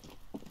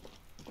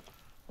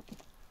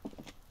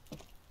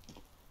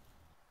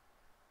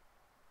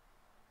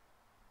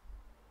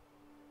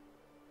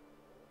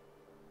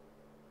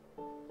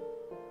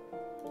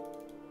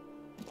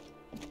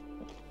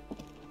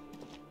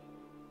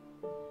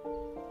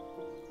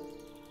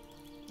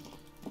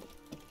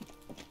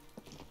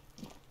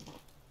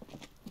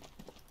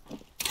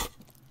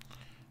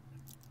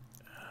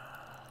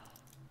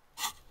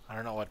 I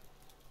don't know what.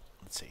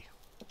 Let's see.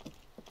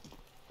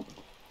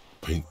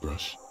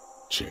 Paintbrush,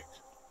 check.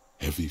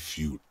 Heavy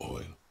fuel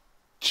oil,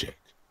 check.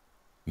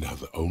 Now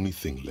the only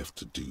thing left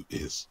to do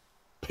is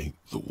paint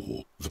the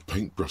wall. The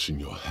paintbrush in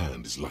your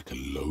hand is like a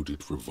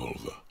loaded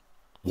revolver.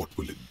 What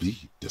will it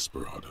be,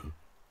 Desperado?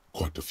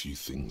 Quite a few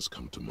things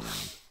come to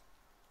mind.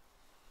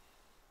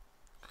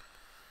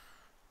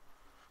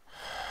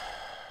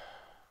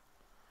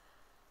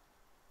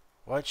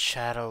 What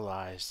shadow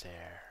lies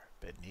there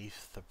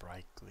beneath the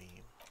bright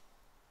gleam?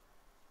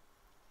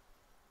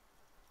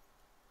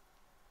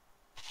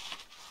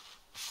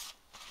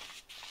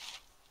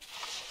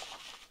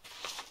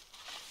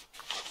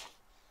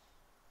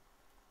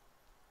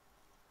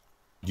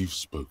 You've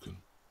spoken.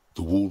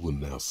 The wall will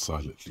now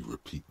silently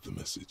repeat the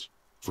message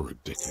for a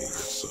decade or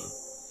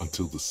so,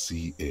 until the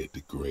sea air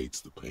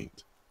degrades the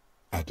paint,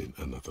 adding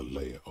another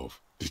layer of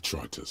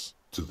detritus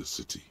to the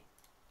city.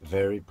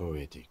 Very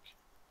poetic.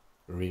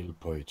 Real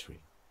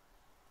poetry.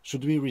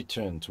 Should we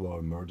return to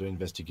our murder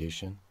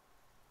investigation?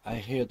 I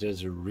hear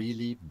there's a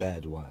really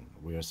bad one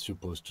we are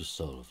supposed to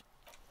solve.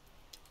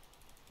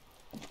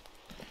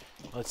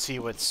 Let's see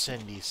what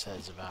Cindy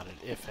says about it,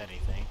 if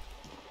anything.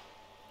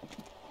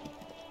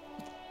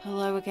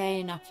 Hello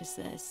again,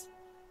 officers.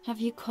 Have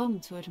you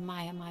come to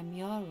admire my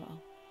mural?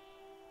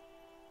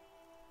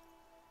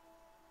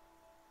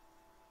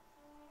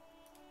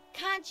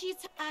 Can't you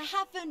I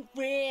haven't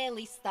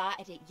really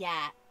started it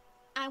yet.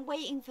 I'm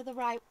waiting for the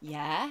right...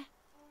 Yeah?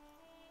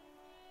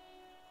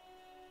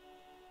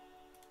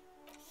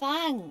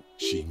 Thanks.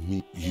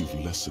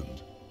 You've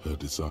lessened her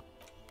desire.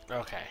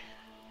 Okay.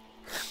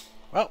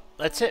 Well,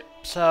 that's it.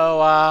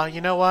 So, you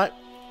know what?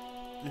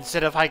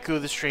 Instead of haiku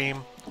the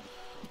stream,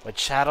 what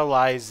shadow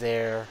lies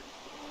there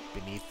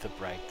beneath the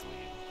bright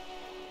gleam?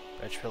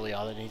 That's really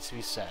all that needs to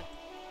be said.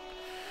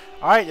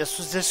 Alright, this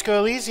was Disco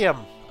Elysium.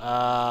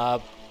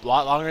 A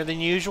lot longer than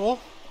usual.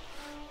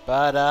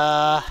 But,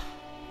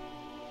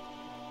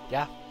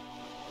 yeah.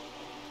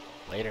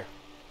 Later.